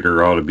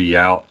demonstrator ought to be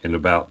out in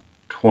about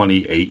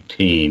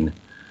 2018.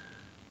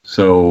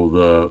 So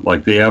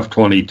the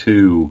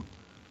F-22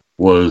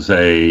 was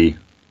a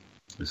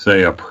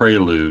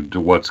prelude to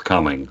what's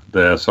coming.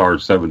 The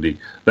SR-70,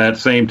 that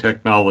same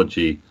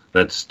technology,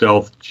 that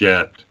stealth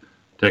jet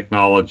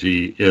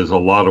technology, is a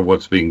lot of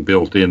what's being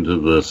built into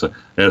this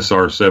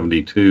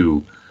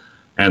SR-72,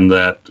 and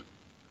that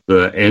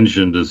the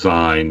engine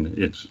design,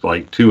 it's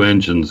like 2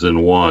 engines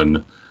in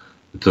one.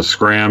 It's a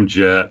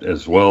scramjet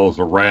as well as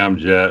a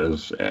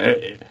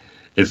ramjet.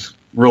 It's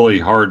really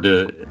hard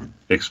to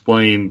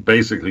explain,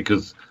 basically,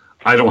 because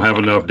I don't have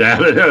enough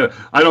data.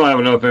 I don't have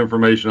enough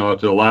information on it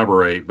to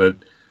elaborate, but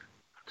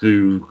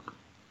to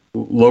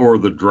lower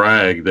the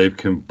drag, they've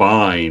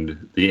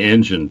combined the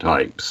engine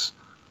types.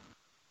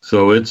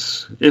 So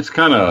it's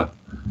kind of,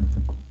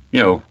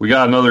 we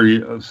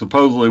got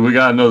supposedly we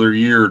got another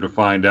year to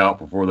find out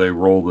before they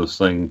roll this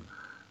thing.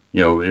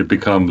 It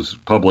becomes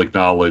public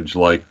knowledge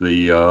like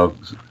the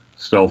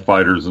stealth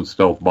fighters and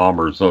stealth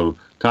bombers. So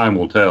time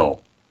will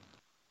tell.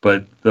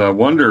 But I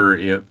wonder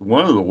if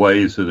one of the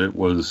ways that it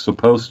was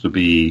supposed to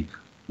be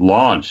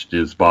launched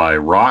is by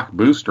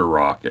booster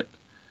rocket.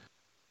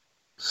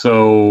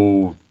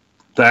 So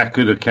that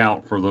could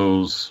account for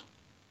those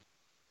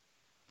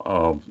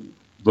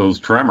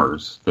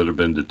tremors that have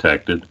been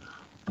detected.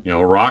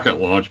 A rocket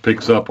launch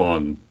picks up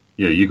on,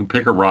 you can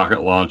pick a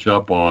rocket launch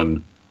up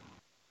on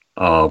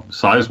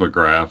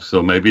seismographs.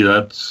 So maybe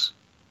that's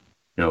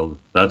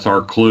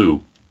our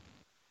clue.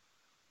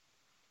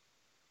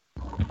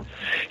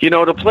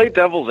 To play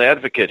devil's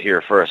advocate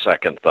here for a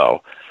second,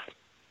 though,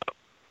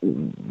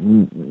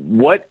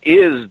 what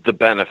is the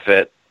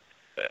benefit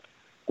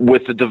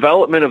with the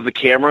development of the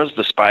cameras,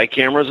 the spy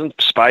cameras and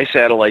spy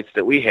satellites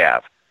that we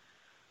have?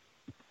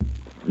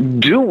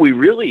 Do we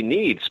really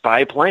need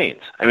spy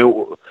planes? I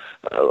mean,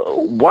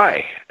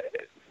 why?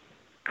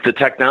 The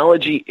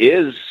technology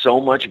is so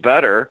much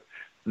better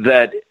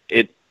that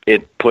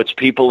it puts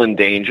people in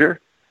danger.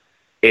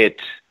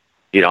 It,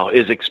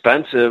 is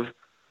expensive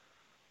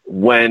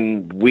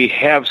when we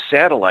have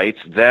satellites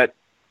that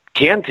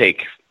can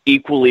take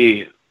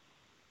equally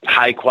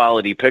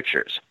high-quality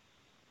pictures.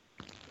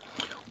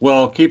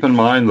 Well, keep in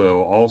mind,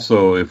 though,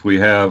 also, if we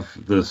have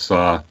this,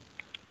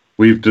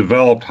 we've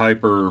developed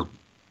hypersonic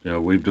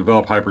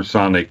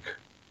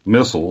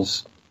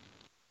missiles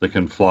that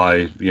can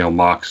fly,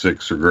 Mach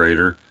 6 or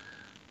greater.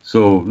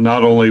 So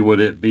not only would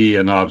it be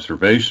an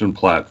observation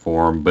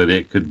platform, but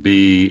it could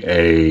be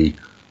a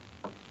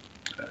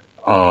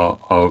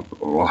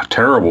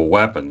terrible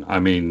weapon. I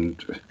mean,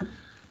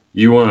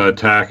 you want to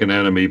attack an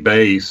enemy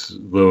base,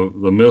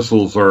 the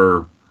missiles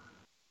are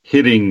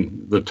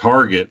hitting the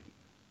target,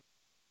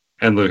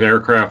 and the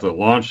aircraft that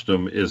launched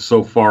them is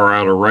so far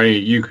out of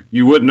range,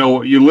 you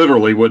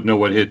literally wouldn't know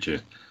what hit you.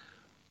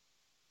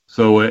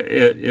 So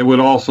it would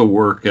also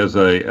work as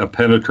a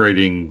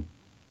penetrating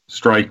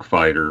strike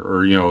fighter,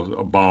 or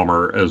a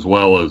bomber, as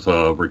well as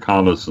a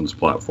reconnaissance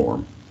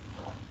platform.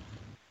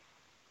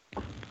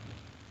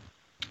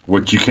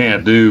 What you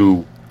can't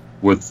do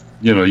with,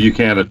 you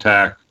can't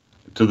attack,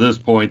 to this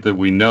point that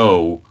we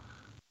know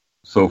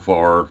so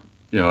far,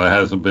 it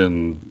hasn't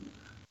been,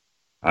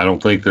 I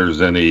don't think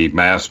there's any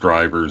mass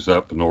drivers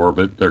up in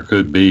orbit. There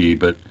could be,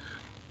 but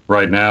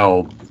right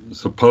now,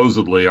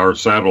 supposedly our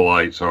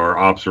satellites are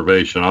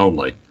observation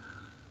only.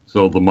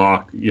 So a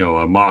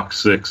Mach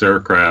 6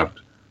 aircraft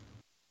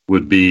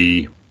would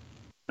be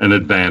an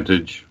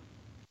advantage.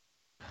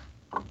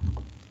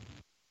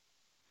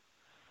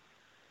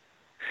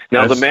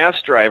 Now, the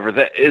mass driver,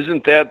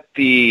 isn't that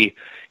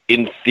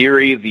in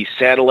theory, the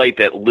satellite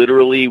that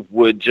literally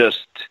would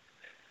just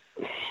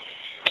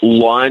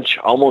launch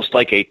almost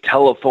like a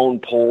telephone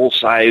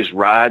pole-sized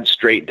rod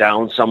straight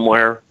down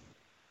somewhere?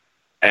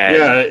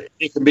 And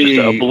it can be,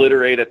 just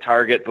obliterate a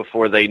target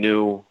before they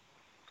knew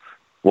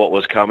what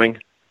was coming?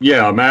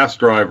 Yeah, a mass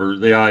driver,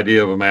 the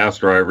idea of a mass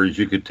driver is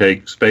you could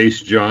take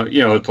space junk,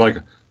 it's like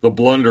the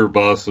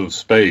blunderbuss of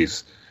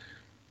space.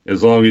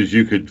 As long as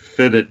you could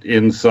fit it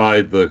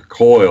inside the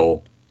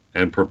coil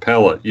and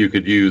propel it, you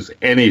could use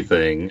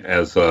anything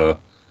as a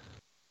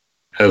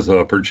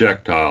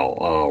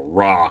projectile,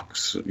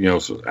 rocks,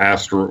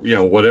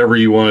 whatever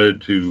you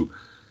wanted to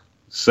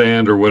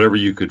send or whatever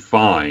you could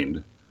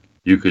find,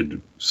 you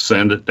could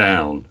send it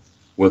down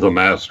with a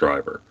mass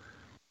driver.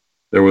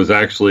 There was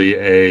actually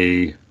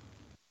a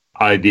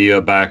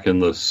idea back in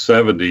the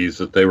 70s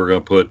that they were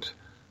going to put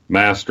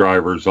mass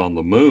drivers on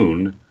the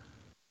moon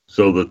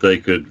so that they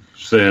could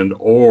send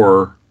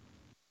ore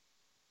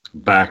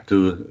back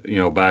to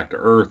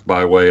Earth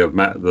by way of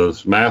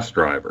this mass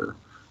driver.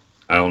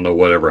 I don't know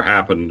whatever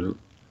happened.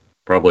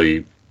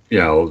 Probably,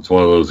 it's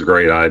one of those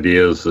great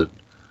ideas that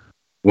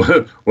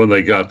when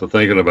they got to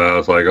thinking about it,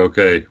 it's like,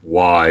 okay,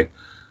 why?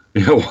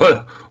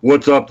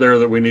 What's up there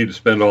that we need to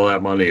spend all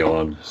that money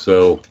on?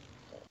 So,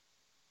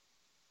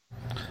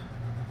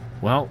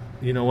 well,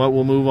 you know what?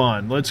 We'll move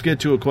on. Let's get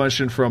to a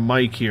question from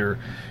Mike here.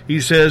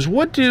 He says,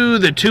 what do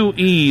the two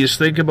E's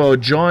think about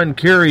John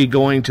Kerry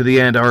going to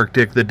the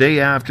Antarctic the day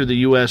after the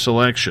U.S.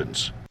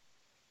 elections?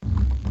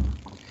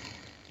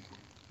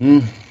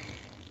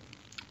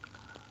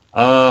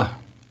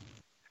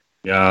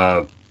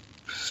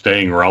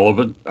 Staying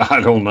relevant?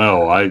 I don't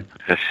know. I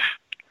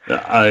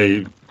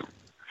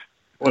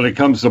when it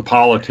comes to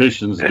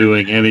politicians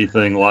doing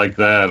anything like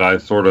that, I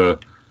sort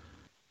of,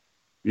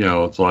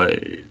 it's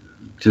like,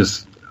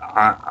 just,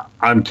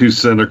 I'm too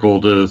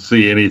cynical to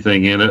see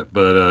anything in it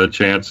but a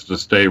chance to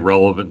stay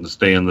relevant and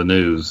stay in the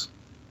news.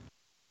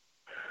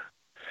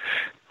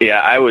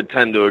 Yeah, I would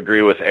tend to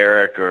agree with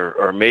Eric,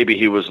 or maybe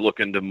he was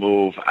looking to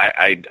move.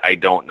 I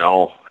don't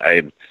know.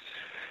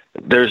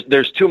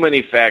 There's too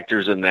many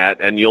factors in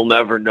that, and you'll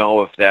never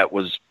know if that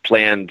was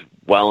planned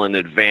well in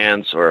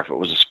advance or if it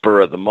was a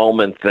spur of the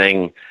moment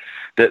thing.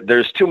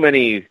 there's too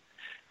many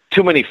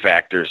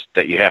factors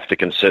that you have to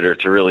consider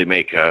to really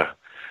make a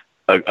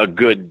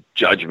good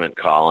judgment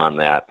call on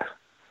that.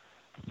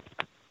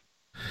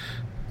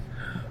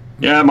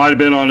 Yeah, it might have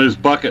been on his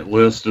bucket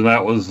list, and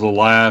that was the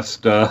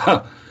last.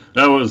 That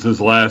was his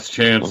last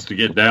chance to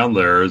get down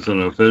there as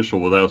an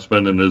official without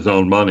spending his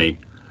own money.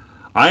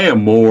 I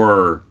am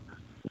more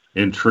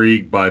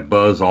intrigued by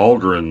Buzz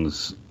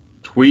Aldrin's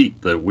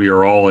tweet that we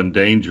are all in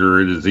danger.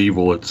 It is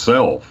evil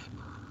itself.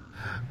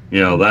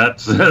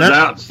 That's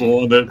the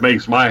one that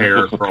makes my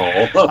hair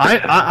crawl.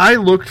 I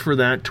looked for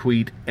that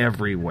tweet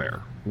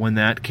everywhere when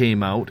that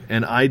came out,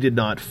 and I did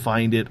not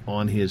find it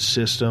on his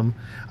system.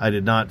 I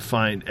did not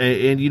find,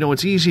 and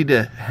it's easy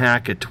to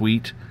hack a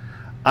tweet.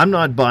 I'm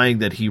not buying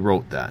that he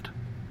wrote that.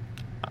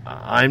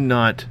 I'm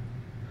not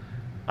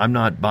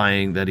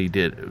buying that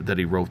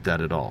he wrote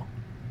that at all.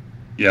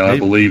 Yeah, I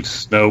believe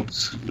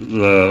Snopes,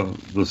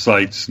 the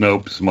site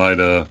Snopes might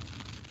have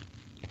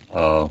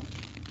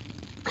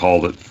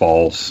called it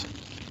false.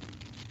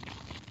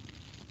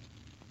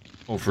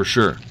 Oh, for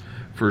sure.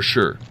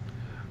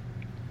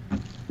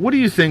 What do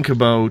you think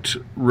about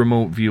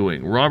remote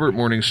viewing? Robert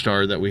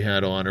Morningstar, that we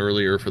had on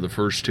earlier for the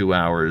first 2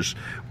 hours,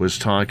 was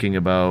talking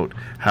about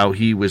how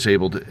he was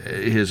able to,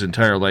 his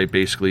entire life,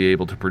 basically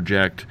able to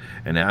project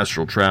and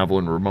astral travel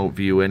and remote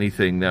view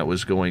anything that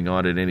was going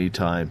on at any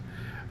time.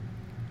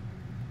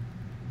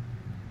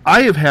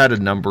 I have had a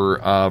number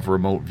of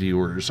remote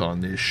viewers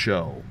on this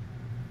show,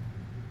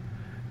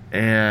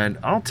 and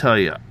I'll tell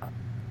you,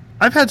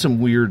 I've had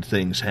some weird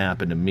things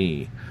happen to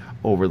me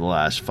over the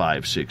last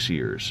 5-6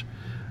 years.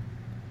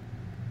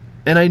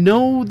 And I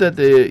know that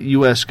the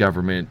U.S.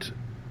 government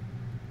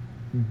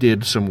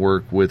did some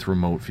work with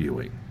remote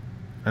viewing.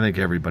 I think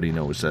everybody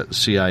knows that. The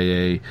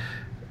CIA.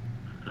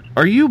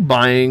 Are you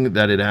buying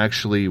that it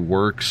actually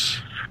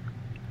works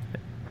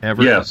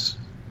ever? Yes.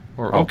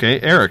 Okay,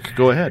 Eric,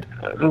 go ahead.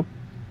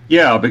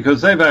 Yeah,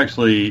 because they've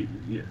actually,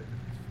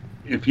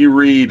 if you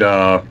read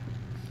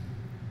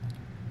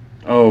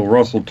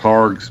Russell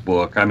Targ's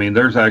book,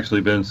 there's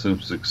actually been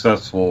some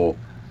successful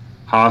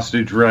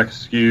hostage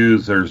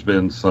rescues. There's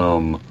been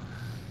some,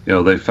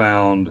 they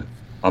found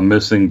a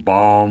missing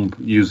bomb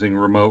using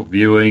remote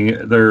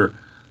viewing. There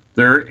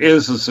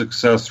is a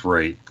success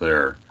rate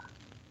there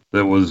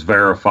that was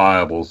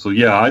verifiable. So,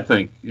 yeah, I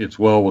think it's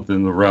well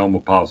within the realm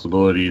of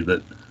possibility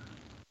that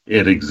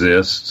it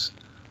exists.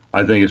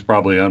 I think it's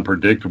probably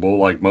unpredictable,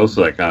 like most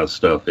of that kind of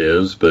stuff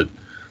is. But,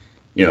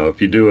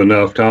 if you do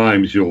enough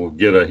times, you'll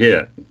get a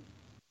hit.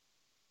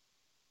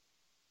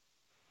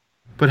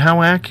 But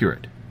how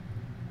accurate?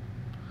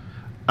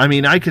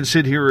 I can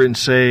sit here and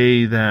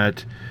say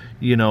that,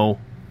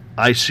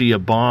 I see a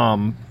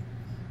bomb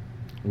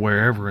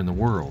wherever in the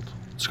world.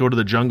 Let's go to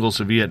the jungles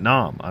of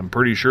Vietnam. I'm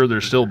pretty sure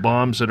there's still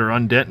bombs that are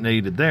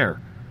undetonated there.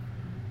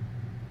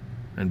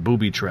 And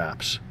booby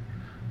traps.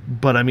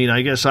 But,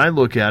 I guess I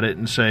look at it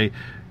and say,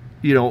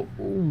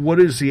 what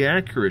is the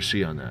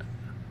accuracy on that?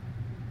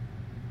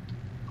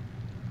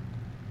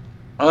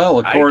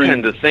 Well, I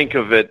tend to think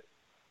of it...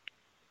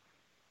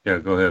 Yeah,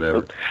 go ahead,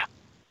 Everett.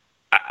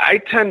 I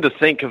tend to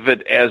think of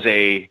it as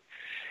a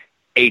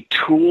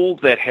tool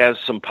that has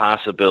some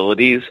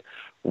possibilities.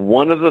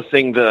 One of the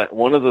things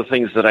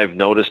that I've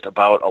noticed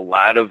about a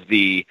lot of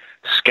the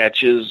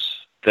sketches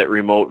that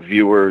remote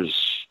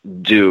viewers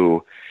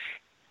do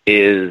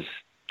is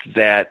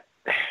that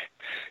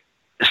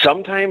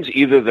sometimes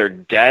either they're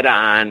dead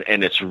on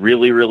and it's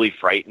really, really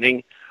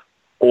frightening,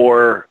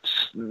 or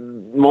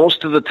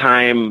most of the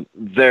time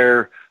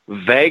they're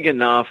vague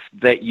enough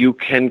that you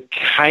can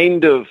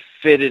kind of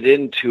fit it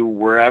into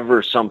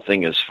wherever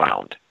something is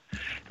found.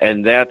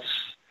 And that's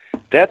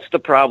the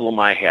problem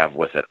I have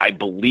with it. I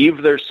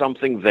believe there's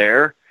something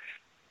there,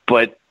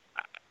 but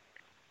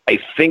I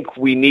think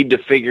we need to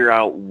figure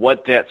out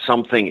what that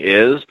something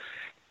is.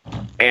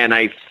 And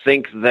I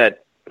think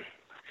that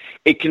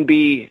it can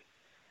be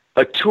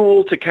a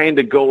tool to kind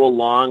of go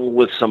along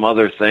with some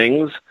other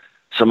things,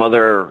 some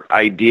other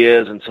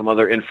ideas and some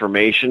other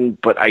information,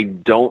 but I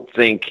don't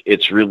think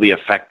it's really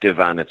effective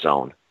on its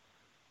own.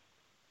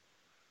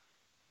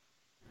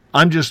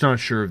 I'm just not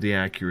sure of the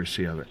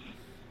accuracy of it.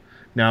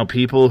 Now,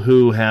 people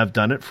who have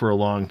done it for a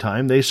long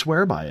time, they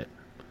swear by it.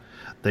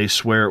 They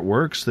swear it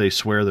works. They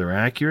swear they're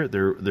accurate.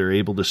 They're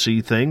able to see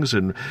things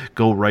and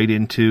go right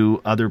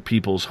into other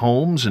people's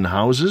homes and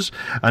houses.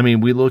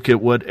 We look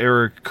at what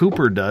Eric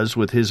Cooper does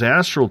with his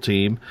astral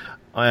team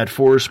at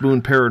Forest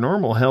Moon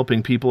Paranormal,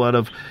 helping people out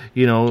of,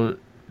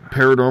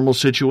 paranormal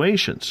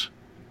situations.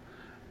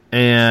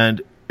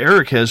 And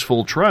Eric has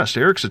full trust.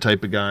 Eric's the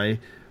type of guy,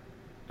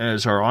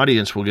 as our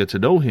audience will get to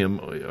know him,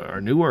 our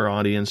newer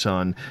audience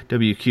on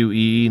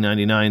WQEE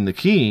 99 The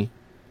Key,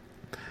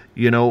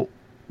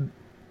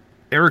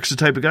 Eric's the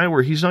type of guy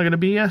where he's not going to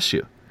BS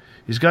you.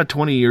 He's got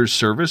 20 years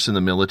service in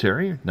the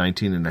military,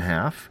 19 and a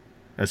half,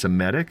 as a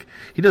medic.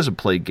 He doesn't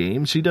play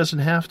games. He doesn't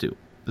have to.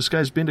 This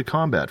guy's been to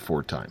combat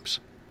 4 times.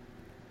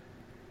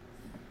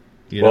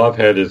 I've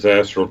had his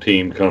astral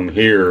team come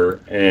here,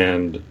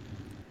 and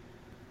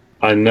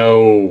I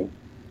know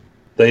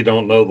they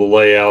don't know the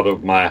layout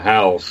of my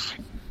house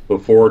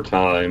before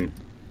time,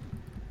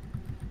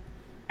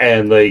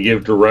 and they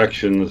give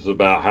directions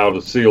about how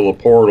to seal a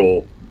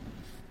portal,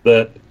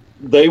 that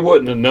they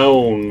wouldn't have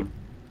known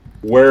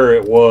where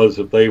it was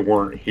if they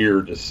weren't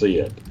here to see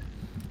it.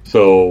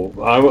 So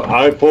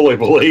I fully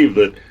believe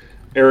that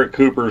Eric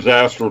Cooper's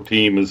astral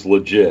team is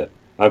legit.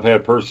 I've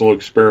had personal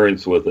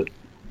experience with it.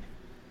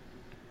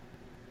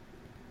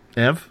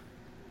 Ev?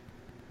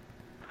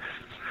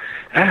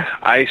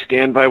 I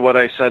stand by what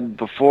I said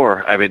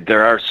before. I mean,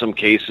 there are some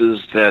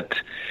cases that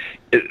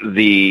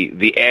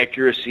the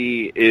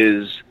accuracy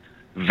is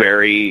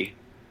very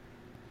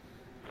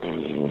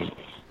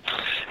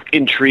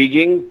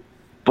intriguing,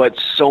 but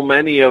so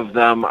many of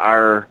them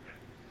are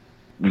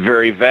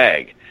very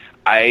vague.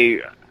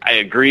 I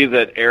agree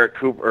that Eric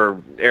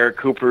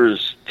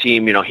Cooper's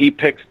team, he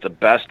picked the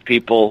best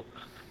people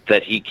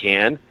that he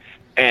can,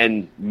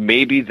 and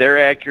maybe their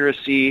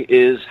accuracy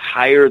is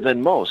higher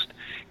than most.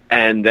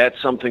 And that's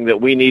something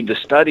that we need to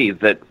study,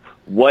 that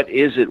what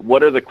is it,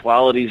 what are the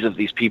qualities of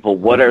these people,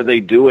 what are they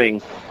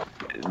doing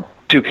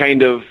to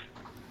kind of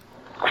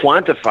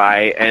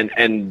quantify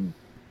and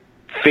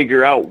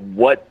figure out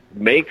what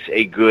makes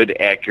a good,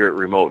 accurate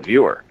remote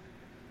viewer.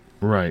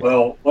 Right.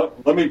 Well,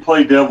 let me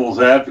play devil's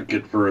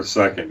advocate for a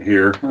second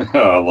here.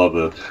 I love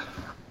this.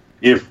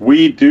 If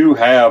we do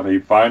have a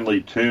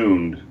finely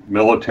tuned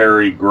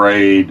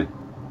military-grade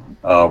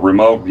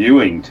remote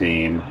viewing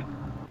team,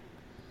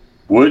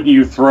 wouldn't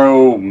you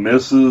throw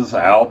misses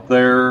out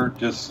there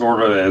just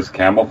sort of as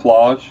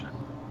camouflage?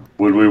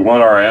 Would we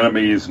want our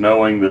enemies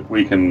knowing that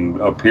we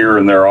can appear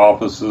in their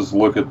offices,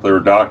 look at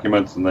their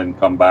documents, and then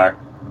come back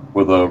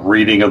with a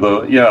reading of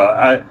the...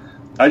 Yeah,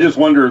 I just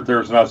wonder if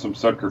there's not some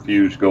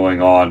subterfuge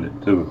going on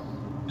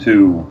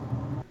to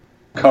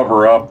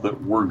cover up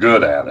that we're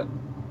good at it.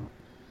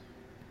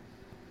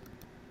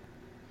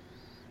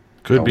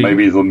 Could be.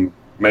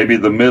 Maybe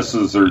the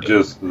misses are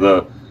just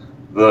the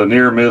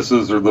near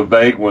misses, or the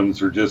vague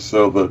ones are just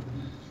so that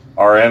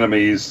our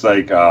enemies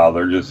say,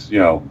 they're just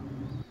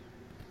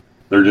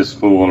they're just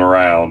fooling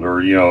around,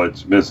 or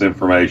it's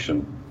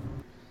misinformation.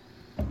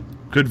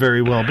 Could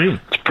very well be.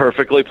 It's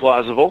perfectly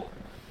plausible.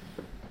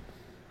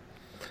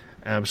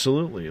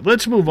 Absolutely.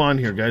 Let's move on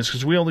here, guys,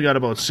 because we only got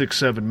about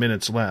 6-7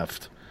 minutes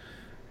left.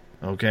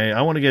 Okay,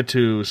 I want to get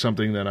to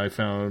something that I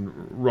found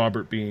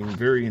Robert being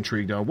very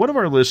intrigued on. One of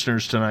our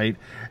listeners tonight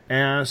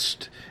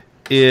asked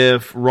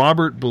if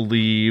Robert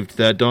believed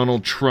that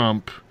Donald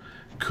Trump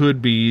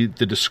could be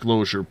the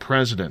disclosure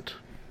president.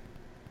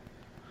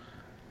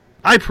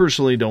 I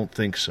personally don't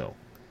think so.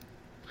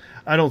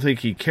 I don't think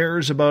he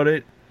cares about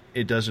it.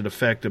 It doesn't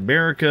affect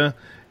America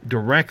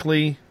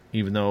directly,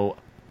 even though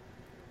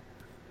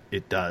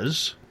it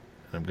does.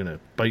 I'm going to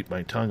bite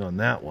my tongue on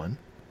that one.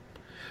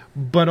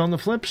 But on the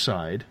flip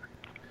side,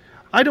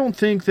 I don't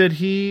think that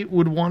he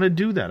would want to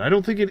do that. I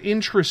don't think it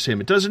interests him.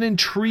 It doesn't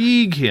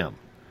intrigue him.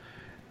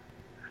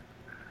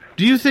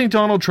 Do you think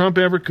Donald Trump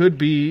ever could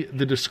be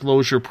the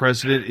disclosure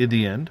president in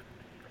the end?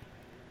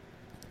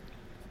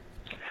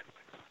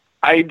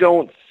 I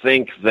don't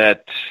think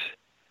that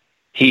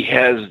he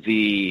has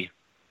the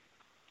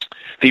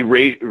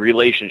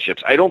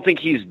relationships. I don't think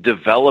he's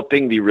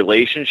developing the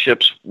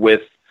relationships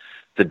with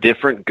the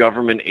different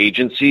government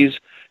agencies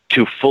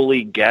to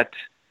fully get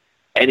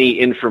any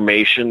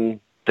information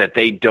that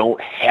they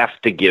don't have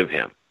to give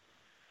him.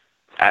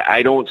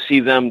 I don't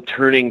see them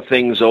turning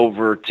things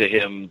over to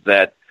him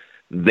that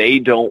they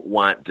don't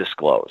want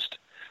disclosed.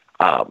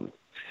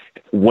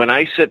 When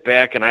I sit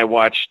back and I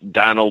watch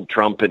Donald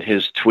Trump and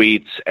his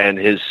tweets and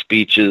his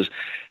speeches,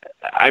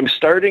 I'm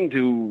starting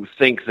to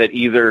think that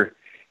either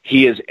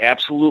he is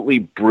absolutely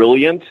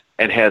brilliant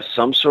and has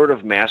some sort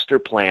of master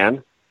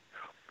plan,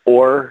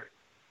 or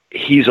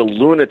he's a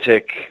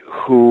lunatic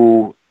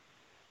who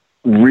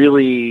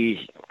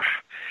really,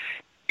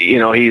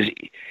 he's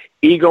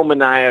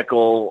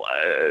egomaniacal.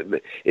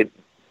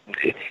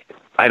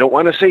 I don't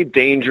want to say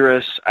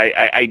dangerous.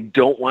 I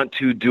don't want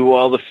to do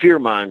all the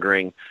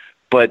fear-mongering,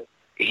 but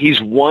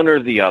he's one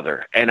or the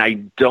other. And I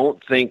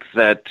don't think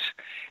that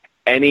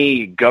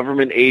any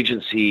government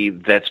agency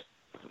that's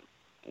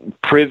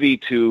privy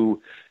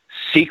to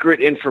secret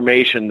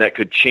information that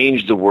could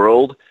change the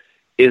world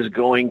is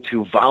going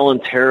to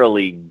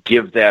voluntarily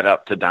give that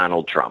up to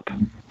Donald Trump.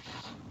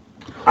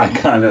 I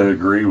kind of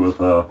agree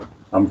with,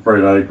 I'm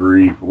afraid I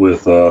agree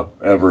with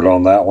Everett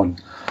on that one.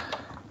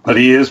 But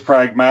he is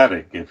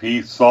pragmatic. If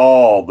he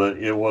saw that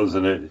it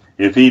wasn't,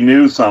 if he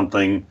knew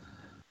something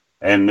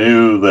and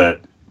knew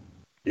that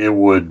it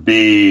would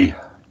be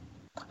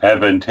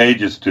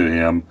advantageous to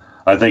him,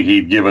 I think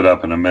he'd give it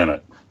up in a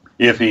minute,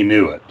 if he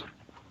knew it.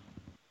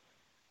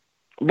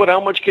 But how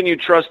much can you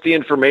trust the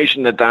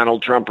information that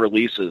Donald Trump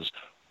releases?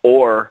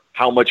 Or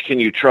how much can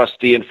you trust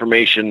the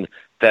information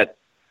that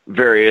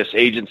various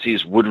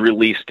agencies would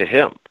release to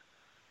him?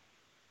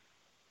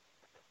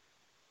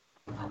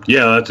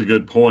 Yeah, that's a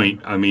good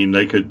point. I mean,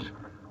 they could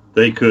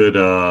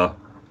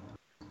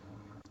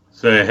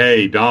say,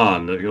 "Hey,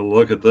 Don,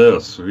 look at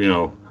this.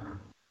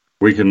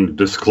 We can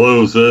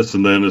disclose this,"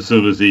 and then as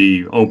soon as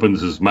he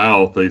opens his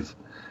mouth, they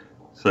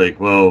say,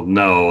 well,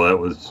 no, that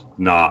was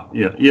not.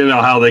 You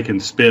know how they can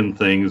spin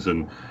things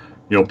and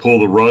pull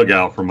the rug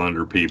out from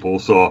under people.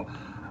 So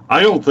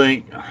I don't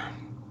think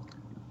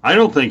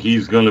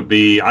he's going to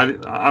be.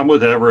 I'm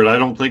with Everett. I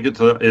don't think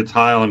it's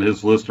high on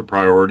his list of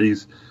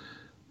priorities,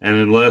 and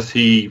unless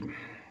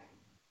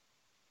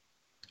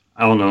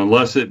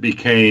unless it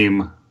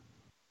became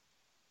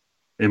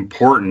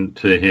important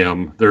to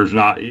him, there's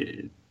not.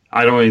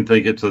 I don't even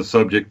think it's a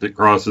subject that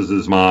crosses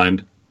his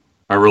mind.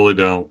 I really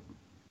don't.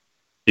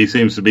 He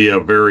seems to be a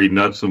very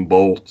nuts and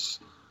bolts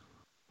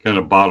kind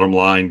of bottom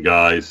line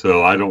guy,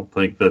 so I don't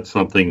think that's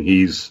something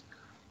he's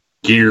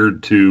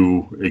geared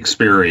to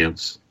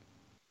experience.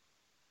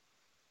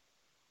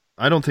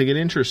 I don't think it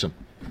interests him.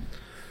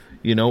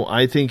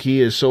 I think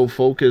he is so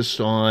focused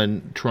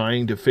on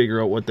trying to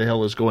figure out what the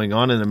hell is going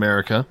on in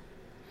America,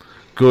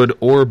 good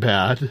or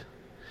bad,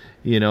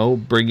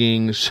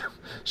 bringing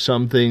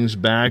some things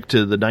back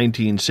to the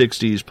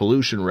 1960s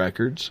pollution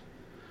records,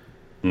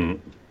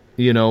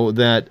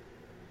 that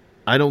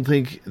I don't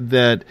think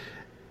that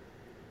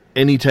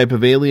any type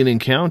of alien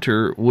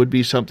encounter would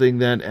be something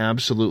that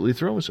absolutely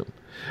throws him.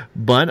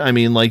 But, I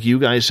mean, like you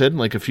guys said, and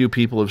like a few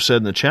people have said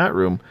in the chat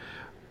room,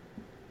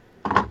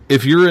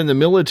 if you're in the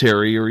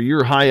military or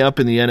you're high up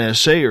in the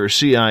NSA or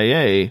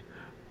CIA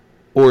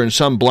or in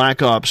some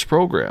black ops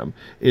program,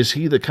 is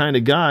he the kind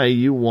of guy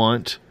you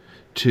want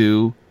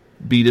to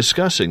be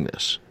discussing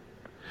this?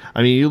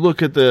 I mean, you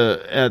look at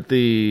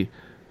the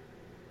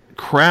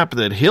crap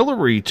that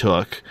Hillary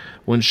took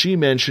when she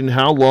mentioned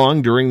how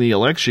long during the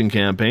election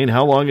campaign,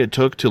 how long it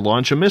took to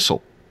launch a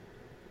missile.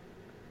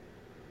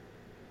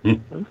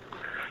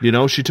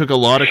 She took a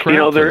lot of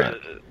crap for that.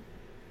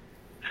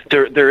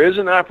 There is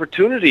an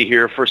opportunity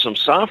here for some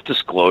soft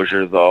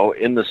disclosure, though,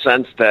 in the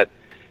sense that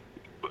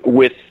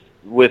with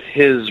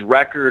his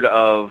record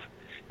of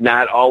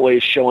not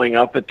always showing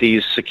up at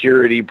these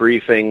security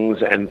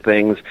briefings and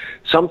things,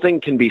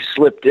 something can be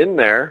slipped in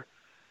there,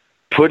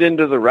 put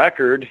into the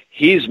record.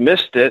 He's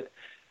missed it.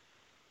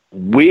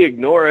 We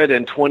ignore it,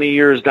 and 20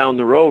 years down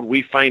the road,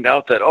 we find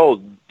out that,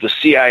 the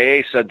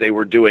CIA said they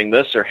were doing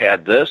this or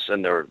had this,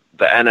 and the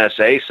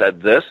NSA said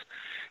this,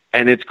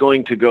 and it's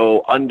going to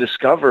go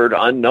undiscovered,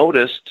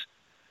 unnoticed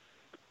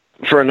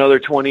for another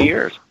 20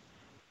 years.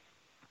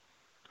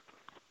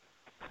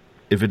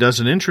 If it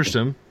doesn't interest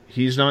him,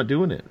 he's not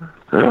doing it.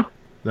 Huh?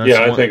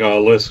 I think on a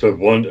list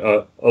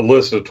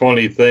of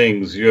 20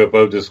 things,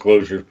 UFO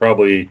disclosure is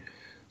probably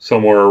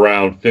somewhere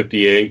around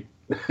 58.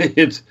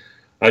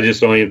 I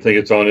just don't even think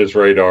it's on his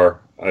radar.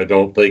 I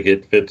don't think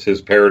it fits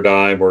his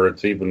paradigm, or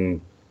it's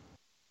even,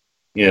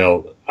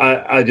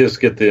 I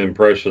just get the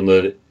impression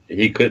that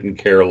he couldn't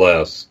care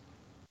less.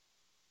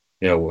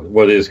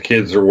 What his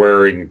kids are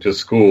wearing to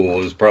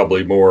school is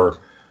probably more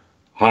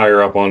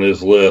higher up on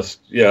his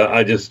list. Yeah,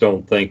 I just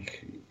don't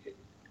think.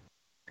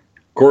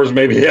 Of course,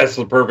 maybe that's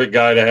the perfect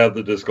guy to have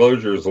the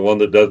disclosures, the one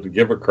that doesn't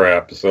give a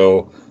crap.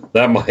 So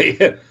that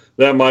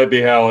might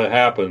be how it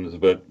happens.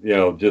 But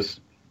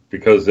just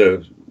because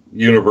the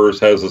universe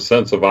has a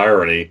sense of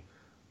irony,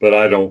 but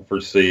I don't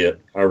foresee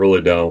it. I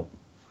really don't.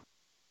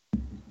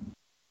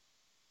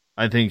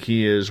 I think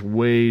he is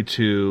way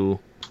too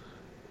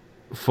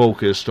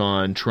focused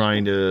on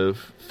trying to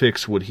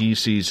fix what he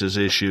sees as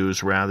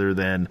issues rather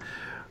than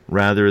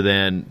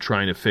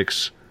trying to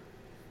fix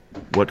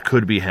what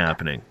could be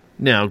happening.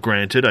 Now,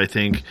 granted, I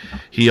think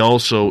he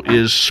also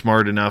is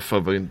smart enough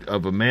of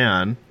a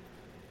man,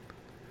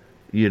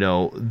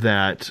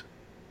 that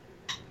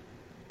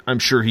I'm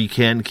sure he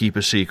can keep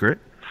a secret.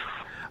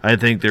 I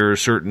think there are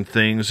certain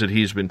things that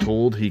he's been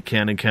told he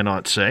can and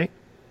cannot say.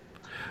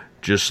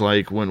 Just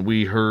like when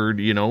we heard,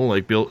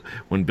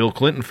 when Bill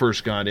Clinton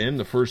first got in,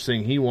 the first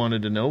thing he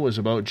wanted to know was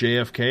about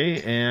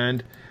JFK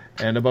and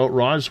about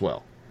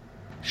Roswell.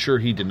 Sure,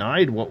 he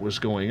denied what was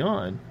going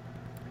on,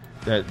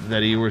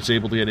 that he was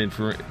able to get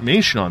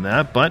information on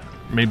that, but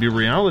maybe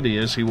reality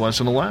is he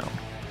wasn't allowed.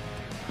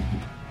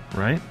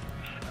 Right?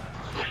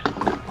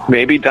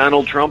 Maybe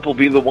Donald Trump will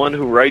be the one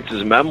who writes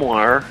his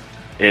memoir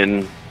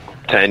in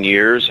 10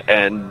 years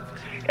and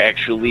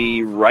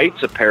actually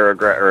writes a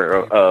paragraph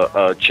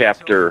or a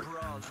chapter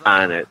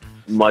on it,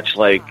 much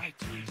like,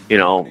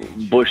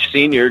 Bush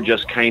Sr.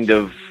 just kind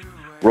of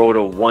wrote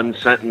a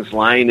one-sentence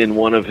line in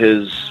one of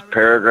his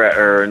paragraph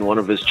or in one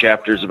of his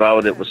chapters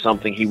about it was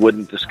something he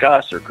wouldn't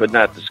discuss or could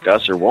not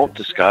discuss or won't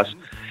discuss.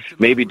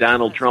 Maybe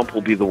Donald Trump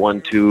will be the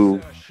one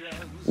to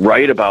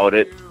write about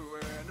it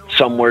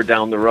somewhere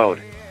down the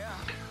road.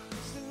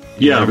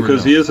 Yeah,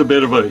 because he is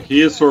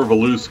sort of a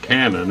loose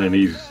cannon, and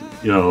he's,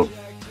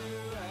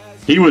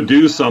 he would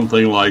do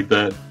something like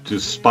that to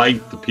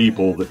spite the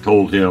people that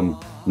told him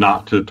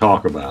not to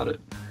talk about it.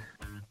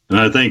 And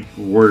I think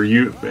where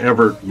you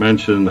ever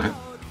mentioned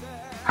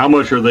how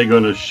much are they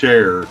going to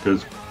share,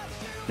 because,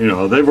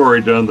 they've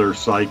already done their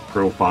psych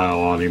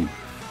profile on him,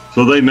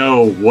 so they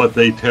know what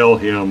they tell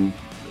him,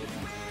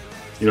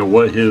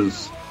 what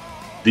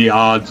the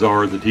odds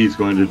are that he's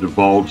going to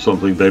divulge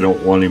something they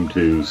don't want him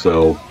to.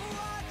 So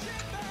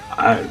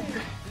I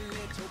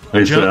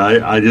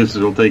just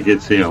don't think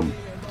it's him.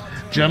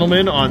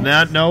 Gentlemen, on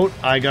that note,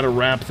 I got to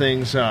wrap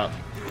things up.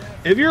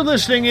 If you're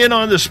listening in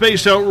on the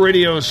Spaced Out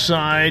Radio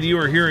side, you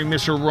are hearing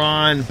Mr.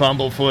 Ron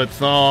Bumblefoot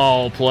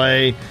Thal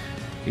play.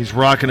 He's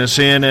rocking us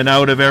in and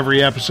out of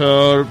every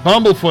episode.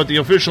 Bumblefoot, the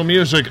official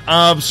music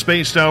of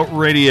Spaced Out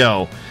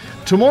Radio.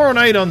 Tomorrow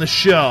night on the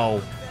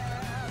show,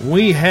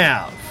 we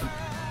have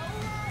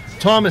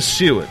Thomas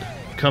Seward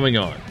coming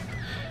on.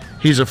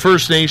 He's a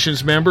First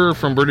Nations member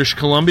from British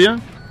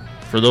Columbia.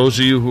 For those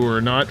of you who are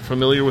not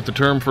familiar with the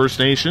term First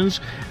Nations,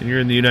 and you're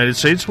in the United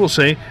States, we'll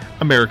say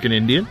American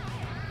Indian.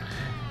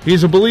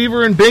 He's a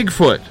believer in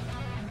Bigfoot.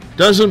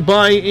 Doesn't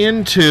buy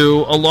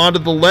into a lot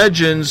of the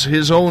legends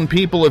his own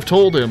people have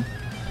told him.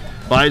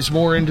 Buys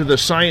more into the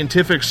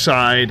scientific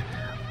side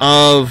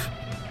of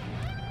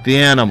the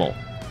animal.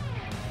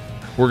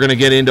 We're going to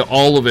get into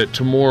all of it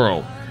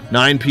tomorrow,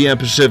 9 p.m.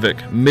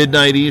 Pacific,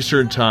 midnight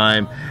Eastern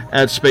Time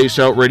at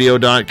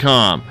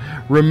spacedoutradio.com.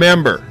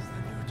 Remember,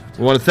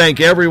 we want to thank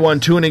everyone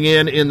tuning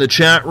in the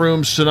chat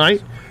rooms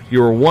tonight.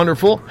 You were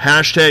wonderful.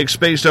 Hashtag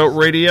Spaced Out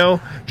Radio.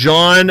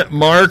 John,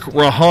 Mark,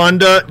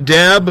 Rahonda,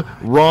 Deb,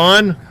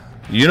 Ron,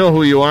 you know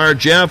who you are.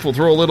 Jeff, we'll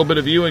throw a little bit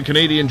of you and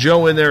Canadian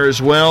Joe in there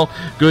as well.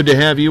 Good to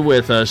have you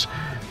with us.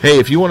 Hey,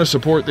 if you want to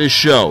support this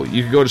show,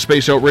 you can go to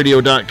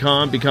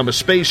spacedoutradio.com, become a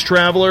space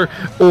traveler,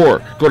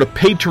 or go to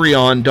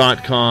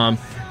patreon.com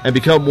and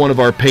become one of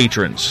our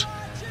patrons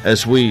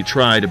as we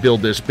try to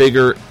build this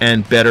bigger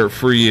and better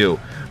for you.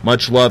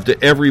 Much love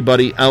to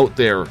everybody out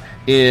there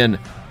in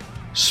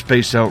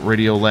Spaced Out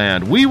Radio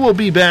land. We will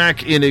be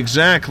back in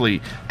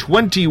exactly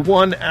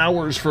 21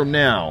 hours from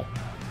now,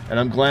 and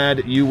I'm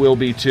glad you will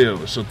be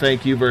too. So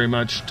thank you very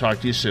much.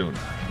 Talk to you soon.